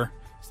 whatever.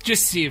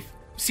 Just see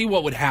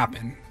what would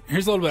happen.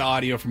 Here's a little bit of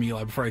audio from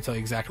Eli before I tell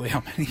you exactly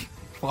how many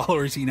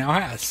followers he now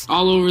has.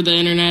 All over the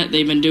internet,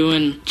 they've been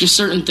doing just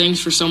certain things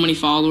for so many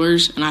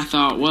followers, and I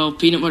thought, well,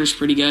 peanut butter's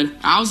pretty good.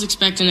 I was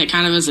expecting it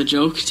kind of as a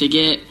joke to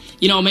get,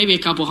 maybe a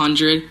couple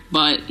hundred,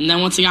 and then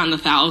once it got in the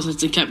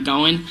thousands, it kept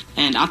going,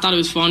 and I thought it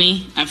was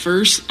funny at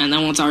first, and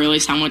then once I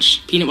realized how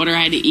much peanut butter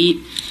I had to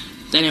eat,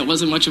 then it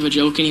wasn't much of a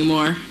joke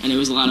anymore, and it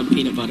was a lot of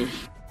peanut butter.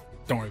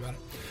 Don't worry about it.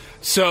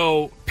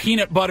 So,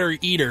 Peanut Butter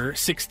Eater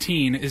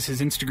 16 is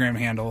his Instagram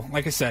handle.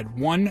 Like I said,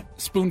 1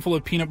 spoonful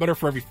of peanut butter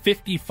for every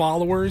 50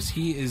 followers.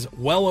 He is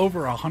well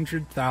over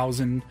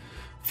 100,000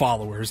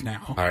 followers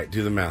now. All right,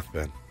 do the math,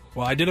 Ben.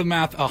 Well, I did the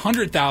math.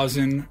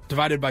 100,000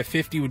 divided by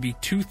 50 would be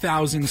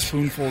 2,000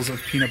 spoonfuls of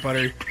peanut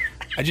butter.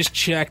 I just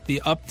checked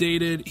the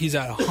updated. He's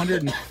at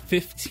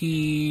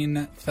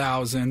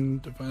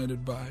 115,000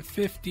 divided by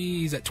 50.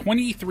 He's at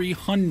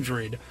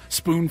 2,300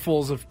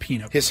 spoonfuls of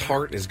peanut butter. His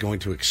heart is going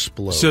to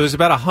explode. So there's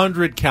about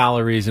 100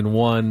 calories in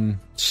 1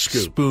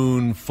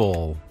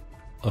 spoonful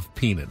of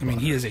peanut butter. I mean,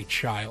 he is a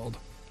child.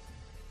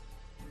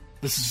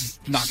 This is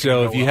not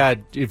so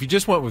if you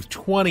just went with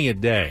 20 a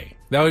day,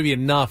 that would be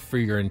enough for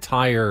your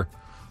entire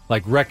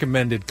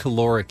recommended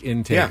caloric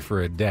intake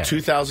for a day.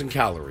 2,000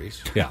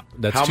 calories. Yeah,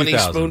 that's how 2,000.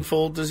 Many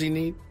spoonfuls does he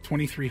need?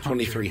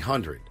 2,300.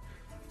 2,300.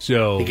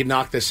 So he could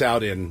knock this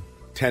out in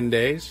 10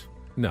 days?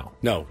 No,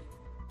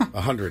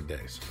 100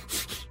 days.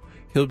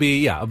 He'll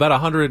be about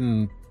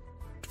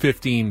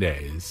 115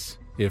 days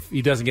if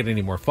he doesn't get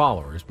any more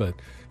followers. But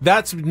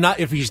that's not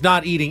if he's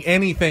not eating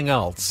anything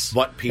else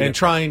but peanut and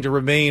trying to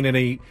remain in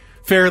a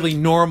fairly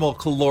normal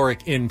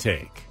caloric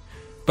intake.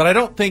 But I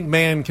don't think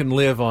man can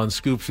live on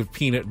scoops of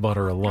peanut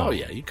butter alone. Oh,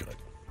 yeah, you could.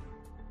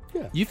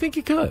 Yeah. You think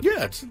you could?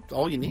 Yeah, it's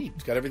all you need.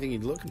 It's got everything you're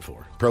looking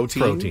for.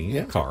 Protein,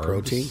 carbs.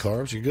 Protein,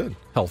 carbs, you're good.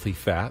 Healthy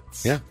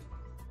fats. Yeah.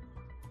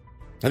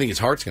 I think his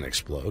heart's going to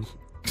explode.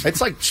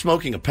 It's like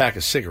smoking a pack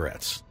of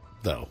cigarettes,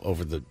 though,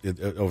 over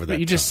that. But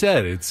you just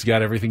said it's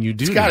got everything you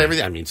do. It's got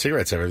everything. I mean,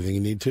 cigarettes have everything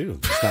you need, too.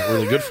 It's not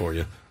really good for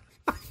you.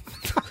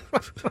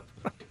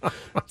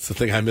 It's the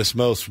thing I miss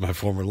most from my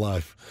former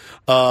life.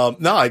 No,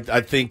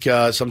 I think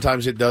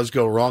sometimes it does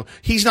go wrong.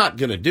 He's not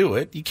going to do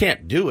it. You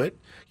can't do it.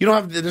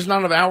 There's not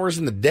enough hours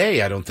in the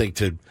day, I don't think,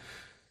 to...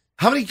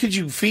 How many could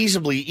you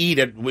feasibly eat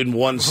in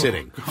one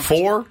sitting?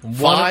 4?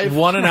 5?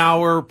 One an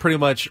hour pretty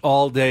much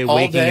all day,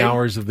 waking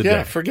hours of the day.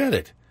 Yeah, forget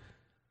it.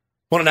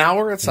 1 an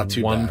hour? That's not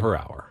too bad. 1 per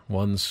hour.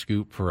 1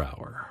 scoop per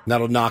hour.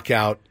 That'll knock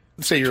out,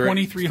 let's say you're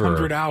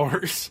 2,300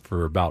 hours.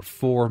 For about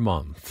 4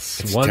 months.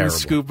 It's 1 terrible.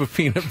 scoop of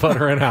peanut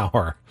butter an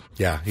hour.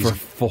 Yeah. For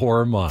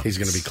 4 months. He's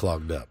going to be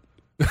clogged up.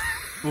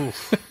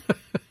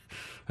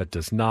 That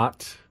does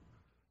not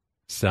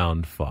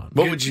sound fun.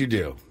 What would you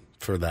do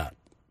for that?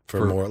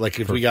 For more, like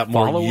if we got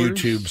followers? more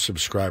YouTube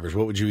subscribers,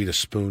 what would you eat a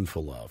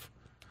spoonful of?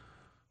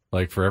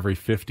 Like for every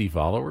 50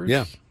 followers?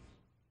 Yeah.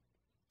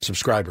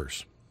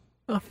 Subscribers.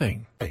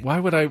 Nothing. Why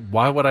would I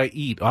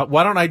eat?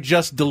 Why don't I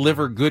just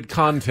deliver good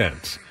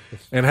content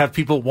and have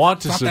people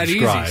want to It's not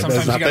subscribe? that easy.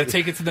 Sometimes you got to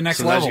take it to the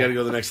next level. Sometimes you got to go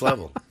to the next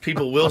level.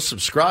 People will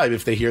subscribe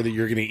if they hear that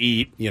you're going to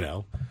eat,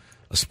 a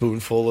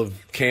spoonful of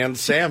canned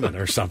salmon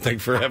or something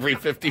for every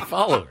 50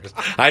 followers.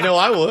 I know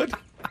I would.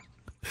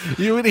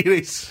 You would eat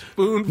a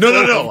spoonful.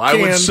 No. I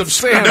would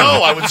subscribe.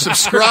 No, I would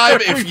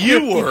subscribe if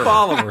you were.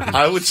 Followers.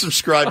 I would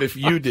subscribe if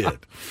you did.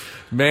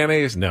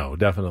 Mayonnaise? No,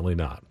 definitely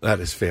not. That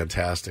is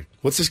fantastic.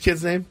 What's this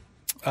kid's name?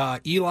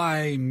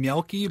 Eli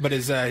Mielke, but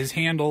his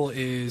handle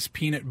is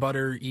Peanut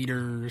Butter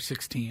Eater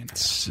 16.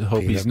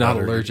 Hope he's not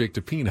allergic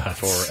to peanuts.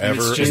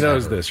 Forever. He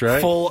knows this,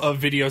 right? Full of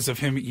videos of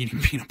him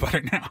eating peanut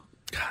butter now.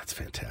 God, it's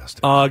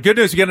fantastic. Good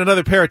news. You get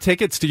another pair of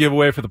tickets to give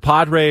away for the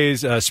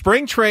Padres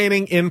spring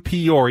training in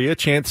Peoria.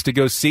 Chance to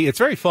go see. It's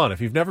very fun. If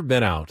you've never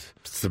been out,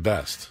 it's the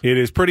best. It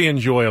is pretty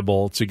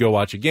enjoyable to go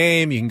watch a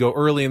game. You can go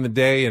early in the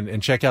day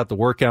and check out the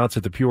workouts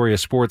at the Peoria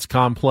Sports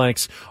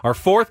Complex. Our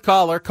fourth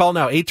caller, call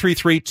now,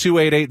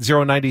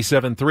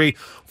 833-288-0973.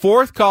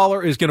 Fourth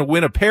caller is going to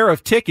win a pair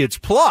of tickets,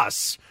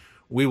 plus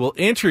we will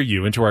enter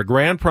you into our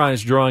grand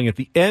prize drawing at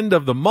the end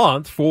of the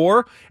month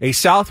for a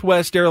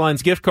Southwest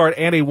Airlines gift card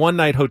and a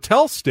one-night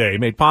hotel stay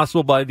made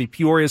possible by the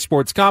Peoria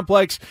Sports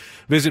Complex.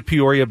 Visit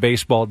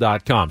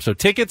PeoriaBaseball.com. So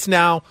tickets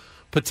now,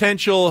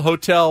 potential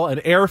hotel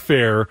and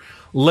airfare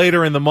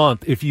later in the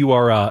month if you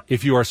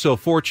are so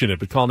fortunate.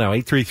 But call now,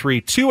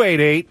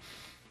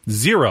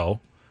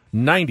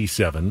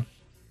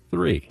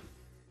 833-288-0973.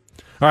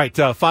 All right,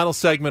 final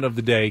segment of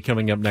the day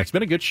coming up next.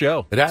 Been a good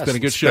show. It's been a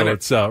good show.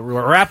 Let's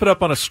wrap it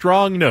up on a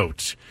strong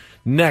note.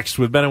 Next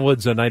with Ben and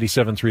Woods on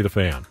 97.3 The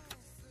Fan.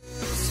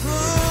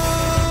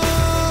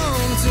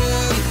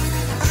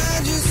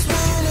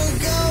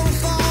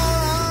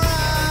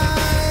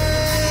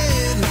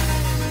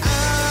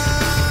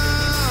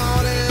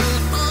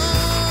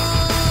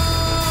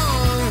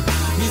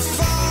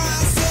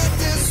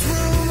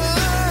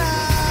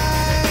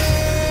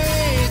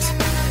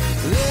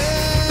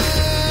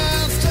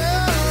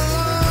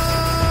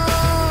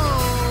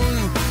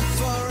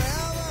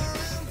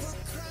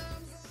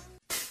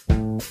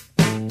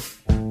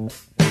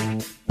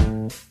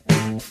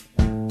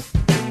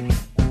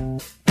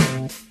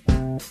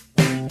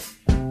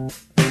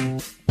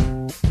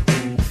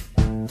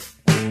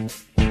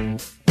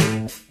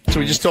 So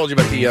we just told you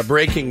about the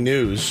breaking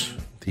news.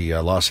 The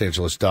Los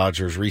Angeles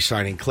Dodgers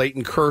re-signing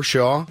Clayton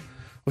Kershaw. I'm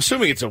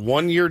assuming it's a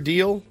one-year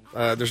deal.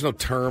 There's no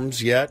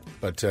terms yet,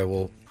 but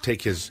we'll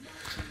take his...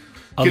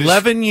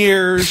 11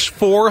 years,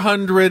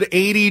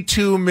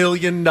 $482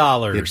 million.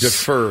 Yeah,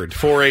 deferred.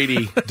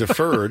 480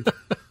 deferred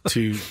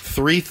to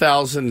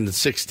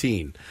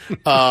 3,016.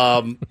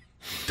 And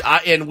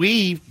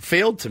we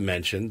failed to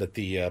mention that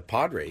the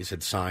Padres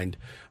had signed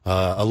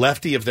a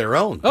lefty of their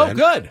own. Oh,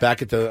 good.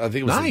 Back at I think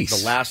it was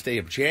nice. the last day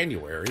of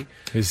January.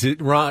 Is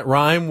it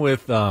rhyme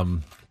with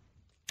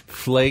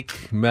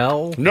Flake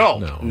Mel?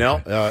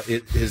 No.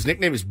 His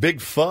nickname is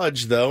Big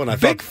Fudge, though, and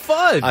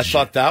Fudge. I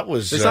thought that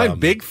was they signed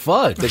Big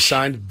Fudge. They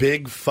signed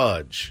Big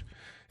Fudge.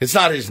 It's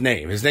not his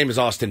name. His name is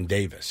Austin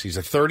Davis. He's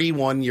a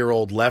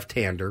 31-year-old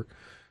left-hander.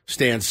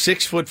 Stands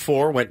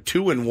 6'4", went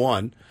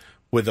 2-1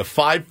 with a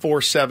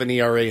 5.47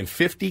 ERA in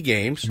 50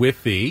 games.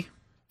 With the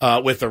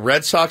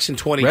Red Sox in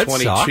 2022.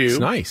 Red Sox,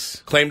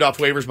 nice. Claimed off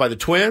waivers by the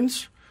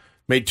Twins.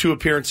 Made 2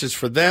 appearances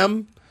for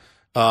them.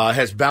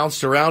 Has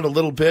bounced around a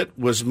little bit.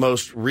 Was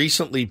most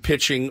recently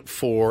pitching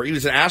for... He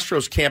was in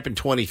Astros camp in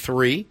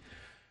 23.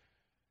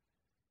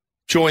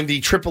 Joined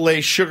the AAA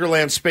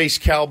Sugarland Space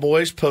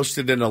Cowboys.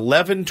 Posted an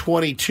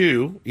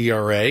 11.22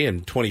 ERA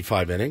in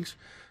 25 innings.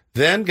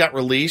 Then got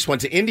released.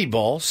 Went to Indy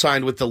Ball.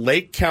 Signed with the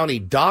Lake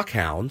County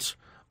Dockhounds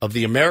of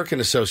the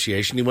American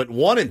Association. He went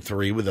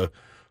 1-3 with a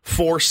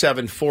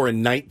 4.74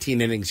 in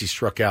 19 innings. He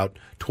struck out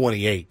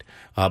 28.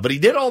 But he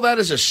did all that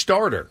as a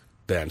starter,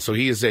 Ben. So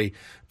he is a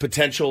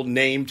potential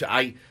name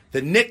to...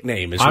 The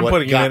nickname is I'm what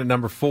putting got, him in at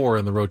number 4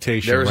 in the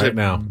rotation right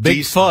now.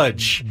 Big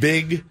Fudge.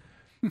 Big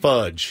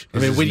Fudge. I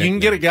mean, when you can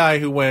get a guy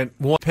who went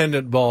one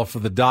pendant ball for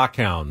the Dock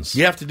Hounds,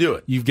 you have to do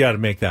it. You've got to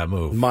make that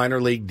move.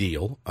 Minor league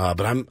deal. But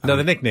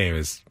the nickname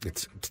is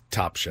it's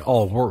top shelf.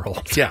 All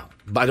world. Yeah,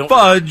 but I don't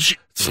Fudge.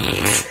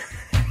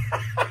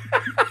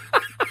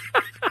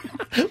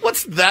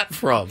 What's that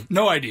from?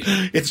 No idea.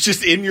 It's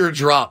just in your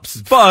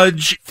drops.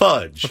 Fudge.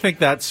 I think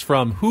that's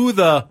from Who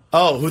the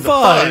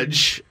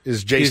Fudge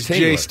is Jace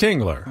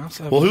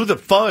Tingler. Well, Who the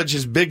Fudge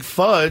is Big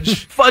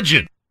Fudge.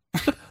 Fudgin'.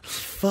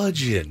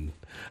 Fudgin'.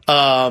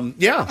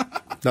 Yeah.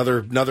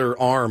 Another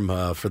arm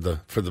for the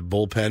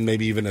bullpen,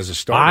 maybe even as a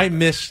starter. I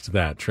missed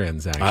that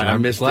transaction.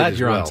 I'm missed glad it as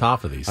you're well. on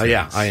top of these things.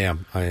 Yeah, I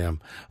am.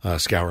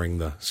 Scouring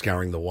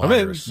the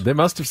waters. They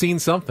must have seen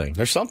something.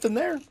 There's something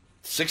there.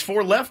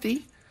 6'4"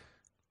 lefty.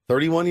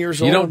 31 years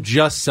old. You don't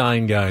just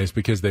sign guys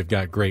because they've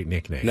got great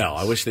nicknames. No,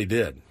 I wish they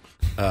did.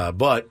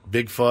 But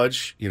Big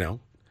Fudge, going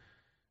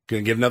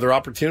to get another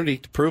opportunity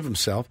to prove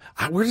himself.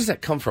 Where does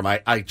that come from?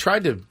 I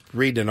tried to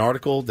read an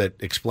article that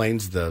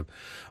explains the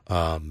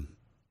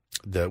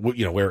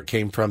where it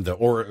came from, the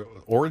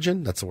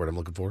origin. That's the word I'm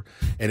looking for.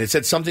 And it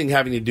said something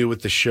having to do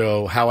with the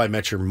show How I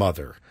Met Your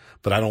Mother.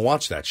 But I don't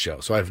watch that show,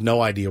 so I have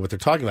no idea what they're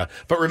talking about.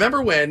 But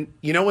remember when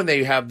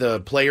they have the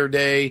player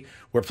day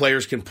where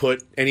players can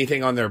put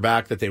anything on their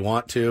back that they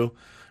want to?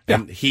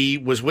 And he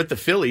was with the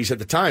Phillies at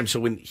the time, so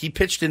when he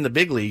pitched in the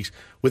big leagues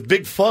with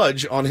Big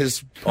Fudge on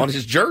his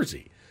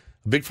jersey,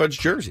 Big Fudge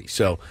jersey.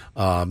 So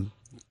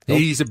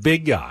he's a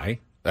big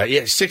guy.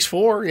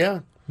 6'4", yeah.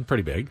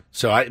 Pretty big.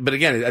 So, but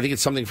again, I think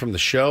it's something from the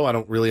show. I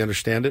don't really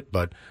understand it,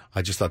 but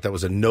I just thought that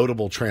was a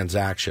notable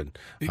transaction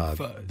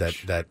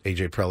that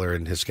A.J. Preller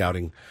and his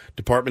scouting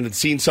department had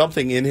seen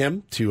something in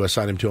him to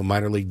assign him to a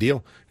minor league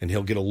deal, and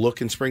he'll get a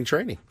look in spring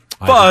training.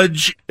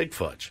 Fudge. Big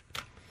Fudge.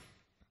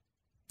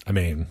 I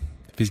mean,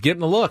 if he's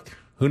getting a look,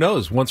 who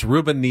knows? Once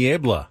Ruben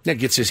Niebla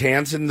gets his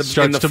hands in the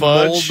starts to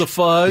fudge. mold the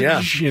fudge.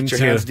 Yeah, get your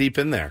hands deep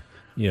in there.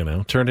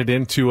 Turn it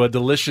into a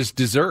delicious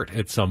dessert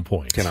at some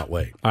point. Cannot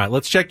wait. All right,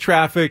 let's check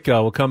traffic.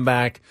 We'll come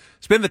back.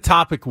 Spin the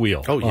topic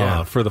wheel. Oh,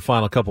 yeah. For the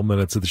final couple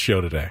minutes of the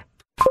show today.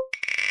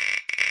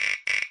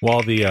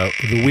 While the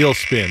wheel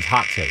spins,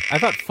 hot take. I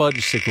thought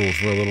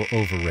fudgesicles were a little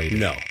overrated.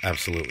 No,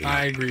 absolutely not.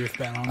 I agree with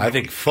Ben on that. I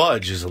think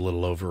fudge is a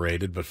little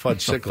overrated, but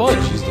fudgesicles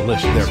fudge is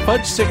delicious.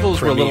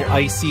 Fudgesicles were a little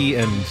icy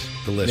and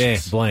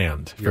delicious,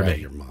 bland for You're me. out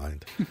of your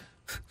mind.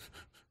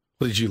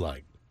 What did you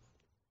like?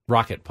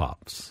 Rocket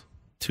Pops.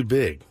 Too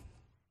big.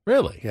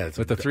 Really? Yeah.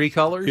 With the three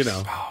colors?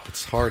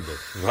 It's hard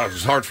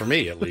it's hard for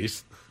me, at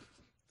least.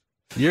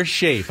 Your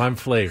shape, I'm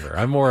flavor.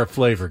 I'm more a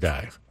flavor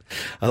guy.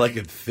 I like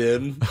it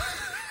thin.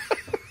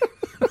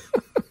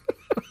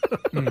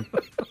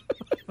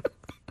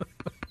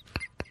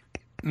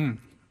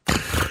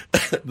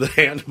 The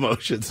hand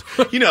motions.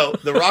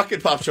 The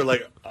Rocket Pops are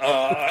like,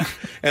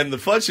 and the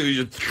fudge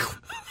you just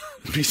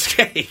piece of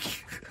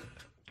cake.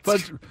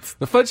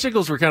 The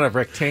fudgesicles were kind of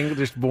rectangular,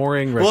 just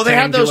boring. Well, they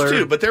had those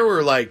too, but there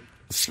were like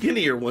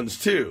skinnier ones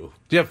too.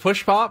 Do you have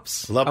push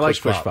pops? I like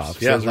push pops.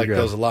 Yeah, I like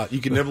those a lot.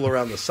 You can nibble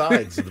around the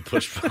sides of the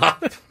push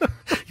pop. You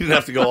didn't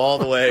have to go all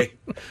the way,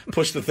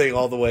 push the thing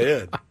all the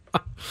way in.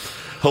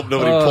 Hope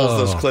nobody pulls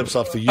those clips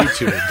off the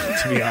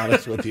YouTube, to be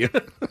honest with you.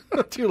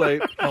 Too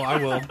late. Oh, I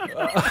will.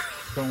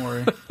 Don't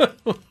worry.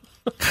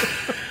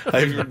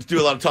 I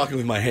do a lot of talking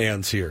with my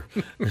hands here,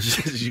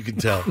 as you can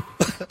tell.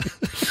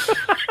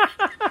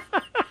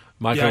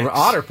 Michael,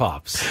 Otter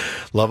Pops.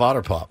 Love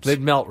Otter Pops.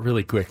 They'd melt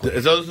really quickly.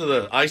 Those are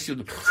the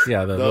icy.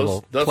 Yeah, the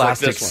little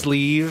plastic like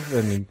sleeve,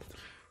 and you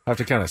have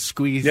to kind of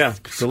squeeze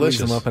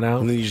them up and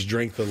out. And then you just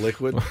drink the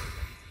liquid.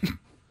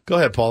 Go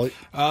ahead, Paulie.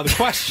 The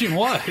question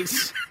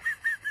was,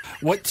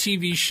 what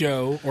TV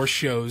show or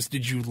shows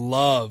did you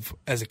love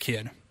as a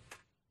kid?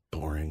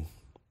 Boring.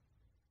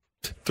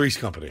 Three's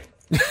Company.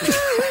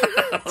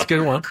 It's a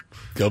good one.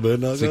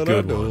 It's a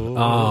good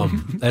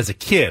one. As a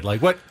kid,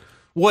 like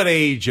what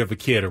age of a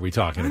kid are we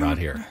talking about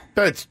here?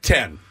 It's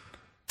 10.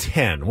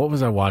 10. What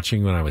was I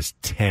watching when I was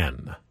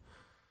 10? I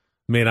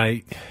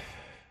mean,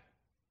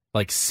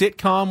 like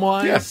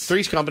sitcom-wise? Yeah,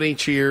 Three's Company,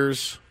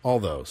 Cheers, all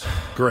those.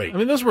 Great. I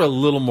mean, those were a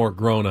little more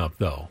grown-up,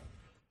 though.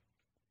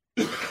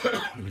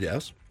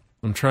 Yes.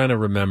 I'm trying to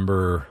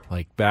remember,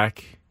 like,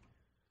 back...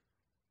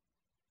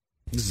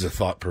 This is a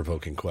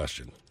thought-provoking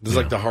question. This is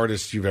like the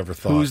hardest you've ever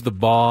thought. Who's the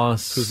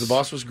Boss? Who's the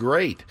Boss was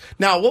great.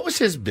 Now, what was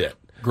his bit?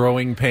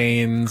 Growing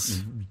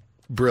Pains.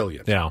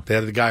 Brilliant. Yeah. They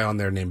had the guy on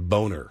there named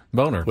Boner.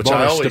 Richard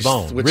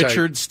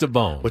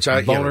Stabone.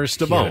 Boner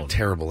Stabone. Had a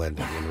terrible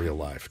ending in real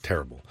life.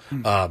 Terrible.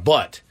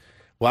 But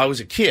I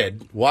was a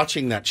kid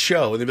watching that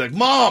show, and they'd be like,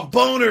 Mom,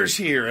 Boner's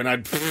here. And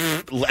I'd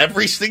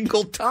every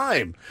single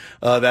time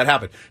that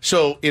happened.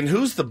 So in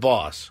Who's the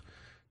Boss,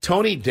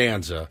 Tony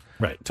Danza.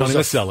 Right. Tony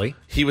Maselli.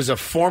 He was a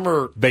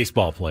former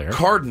baseball player.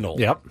 Cardinal.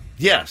 Yep.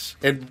 Yes.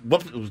 And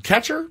what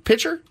catcher?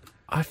 Pitcher?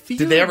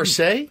 Did they ever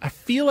say? I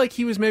feel like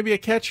he was maybe a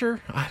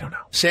catcher. I don't know.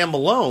 Sam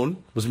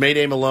Malone was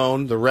Mayday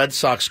Malone, the Red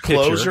Sox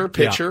closer,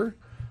 pitcher.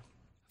 Yeah.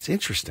 It's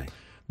interesting.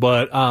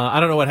 But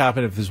I don't know what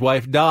happened if his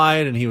wife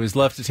died and he was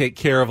left to take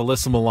care of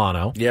Alyssa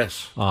Milano.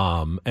 Yes.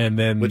 And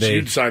then Which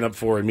you'd sign up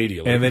for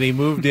immediately. And then he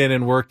moved in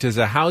and worked as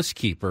a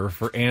housekeeper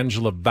for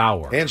Angela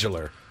Bauer.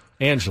 Angela.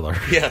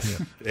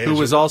 Yes. Yeah. Who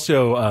was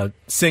also a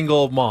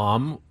single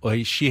mom.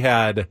 She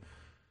had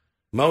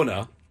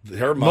Mona.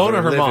 Her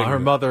mother. Her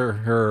mother.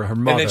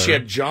 And then she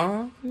had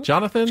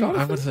Jonathan?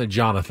 I would say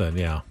Jonathan,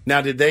 yeah. Now,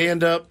 did they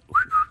end up...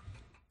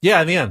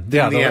 Yeah, in the end.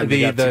 Yeah,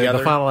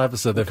 the final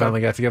episode, they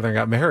finally got together and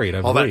got married, I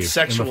believe. All that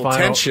sexual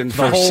tension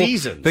for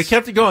seasons. They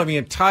kept it going the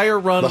entire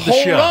run of the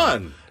show.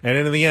 Run. And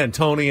in the end,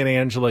 Tony and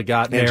Angela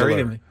got married.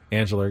 And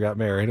Angela got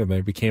married, and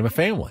they became a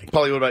family.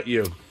 Paulie, what about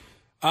you?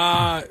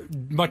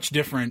 Much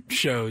different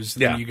shows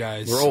than you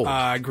guys. We're old.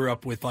 I grew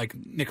up with like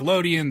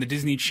Nickelodeon, the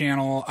Disney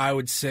Channel. I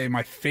would say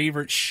my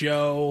favorite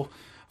show,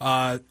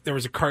 there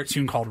was a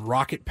cartoon called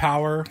Rocket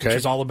Power, which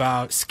is all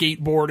about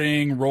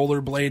skateboarding,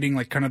 rollerblading,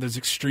 like kind of those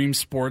extreme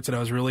sports that I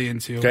was really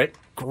into. Okay.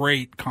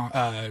 Great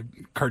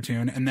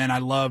cartoon. And then I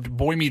loved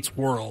Boy Meets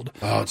World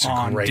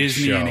on great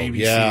Disney show. and ABC.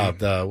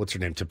 Yeah, what's her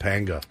name?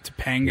 Topanga.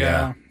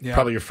 Yeah.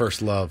 Probably your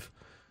first love.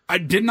 I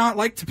did not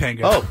like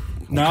Topanga. Oh,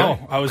 no,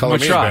 okay. I was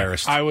much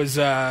embarrassed. I was,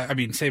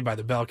 Saved by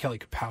the Bell. Kelly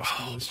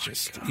Kapowski was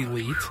just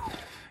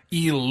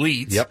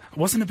elite. Yep. I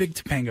wasn't a big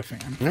Topanga fan.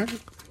 Mm-hmm.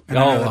 And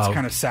I know that's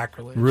kind of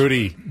sacrilege.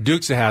 Rudy,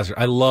 Dukes of Hazzard.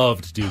 I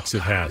loved Dukes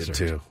of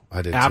Hazzard.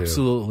 I did too.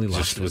 Absolutely loved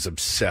it. Just was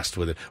obsessed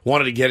with it.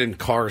 Wanted to get in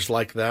cars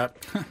like that.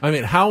 I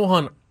mean, how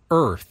on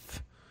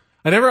earth?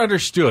 I never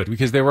understood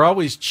because they were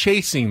always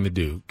chasing the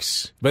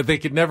Dukes, but they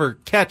could never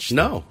catch them.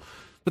 No.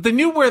 But they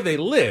knew where they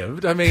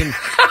lived. I mean...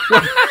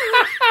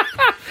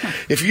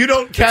 If you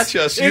don't catch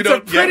us, you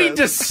don't get us. It's a pretty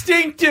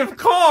distinctive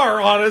car,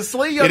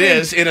 honestly. It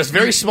is in a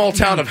very small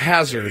town of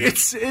Hazard.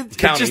 It's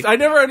just I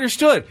never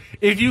understood.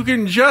 If you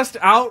can just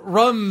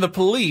outrun the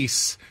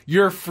police,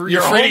 you're free.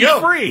 You're free to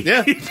go. Free.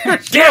 Yeah.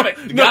 Damn it!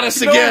 You got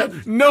us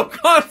again. No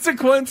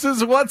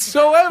consequences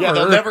whatsoever. Yeah,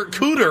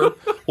 Cooter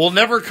will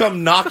never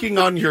come knocking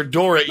on your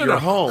door at your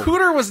home.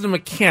 Cooter was the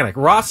mechanic.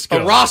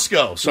 Roscoe.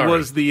 Roscoe. Sorry,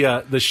 was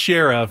the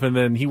sheriff, and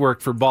then he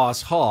worked for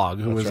Boss Hogg,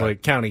 who was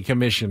like county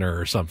commissioner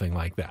or something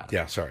like that.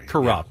 Yeah, sorry.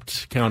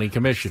 Corrupt county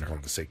commissioner. I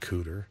wanted to say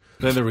Cooter.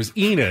 Then there was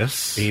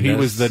Enos. He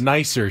was the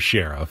nicer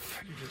sheriff.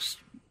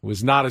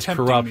 Was not as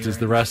corrupt as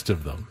the rest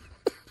of them.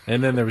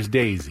 And then there was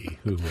Daisy,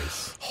 who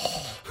was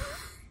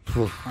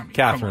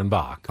Catherine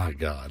Bach. My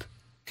God.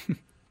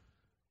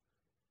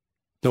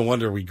 No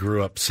wonder we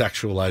grew up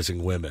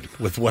sexualizing women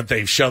with what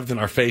they've shoved in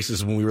our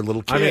faces when we were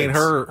little kids. I mean,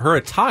 her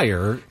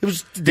attire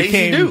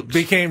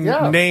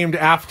became named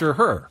after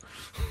her.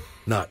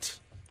 Nuts.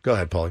 Go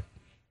ahead, Paulie.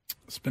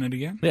 Spin it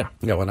again? Yeah.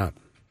 Yeah, why not?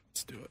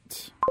 Let's do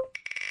it.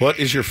 What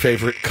is your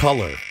favorite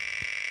color?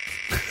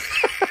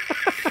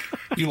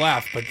 You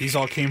laugh, but these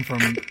all came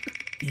from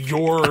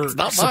your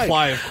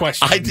supply of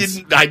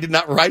questions. I did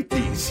not write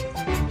these.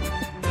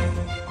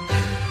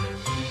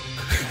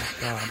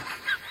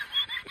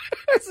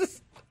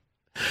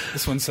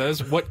 This one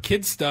says, what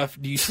kid stuff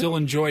do you still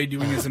enjoy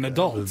doing as an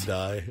adult?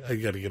 I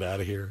got to get out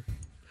of here.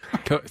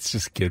 It's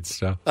just kid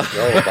stuff.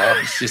 Oh, Bob,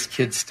 it's just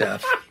kid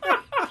stuff.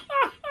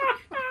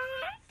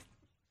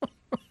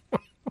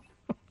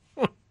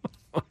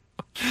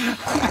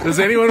 Does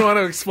anyone want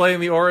to explain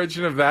the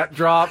origin of that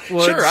drop?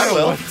 Sure, I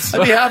will.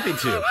 I'd be happy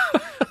to.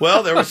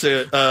 Well, there was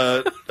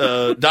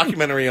a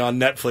documentary on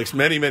Netflix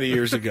many, many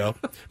years ago.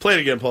 Play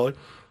it again, Paulie.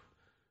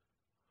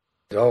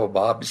 Oh,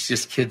 Bob, it's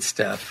just kid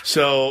stuff.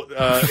 So,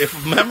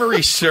 if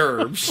memory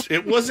serves,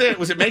 was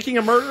it Making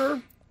a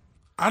Murderer?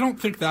 I don't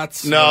think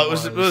that's... No,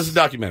 it was a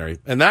documentary.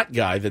 And that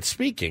guy that's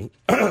speaking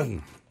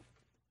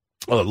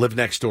lived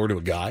next door to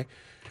a guy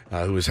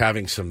who was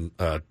having some...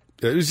 it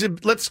was,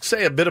 let's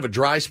say, a bit of a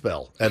dry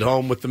spell at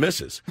home with the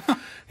missus.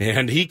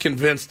 And he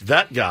convinced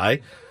that guy,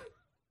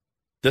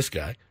 this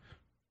guy...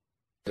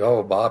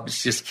 Oh, Bob,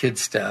 it's just kid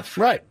stuff.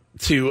 Right.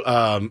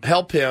 To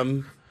help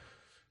him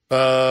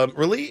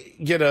really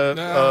get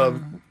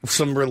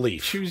some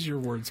relief. Choose your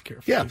words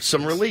carefully. Yeah,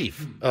 some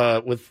relief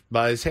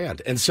by his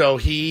hand. And so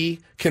he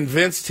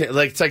convinced him,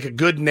 like, it's like a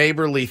good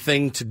neighborly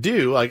thing to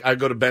do. Like, I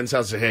go to Ben's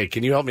house and say, hey,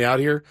 can you help me out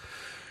here?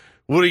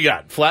 What do you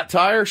got? Flat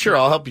tire? Sure,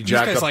 I'll help you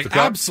jack up the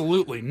car.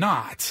 Absolutely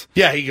not.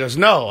 Yeah, he goes,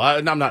 no,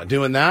 I'm not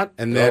doing that.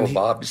 And then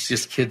Bob, it's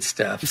just kid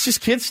stuff. It's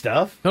just kid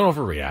stuff. Don't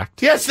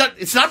overreact. Yeah,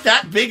 it's not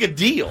that big a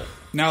deal.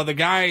 Now, the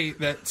guy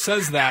that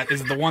says that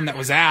is the one that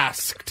was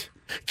asked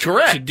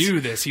to do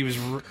this. He was,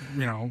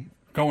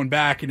 going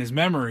back in his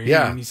memory.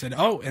 Yeah. And he said,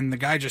 and the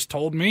guy just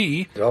told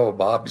me. Oh,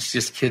 Bob, it's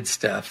just kid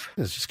stuff.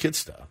 It's just kid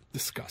stuff.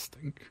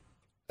 Disgusting.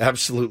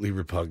 Absolutely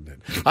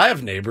repugnant. I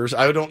have neighbors.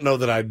 I don't know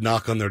that I'd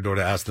knock on their door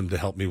to ask them to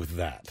help me with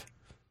that.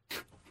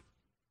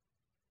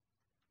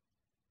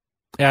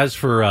 As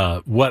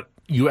for what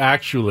you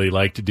actually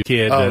like to do,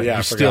 kid,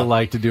 you still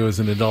like to do as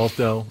an adult,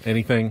 though,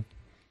 anything?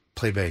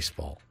 Play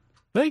baseball.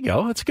 There you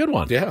go. That's a good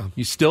one. Yeah.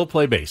 You still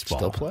play baseball.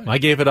 Still play. I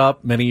gave it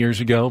up many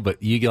years ago,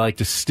 but you like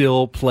to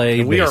still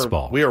play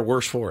baseball. We are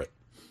worse for it.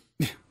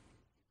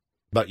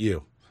 About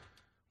you.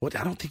 What?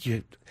 I don't think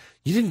you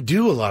didn't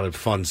do a lot of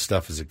fun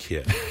stuff as a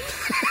kid.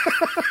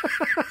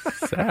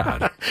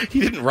 Sad.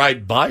 You didn't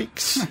ride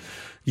bikes.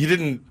 You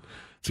didn't.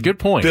 It's a good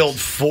point. Build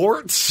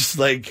forts,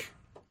 like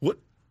what?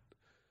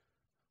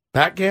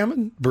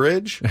 Backgammon,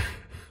 bridge.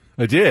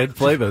 I did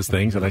play those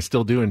things, and I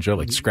still do enjoy,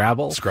 like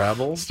Scrabble.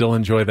 Still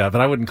enjoy that,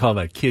 but I wouldn't call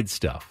that kid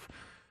stuff.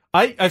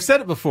 I've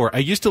said it before. I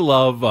used to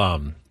love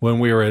when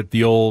we were at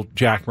the old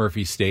Jack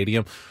Murphy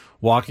Stadium,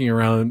 walking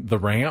around the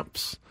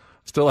ramps.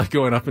 Still like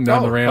going up and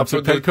down the ramps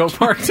at Petco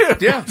Park, too.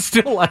 Yeah.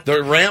 Still like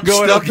the ramps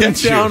going still up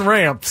and down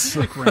ramps.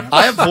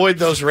 I avoid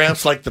those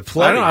ramps like the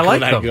plague I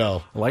like when them. I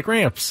go. I like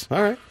ramps.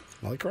 All right.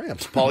 I like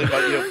ramps. Paulie,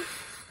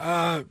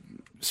 about you?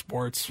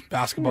 Sports,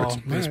 basketball,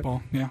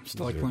 baseball. Yeah,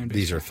 still like playing baseball.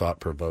 These are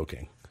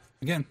thought-provoking.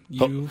 Again,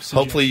 you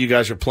hopefully you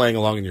guys are playing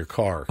along in your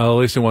car.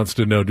 Lisa wants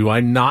to know, do I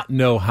not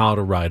know how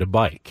to ride a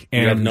bike?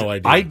 And you have no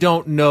idea. I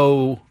don't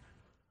know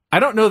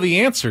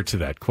the answer to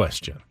that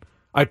question.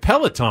 I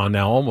Peloton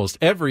now almost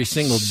every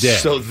single day.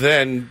 So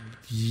then,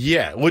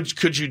 yeah.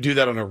 Could you do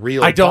that on a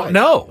real I don't bike?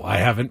 know. I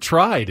haven't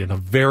tried in a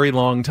very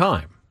long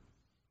time.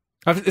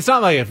 It's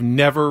not like I've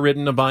never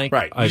ridden a bike.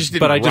 Right. I just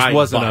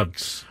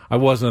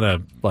wasn't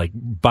a like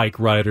bike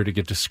rider to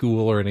get to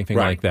school or anything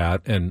like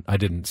that, and I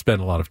didn't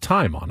spend a lot of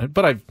time on it.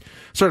 But I've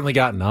certainly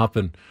gotten up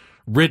and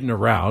ridden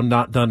around,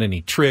 not done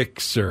any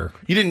tricks or.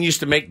 You didn't used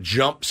to make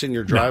jumps in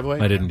your driveway?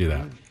 No, I didn't do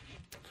that.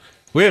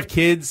 We have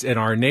kids in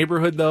our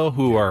neighborhood though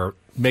who are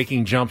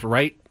making jumps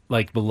right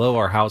like below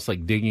our house,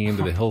 like digging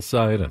into the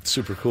hillside. And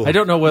super cool. I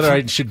don't know whether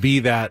I should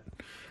be that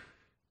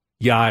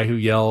guy who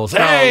yells, No,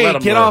 "Hey, let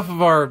 'em get live. off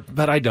of our!"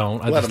 But I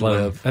don't. I Let just 'em let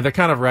them. live. And they're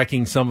kind of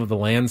wrecking some of the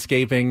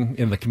landscaping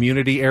in the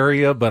community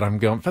area. But I'm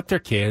going, but they're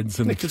kids,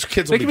 and Kids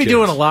will they be can be kids.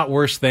 doing a lot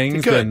worse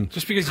things than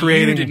Just because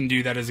creating. you didn't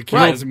do that as a kid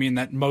doesn't mean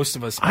that most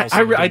of us.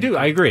 I do.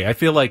 I agree. I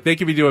feel like they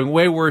could be doing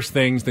way worse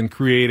things than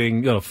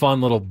creating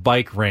fun little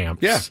bike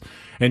ramps. Yeah.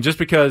 And just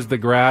because the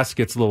grass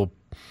gets a little,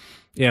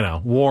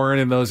 worn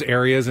in those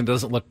areas and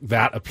doesn't look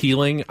that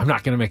appealing, I'm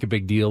not going to make a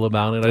big deal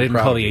about it. I didn't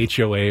call the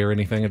HOA or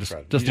anything. I just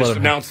let them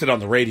announced it on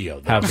the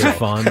radio. have their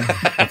fun.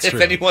 That's If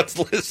true. anyone's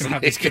listening,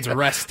 have these kids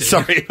arrested.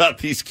 Sorry about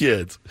these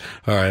kids.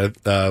 All right.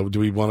 Do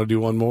we want to do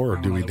one more, or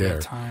do we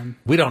dare?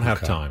 We don't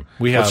have time.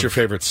 What's your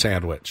favorite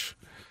sandwich?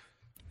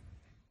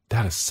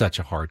 That is such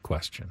a hard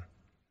question.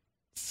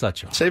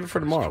 Save it for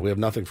tomorrow. We have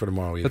nothing for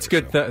tomorrow either. That's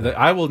good.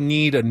 I will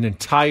need an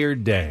entire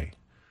day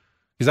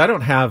because I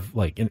don't have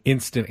like an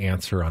instant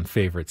answer on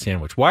favorite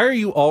sandwich. Why are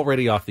you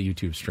already off the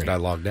YouTube stream? I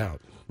logged out.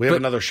 We have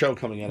another show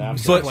coming in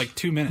after. But like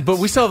 2 minutes. But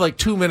we still have like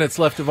 2 minutes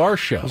left of our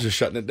show. I was just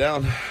shutting it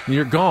down.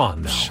 You're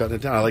gone now. Shutting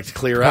it down. I like to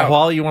clear out.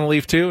 Wally, you want to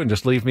leave too and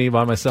just leave me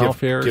by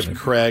myself here? Give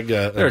Craig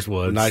There's a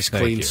Woods. nice,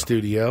 Thank clean you.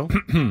 studio.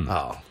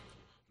 Oh.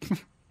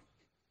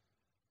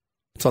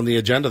 It's on the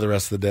agenda the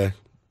rest of the day.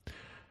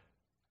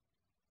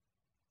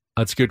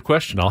 That's a good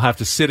question. I'll have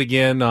to sit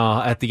again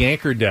at the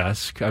anchor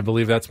desk. I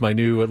believe that's my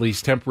new, at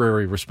least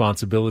temporary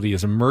responsibility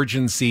as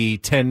emergency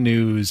 10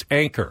 News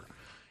anchor.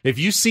 If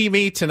you see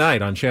me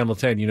tonight on Channel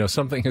 10,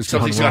 something's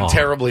gone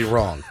terribly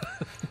wrong.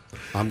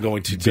 I'm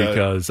going to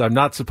because I'm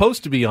not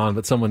supposed to be on,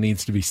 but someone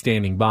needs to be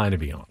standing by to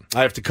be on.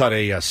 I have to cut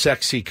a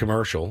sexy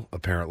commercial,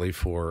 apparently,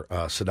 for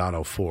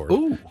Sedano Ford.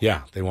 Ooh.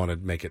 Yeah, they want to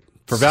make it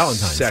For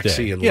Valentine's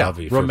sexy Day. and Yeah,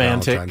 lovely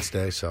romantic. for Valentine's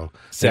Day. So maybe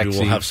Sexy.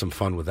 we'll have some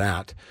fun with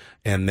that.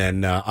 And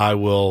then I'm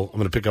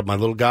going to pick up my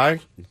little guy,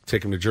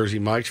 take him to Jersey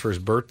Mike's for his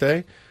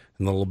birthday,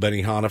 and the little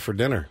Benihana for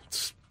dinner.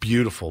 It's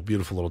beautiful,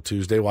 beautiful little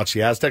Tuesday. Watch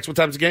the Aztecs. What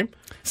time's the game?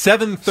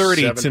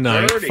 7:30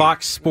 tonight. 7:30.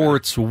 Fox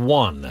Sports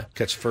 1.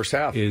 Catch the first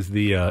half. Is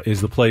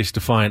the place to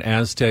find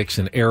Aztecs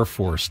and Air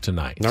Force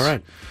tonight. All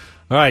right.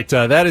 All right,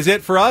 that is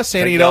it for us.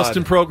 Andy Thank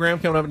Edelston God. program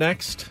coming up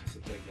next.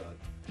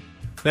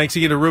 Thanks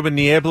again to Ruben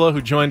Niebla,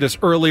 who joined us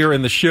earlier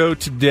in the show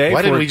today.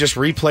 Why didn't we just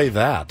replay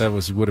that? That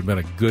would have been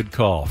a good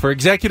call. For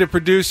executive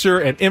producer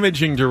and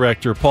imaging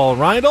director Paul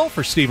Reindl,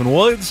 for Stephen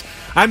Woods,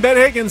 I'm Ben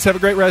Higgins. Have a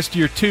great rest of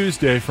your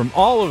Tuesday from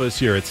all of us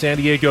here at San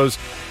Diego's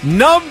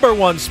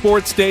 #1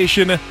 sports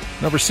station,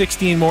 number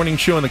 16 morning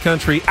show in the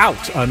country,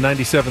 out on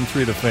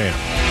 97.3 The Fan.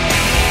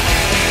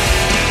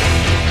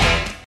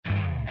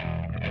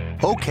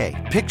 Okay,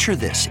 picture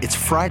this. It's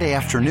Friday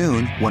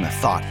afternoon when a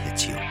thought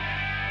hits you.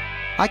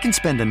 I can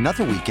spend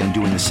another weekend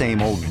doing the same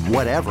old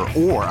whatever,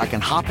 or I can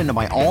hop into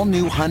my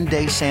all-new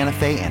Hyundai Santa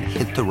Fe and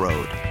hit the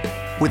road.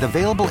 With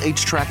available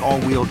H-Track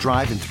all-wheel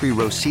drive and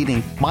 3-row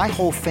seating, my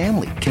whole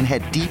family can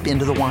head deep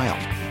into the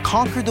wild.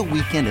 Conquer the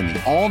weekend in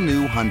the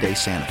all-new Hyundai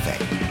Santa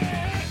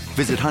Fe.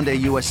 Visit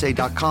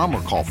HyundaiUSA.com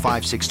or call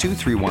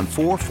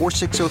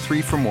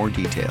 562-314-4603 for more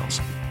details.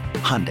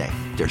 Hyundai,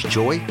 there's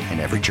joy in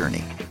every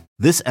journey.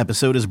 This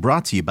episode is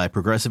brought to you by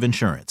Progressive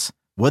Insurance.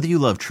 Whether you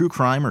love true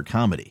crime or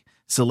comedy,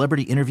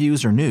 celebrity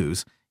interviews or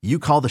news, you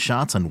call the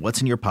shots on what's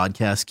in your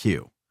podcast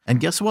queue. And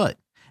guess what?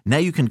 Now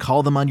you can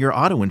call them on your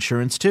auto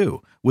insurance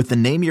too with the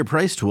Name Your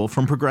Price tool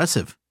from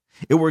Progressive.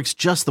 It works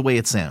just the way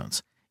it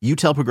sounds. You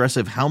tell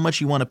Progressive how much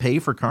you want to pay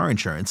for car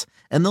insurance,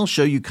 and they'll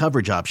show you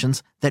coverage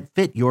options that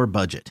fit your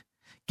budget.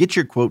 Get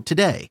your quote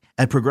today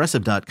at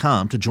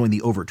Progressive.com to join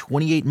the over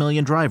 28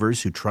 million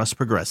drivers who trust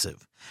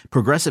Progressive.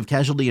 Progressive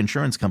Casualty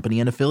Insurance Company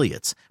and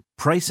Affiliates.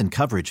 Price and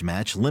coverage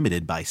match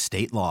limited by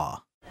state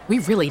law. We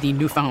really need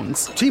new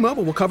phones.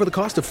 T-Mobile will cover the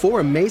cost of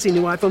 4 amazing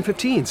new iPhone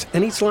 15s,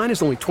 and each line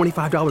is only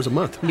 $25 a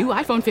month. New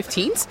iPhone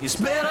 15s? It's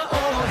better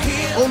over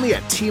here. Only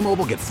at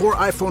T-Mobile, get 4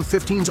 iPhone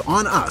 15s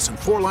on us and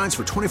 4 lines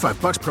for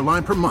 $25 per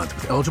line per month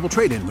with eligible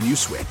trade-in when you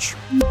switch.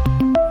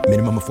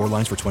 Minimum of 4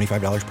 lines for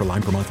 $25 per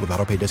line per month with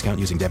autopay discount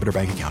using debit or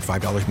bank account.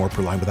 $5 more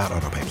per line without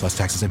autopay, plus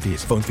taxes and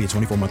fees. Phone fee at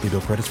 24 monthly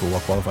bill credits for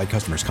well-qualified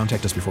customers.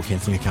 Contact us before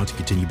canceling account to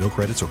continue bill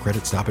credits or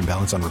credit stop and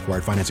balance on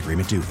required finance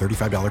agreement due.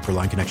 $35 per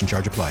line connection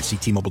charge applies. See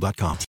T-Mobile.com.